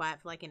he's been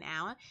quiet for like an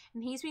hour,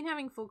 and he's been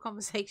having full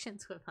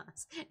conversations with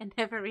us, and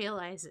never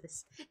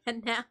realizes.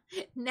 And now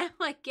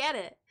I get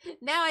it.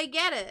 Now I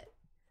get it.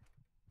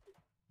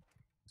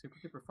 Super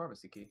duper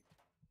pharmacy key.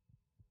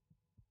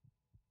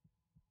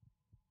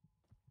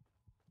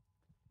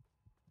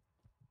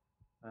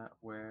 That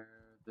where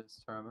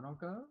this terminal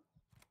goes?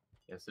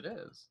 Yes, it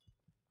is.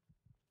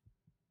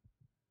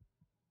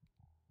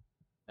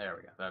 There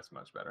we go. That's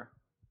much better.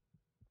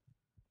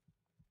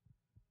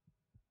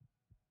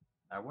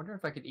 I wonder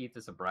if I could eat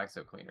this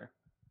Abraxo cleaner.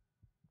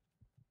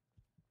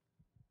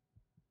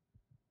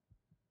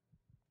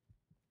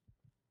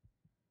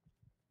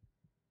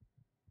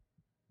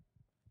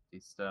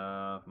 These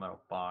stuff,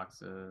 metal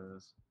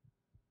boxes.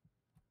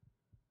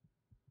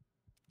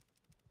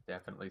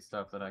 Definitely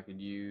stuff that I could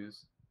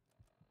use.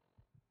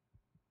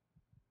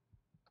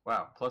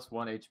 Wow, plus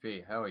 1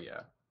 HP. Hell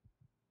yeah.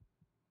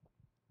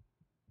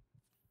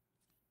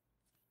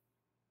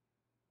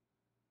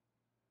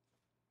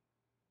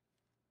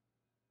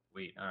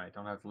 Sweet. Alright,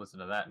 don't have to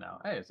listen to that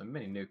now. Hey, there's a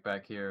mini nuke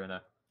back here in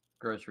a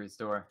grocery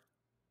store.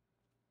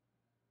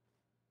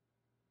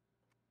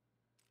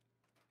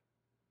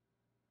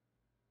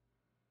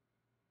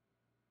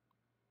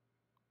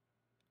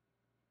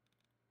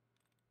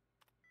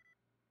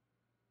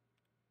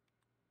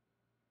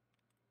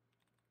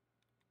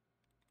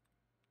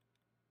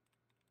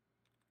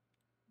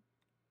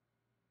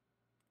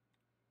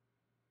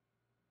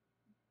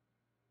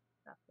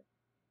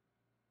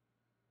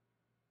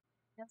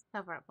 Let's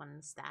cover up on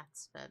the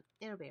stats, but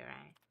it'll be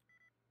alright.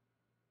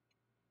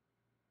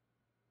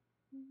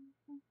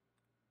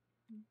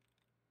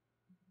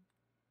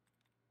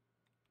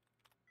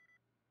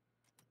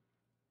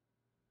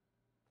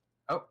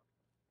 Oh,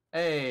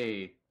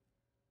 hey!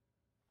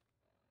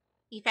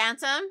 You found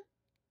some?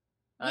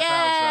 I found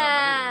some.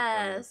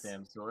 I didn't Yes! this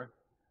damn store.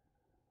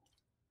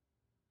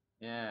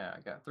 Yeah, I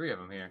got 3 of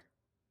them here.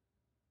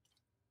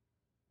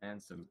 And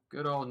some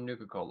good old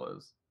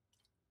Nuka-Colas.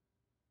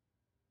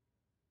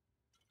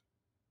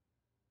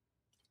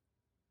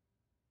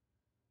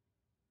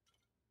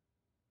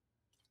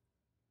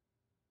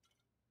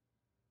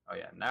 Oh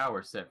yeah, now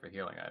we're set for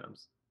healing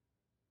items.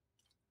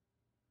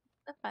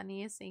 The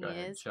funniest thing Go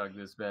ahead and is, chug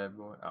this bad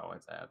boy. Oh,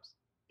 it's abs.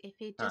 if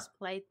he just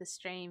played the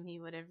stream, he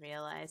would have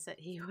realized that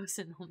he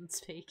wasn't on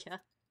speaker.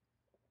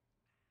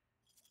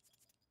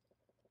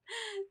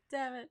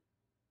 Damn it.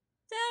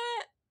 Damn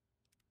it!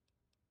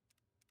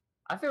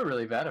 I feel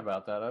really bad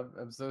about that.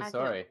 I'm so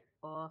sorry.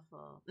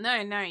 Awful.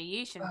 No,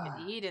 you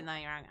shouldn't. You did know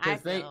you're wrong. I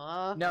feel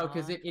awful. No,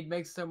 because it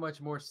makes so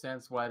much more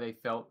sense why they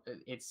felt...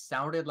 It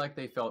sounded like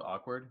they felt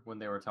awkward when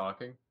they were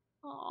talking.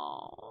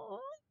 Aww.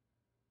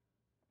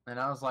 And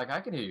I was like,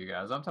 I can hear you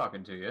guys. I'm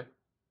talking to you.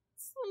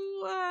 It's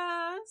the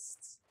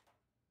worst.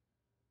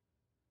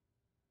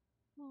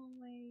 Oh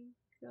my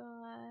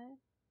god.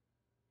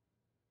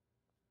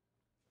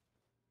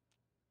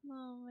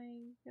 Oh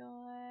my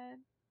god.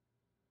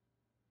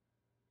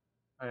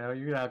 I know,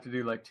 you're going to have to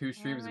do like 2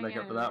 streams to make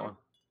up for that one.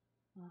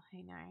 Oh,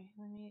 hey, no.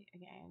 Let me.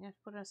 Okay, I'm gonna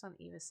put us on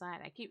either side.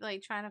 I keep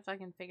like trying to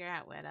fucking figure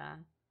out where to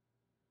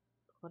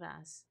put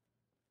us.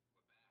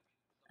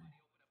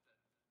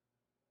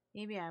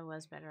 Maybe I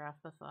was better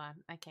off before.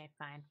 Okay,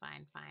 fine,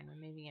 fine, fine. We're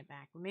moving it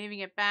back. We're moving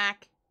it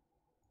back.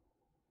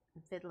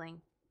 I'm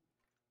fiddling.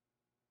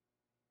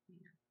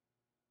 Yeah,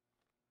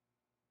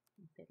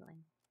 I'm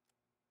fiddling.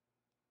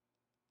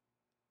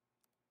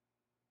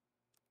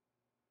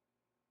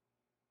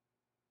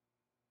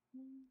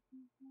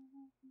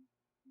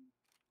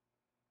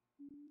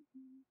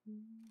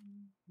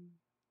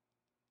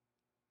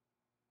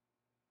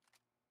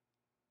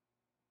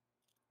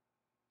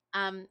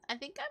 I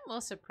think I'm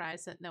more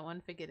surprised that no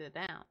one figured it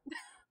out.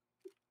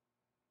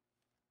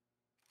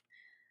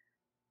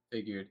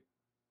 Figured.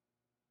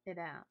 It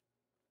out.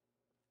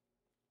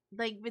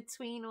 Like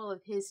between all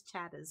of his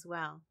chat as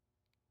well.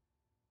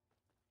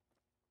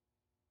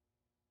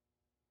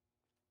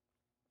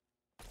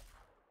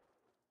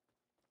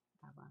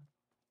 Oh well.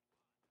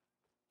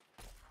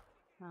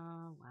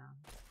 Oh well.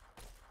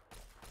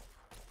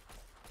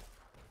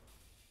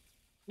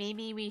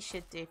 Maybe we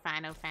should do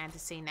Final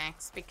Fantasy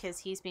next because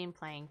he's been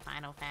playing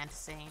Final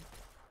Fantasy.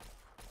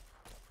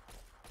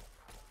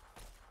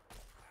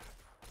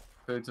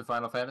 Food to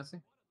Final Fantasy?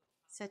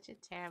 Such a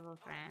terrible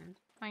friend.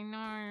 I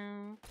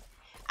know.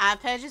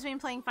 Purge has been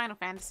playing Final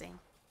Fantasy.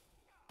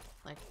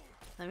 Like,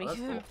 let me Oh, that's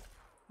give him, cool.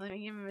 let me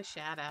give him a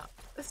shout out.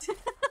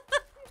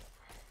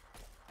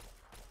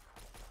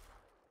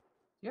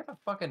 You have a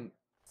fucking...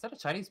 Is that a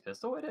Chinese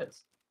pistol? It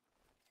is.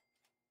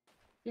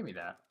 Give me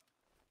that.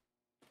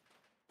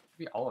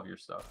 Give me all of your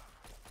stuff.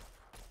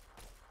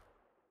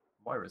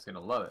 Moira's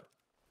gonna love it.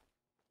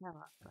 No,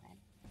 go ahead.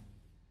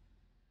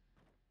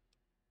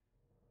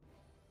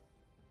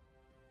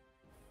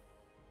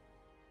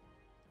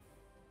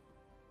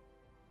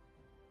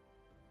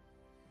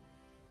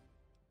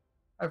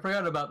 I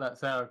forgot about that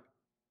sound.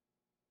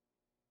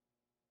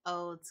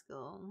 Old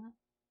school.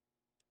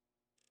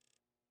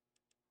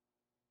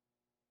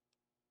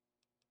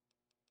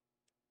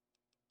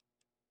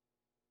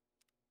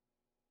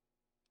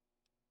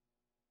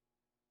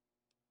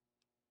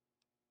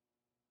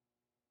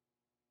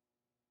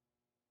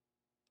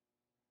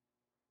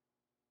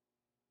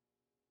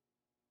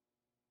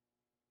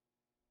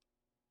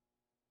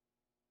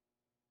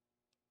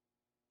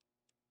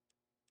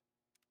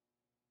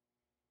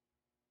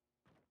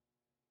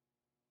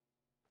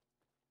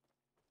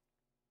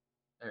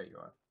 There you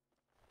are.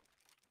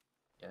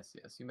 Yes,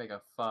 yes, you make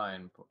a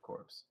fine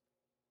corpse.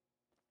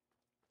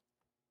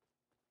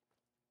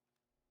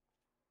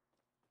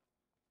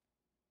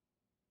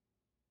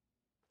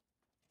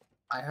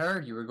 I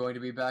heard you were going to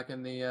be back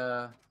in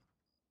the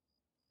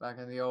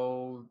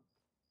old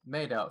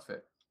maid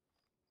outfit.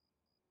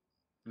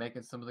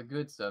 Making some of the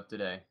good stuff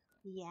today.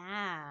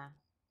 Yeah.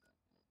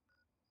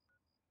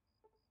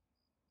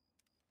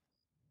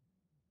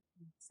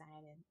 I'm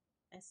excited.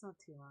 It's not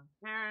too long.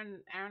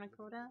 Aaron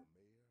Akota?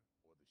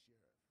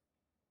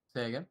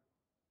 Say again?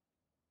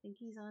 I think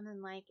he's on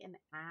in like an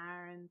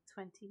hour and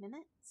 20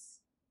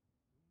 minutes.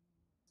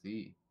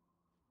 See.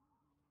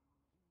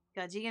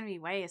 God, you're gonna be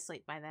way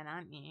asleep by then,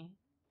 aren't you?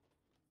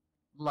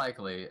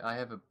 Likely. I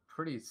have a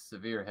pretty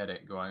severe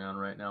headache going on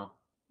right now.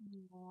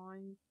 Oh,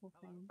 you poor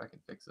thing. I can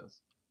fix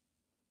this.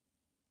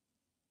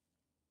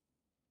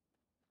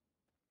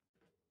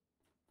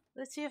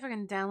 Let's see if I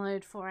can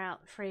download 4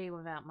 out free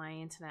without my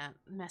internet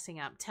messing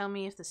up. Tell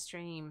me if the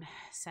stream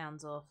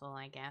sounds awful,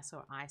 I guess,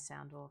 or I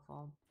sound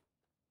awful.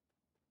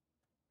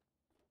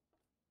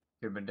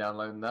 You've been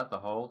downloading that the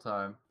whole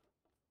time.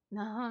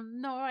 No,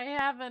 no, I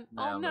haven't.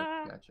 Now Oh look,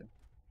 no. gotcha.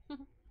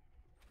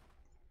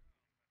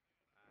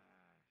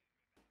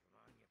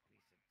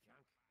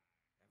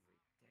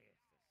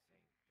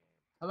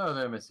 Hello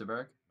there, Mr.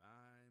 Burke.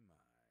 My.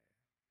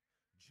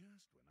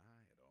 Just when I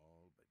had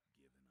all but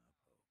given up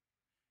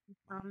hope.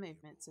 Arm My dear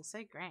movements are boy,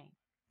 so great.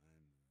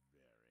 I'm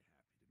very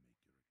happy to make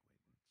your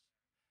acquaintance.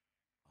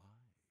 I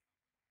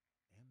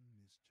am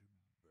Mr.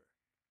 Burke.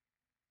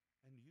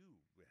 And you,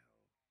 well,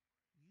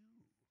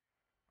 you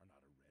are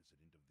not a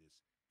resident of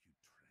this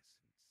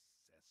putrescent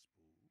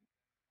cesspool.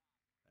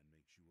 And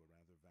makes you a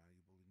rather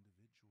valuable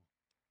individual.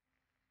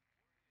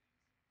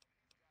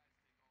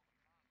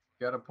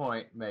 Got a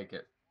point, make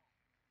it.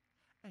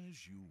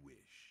 As you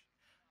wish.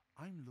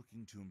 I'm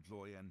looking to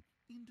employ an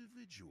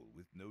individual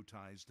with no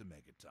ties to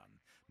Megaton,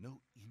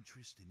 no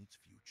interest in its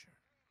future.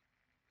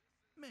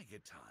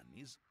 Megaton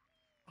is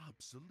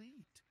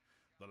obsolete,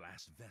 the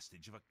last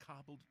vestige of a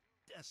cobbled,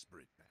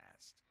 desperate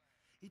past.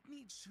 It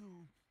needs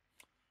to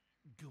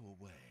go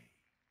away,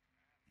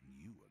 and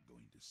you are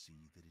going to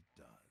see that it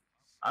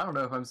does. I don't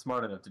know if I'm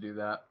smart enough to do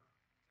that.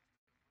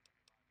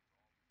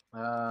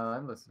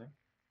 I'm listening.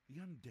 The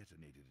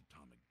undetonated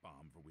atomic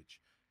bomb for which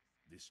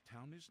this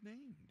town is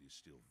named is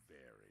still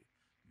very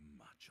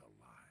much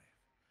alive.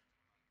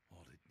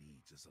 All it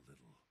needs is a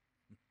little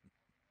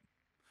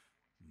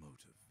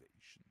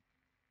motivation.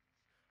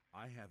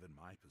 I have in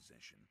my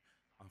possession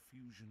a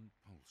fusion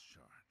pulse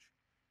charge,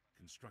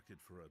 constructed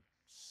for a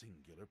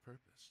singular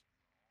purpose: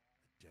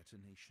 the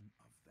detonation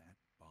of that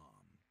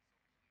bomb.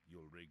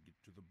 You'll rig it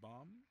to the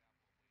bomb,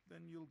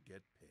 then you'll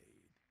get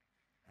paid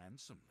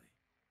handsomely.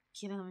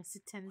 You know, Mr.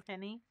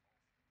 Tenpenny.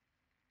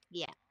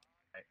 Yeah.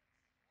 Right.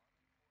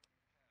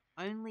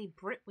 Only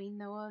Brit we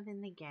know of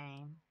in the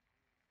game.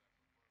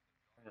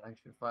 An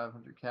extra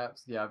 500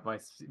 caps. Yeah, my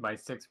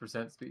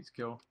 6% speed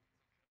skill.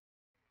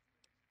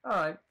 All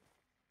right.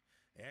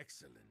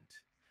 Excellent.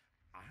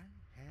 I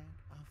had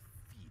a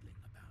feeling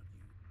about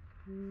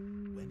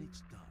you. When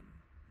it's done,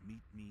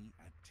 meet me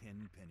at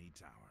Tenpenny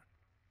Tower.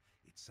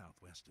 It's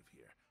southwest of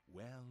here,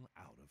 well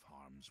out of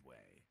harm's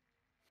way.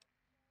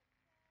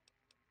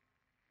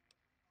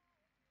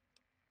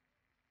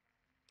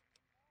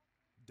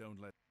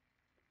 Don't let...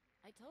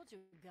 I told you,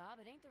 Gob,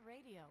 it ain't the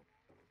radio.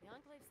 The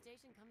Enclave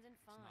station comes in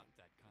fine. Not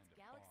that kind It's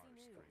of Galaxy bar,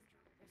 News.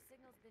 stranger. Their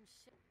signal's been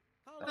shipped.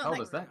 The hell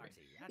does that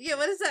mean? Yeah,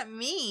 what does that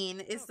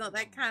mean? It's not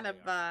that kind of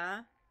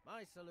bar.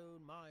 My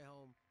saloon, my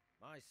home,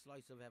 my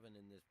slice of heaven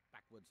in this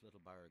backwoods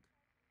little burg.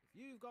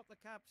 If you've got the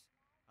caps,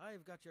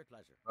 I've got your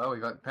pleasure. Well, we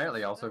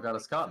apparently also got a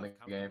Scot in the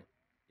game.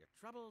 Your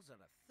troubles are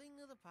a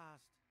thing of the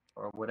past.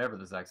 Or whatever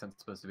this accent's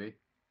supposed to be.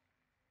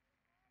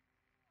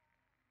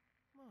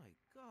 My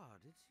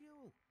God, it's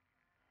you.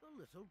 The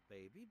little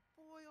baby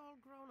boy all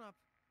grown up.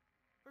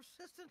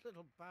 Persistent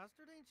little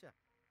bastard, ain't you?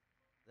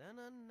 Then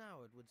and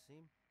now, it would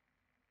seem.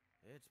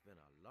 It's been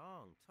a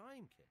long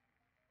time, kid.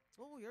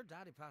 Oh, your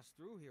daddy passed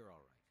through here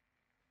all right.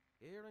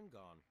 Here and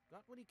gone.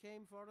 Got what he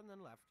came for and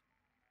then left.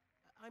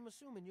 I'm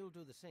assuming you'll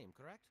do the same,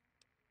 correct?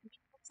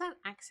 What's that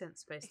accent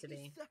supposed to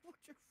be? Is that what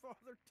your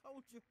father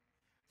told you?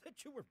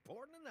 That you were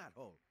born in that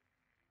hole?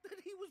 That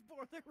he was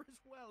born there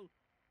as well?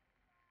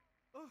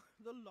 Oh,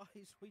 the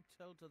lies we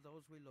tell to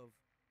those we love.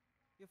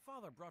 Your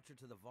father brought you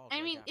to the vault. I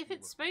right mean, after if you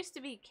it's were supposed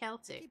born. to be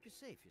Celtic, Keep you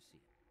safe, you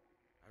see.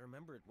 I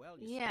remember it well.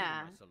 You stayed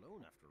Yeah. in my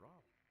saloon after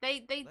all.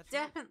 they Let's hope.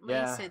 definitely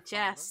Yeah.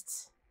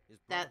 suggest His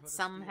brotherhood that of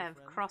some steel have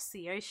friends, crossed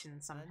the ocean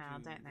somehow,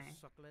 and you, don't the they?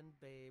 suckling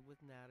babe with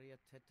nary a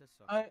tit to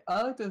suck. I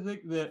like to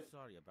think that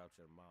Sorry about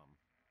your mom,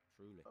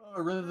 truly.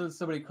 rather than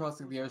somebody Life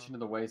crossing the goes ocean on.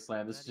 to the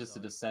wasteland, this is Daddy just a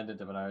died.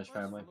 descendant of an Irish Was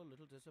family. full of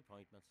little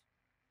disappointments.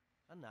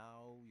 And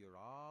now you're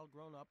all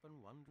grown up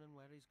and wondering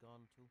where he's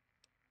gone to.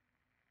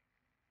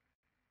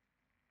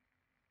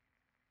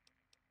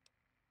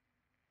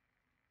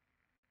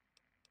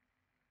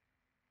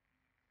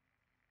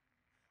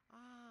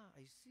 Ah,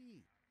 I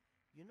see.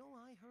 You know,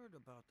 I heard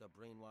about the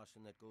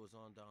brainwashing that goes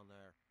on down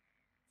there.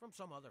 From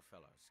some other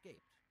fella,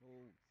 escaped,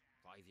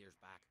 5 years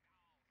back.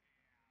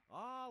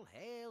 All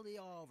hail the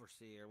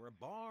overseer. We're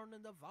born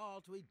in the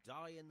vault, we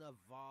die in the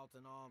vault,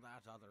 and all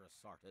that other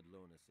assorted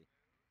lunacy.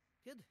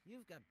 Kid,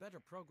 you've got better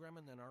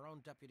programming than our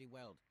own Deputy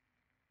Weld.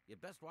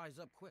 You'd best wise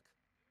up quick.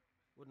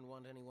 Wouldn't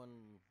want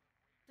anyone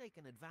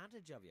taking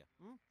advantage of you,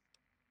 hmm?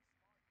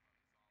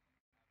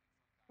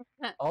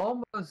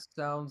 Almost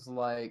sounds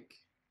like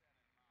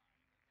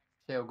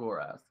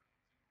Sheogorath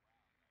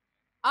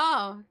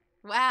Oh,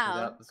 wow.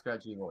 without the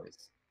scratchy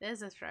voice.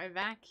 There's a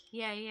throwback.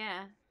 Yeah,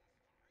 yeah.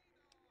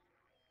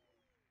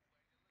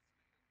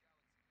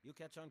 You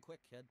catch on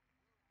quick, kid.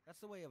 That's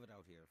the way of it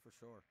out here, for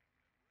sure.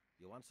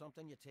 You want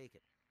something, you take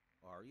it.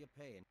 Or you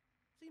pay, and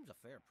seems a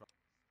fair price.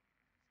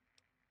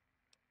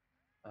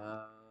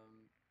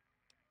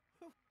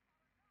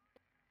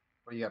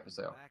 What do you got for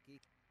sale?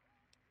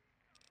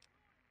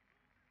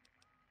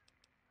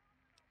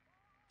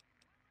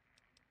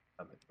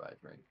 I'm going to buy a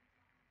drink.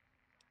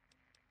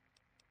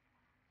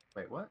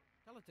 Wait, what?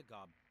 Tell it to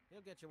Gob.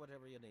 He'll get you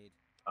whatever you need.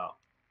 Oh.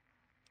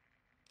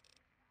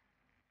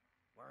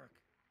 Work.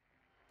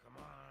 Come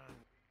on.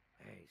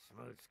 Hey,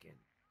 Smoothskin.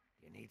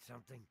 Do you need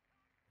something?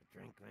 A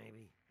drink,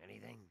 maybe?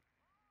 Anything?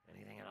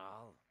 Anything at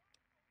all?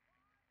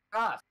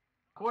 Ah,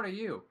 what are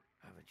you?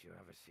 Haven't you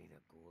ever seen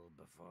a ghoul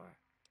before?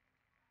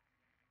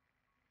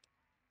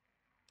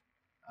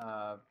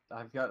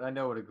 I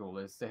know what a ghoul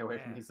is. Stay away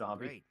from Yeah, me,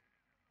 zombie. Great.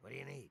 What do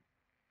you need?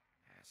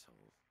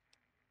 Asshole.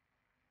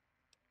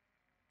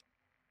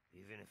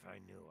 Even if I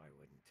knew, I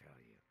wouldn't tell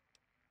you.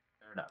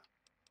 Fair enough.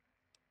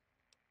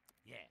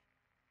 Yeah.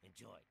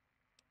 Enjoy.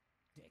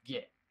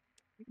 Dick.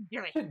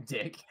 Yeah.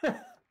 Dick.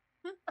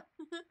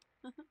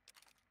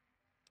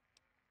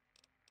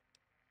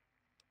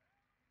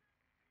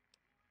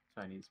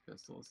 Chinese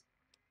pistols.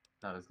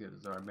 Not as good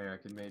as our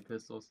American-made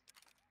pistols.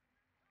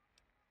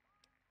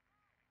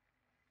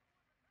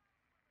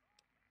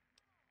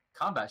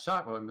 Combat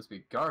shotgun must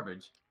be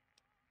garbage.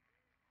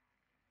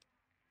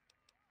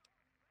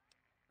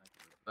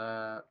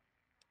 That.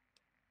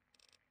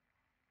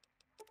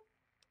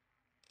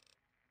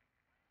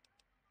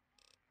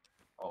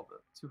 Oh, the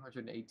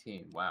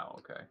 218. Wow,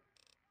 okay.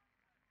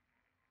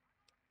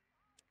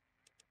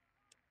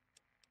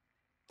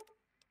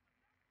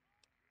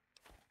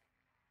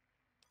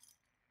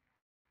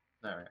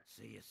 Alright.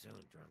 See you soon,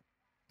 drunk.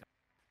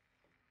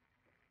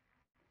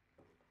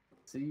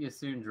 See you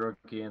soon,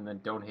 drunkie, and then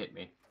don't hit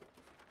me.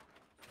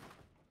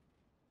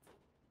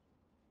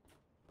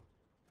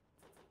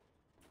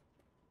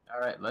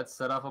 Alright, let's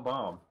set off a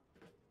bomb.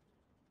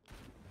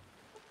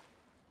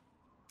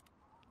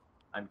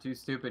 I'm too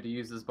stupid to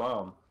use this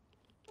bomb.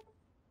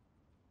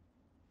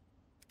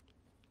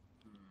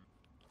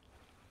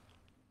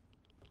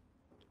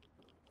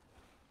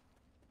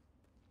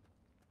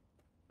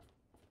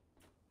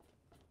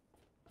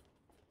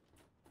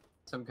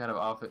 some kind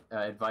of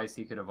advice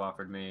he could have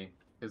offered me,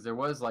 because there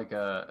was like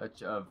a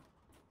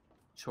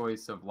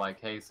choice of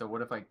like, hey, so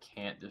what if I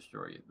can't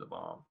destroy the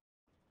bomb?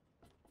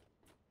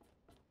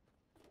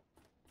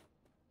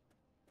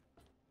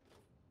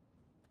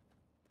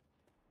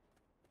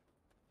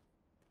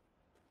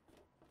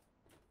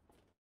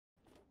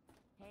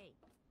 Hey,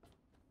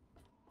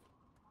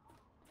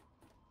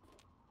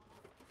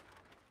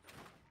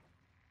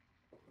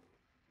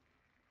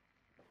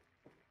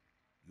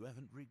 You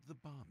haven't rigged the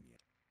bomb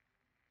yet.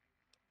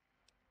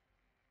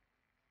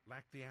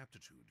 Lack the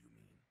aptitude, you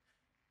mean?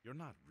 You're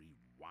not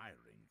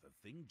rewiring the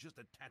thing, just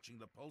attaching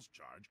the pulse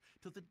charge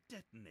to the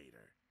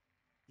detonator.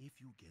 If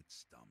you get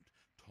stumped,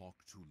 talk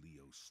to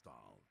Leo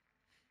Stahl.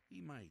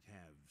 He might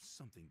have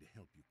something to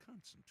help you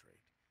concentrate.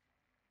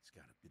 He's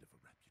got a bit of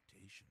a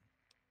reputation.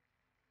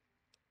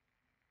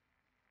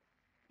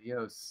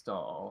 Leo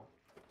Stahl.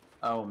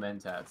 Oh,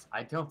 Mentats.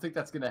 I don't think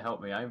that's gonna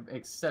help me. I'm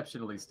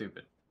exceptionally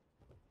stupid.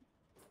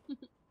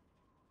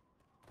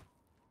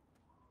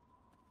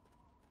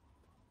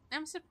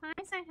 I'm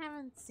surprised I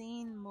haven't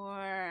seen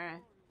more,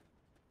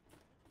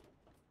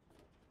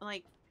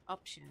 like,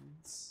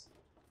 options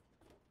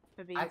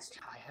for being. I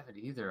haven't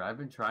either. I've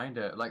been trying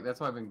to, like, that's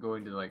why I've been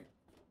going to, like,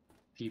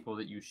 people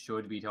that you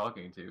should be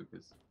talking to,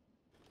 because...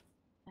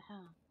 Uh-huh.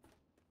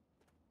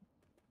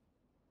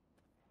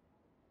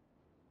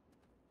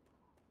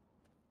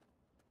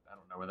 I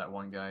don't know where that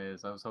one guy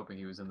is. I was hoping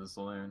he was in the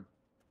saloon.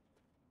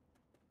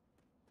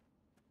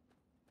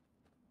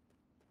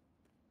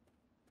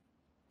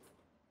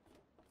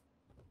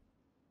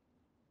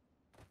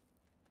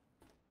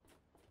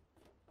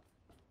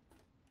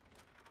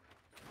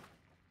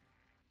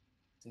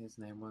 I think his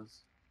name was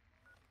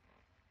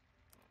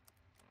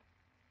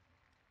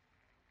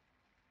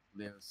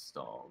Leo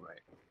Stahl,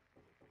 right?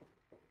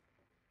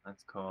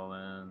 Let's call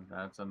in.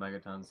 That's a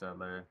megaton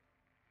settler.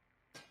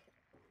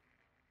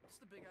 What's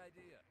the big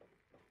idea?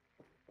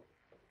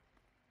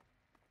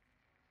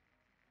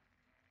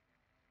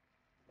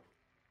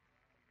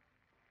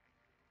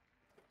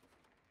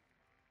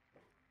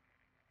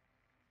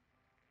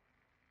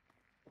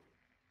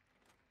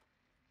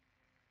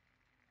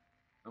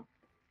 Nope.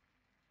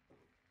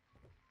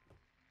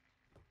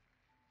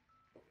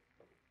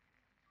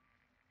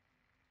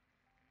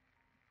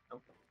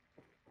 Nope.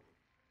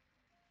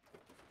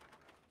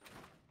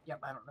 Yep,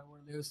 I don't know where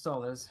Leo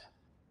Stahl is.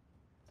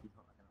 I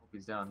hope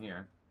he's down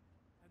here.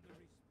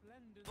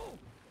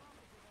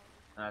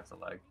 That's a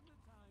leg.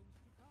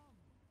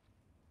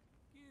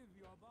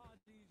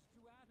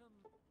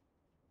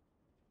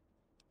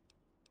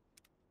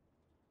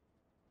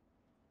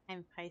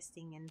 I'm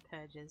pasting in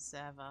Purge's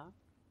server.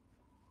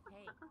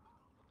 hey,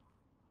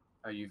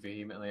 Are you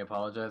vehemently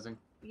apologizing?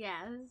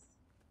 Yes.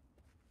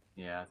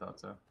 Yeah, I thought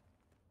so.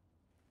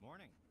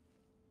 Morning.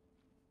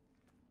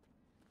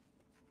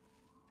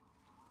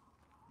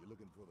 You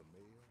looking for the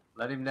mail?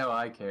 Let him know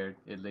I cared,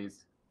 at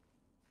least.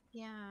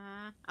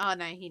 Yeah. Oh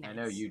no, he knows. I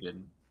know you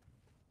didn't.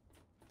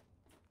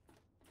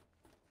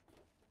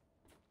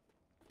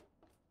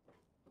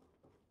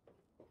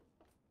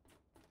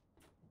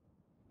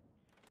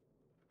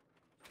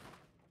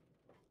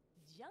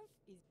 Junk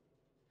is.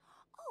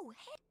 Oh,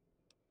 hey.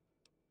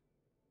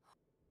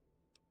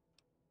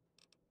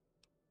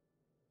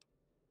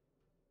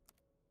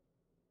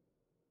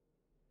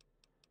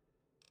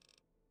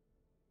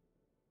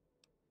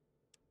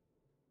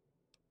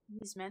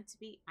 He's meant to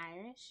be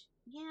Irish?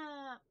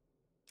 Yeah.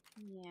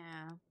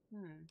 Yeah.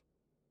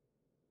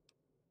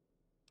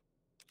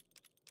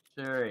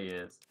 Sure he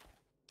is.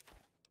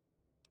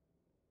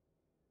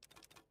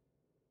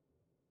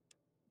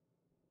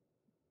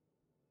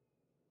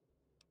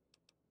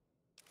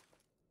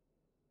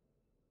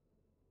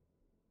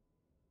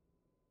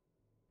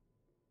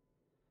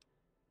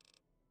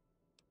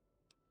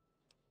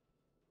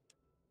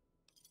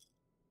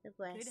 The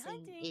worst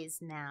thing hunting.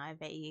 is now, I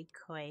bet you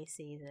Koi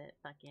sees it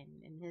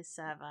fucking in his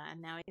server,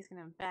 and now he's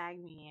gonna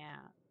bag me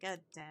out.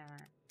 God damn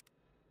it.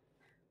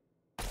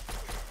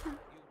 You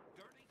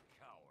dirty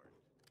coward.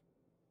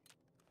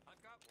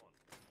 I've got one.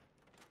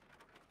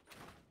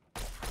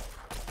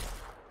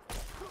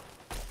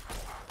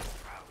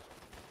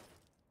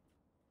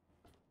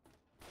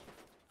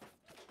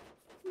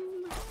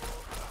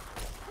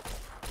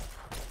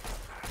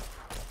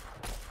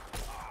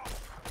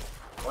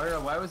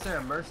 Why was there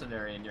a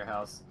mercenary in your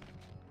house?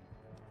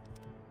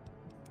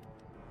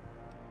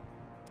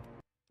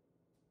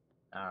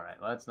 Alright,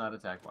 let's not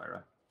attack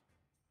Moira.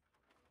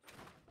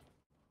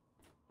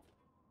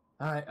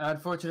 Alright,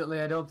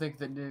 unfortunately I don't think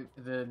that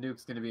the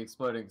nuke's gonna be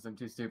exploding because I'm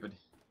too stupid.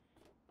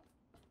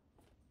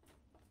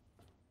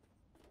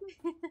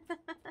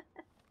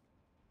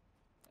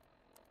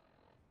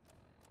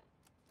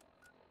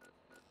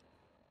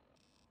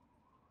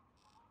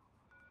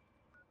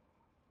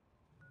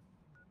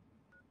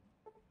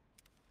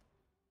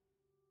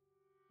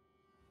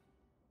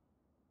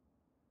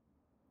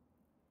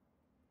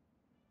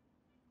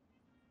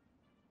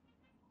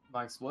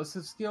 My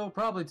explosive skill?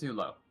 Probably too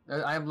low.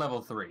 I am level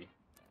 3.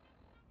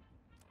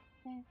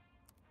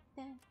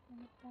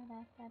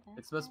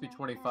 It's supposed to be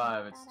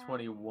 25, it's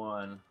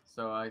 21.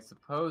 So I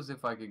suppose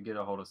if I could get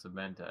a hold of some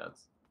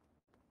mentats.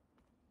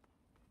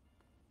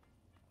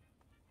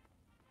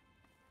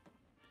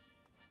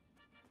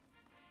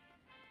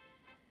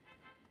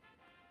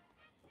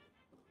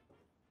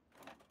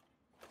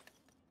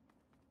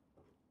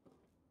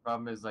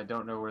 Problem is I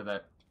don't know where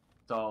that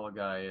doll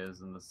guy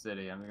is in the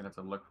city. I'm gonna have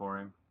to look for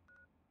him.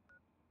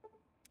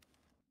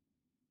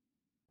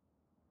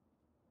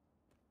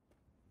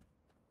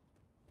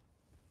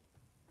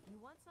 You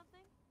want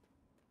something?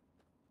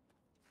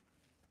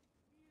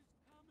 He is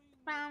coming with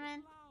Ramen.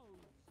 the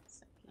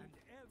clouds, So cute. and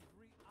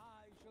every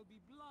eye shall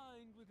be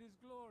blind with his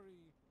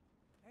glory.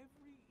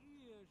 Every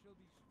ear shall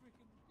be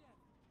stricken deaf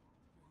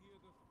to hear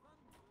the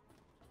thunder.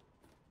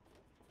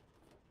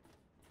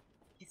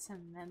 Get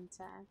some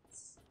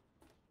mentats.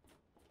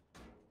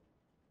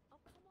 Oh,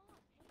 come on.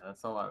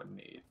 That's all I would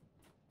need.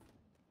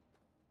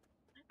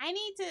 I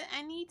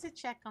need to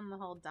check on the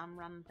whole dumb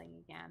run thing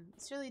again.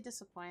 It's really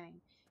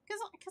disappointing. Cause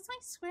I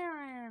swear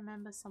I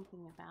remember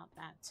something about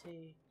that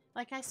too.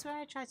 Like I swear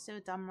I tried to do a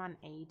dumb run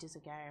ages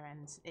ago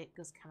and it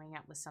was coming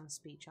up with some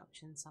speech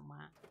option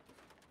somewhere.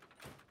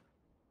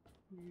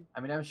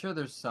 I mean, I'm sure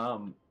there's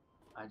some.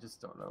 I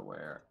just don't know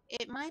where.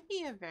 It might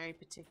be a very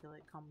particular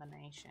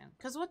combination.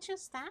 Cause what's your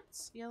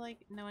stats? You're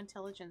like no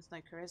intelligence, no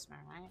charisma,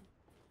 right?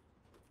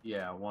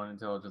 Yeah, 1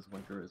 intelligence,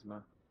 1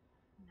 charisma.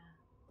 No.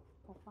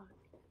 Oh fuck.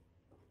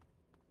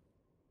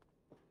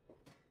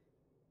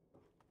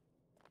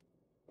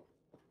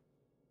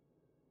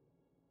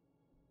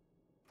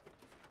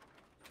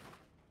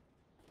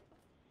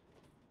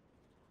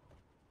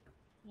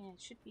 Yeah, it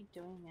should be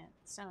doing it.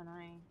 It's so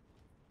annoying.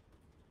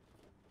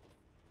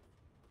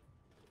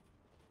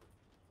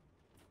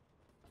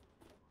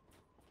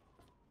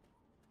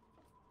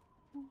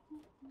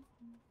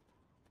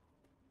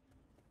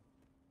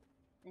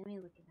 Let me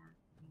look it up.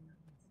 Hang on.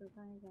 So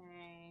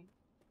okay.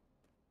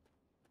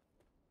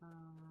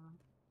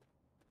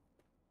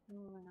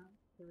 We're not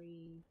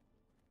 3.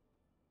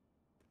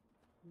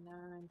 No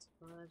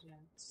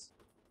intelligence.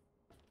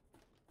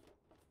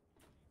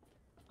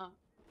 Oh.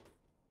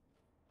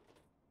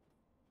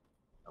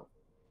 Oh.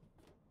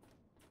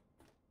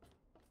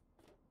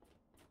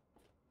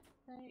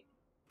 Okay.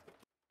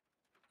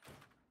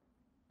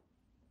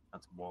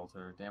 That's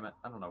Walter. Damn it.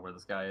 I don't know where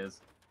this guy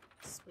is.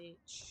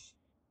 Speech.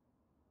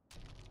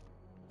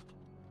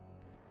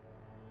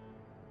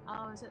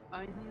 Oh, is it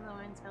only low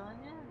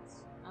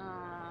intelligence?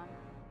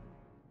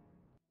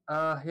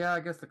 Yeah, I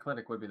guess the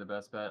clinic would be the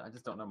best bet. I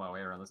just don't know my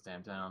way around this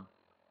damn town.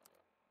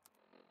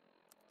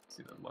 Let's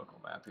see the local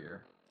map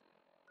here.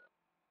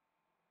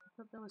 I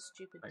thought that was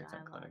stupid Magnetite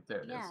dialogue. Clinic.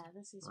 There it is. Yeah,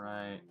 this is what I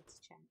Right. wanted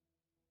to check.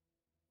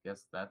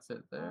 Guess that's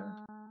it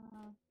there. To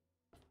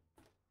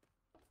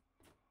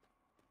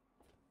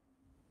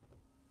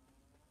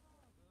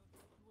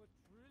a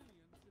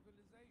trillion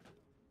civilization.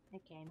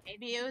 Okay,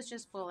 maybe it was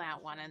just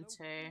Fallout 1 and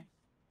 2.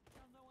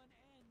 Shall know an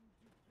end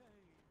to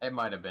pain. It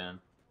might have been.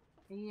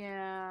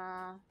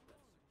 Yeah. That's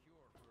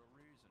secure for a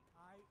reason.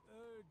 I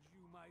urge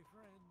you, my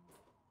friend.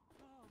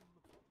 Come,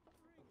 drink with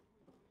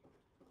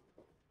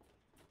me.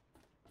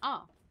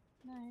 Oh.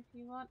 No, if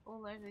you want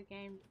all over the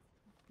game,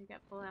 you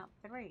get Fallout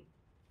 3.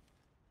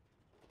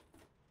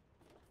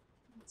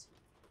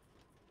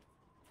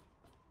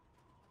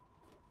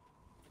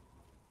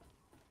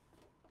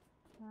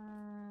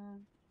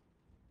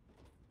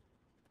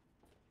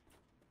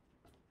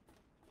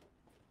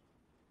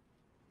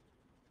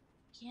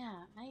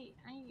 Yeah, I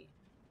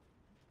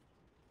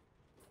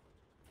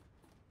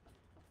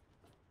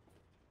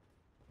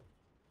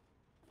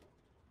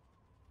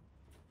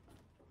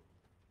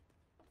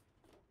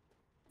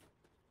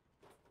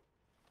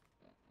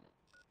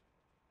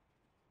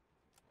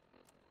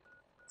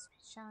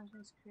speech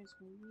challenges,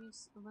 charisma,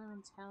 use, low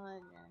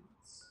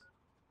intelligence.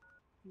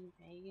 New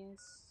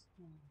Vegas,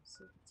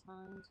 silver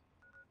tongued.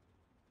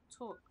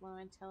 Talk, low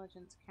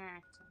intelligence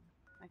character.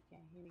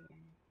 Okay, here we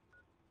go.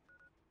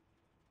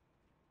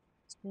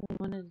 Still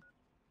wanted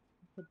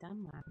the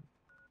dumb one.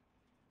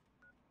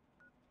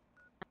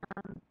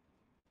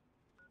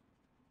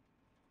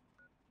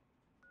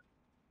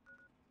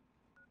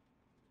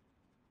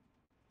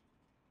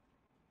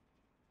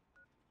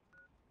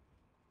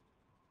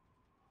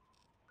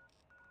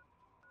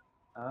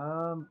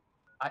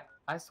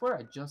 I swear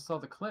I just saw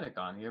the clinic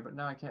on here, but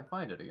now I can't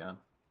find it again.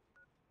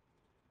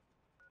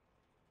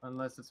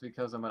 Unless it's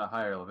because I'm at a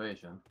higher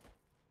elevation.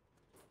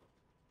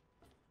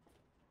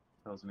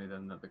 Tells me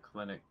then that the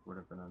clinic would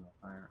have been on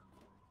a higher.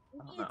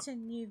 Maybe it's a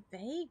New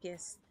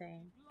Vegas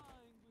thing.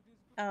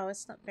 Oh,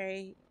 it's not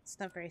very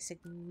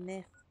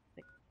significant.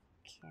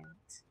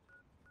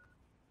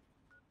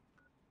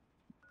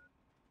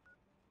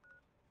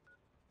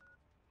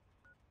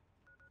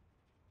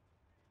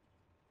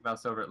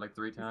 Mouse over it like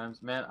 3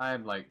 times. Man,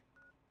 I'm like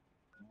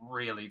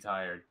really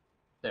tired.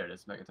 There it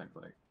is, Megaton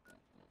Clinic.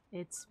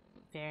 It's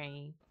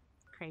very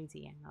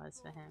crazy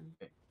hours for him.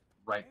 Okay,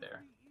 right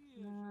there.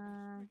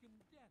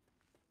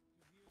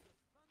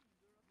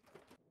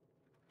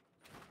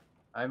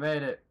 I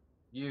made it.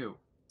 You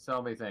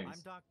sell me things.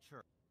 I'm Doc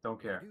Church.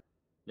 Don't care.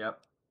 Yep.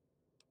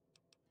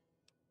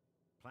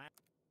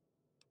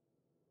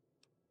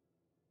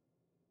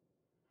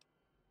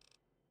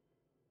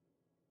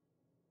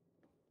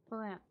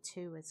 Fallout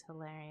 2 is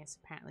hilarious.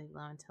 Apparently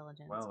low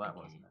intelligence. Well, that Okay.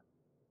 wasn't it.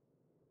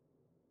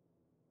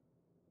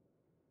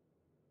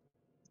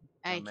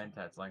 Okay. No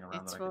mentats lying around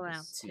It's that I could Fallout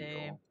just 2.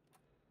 steal.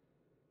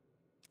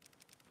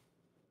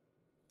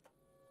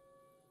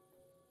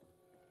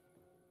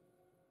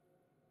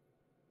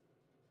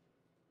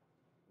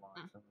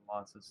 Lots and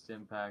lots of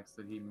stim packs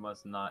that he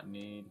must not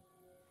need.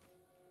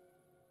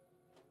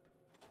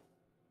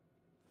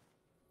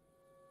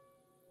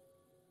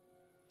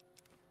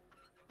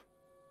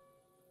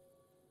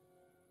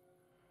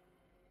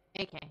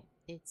 Okay,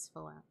 it's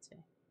Fallout 2.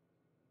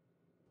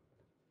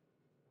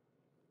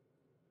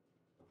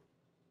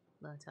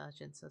 Low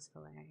intelligence was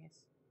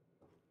hilarious.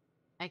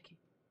 Okay.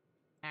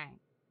 Alright.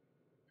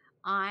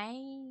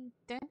 I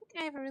don't think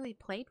I ever really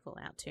played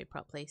Fallout 2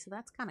 properly, so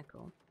that's kind of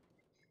cool.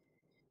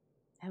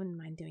 I wouldn't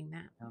mind doing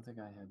that. I don't think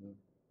I have either.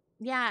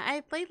 Yeah,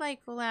 I played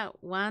like Fallout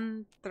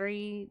 1,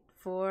 3,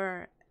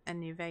 4, and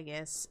New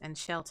Vegas, and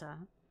Shelter.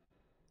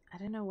 I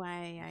don't know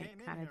why I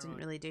kind of didn't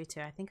really do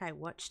 2. I think I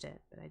watched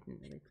it, but I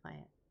didn't really play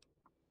it.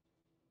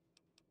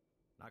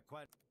 Not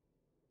quite.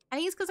 I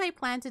think it's because I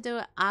planned to do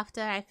it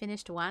after I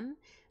finished 1,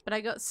 but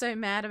I got so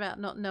mad about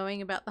not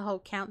knowing about the whole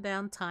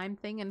countdown time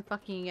thing and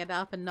fucking it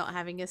up and not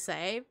having a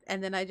save,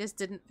 and then I just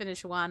didn't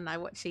finish 1. I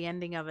watched the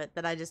ending of it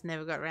that I just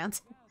never got around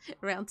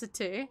to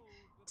 2. It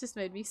just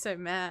made me so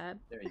mad.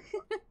 There you go.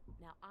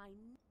 Now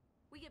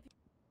we get.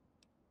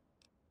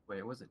 Wait,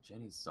 it wasn't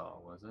Jenny's saw,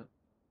 was it?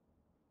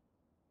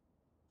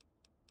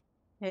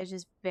 They're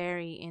just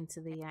very into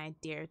the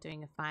idea of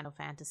doing a Final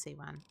Fantasy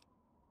one.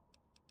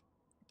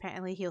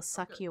 Apparently he'll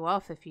suck you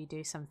off if you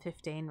do some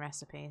 15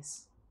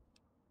 recipes.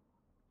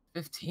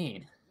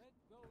 15?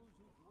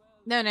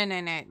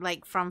 No.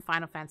 Like from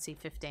Final Fantasy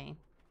 15.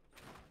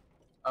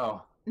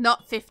 Oh.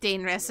 Not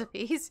 15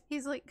 recipes.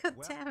 He's like, God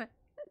damn it.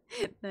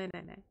 No.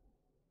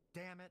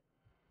 Damn it.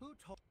 Who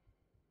told...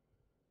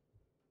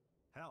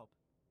 Help?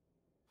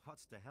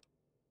 What's the hell?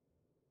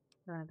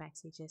 Going back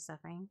to your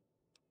suffering.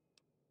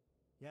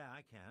 Yeah,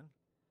 I can.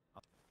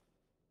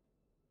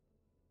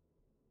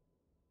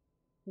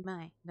 He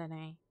might. I don't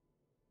know.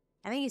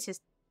 I think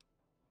he's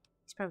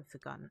probably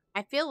forgotten.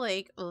 I feel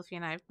like Wulfy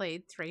and I have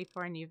played 3,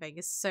 4 in New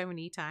Vegas so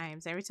many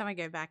times. Every time I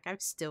go back,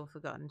 I've still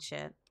forgotten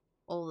shit.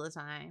 All the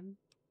time.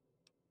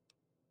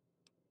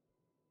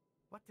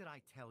 What did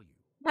I tell you?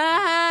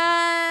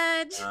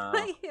 Pudge!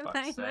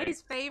 My sake.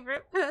 most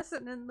favorite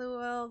person in the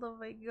world. Oh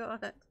my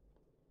god.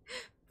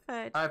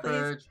 Pudge, Hi,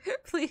 please,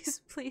 Pudge.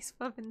 please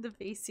pop into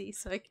VC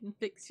so I can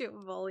fix your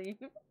volume.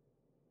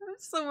 I'm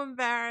so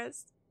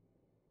embarrassed.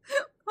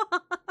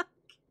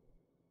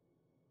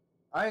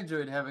 I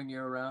enjoyed having you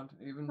around,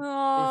 even if she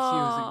Aww.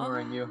 was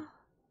ignoring you.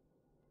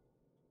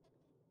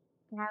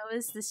 How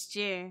is the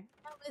stew?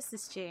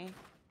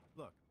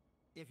 Look,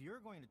 if you're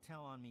going to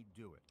tell on me,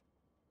 do it.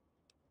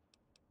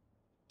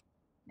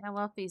 Now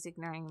Wulfy's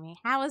ignoring me.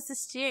 How is the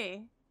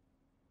stew?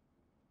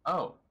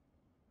 Oh.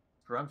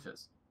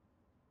 Scrumptious.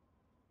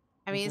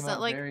 I mean, It it's came not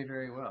out like very,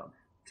 very well.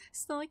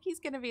 it's not like he's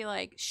gonna be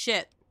like,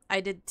 shit,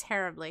 I did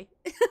terribly.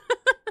 I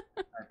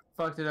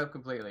fucked it up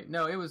completely.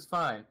 No, it was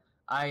fine.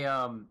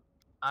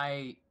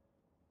 I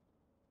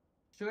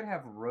should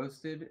have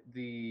roasted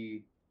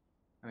the...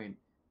 I mean,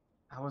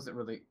 I was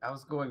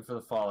going for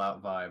the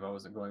Fallout vibe. I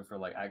wasn't going for,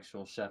 like,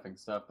 actual chefing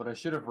stuff, but I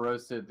should have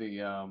roasted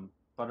the,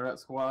 butternut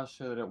squash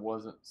so that it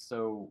wasn't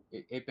so...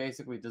 It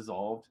basically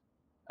dissolved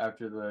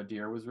after the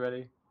deer was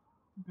ready.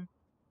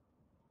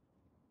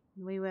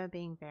 We were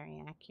being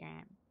very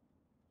accurate.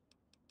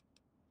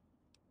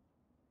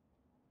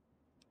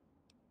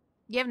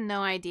 You have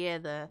no idea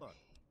the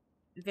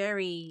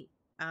very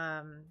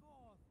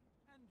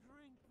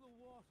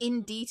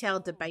in detail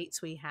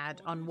debates we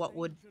had on what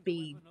would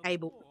be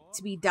able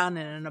to be done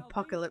in an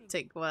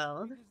apocalyptic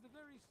world.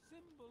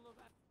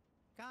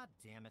 God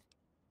damn it.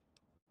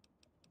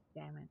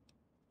 Damn it.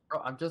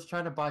 Bro, I'm just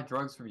trying to buy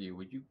drugs from you.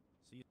 Would you...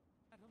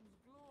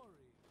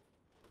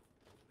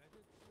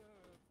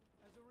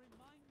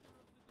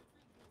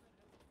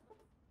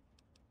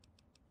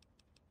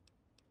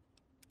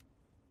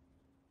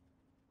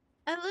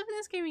 I live in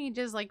this game and you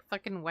just like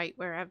fucking wait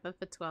wherever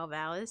for 12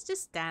 hours.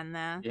 Just stand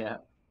there. Yeah.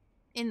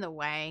 In the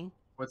way.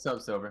 What's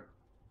up, Silver?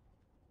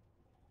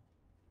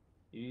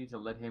 You need to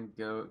let him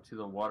go to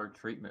the water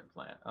treatment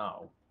plant.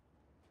 Oh.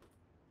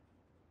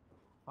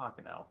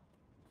 Fucking hell.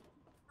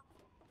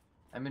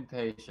 I'm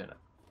impatient.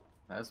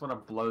 I just want to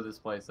blow this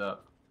place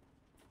up.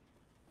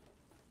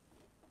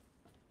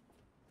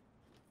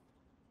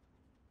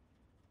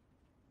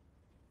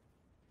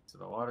 So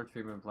the water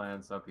treatment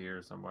plant's up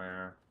here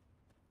somewhere.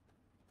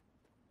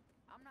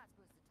 I'm not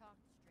supposed to talk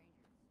to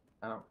strangers.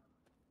 I don't...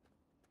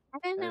 I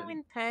don't know Hey,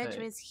 when Purge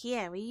hey. was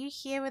here. Were you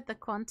here with the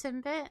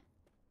quantum bit?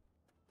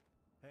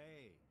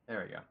 Hey.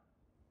 There we go.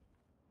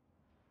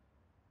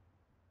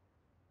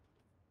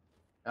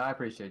 I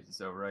appreciate you,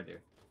 Silver. I do.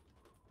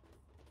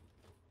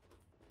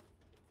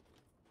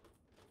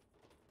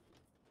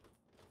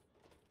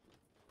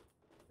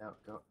 No,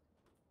 go.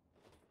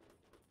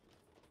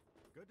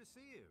 Good to see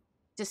you.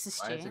 Just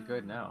a Why is stew. it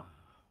good now?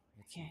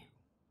 Okay.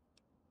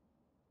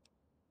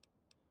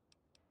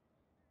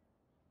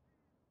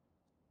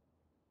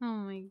 Oh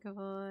my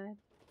god.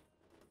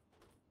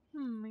 Oh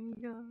my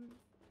god.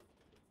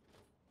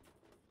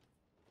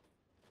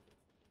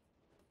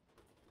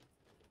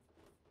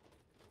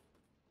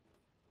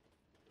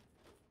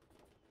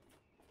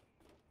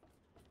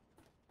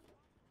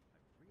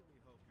 I really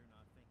hope you're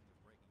not thinking of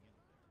breaking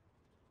into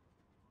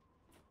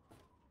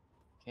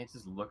there. Can't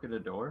just look at a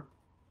door?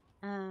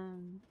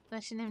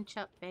 Letting him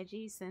chop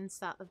veggies, then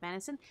start the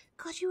venison.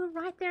 God, you were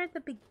right there at the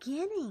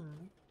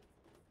beginning.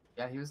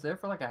 Yeah, he was there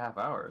for like a half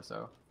hour or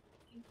so.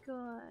 Oh my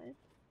god.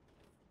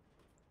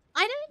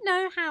 I don't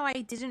know how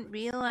I didn't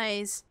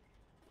realize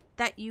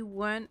that you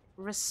weren't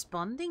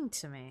responding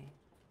to me.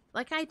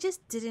 Like, I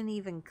just didn't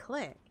even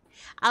click.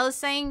 I was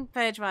saying,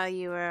 Purge, while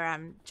you were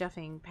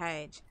juffing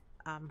Paige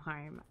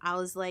home, I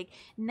was like,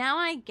 now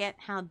I get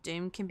how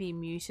Doom can be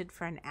muted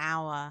for an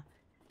hour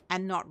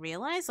and not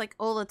realize. Like,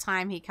 all the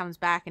time he comes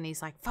back and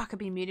he's like, fuck, I've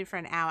been muted for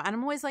an hour. And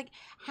I'm always like,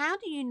 how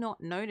do you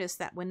not notice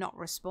that we're not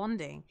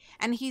responding?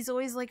 And he's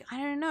always like, I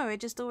don't know,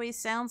 it just always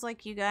sounds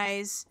like you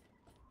guys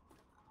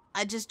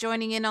are just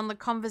joining in on the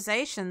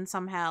conversation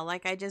somehow.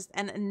 Like,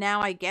 and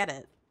now I get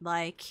it.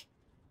 Like,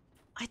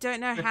 I don't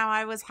know how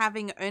I was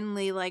having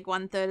only like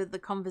 1/3 of the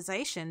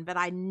conversation, but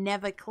I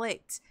never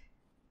clicked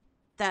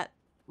that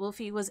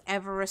Wulfy was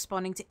ever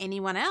responding to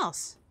anyone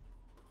else.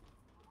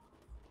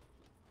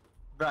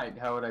 Right,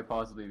 how would I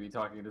possibly be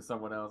talking to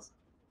someone else?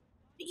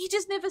 You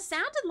just never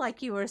sounded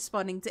like you were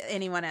responding to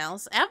anyone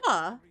else,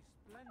 ever.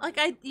 Like,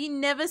 you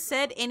never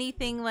said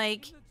anything,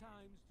 like,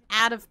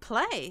 out of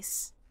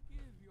place.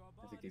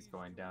 I think he's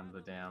going down to the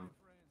dam.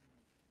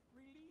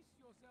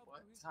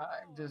 What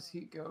time does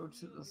he go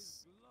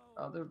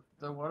to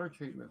the water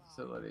treatment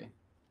facility?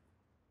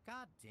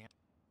 God damn.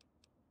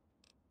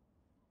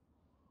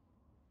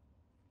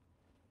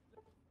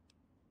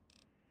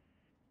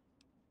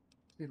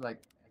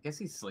 Like, I guess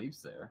he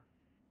sleeps there.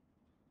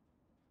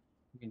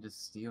 You can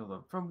just steal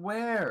them. From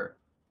where?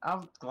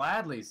 I'll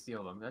gladly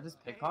steal them. Did I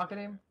just pickpocket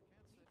him?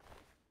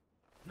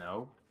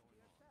 No.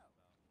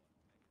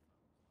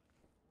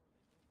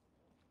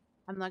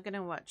 I'm not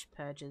gonna watch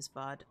Purge's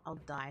VOD. I'll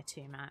die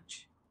too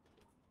much.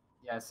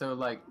 Yeah, so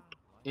like,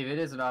 if it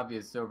isn't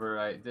obvious,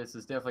 Silver, this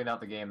is definitely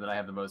not the game that I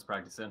have the most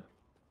practice in.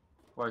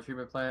 Water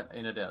treatment plant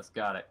in a desk.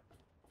 Got it.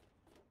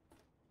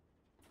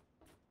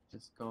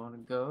 Just gonna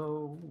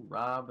go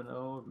rob an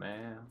old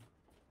man.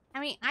 I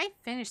mean, I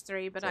finished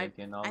 3, but I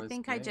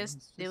think I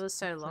just it was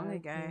so long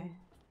ago.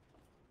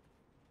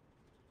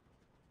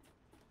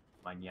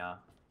 Manya.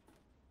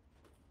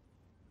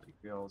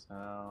 Girl's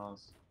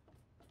house.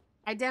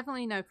 I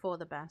definitely know 4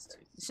 the best.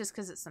 It's just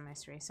because it's the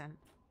most recent.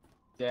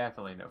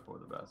 Definitely know 4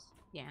 the best.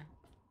 Yeah.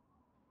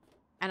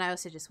 And I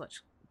also just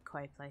watched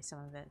Koi play some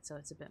of it, so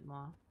it's a bit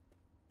more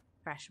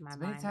fresh in my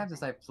mind. As many times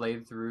as I've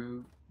played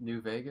through New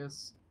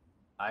Vegas,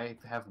 I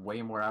have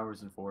way more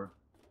hours than 4.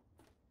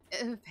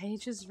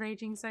 Paige is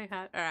raging so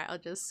hard. Alright, I'll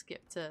just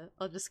skip to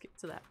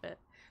that bit.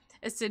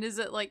 As soon as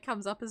it like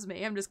comes up as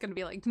me, I'm just gonna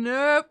be like,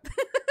 nope.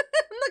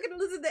 I'm not gonna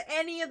listen to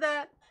any of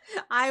that.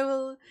 I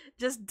will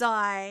just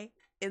die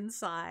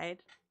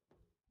inside.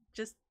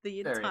 Just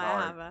the Very entire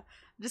hard. hammer.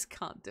 I just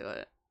can't do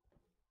it.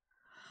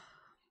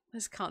 I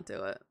just can't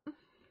do it.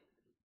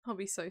 I'll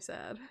be so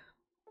sad.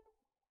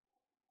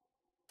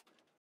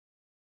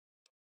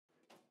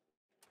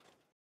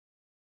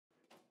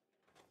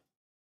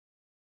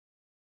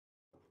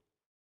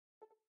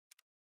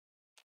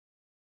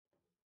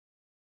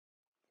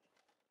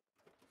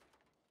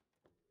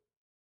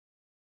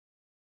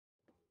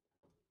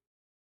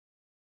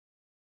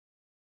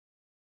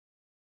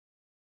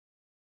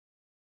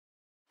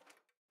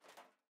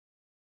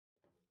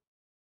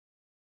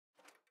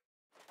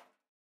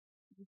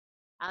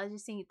 I was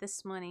just thinking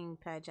this morning,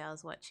 Purge, I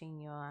was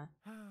watching your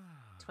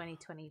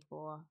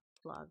 2024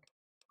 vlog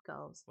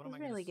goals. What It am was I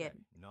gonna really say? good.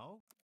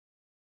 No?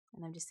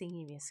 And I'm just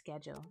thinking of your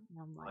schedule. And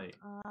I'm like,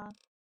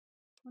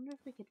 wonder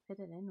if we could fit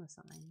it in with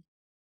something.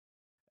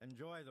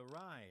 Enjoy the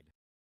ride.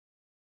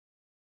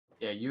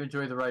 Yeah, you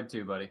enjoy the ride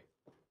too, buddy.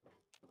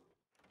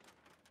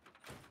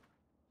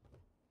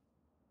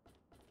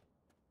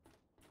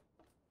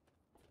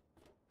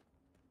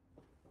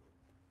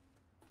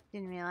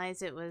 Didn't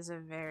realize it was a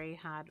very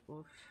hard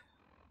oof.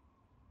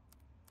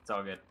 It's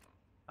all good.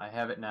 I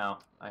have it now.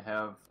 I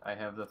have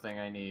the thing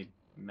I need.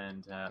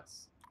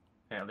 Mentats.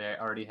 Apparently I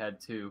already had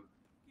 2.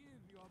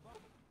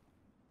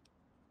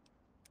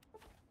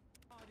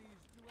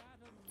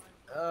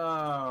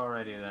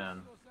 Alrighty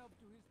then.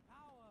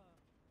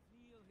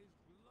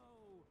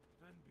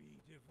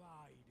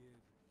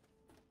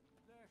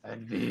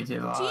 And be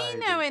divided. Do you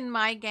know in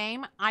my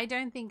game, I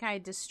don't think I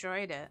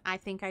destroyed it. I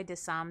think I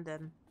disarmed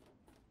them.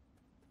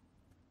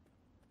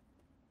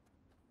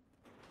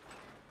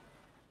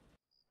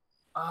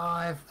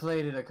 I've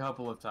played it a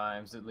couple of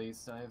times at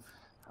least.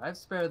 I've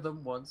spared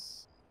them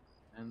once,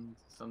 and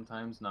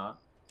sometimes not.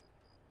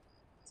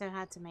 So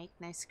hard to make,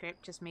 no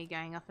script, just me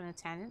going off on a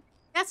tangent.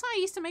 That's how I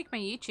used to make my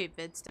YouTube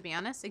vids, to be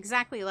honest.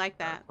 Exactly like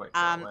that. quite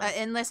far away.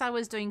 Unless I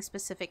was doing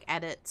specific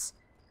edits,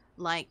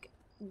 like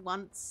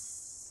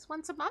once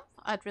a month,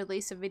 I'd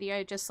release a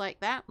video just like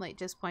that, like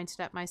just pointed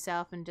at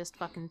myself and just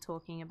fucking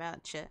talking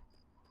about shit.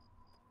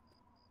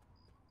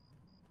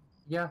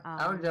 Yeah,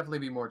 I would definitely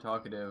be more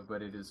talkative,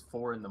 but it is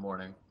 4 in the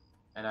morning,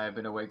 and I've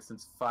been awake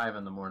since 5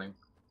 in the morning.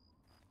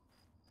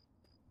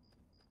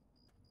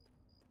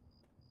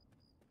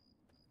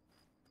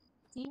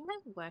 Do you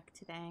have work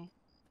today?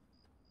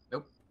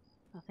 Nope.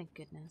 Oh, thank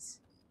goodness.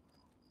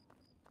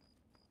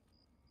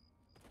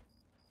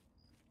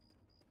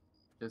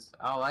 Just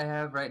all I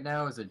have right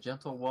now is a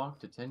gentle walk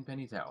to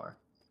Tenpenny Tower.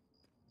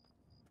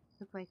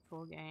 Look like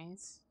Fall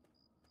Guys.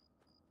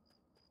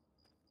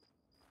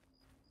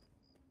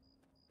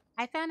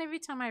 I found every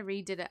time I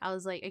redid it, I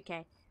was like,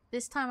 okay,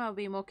 this time I'll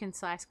be more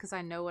concise because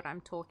I know what I'm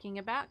talking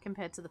about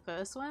compared to the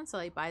first one. So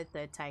like by the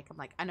third take, I'm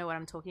like, I know what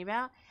I'm talking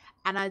about,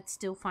 and I'd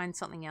still find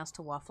something else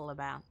to waffle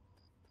about.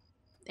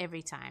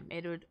 Every time.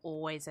 It would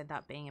always end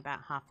up being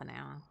about half an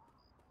hour.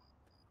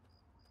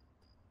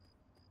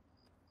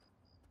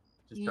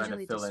 Just trying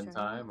to fill in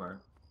time, or?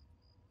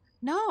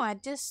 No,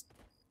 I'd just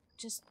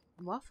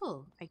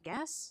waffle, I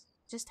guess.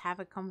 Just have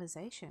a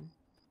conversation.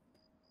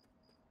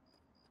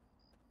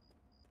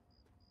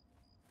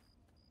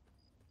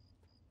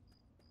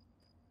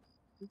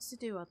 Used to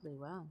do oddly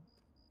well.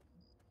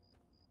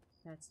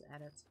 That's the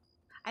edits.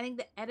 I think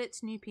the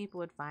edits new people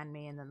would find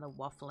me, and then the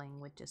waffling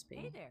would just be.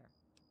 Hey there.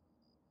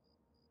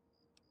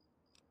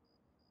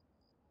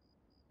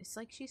 It's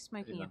like she's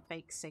smoking a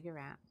fake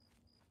cigarette.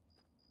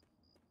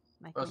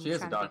 Like Well, when she you're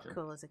is a trying to doctor. be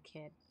cool as a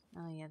kid.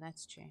 Oh yeah,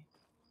 that's true.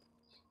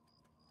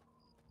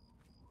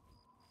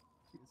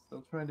 She's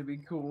still trying to be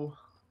cool.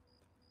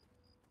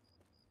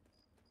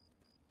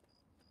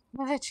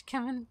 Merch,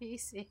 come in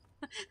BC.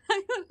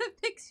 I'm gonna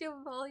fix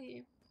your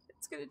volume.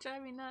 It's gonna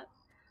drive me nuts.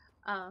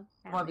 Oh,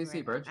 Come on,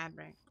 BC, Bridge. ad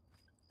break.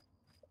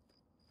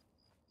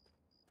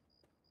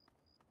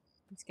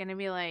 It's gonna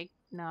be like,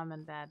 no, I'm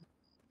in bed,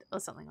 or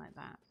something like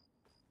that.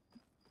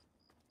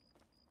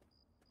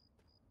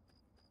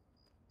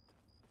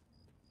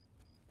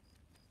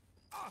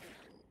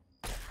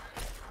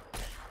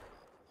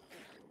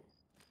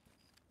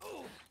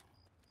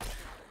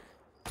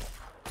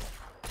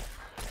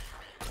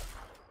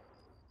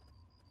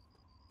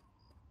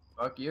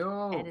 Fuck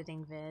you.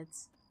 Editing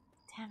vids.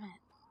 Damn it.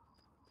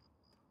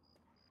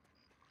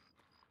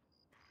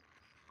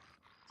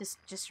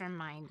 Just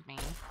remind me.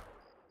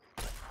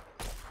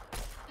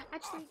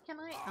 Actually, can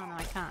I? Oh no,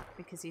 I can't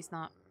because he's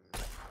not.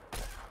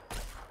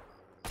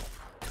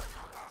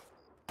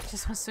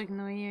 Just wants to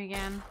ignore you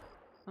again.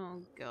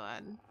 Oh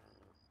god.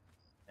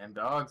 Damn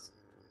dogs.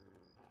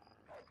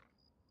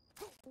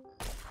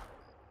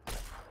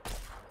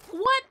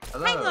 What?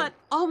 Hello. Hang on.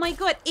 Oh my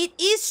god, it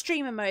is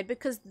streamer mode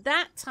because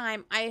that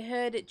time I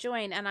heard it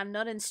join and I'm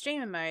not in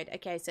streamer mode.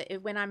 Okay, so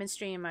when I'm in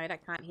streamer mode, I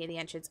can't hear the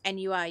entrance. And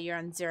you're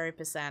on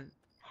 0%.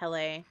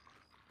 Hello.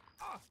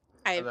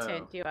 I have Hello.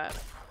 turned you up.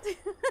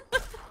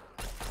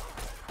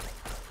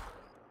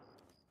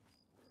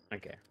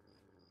 Okay.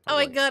 Oh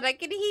my god, I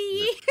can hear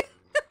you.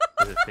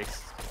 Is it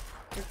fixed?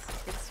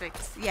 It's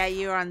fixed. Yeah,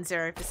 you were on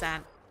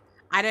 0%.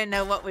 I don't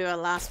know what we were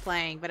last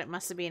playing, but it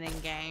must have been in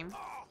game.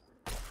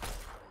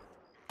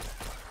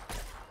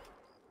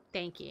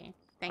 Thank you.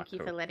 Thank you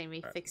for letting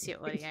me fix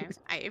your audio.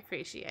 I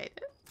appreciate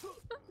it.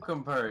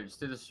 Welcome, Purge,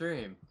 to the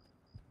stream.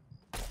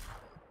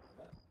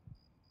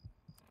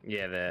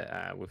 Yeah,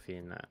 they're Wulfy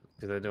and that.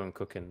 Because they're doing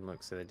cooking.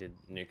 Look, so they did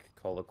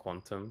Nuka-Cola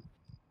Quantum,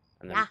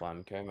 and then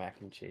Blumco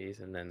mac and cheese,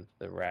 and then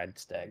the Rad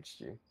Stag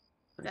Stew. Is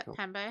Pretty that cool.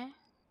 Pambo?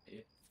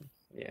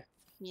 Yeah.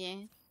 Yeah.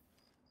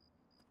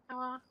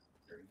 Oh.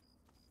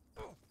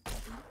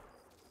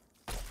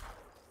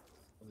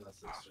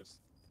 Unless it's just.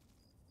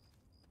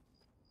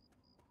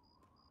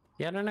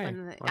 Yeah, I don't know. I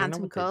don't know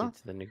Anthem what call? they did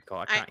to the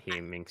Nuka-Cola. I can't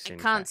hear Minx I in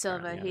can't, background.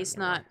 Silver. Yeah, I He's don't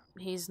know not.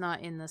 He's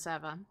not in the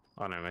server.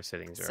 why. Oh no, my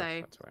settings are So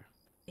off. That's why.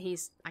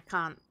 I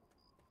can't.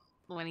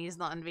 When he's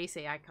not in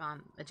VC, I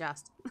can't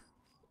adjust.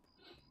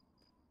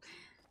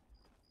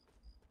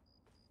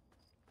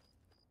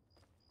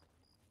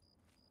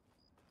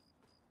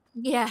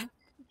 Yeah.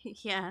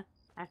 Yeah.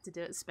 I have to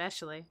do it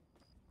specially.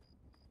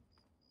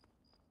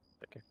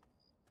 Okay.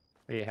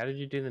 But yeah, how did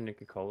you do the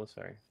Nuka-Cola?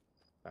 Sorry,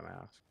 if I may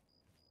ask.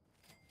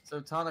 So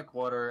tonic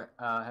water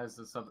has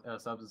a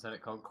substance in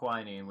it called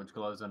quinine, which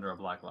glows under a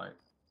black light.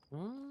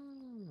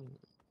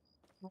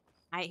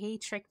 He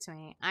tricked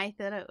me. I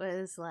thought it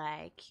was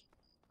like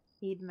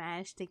he'd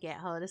managed to get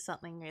hold of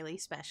something really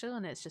special,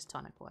 and it's just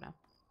tonic water.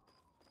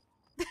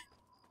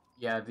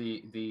 Yeah,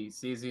 the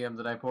cesium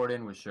that I poured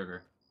in was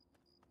sugar.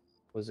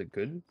 Was it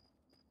good?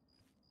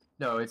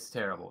 No, it's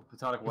terrible. The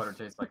tonic water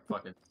tastes like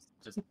fucking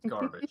just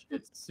garbage.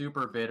 It's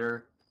super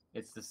bitter.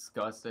 It's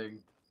disgusting.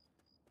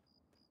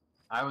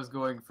 I was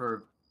going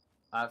for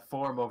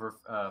form over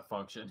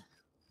function.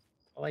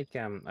 I like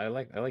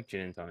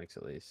gin and tonics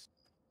at least.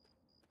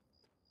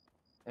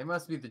 It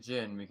must be the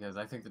gin because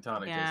I think the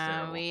tonic tastes Yeah,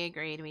 terrible. we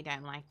agreed we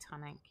don't like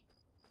tonic.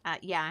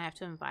 Yeah, I have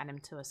to invite him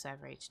to a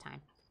server each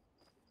time.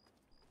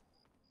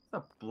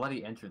 What's the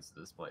bloody entrance to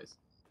this place?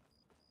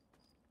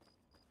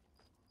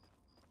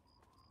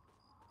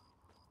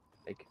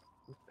 Like,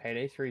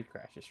 Payday 3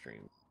 crashes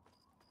stream.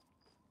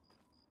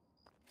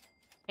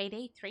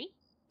 Payday 3?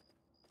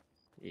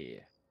 Yeah. You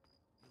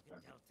can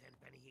tell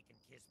Tenpenny he can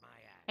kiss my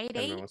ass. Payday?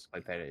 Everyone wants to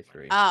play Payday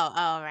 3.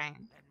 Oh, right.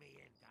 Let me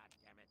in,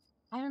 goddammit.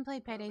 I haven't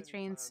played Payday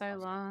 3 in so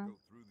long.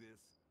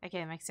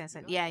 Okay, makes sense.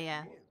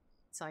 Yeah.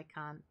 So I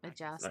can't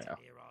adjust. Yeah.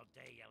 Here all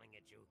day yelling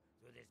at you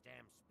through this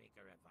damn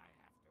speaker if I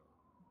have to.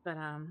 But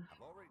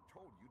I've already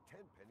told you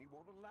Tenpenny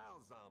won't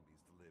allow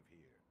zombies to live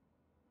here.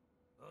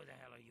 Who the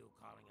hell are you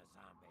calling a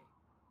zombie?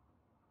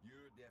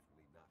 You're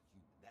definitely not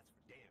human, that's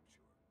for damn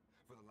sure.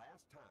 For the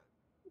last time.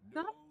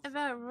 not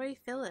about Roy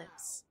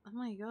Phillips. Oh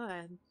my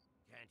god.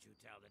 Can't you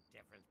tell the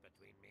difference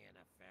between me and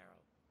a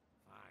feral?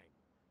 Fine.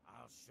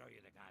 I'll show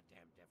you the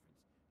goddamn difference.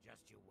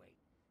 Just you wait.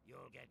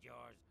 You'll get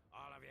yours,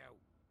 all of you.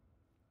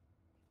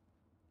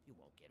 You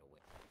won't get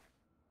away.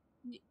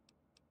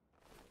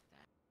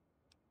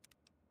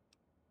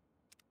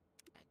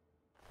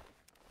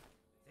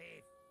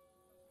 Thief.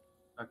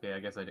 Okay, I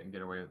guess I didn't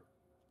get away with it.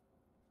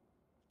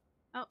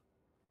 Oh,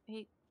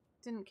 he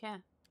didn't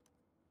care.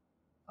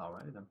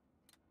 Alrighty then.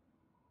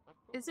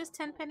 Is this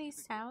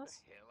Tenpenny's house?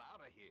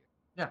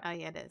 Yeah. Oh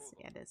yeah, it is.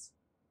 Yeah, it is.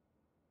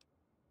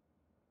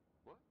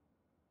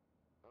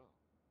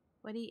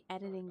 What are you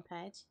editing,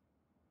 Paige?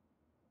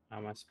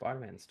 My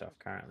Spider-Man stuff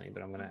currently,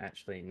 but I'm gonna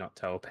actually not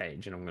tell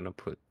Paige, and I'm gonna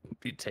put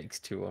It Takes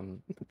Two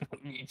on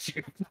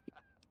YouTube.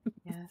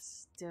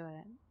 Yes, do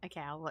it.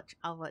 Okay, I'll watch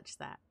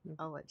that.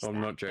 I'll watch I'm that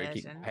not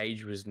joking. version.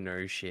 Paige was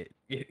no shit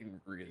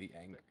getting really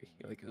angry.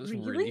 Like, it was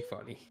Really? really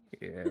funny.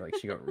 Yeah, like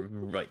she got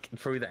like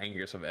probably the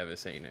angriest I've ever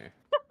seen her.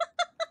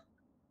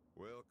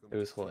 It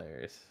was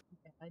hilarious.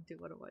 Okay, I do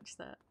want to watch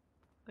that.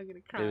 I'm gonna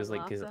cry It was like,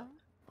 laughter.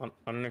 I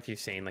don't know if you've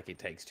seen like It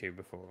Takes Two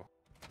before,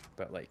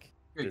 but like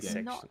Good the game.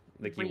 section, Not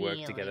like you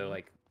work together, really.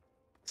 like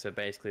so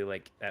basically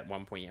like at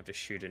one point you have to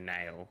shoot a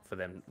nail for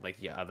them, like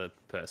your other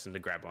person to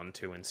grab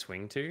onto and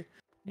swing to,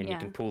 and you Yeah.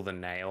 can pull the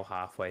nail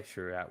halfway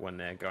throughout when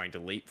they're going to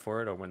leap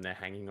for it or when they're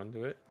hanging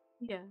onto it.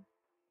 Yeah.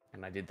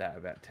 And I did that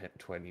about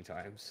 20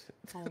 times.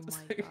 Oh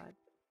my god.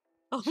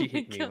 Oh She my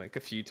hit me god. like a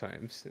few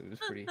times. It was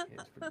pretty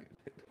good.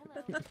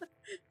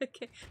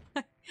 Okay.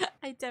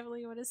 I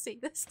definitely want to see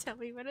this. Tell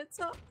me when it's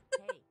up.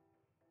 Hey,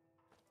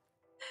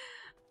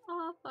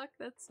 Oh fuck,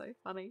 that's so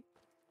funny.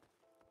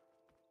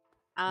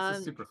 It's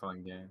a super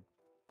fun game.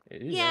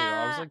 It is, I was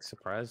Yeah. like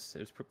surprised. It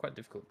was quite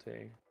difficult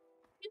too.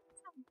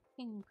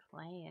 Can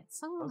play it.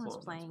 Someone Puzzle was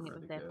elements playing were it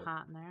with really their good.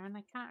 partner, and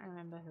I can't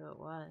remember who it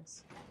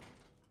was.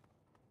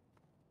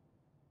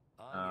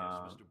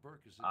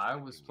 I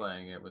was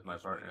playing it with my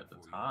partner at the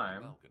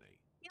time.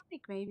 I feel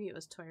like maybe it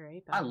was Toy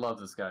Reaper. I love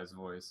this guy's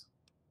voice.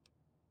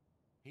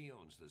 He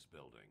owns this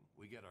building.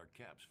 We get our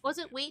caps. Was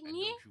it fitted, Wheaton and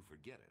you? Don't you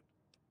forget it.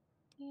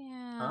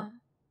 Yeah. Huh?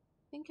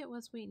 I think it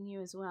was Wheaton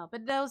you as well.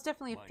 But there was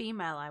definitely a Mike.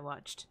 female I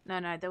watched.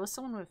 No, there was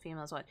someone with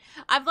females watch.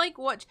 I've like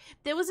watched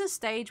there was a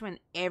stage when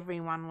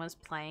everyone was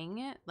playing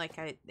it, like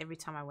every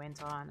time I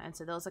went on, and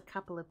so there was a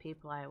couple of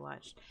people I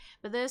watched.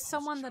 But there's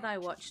someone that I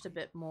watched a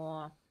bit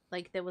more.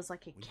 Like there was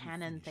like a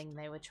canon thing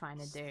they were trying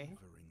to do,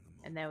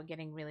 and they were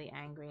getting really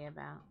angry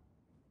about.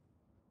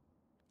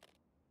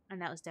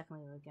 And that was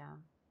definitely the girl.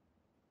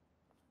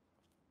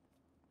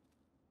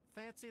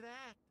 Fancy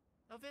that!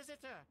 A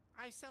visitor!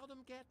 I seldom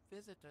get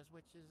visitors,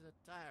 which is a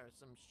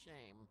tiresome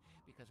shame,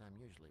 because I'm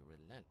usually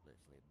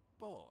relentlessly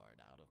bored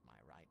out of my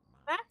right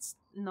mind. That's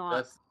not.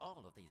 That's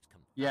All of these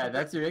yeah,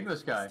 that's your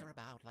English guy. They're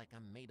about like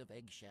I'm made of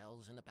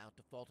eggshells and about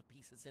to fall to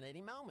pieces at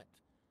any moment.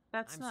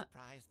 That's I'm not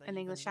surprised they an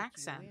even English let you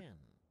accent. in.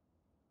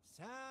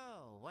 So,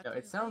 what Yeah, do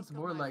it you sounds think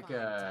of more my like fine a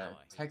tower here?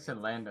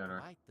 Texan landowner.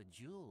 Quite the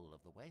jewel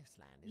of the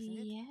wasteland, isn't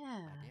it? Yeah.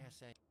 I dare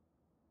say.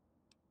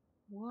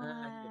 What?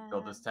 He didn't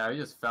build this tower.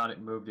 You just found it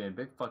and moved in.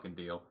 Big fucking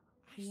deal.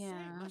 I say,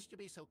 Yeah. must you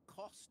be so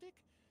caustic?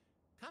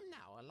 Come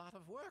now, a lot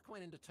of work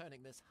went into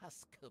turning this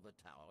husk of a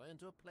tower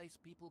into a place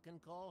people can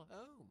call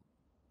home.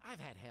 I've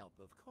had help,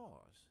 of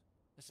course,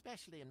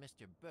 especially in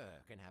Mr.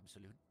 Burke, an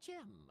absolute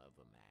gem of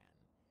a man.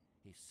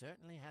 He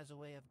certainly has a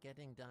way of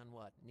getting done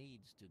what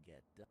needs to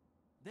get done.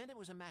 Then it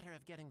was a matter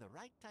of getting the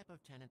right type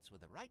of tenants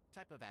with the right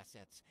type of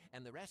assets,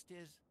 and the rest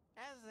is,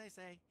 as they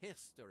say,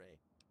 history.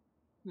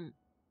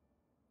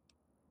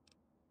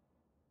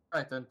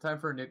 Alright then, time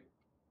for a nuke.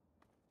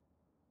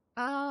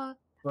 Oh,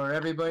 For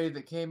everybody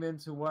that came in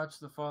to watch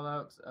the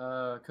Fallout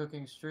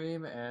cooking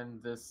stream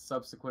and this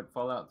subsequent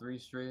Fallout 3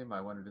 stream,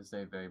 I wanted to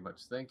say very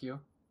much thank you.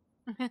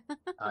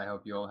 I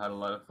hope you all had a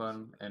lot of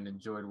fun and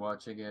enjoyed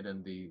watching it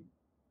and the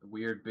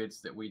weird bits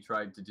that we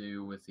tried to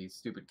do with the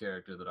stupid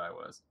character that I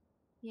was.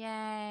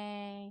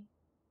 yay.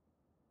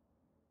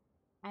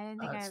 I didn't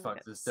think Let's I fuck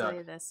got this to say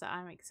duck. this, so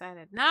I'm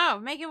excited. No,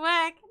 make it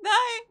work. No.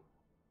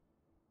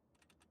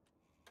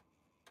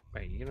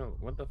 Wait, you know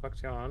what the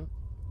fuck's going on?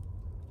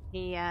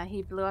 He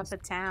blew up a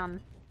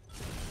town.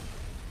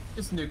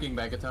 Just nuking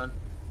Megaton.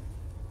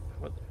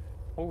 What?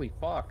 Holy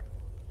fuck!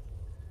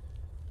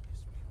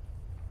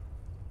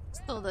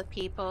 Still the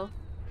people.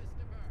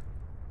 Mr. Burke,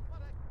 what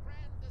a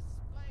grand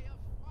display of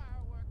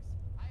fireworks.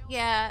 I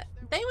Yeah,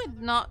 they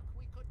would not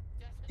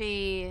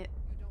be.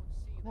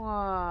 Whoa,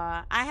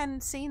 I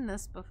hadn't seen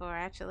this before,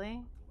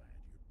 actually.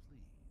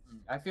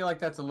 I feel like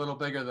that's a little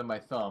bigger than my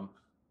thumb.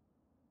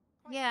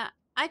 Yeah,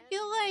 I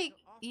feel like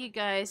you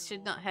guys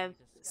should not have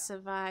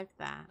survived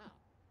that.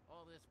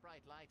 All this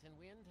bright light and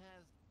wind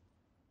has.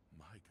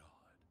 My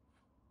God.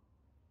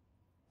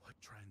 What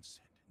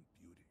transcendent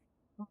beauty.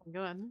 Oh my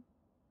god.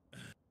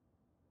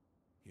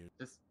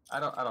 Just, I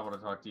don't want to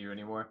talk to you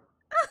anymore.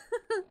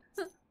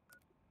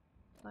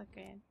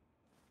 Okay.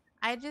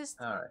 I just.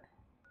 All right.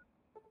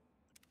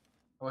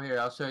 Well, here,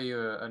 I'll show you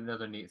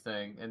another neat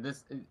thing. And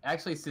this,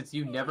 actually, since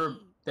you never...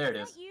 There it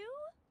is. You?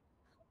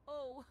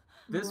 Oh.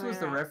 This was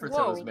the Where? reference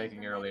Whoa. I was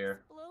making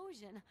earlier.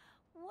 Explosion.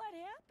 What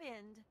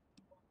happened?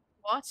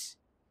 What?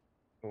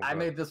 I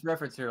made this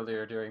reference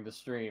earlier during the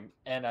stream,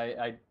 and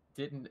I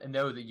didn't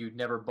know that you'd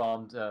never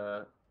bombed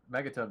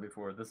Megaton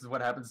before. This is what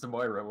happens to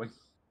Moira when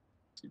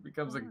she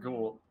becomes a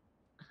ghoul.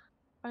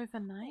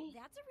 Overnight? Oh,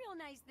 that's a real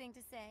nice thing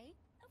to say.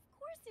 Of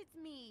course it's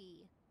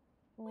me.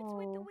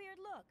 What's with the weird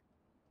look?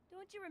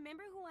 Don't you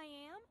remember who I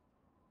am?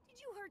 Did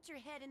you hurt your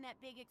head in that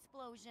big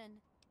explosion?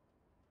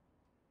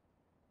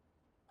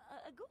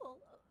 A ghoul?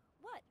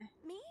 What?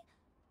 Me?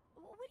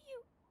 What do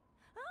you...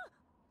 Huh?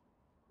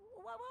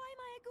 Why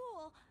am I a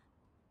ghoul?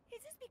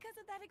 Is this because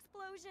of that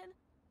explosion?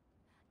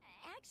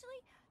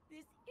 Actually,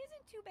 this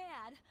isn't too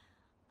bad.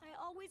 I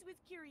always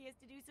was curious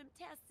to do some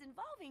tests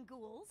involving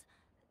ghouls.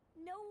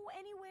 Know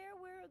anywhere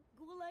where a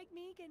ghoul like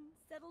me can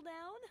settle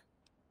down?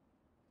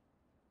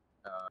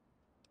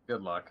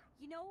 Good luck.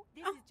 You know,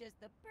 this is just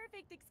the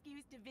perfect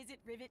excuse to visit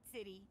Rivet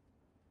City.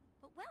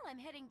 But while I'm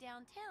heading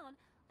downtown,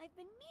 I've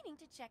been meaning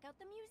to check out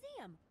the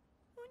museum.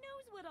 Who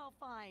knows what I'll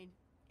find?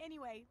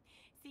 Anyway,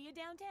 see you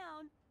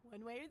downtown,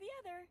 one way or the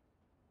other.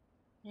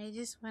 I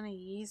just want to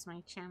use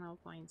my channel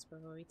points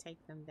before we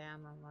take them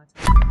down one more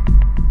time.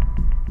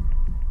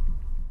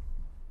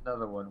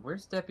 Another one.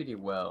 Where's Deputy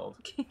Weld?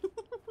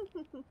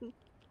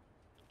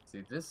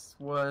 See, this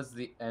was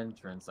the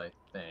entrance, I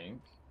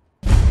think.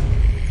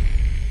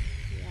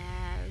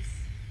 Yes.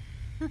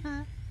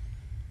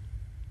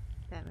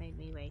 That made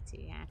me way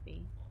too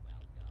happy.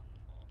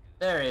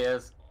 There he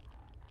is.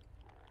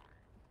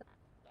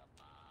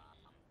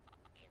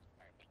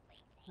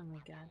 Oh my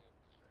god.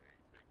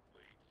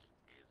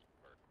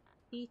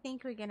 Do you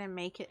think we're gonna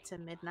make it to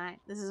midnight?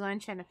 This is what I'm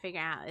trying to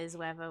figure out, is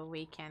whether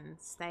we can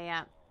stay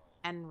up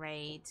and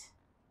raid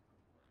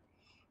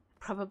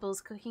Probable's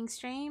cooking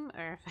stream,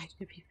 or if I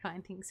should be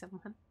finding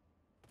someone.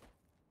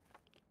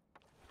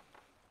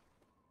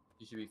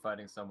 You should be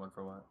fighting someone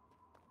for what?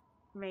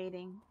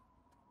 Raiding.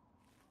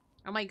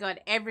 Oh my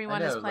god,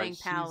 everyone is playing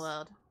Power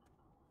World.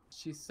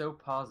 She's so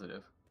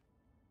positive.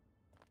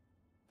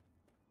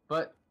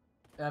 But,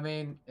 I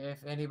mean,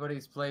 if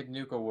anybody's played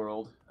Nuka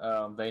World,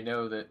 they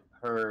know that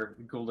her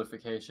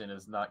ghoulification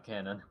is not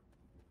canon.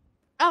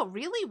 Oh,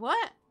 really?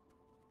 What?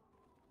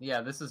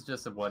 Yeah, this is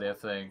just a what if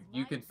thing.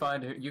 You could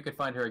find her. You could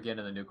find her again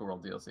in the Nuka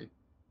World DLC.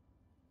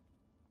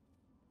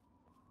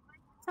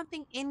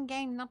 Something in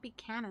game not be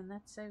canon.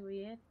 That's so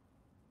weird.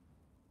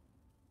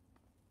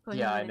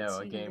 Yeah, I know,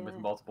 a game with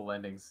multiple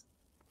endings.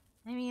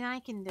 I mean, I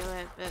can do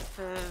it, but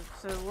for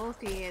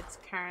Wulfy, it's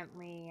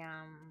currently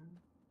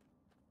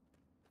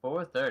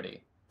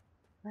 4:30.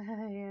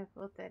 yeah,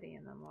 4:30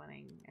 in the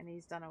morning, and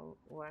he's done a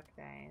work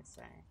day.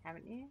 So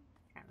haven't you?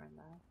 Can't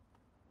remember.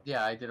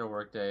 Yeah, I did a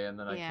work day, and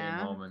then I came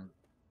home and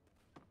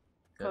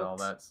did all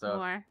that stuff.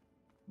 More.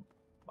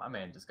 My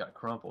man just got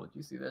crumpled. Did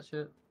you see that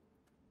shit?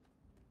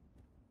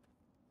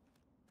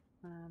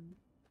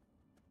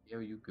 Yo,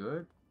 you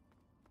good?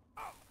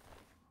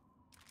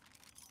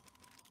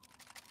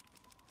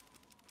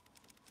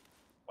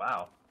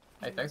 Wow.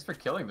 Hey, thanks for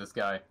killing this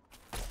guy.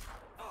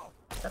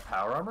 Is that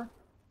power armor?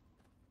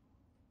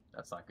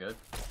 That's not good.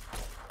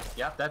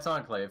 Yep, that's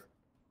Enclave.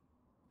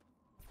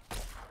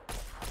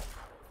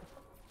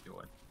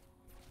 Doing.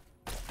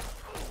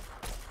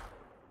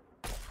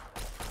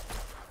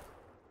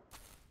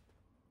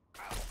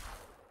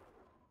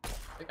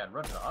 I think I'd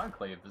run to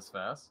Enclave this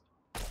fast.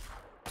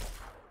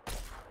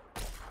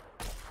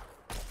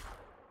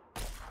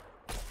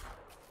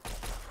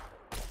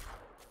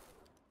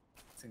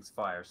 Things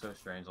fire so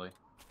strangely.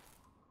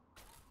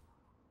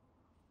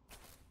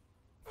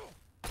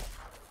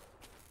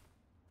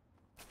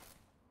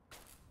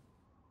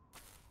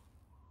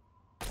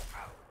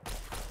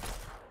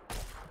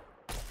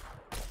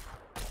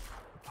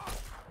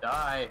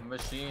 Die,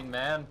 machine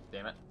man!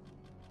 Damn it.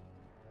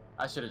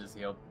 I should have just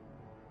healed.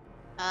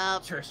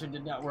 Attrition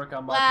did not work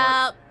on my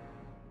part.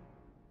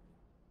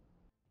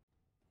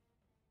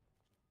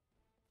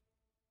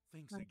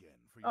 Thanks again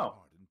for your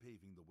part in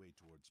paving the way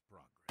towards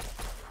progress.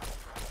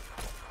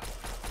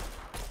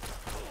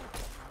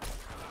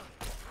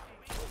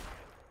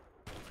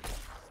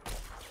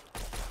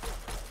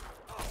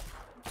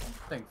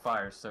 This thing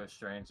fires so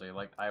strangely.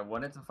 Like, I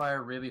want it to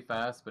fire really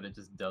fast, but it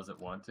just doesn't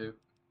want to.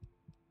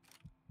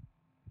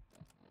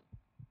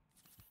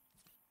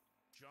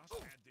 Just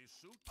had this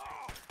suit.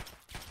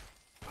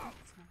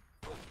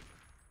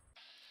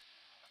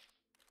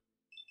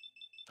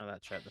 Oh,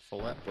 that's right. The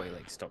Fallout boy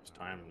like stops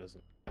time,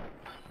 doesn't?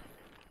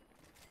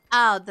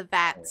 Oh, the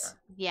VATs.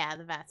 Yeah,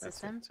 the VAT That's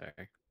system. it.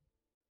 Sorry.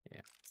 Yeah.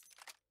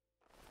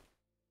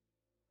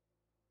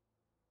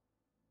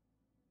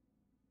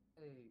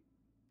 Hey,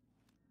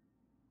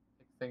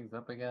 pick things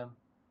up again.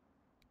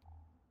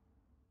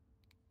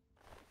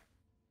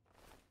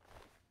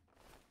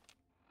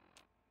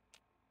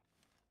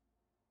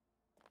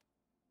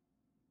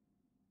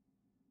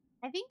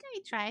 I think I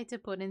tried to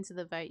put into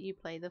the vote you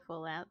play the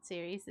Fallout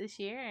series this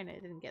year and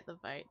it didn't get the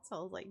vote, so I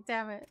was like,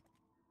 damn it.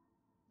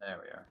 There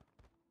we are.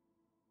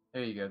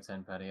 Here you go,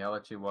 Tenpenny. I'll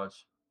let you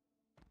watch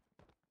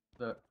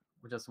the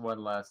just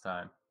one last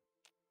time.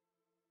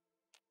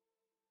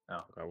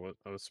 Oh. I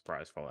was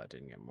surprised Fallout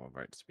didn't get more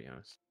votes, to be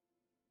honest.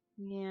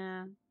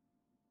 Yeah.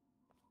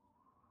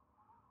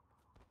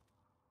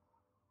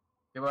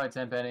 Goodbye,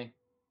 Tenpenny.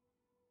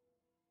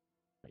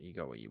 You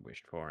got what you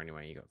wished for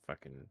anyway. You got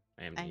fucking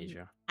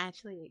amnesia. I'm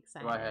actually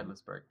excited. Goodbye,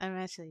 Headless Bird. I'm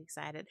actually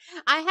excited.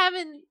 I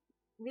haven't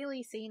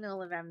really seen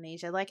all of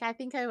Amnesia. Like, I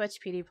think I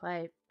watched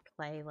PewDiePie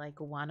play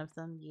like one of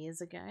them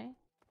years ago.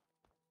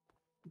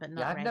 But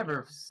not I've regular.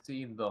 never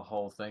seen the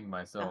whole thing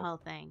myself. The whole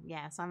thing,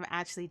 yeah. So I'm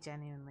actually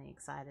genuinely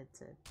excited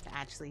to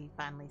actually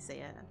finally see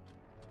it.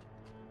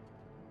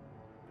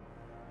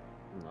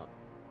 I'm not.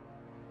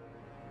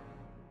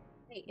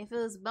 Hey, if it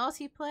was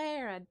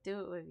multiplayer, I'd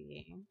do it with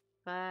you.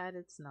 But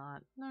it's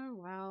not. No,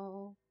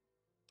 well.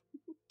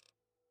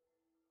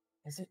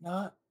 Is it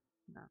not?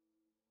 No.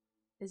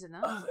 Is it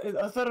not?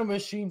 I thought a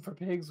Machine for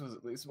Pigs was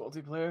at least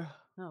multiplayer.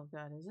 Oh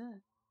god, is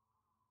it?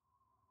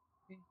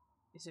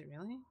 Is it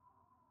really?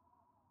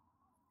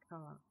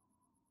 Come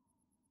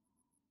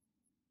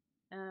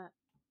on.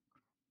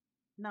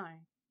 No.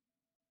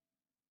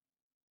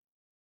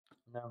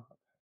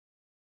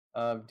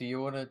 No. Do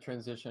you want to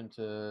transition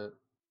to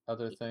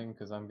other thing?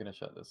 Because I'm gonna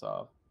shut this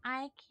off.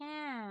 I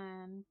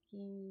can. Give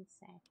me a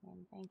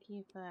second. Thank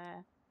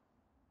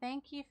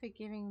you for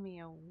giving me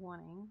a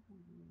warning.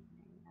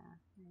 I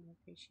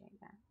appreciate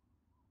that.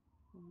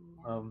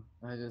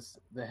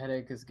 The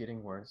headache is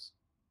getting worse.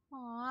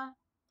 Aww.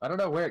 I don't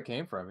know where it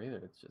came from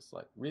either. It's just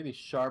like really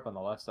sharp on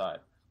the left side.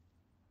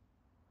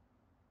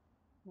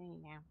 There you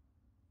go.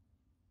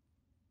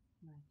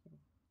 I could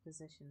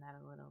position that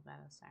a little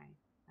better. Sorry.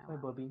 Oh, Hi,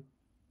 Bubby.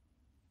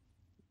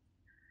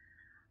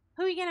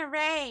 Who are we gonna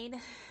raid?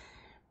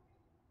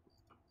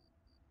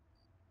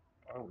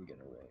 Are we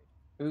gonna raid?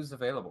 Who's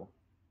available?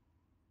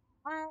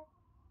 Oh,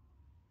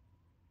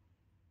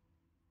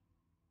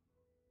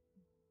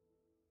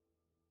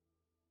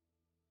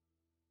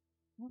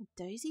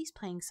 Dosie's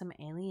playing some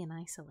Alien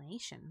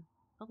Isolation.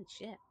 Holy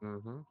shit.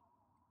 Mm-hmm.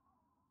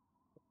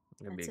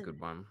 It'll be a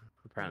good one.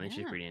 Apparently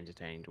she's pretty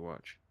entertaining to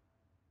watch.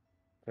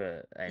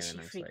 For Alien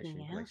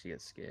Isolation, like she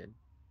gets scared.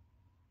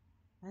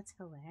 That's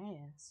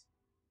hilarious.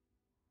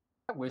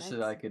 I wish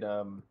that I could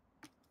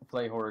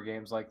play horror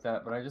games like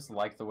that, but I just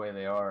like the way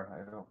they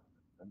are.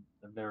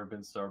 I've never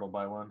been startled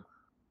by one.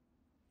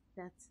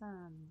 That's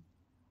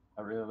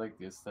I really like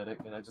the aesthetic,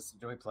 and I just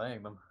enjoy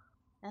playing them.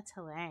 That's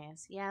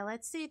hilarious. Yeah,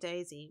 let's do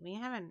Daisy. We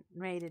haven't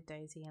raided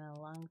Daisy in a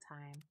long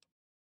time.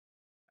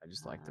 I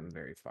just like them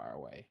very far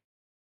away.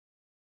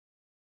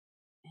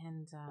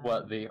 And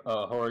what, the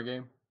horror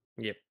game?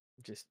 Yep.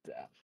 Just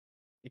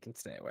you can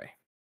stay away.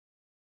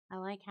 I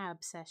like how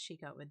obsessed she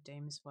got with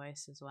Doom's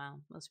voice as well.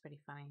 It was pretty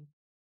funny.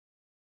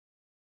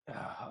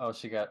 Oh,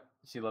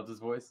 she loved his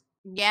voice?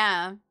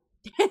 Yeah.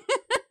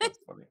 That's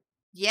funny.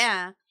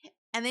 Yeah.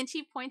 And then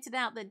she pointed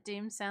out that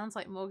Doom sounds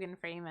like Morgan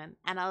Freeman.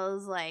 And I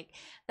was like,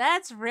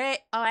 that's right.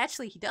 Oh,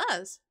 actually, he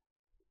does.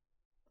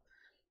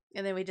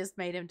 And then we just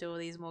made him do all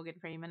these Morgan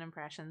Freeman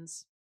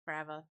impressions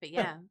forever. But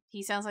yeah,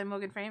 he sounds like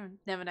Morgan Freeman.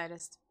 Never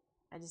noticed.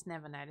 I just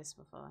never noticed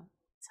before.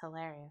 It's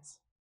hilarious.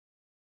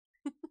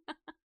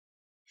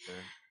 Sure.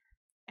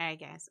 Alright,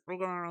 guys. We're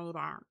going to read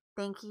out.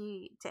 Thank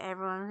you to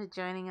everyone for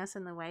joining us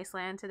in the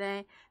Wasteland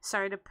today.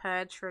 Sorry to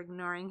Purge for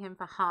ignoring him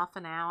for half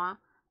an hour.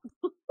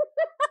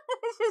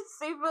 It's just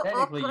super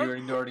Technically, awkward. you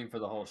ignored him for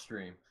the whole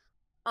stream.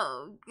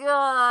 Oh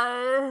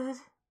god.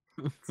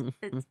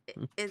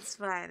 It's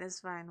fine. It's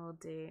fine. We'll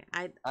do.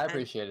 I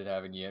appreciated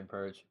having you in,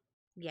 Purge.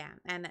 Yeah,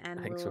 and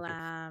Thanks,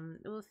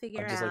 we'll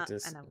figure I'd just out like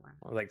to, another one.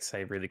 I'd like to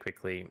say really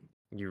quickly,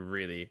 you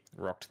really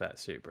rocked that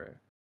suit, bro.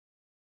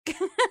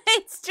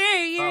 It's true.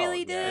 You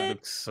really It did.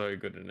 looks so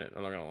good in it.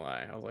 I'm not gonna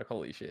lie. I was like,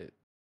 holy shit.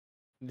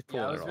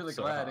 Yeah, I was really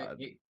glad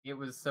it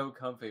was so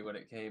comfy when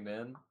it came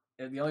in.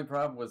 And the only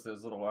problem was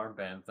those little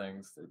armband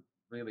things. They're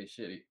really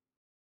shitty.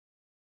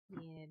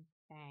 Yeah,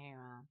 very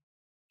well.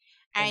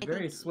 And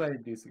very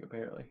sweat-inducing,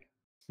 apparently.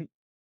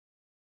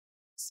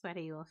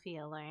 Sweaty will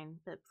feel alone,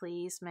 but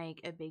please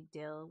make a big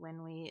deal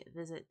when we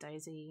visit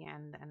Dozy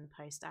and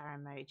post our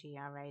emoji,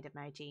 our raid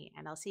emoji,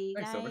 and I'll see you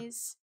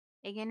guys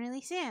again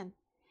really soon.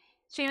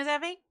 Stream was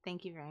epic.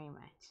 Thank you very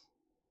much.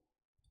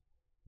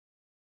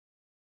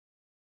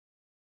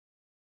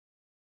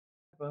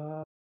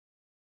 Bye.